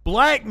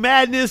 Black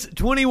Madness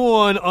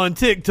 21 on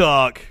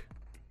TikTok.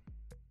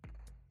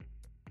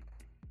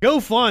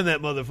 Go find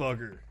that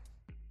motherfucker.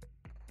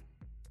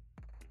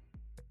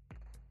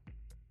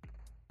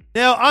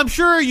 Now, I'm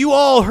sure you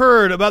all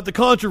heard about the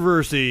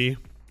controversy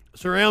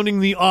surrounding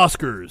the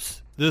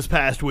Oscars this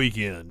past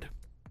weekend.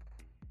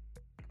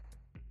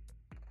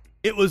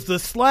 It was the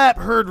slap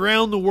heard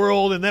round the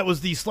world, and that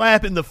was the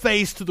slap in the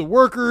face to the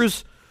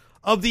workers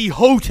of the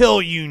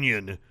hotel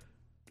union,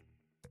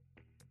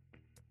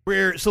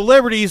 where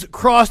celebrities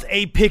crossed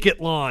a picket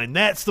line.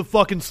 That's the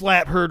fucking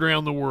slap heard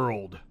around the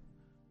world.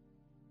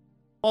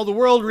 While the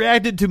world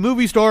reacted to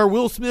movie star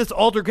Will Smith's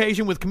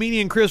altercation with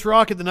comedian Chris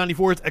Rock at the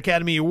 94th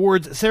Academy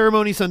Awards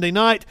ceremony Sunday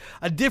night,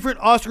 a different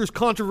Oscars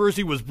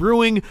controversy was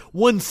brewing,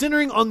 one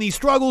centering on the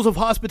struggles of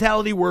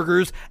hospitality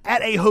workers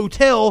at a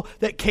hotel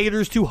that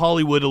caters to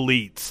Hollywood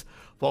elites.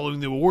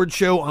 Following the award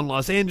show in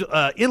Los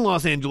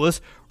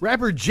Angeles,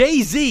 rapper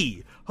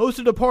Jay-Z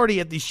hosted a party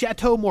at the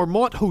Chateau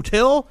Marmont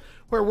Hotel,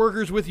 where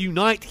workers with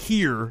Unite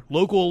Here,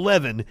 Local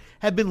 11,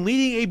 have been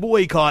leading a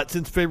boycott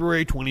since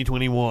February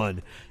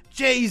 2021.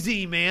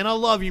 Jay-Z, man, I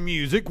love your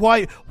music.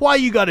 Why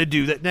you got to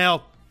do that?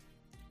 Now,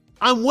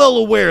 I'm well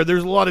aware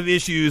there's a lot of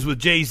issues with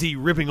Jay-Z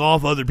ripping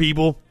off other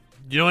people.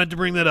 You don't have to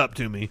bring that up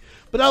to me.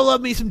 But I love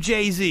me some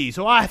Jay-Z,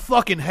 so I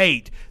fucking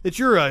hate that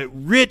you're a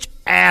rich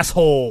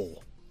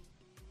asshole.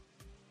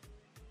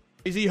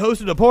 Jay-Z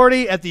hosted a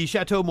party at the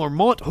Chateau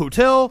Marmont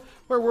Hotel,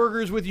 where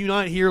workers with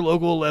Unite Here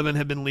Local 11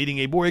 have been leading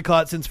a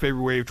boycott since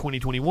February of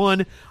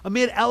 2021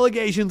 amid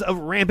allegations of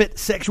rampant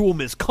sexual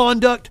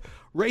misconduct,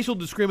 racial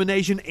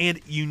discrimination, and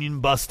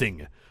union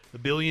busting. The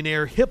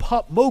billionaire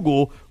hip-hop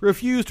mogul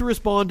refused to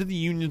respond to the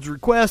union's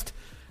request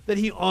that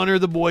he honor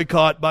the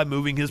boycott by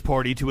moving his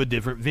party to a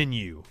different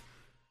venue.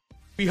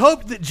 We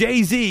hoped that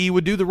Jay-Z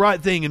would do the right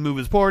thing and move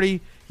his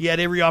party. He had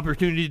every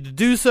opportunity to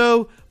do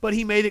so, but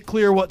he made it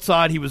clear what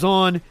side he was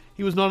on.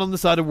 He was not on the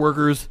side of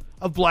workers,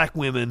 of black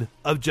women,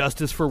 of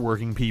justice for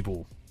working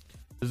people.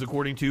 This is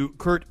according to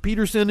Kurt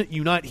Peterson,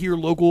 Unite Here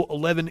Local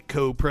 11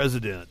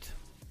 co-president.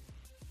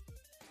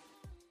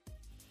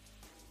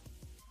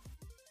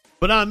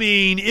 But I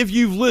mean, if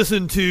you've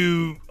listened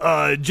to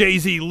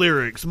Jay-Z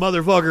lyrics,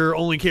 motherfucker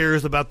only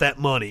cares about that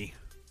money.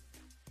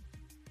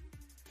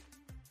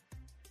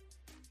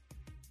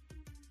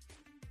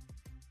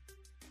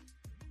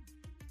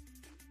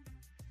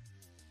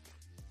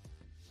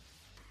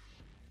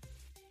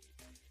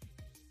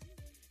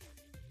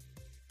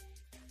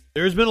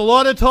 There's been a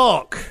lot of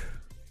talk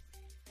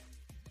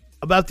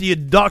about the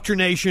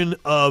indoctrination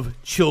of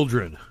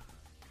children.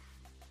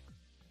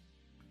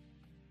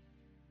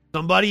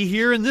 Somebody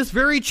here in this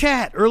very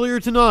chat earlier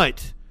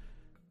tonight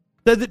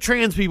said that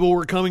trans people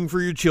were coming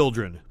for your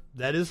children.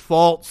 That is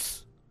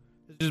false.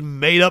 It's just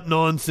made up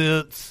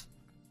nonsense.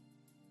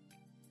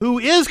 Who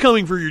is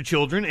coming for your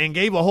children and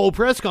gave a whole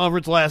press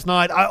conference last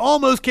night. I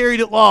almost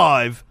carried it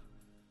live,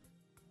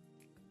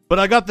 but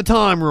I got the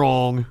time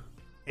wrong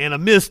and I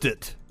missed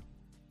it,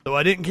 so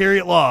I didn't carry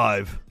it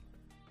live.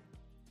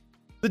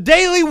 The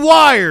Daily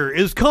Wire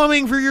is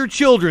coming for your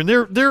children.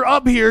 They're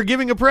up here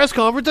giving a press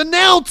conference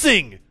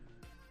announcing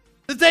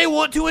that they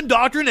want to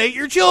indoctrinate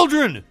your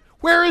children.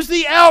 Where is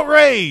the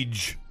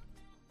outrage?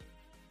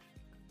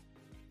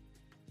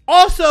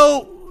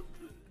 Also,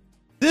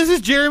 this is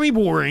Jeremy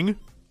Boring.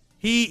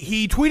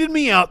 He tweeted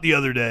me out the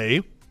other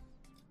day.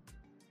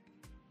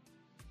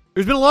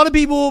 There's been a lot of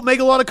people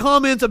make a lot of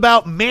comments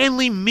about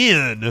manly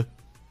men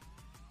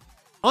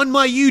on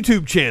my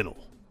YouTube channel.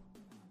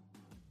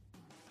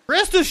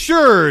 Rest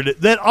assured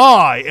that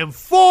I am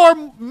far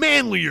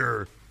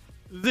manlier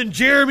than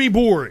Jeremy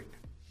Boring.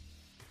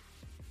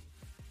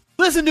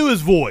 Listen to his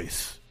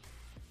voice.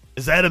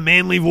 Is that a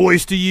manly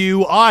voice to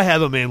you? I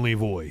have a manly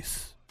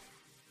voice.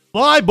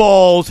 My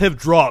balls have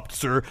dropped,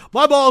 sir.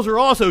 My balls are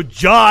also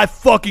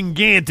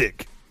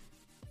fucking-gantic.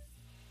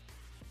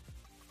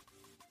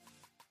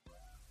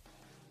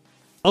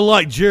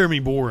 Unlike Jeremy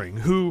Boring,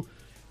 who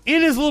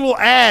in his little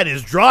ad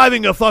is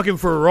driving a fucking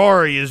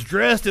Ferrari, is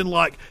dressed in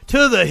like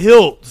to the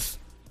hilts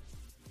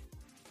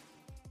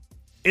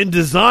in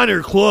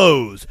designer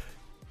clothes.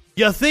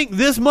 You think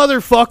this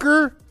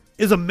motherfucker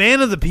is a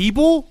man of the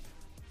people?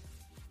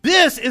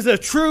 This is a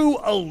true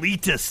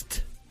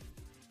elitist.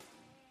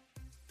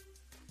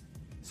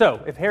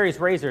 So, if Harry's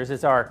Razors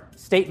is our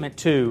statement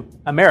to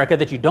America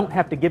that you don't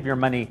have to give your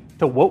money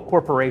to woke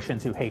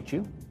corporations who hate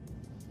you,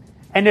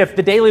 and if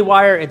the Daily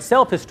Wire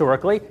itself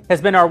historically has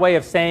been our way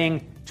of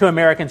saying to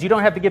Americans, you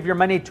don't have to give your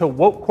money to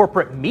woke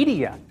corporate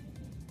media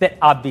that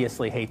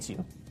obviously hates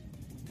you,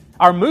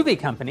 our movie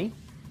company,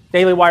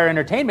 Daily Wire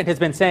Entertainment, has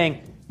been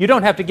saying, you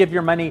don't have to give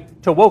your money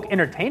to woke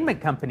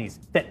entertainment companies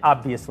that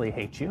obviously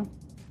hate you.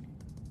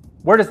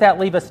 Where does that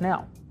leave us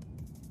now?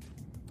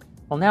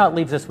 Well, now it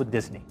leaves us with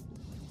Disney.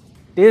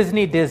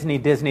 Disney.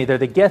 They're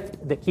the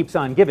gift that keeps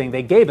on giving.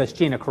 They gave us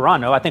Gina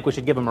Carano. I think we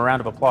should give them a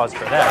round of applause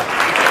for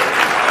that.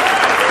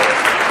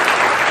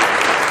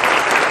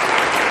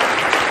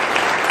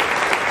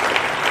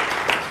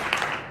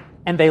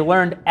 And they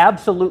learned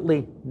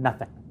absolutely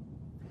nothing.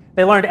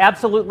 They learned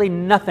absolutely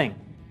nothing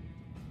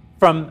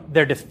from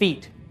their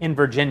defeat in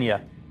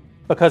Virginia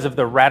because of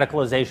the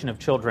radicalization of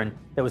children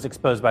that was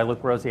exposed by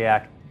Luke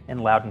Rosiak in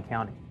Loudoun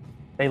County.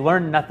 They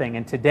learned nothing,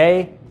 and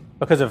today,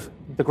 because of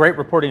the great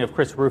reporting of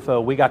Chris Rufo,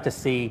 we got to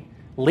see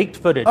leaked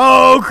footage.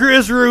 Oh,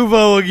 Chris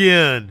Rufo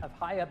again. Of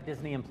high-up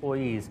Disney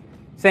employees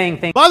saying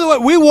things. By the way,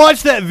 we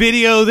watched that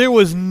video. There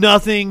was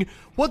nothing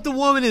What the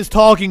woman is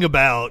talking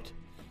about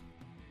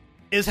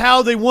is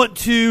how they want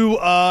to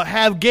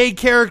have gay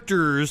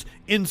characters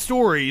in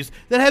stories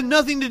that have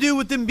nothing to do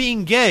with them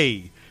being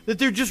gay. That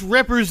they're just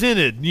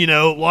represented,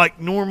 like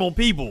normal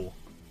people.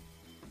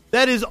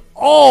 That is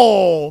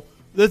all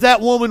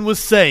that woman was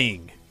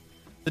saying.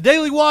 The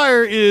Daily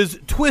Wire is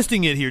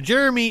twisting it here.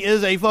 Jeremy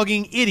is a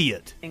fucking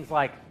idiot. Things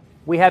like,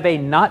 we have a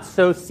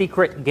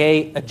not-so-secret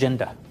gay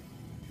agenda.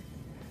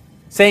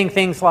 Saying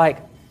things like,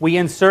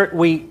 make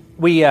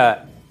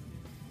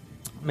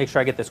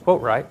sure I get this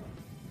quote right.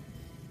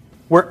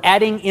 We're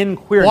adding in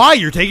queerness. Why?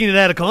 You're taking it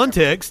out of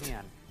context.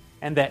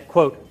 And that,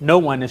 quote, no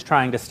one is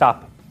trying to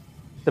stop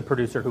the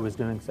producer who was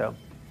doing so.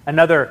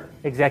 Another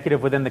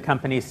executive within the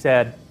company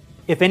said,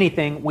 if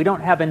anything, we don't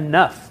have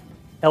enough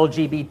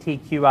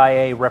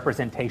LGBTQIA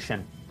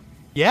representation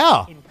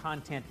in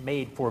content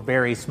made for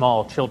very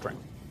small children.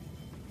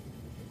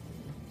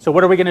 So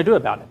what are we going to do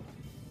about it?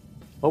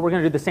 Well, we're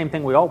going to do the same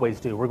thing we always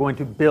do. We're going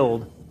to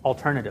build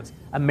alternatives.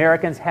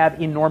 Americans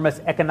have enormous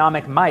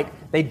economic might.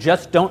 They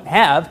just don't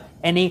have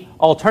any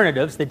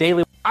alternatives.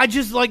 I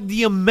just like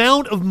the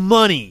amount of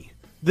money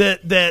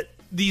that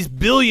these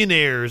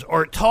billionaires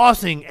are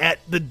tossing at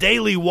the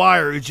Daily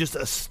Wire is just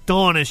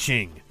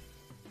astonishing.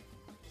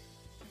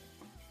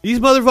 These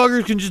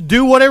motherfuckers can just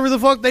do whatever the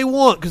fuck they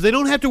want because they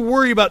don't have to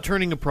worry about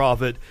turning a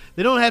profit.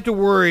 They don't have to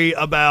worry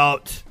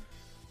about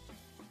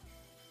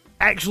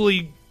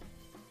actually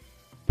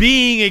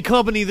being a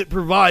company that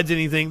provides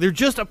anything. They're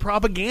just a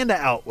propaganda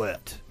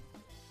outlet.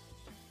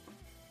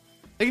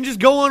 They can just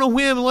go on a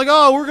whim and we're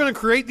going to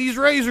create these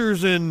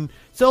razors and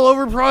sell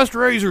overpriced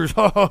razors.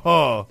 Ha ha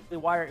ha.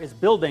 Daily Wire is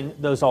building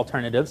those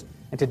alternatives,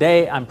 and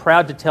today I'm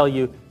proud to tell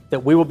you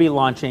that we will be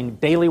launching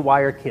Daily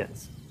Wire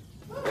Kids.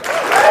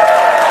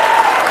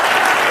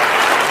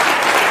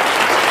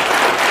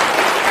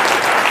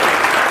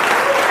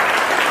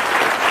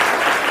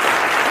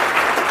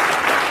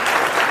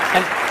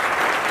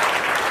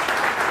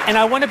 And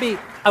I want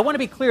to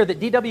be clear that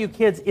DW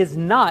Kids is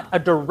not a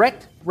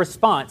direct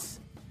response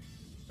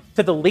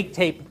to the leak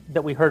tape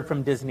that we heard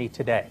from Disney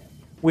today.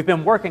 We've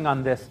been working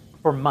on this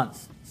for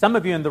months. Some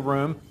of you in the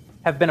room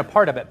have been a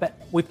part of it, but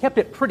we've kept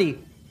it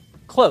pretty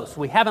close.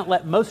 We haven't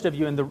let most of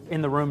you in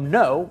the room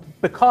know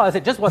because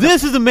it just wasn't.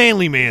 This is a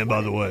manly man,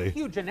 by the way.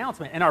 Huge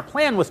announcement, and our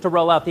plan was to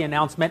roll out the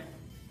announcement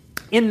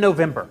in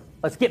November.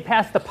 Let's get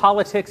past the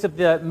politics of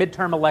the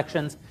midterm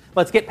elections.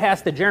 Let's get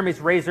past the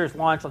Jeremy's Razors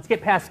launch. Let's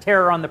get past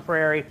Terror on the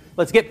Prairie.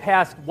 Let's get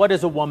past What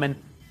is a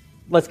Woman.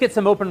 Let's get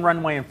some open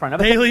runway in front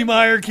of us. Daily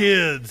Wire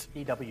Kids.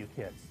 DW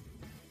Kids.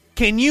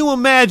 Can you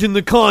imagine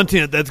the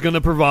content that's going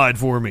to provide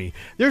for me?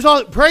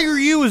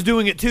 PragerU is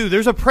doing it too.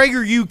 There's a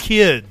PragerU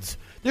Kids.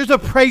 There's a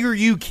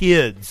PragerU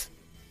Kids.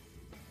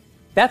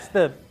 That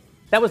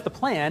was the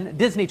plan.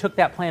 Disney took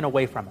that plan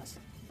away from us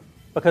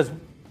because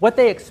what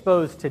they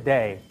exposed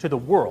today to the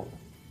world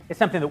is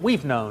something that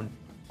we've known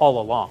all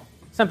along,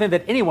 something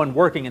that anyone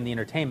working in the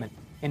entertainment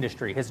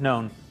industry has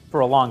known for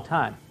a long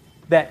time,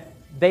 that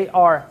they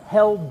are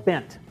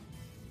hell-bent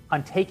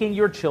on taking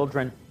your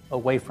children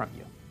away from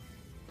you.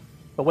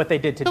 But what they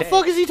did today... The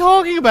fuck is he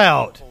talking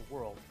about?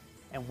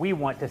 And we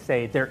want to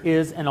say there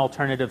is an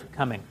alternative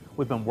coming.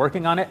 We've been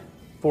working on it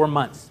for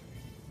months,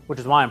 which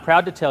is why I'm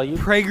proud to tell you...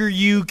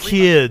 PragerU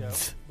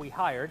Kids. We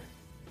hired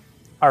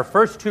our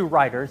first two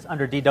writers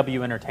under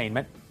DW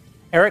Entertainment,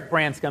 Eric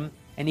Branscombe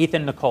and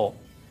Ethan Nicole.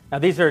 Now,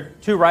 these are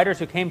two writers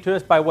who came to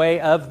us by way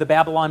of the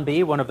Babylon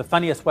Bee, one of the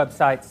funniest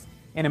websites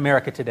in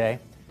America today.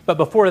 But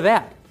before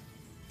that,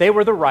 they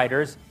were the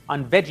writers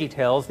on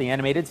VeggieTales, the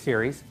animated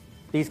series.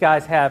 These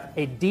guys have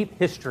a deep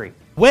history.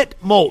 Wet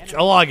mulch.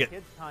 I like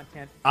it.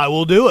 I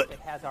will do it. It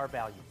has our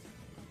values.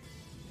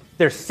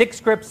 There's 6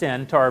 scripts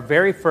in to our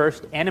very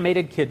first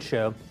animated kids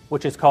show,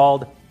 which is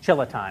called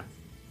Chilla-Time.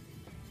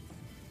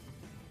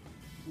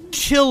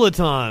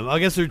 Chilla-Time. I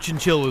guess they're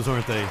chinchillas,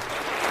 aren't they?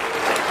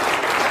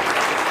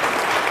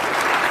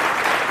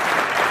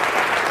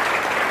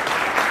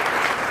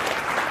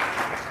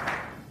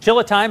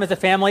 Chilla-Time is a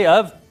family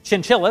of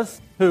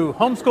chinchillas who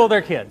homeschool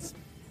their kids.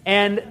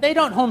 And they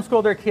don't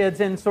homeschool their kids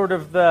in sort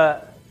of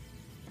the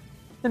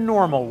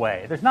normal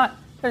way. There's not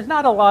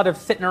a lot of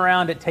sitting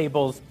around at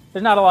tables.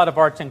 There's not a lot of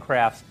arts and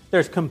crafts.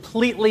 There's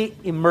completely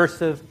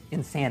immersive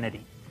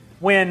insanity.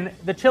 When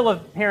the Chilla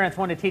parents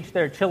want to teach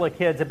their Chilla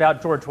kids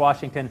about George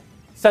Washington,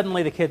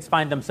 suddenly the kids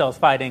find themselves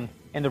fighting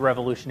in the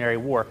Revolutionary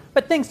War.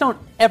 But things don't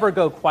ever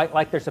go quite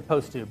like they're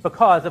supposed to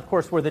because, of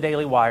course, we're the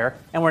Daily Wire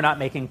and we're not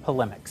making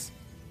polemics.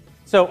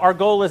 So our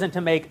goal isn't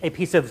to make a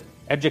piece of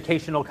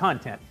educational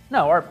content.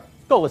 No, our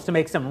goal is to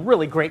make some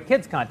really great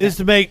kids content. Is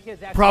to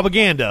make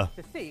propaganda.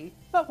 To see,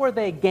 but where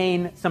they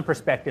gain some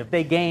perspective.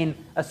 They gain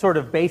a sort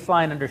of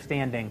baseline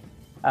understanding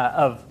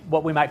of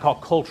what we might call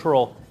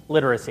cultural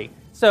literacy.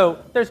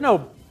 So there's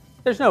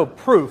no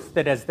proof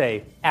that as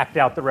they act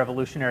out the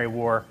Revolutionary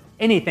War,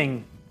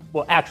 anything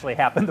will actually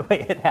happen the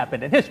way it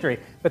happened in history.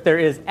 But there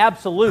is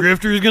absolute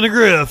grifter's going to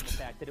grift. The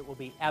fact that it will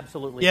be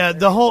absolutely yeah.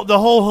 The whole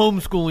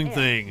homeschooling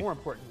thing. More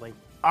importantly,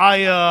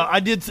 I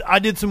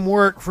did some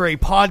work for a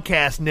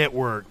podcast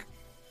network.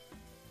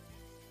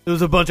 It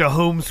was a bunch of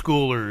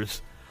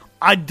homeschoolers.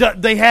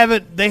 They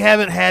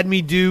haven't had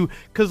me do,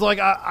 because like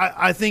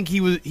I think he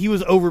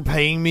was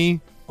overpaying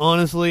me.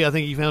 Honestly, I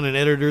think he found an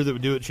editor that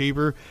would do it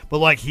cheaper. But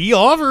like he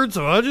offered,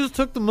 so I just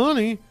took the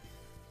money.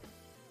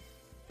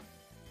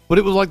 But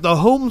it was like the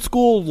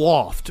Homeschool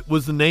Loft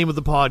was the name of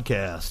the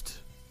podcast,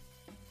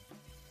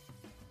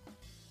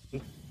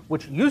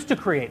 which used to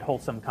create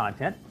wholesome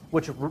content,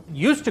 which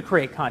used to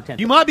create content.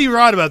 You might be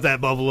right about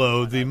that,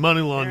 Buffalo, the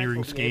money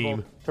laundering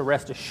scheme. To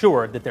rest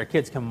assured that their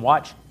kids can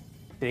watch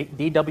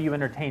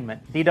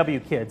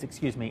DW Kids,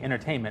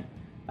 entertainment,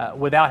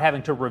 without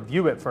having to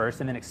review it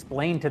first and then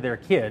explain to their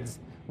kids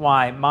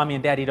why mommy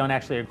and daddy don't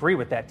actually agree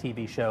with that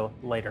TV show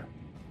later.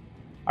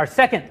 Our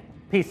second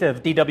piece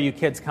of DW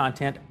Kids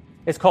content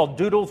is called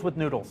Doodles with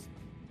Noodles.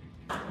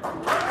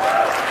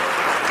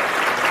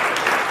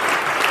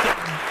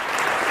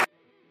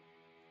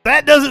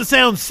 That doesn't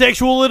sound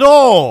sexual at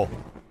all.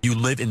 You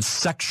live in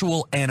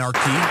sexual anarchy.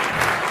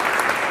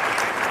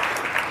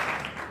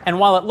 And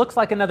while it looks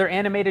like another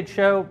animated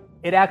show,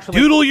 it actually...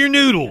 Doodle your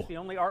noodle. It's the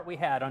only art we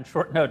had on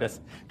short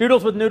notice.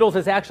 Doodles with Noodles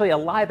is actually a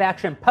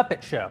live-action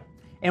puppet show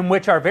in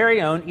which our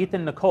very own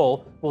Ethan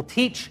Nicole will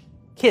teach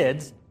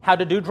kids how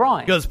to do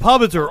drawing. Because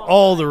puppets are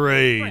all the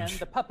rage.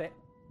 The puppet,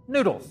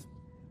 Noodles.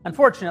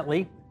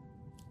 Unfortunately,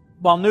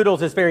 while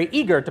Noodles is very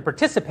eager to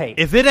participate...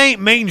 If it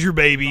ain't Manger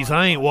Babies,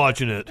 I ain't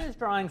watching it. His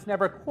drawings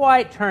never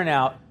quite turn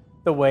out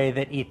the way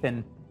that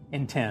Ethan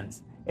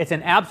intends. It's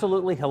an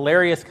absolutely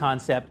hilarious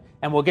concept,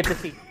 and we'll get to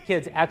see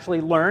kids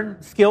actually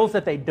learn skills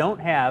that they don't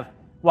have,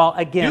 while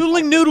again...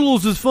 Doodling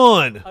Noodles is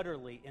fun.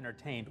 Utterly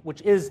entertained,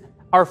 which is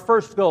our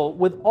first goal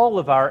with all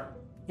of our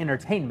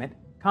entertainment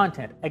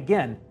content.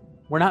 Again,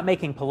 we're not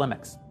making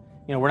polemics.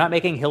 We're not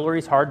making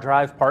Hillary's Hard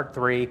Drive Part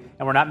 3,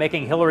 and we're not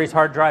making Hillary's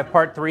Hard Drive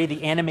Part 3,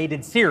 the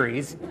animated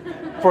series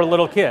for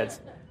little kids.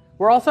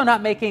 We're also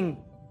not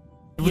making...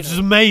 Which is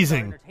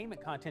amazing.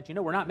 Entertainment content.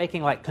 We're not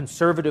making like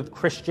conservative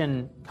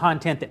Christian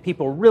content that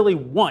people really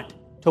want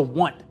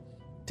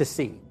to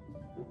see.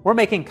 We're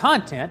making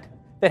content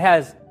that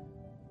has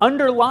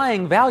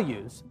underlying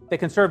values that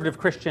conservative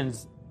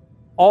Christians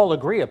all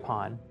agree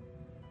upon,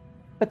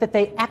 but that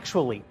they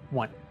actually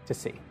want to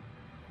see.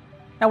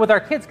 Now, with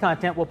our kids'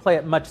 content, we'll play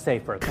it much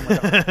safer than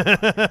with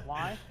ours.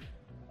 Why?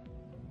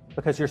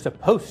 Because you're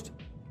supposed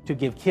to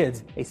give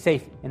kids a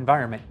safe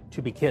environment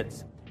to be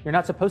kids. You're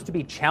not supposed to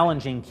be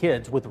challenging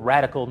kids with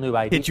radical new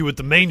ideas. Hit you with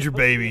the Manger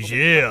Babies,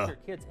 yeah.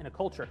 Kids in a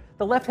culture.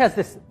 The left has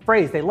this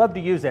phrase, they love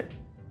to use it.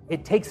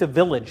 It takes a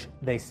village,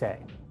 they say,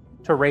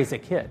 to raise a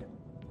kid.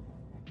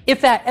 If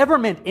that ever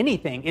meant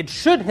anything, it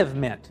should have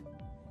meant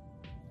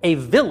a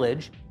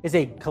village is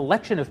a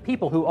collection of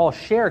people who all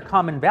share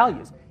common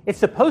values. It's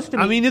supposed to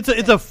be... I mean, it's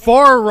a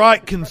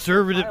far-right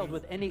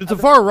conservative... It's a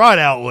far-right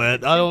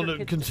outlet. I don't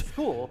know...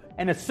 School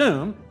and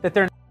assume that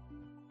they're...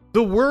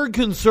 The word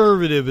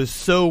conservative is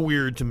so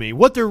weird to me.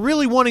 What they're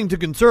really wanting to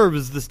conserve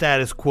is the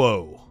status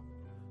quo.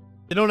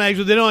 They don't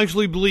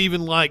actually believe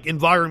in like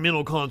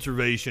environmental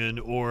conservation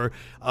or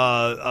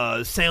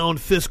sound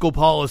fiscal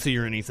policy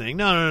or anything.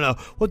 No.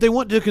 What they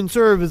want to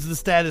conserve is the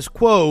status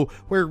quo,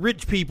 where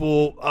rich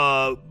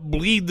people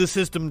bleed the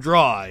system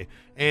dry,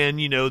 and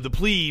the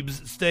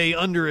plebes stay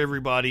under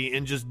everybody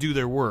and just do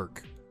their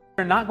work.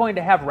 They're not going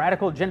to have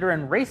radical gender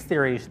and race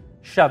theories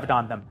shoved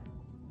on them,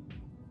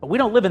 but we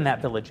don't live in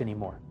that village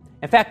anymore.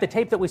 In fact, the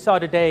tape that we saw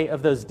today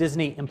of those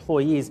Disney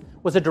employees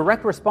was a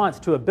direct response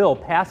to a bill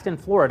passed in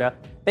Florida.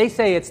 They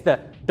say it's the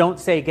Don't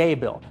Say Gay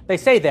bill. They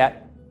say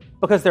that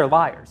because they're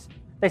liars.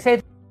 They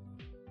say...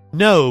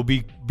 No,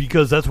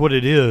 because that's what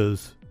it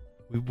is.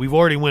 We've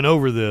already went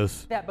over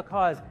this. That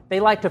because they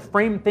like to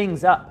frame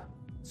things up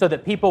so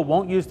that people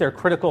won't use their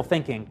critical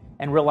thinking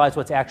and realize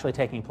what's actually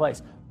taking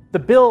place. The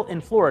bill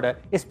in Florida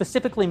is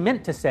specifically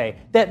meant to say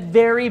that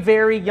very,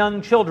 very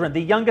young children, the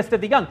youngest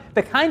of the young,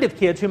 the kind of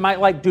kids who might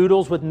like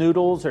Doodles with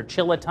Noodles or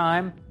Chilla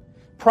Time,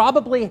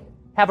 probably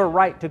have a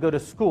right to go to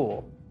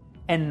school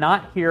and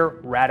not hear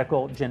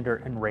radical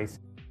gender and race.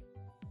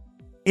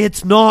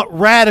 It's not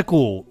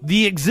radical.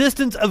 The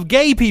existence of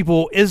gay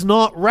people is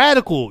not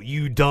radical,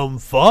 you dumb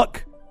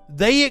fuck.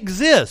 They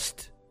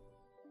exist.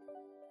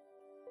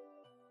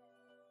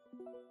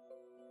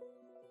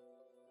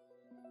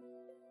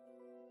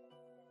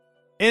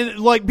 And,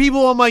 like,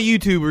 people on my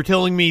YouTube are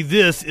telling me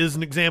this is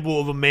an example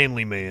of a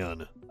manly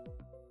man.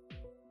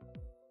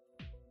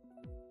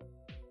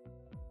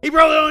 He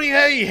probably don't even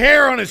have any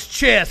hair on his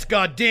chest,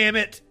 god damn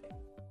it.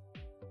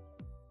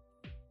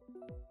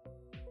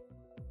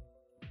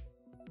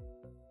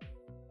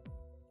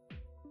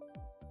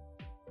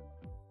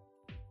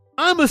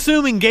 I'm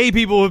assuming gay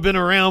people have been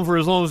around for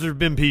as long as there's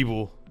been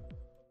people.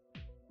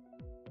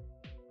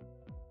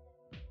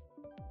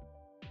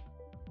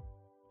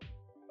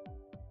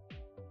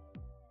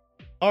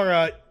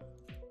 Alright.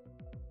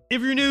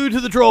 If you're new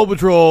to the Troll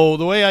Patrol,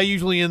 the way I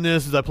usually end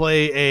this is I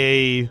play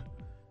a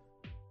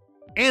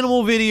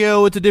animal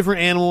video. It's a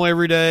different animal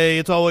every day.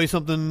 It's always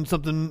something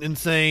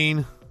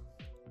insane.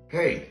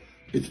 Hey,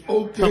 it's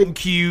okay. Something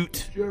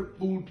cute. Share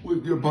food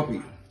with your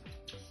puppy.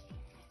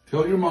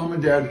 Tell your mom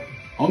and dad,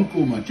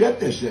 Uncle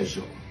Machete says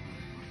so.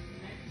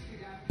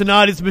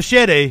 Tonight it's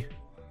Machete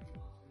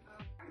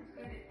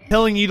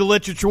telling you to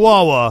let your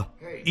chihuahua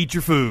eat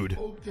your food.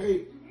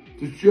 Okay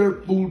to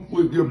share food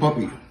with your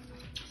puppy.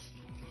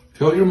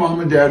 Tell your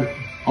mom and dad,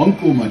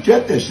 Uncle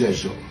Machete says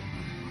so.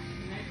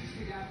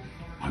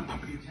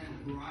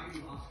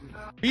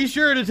 Be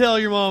sure to tell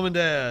your mom and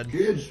dad.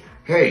 Kids,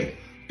 hey,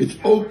 it's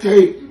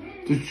okay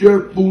to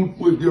share food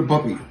with your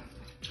puppy.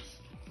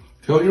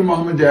 Tell your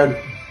mom and dad,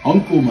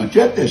 Uncle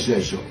Machete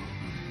says so.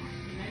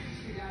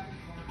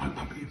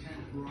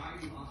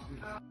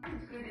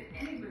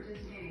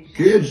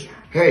 Kids,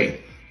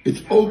 hey,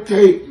 it's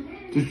okay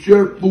to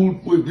share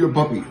food with your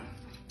puppy.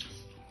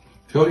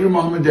 Tell your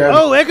mom and dad.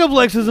 Oh,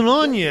 Echoplex isn't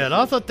on yet.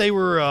 I thought they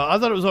were. I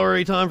thought it was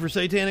already time for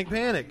Satanic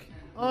Panic.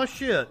 Oh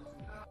shit.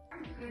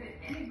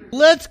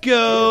 Let's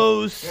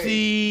go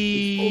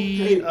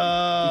see.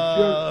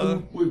 Share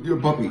food with your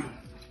puppy. Go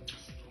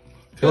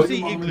Tell see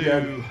your mom and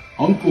Igloo. dad,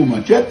 Uncle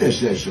Machete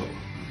says so.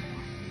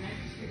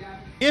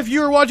 If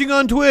you're watching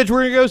on Twitch,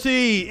 we're gonna go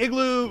see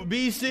Igloo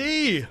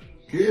BC.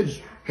 Kids,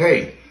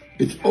 hey,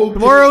 it's okay.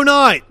 Tomorrow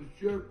night,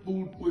 to share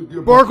food with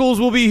your Sparkles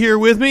will be here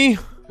with me.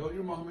 Tell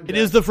your mom and It dad.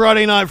 is the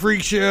Friday Night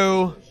Freak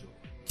Show,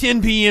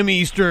 10 p.m.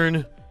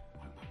 Eastern.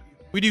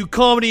 We do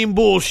comedy and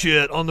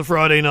bullshit on the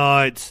Friday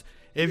nights.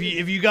 If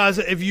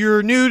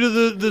you're new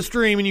to the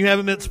stream and you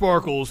haven't met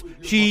Sparkles,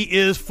 she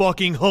is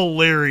fucking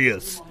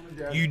hilarious.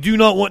 You do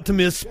not want to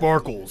miss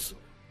Sparkles.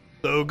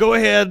 So go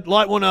ahead,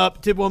 light one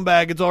up, tip one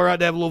back. It's all right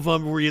to have a little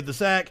fun before you hit the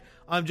sack.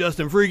 I'm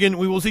Justin Freakin.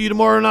 We will see you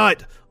tomorrow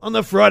night on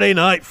the Friday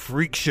Night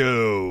Freak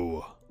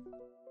Show.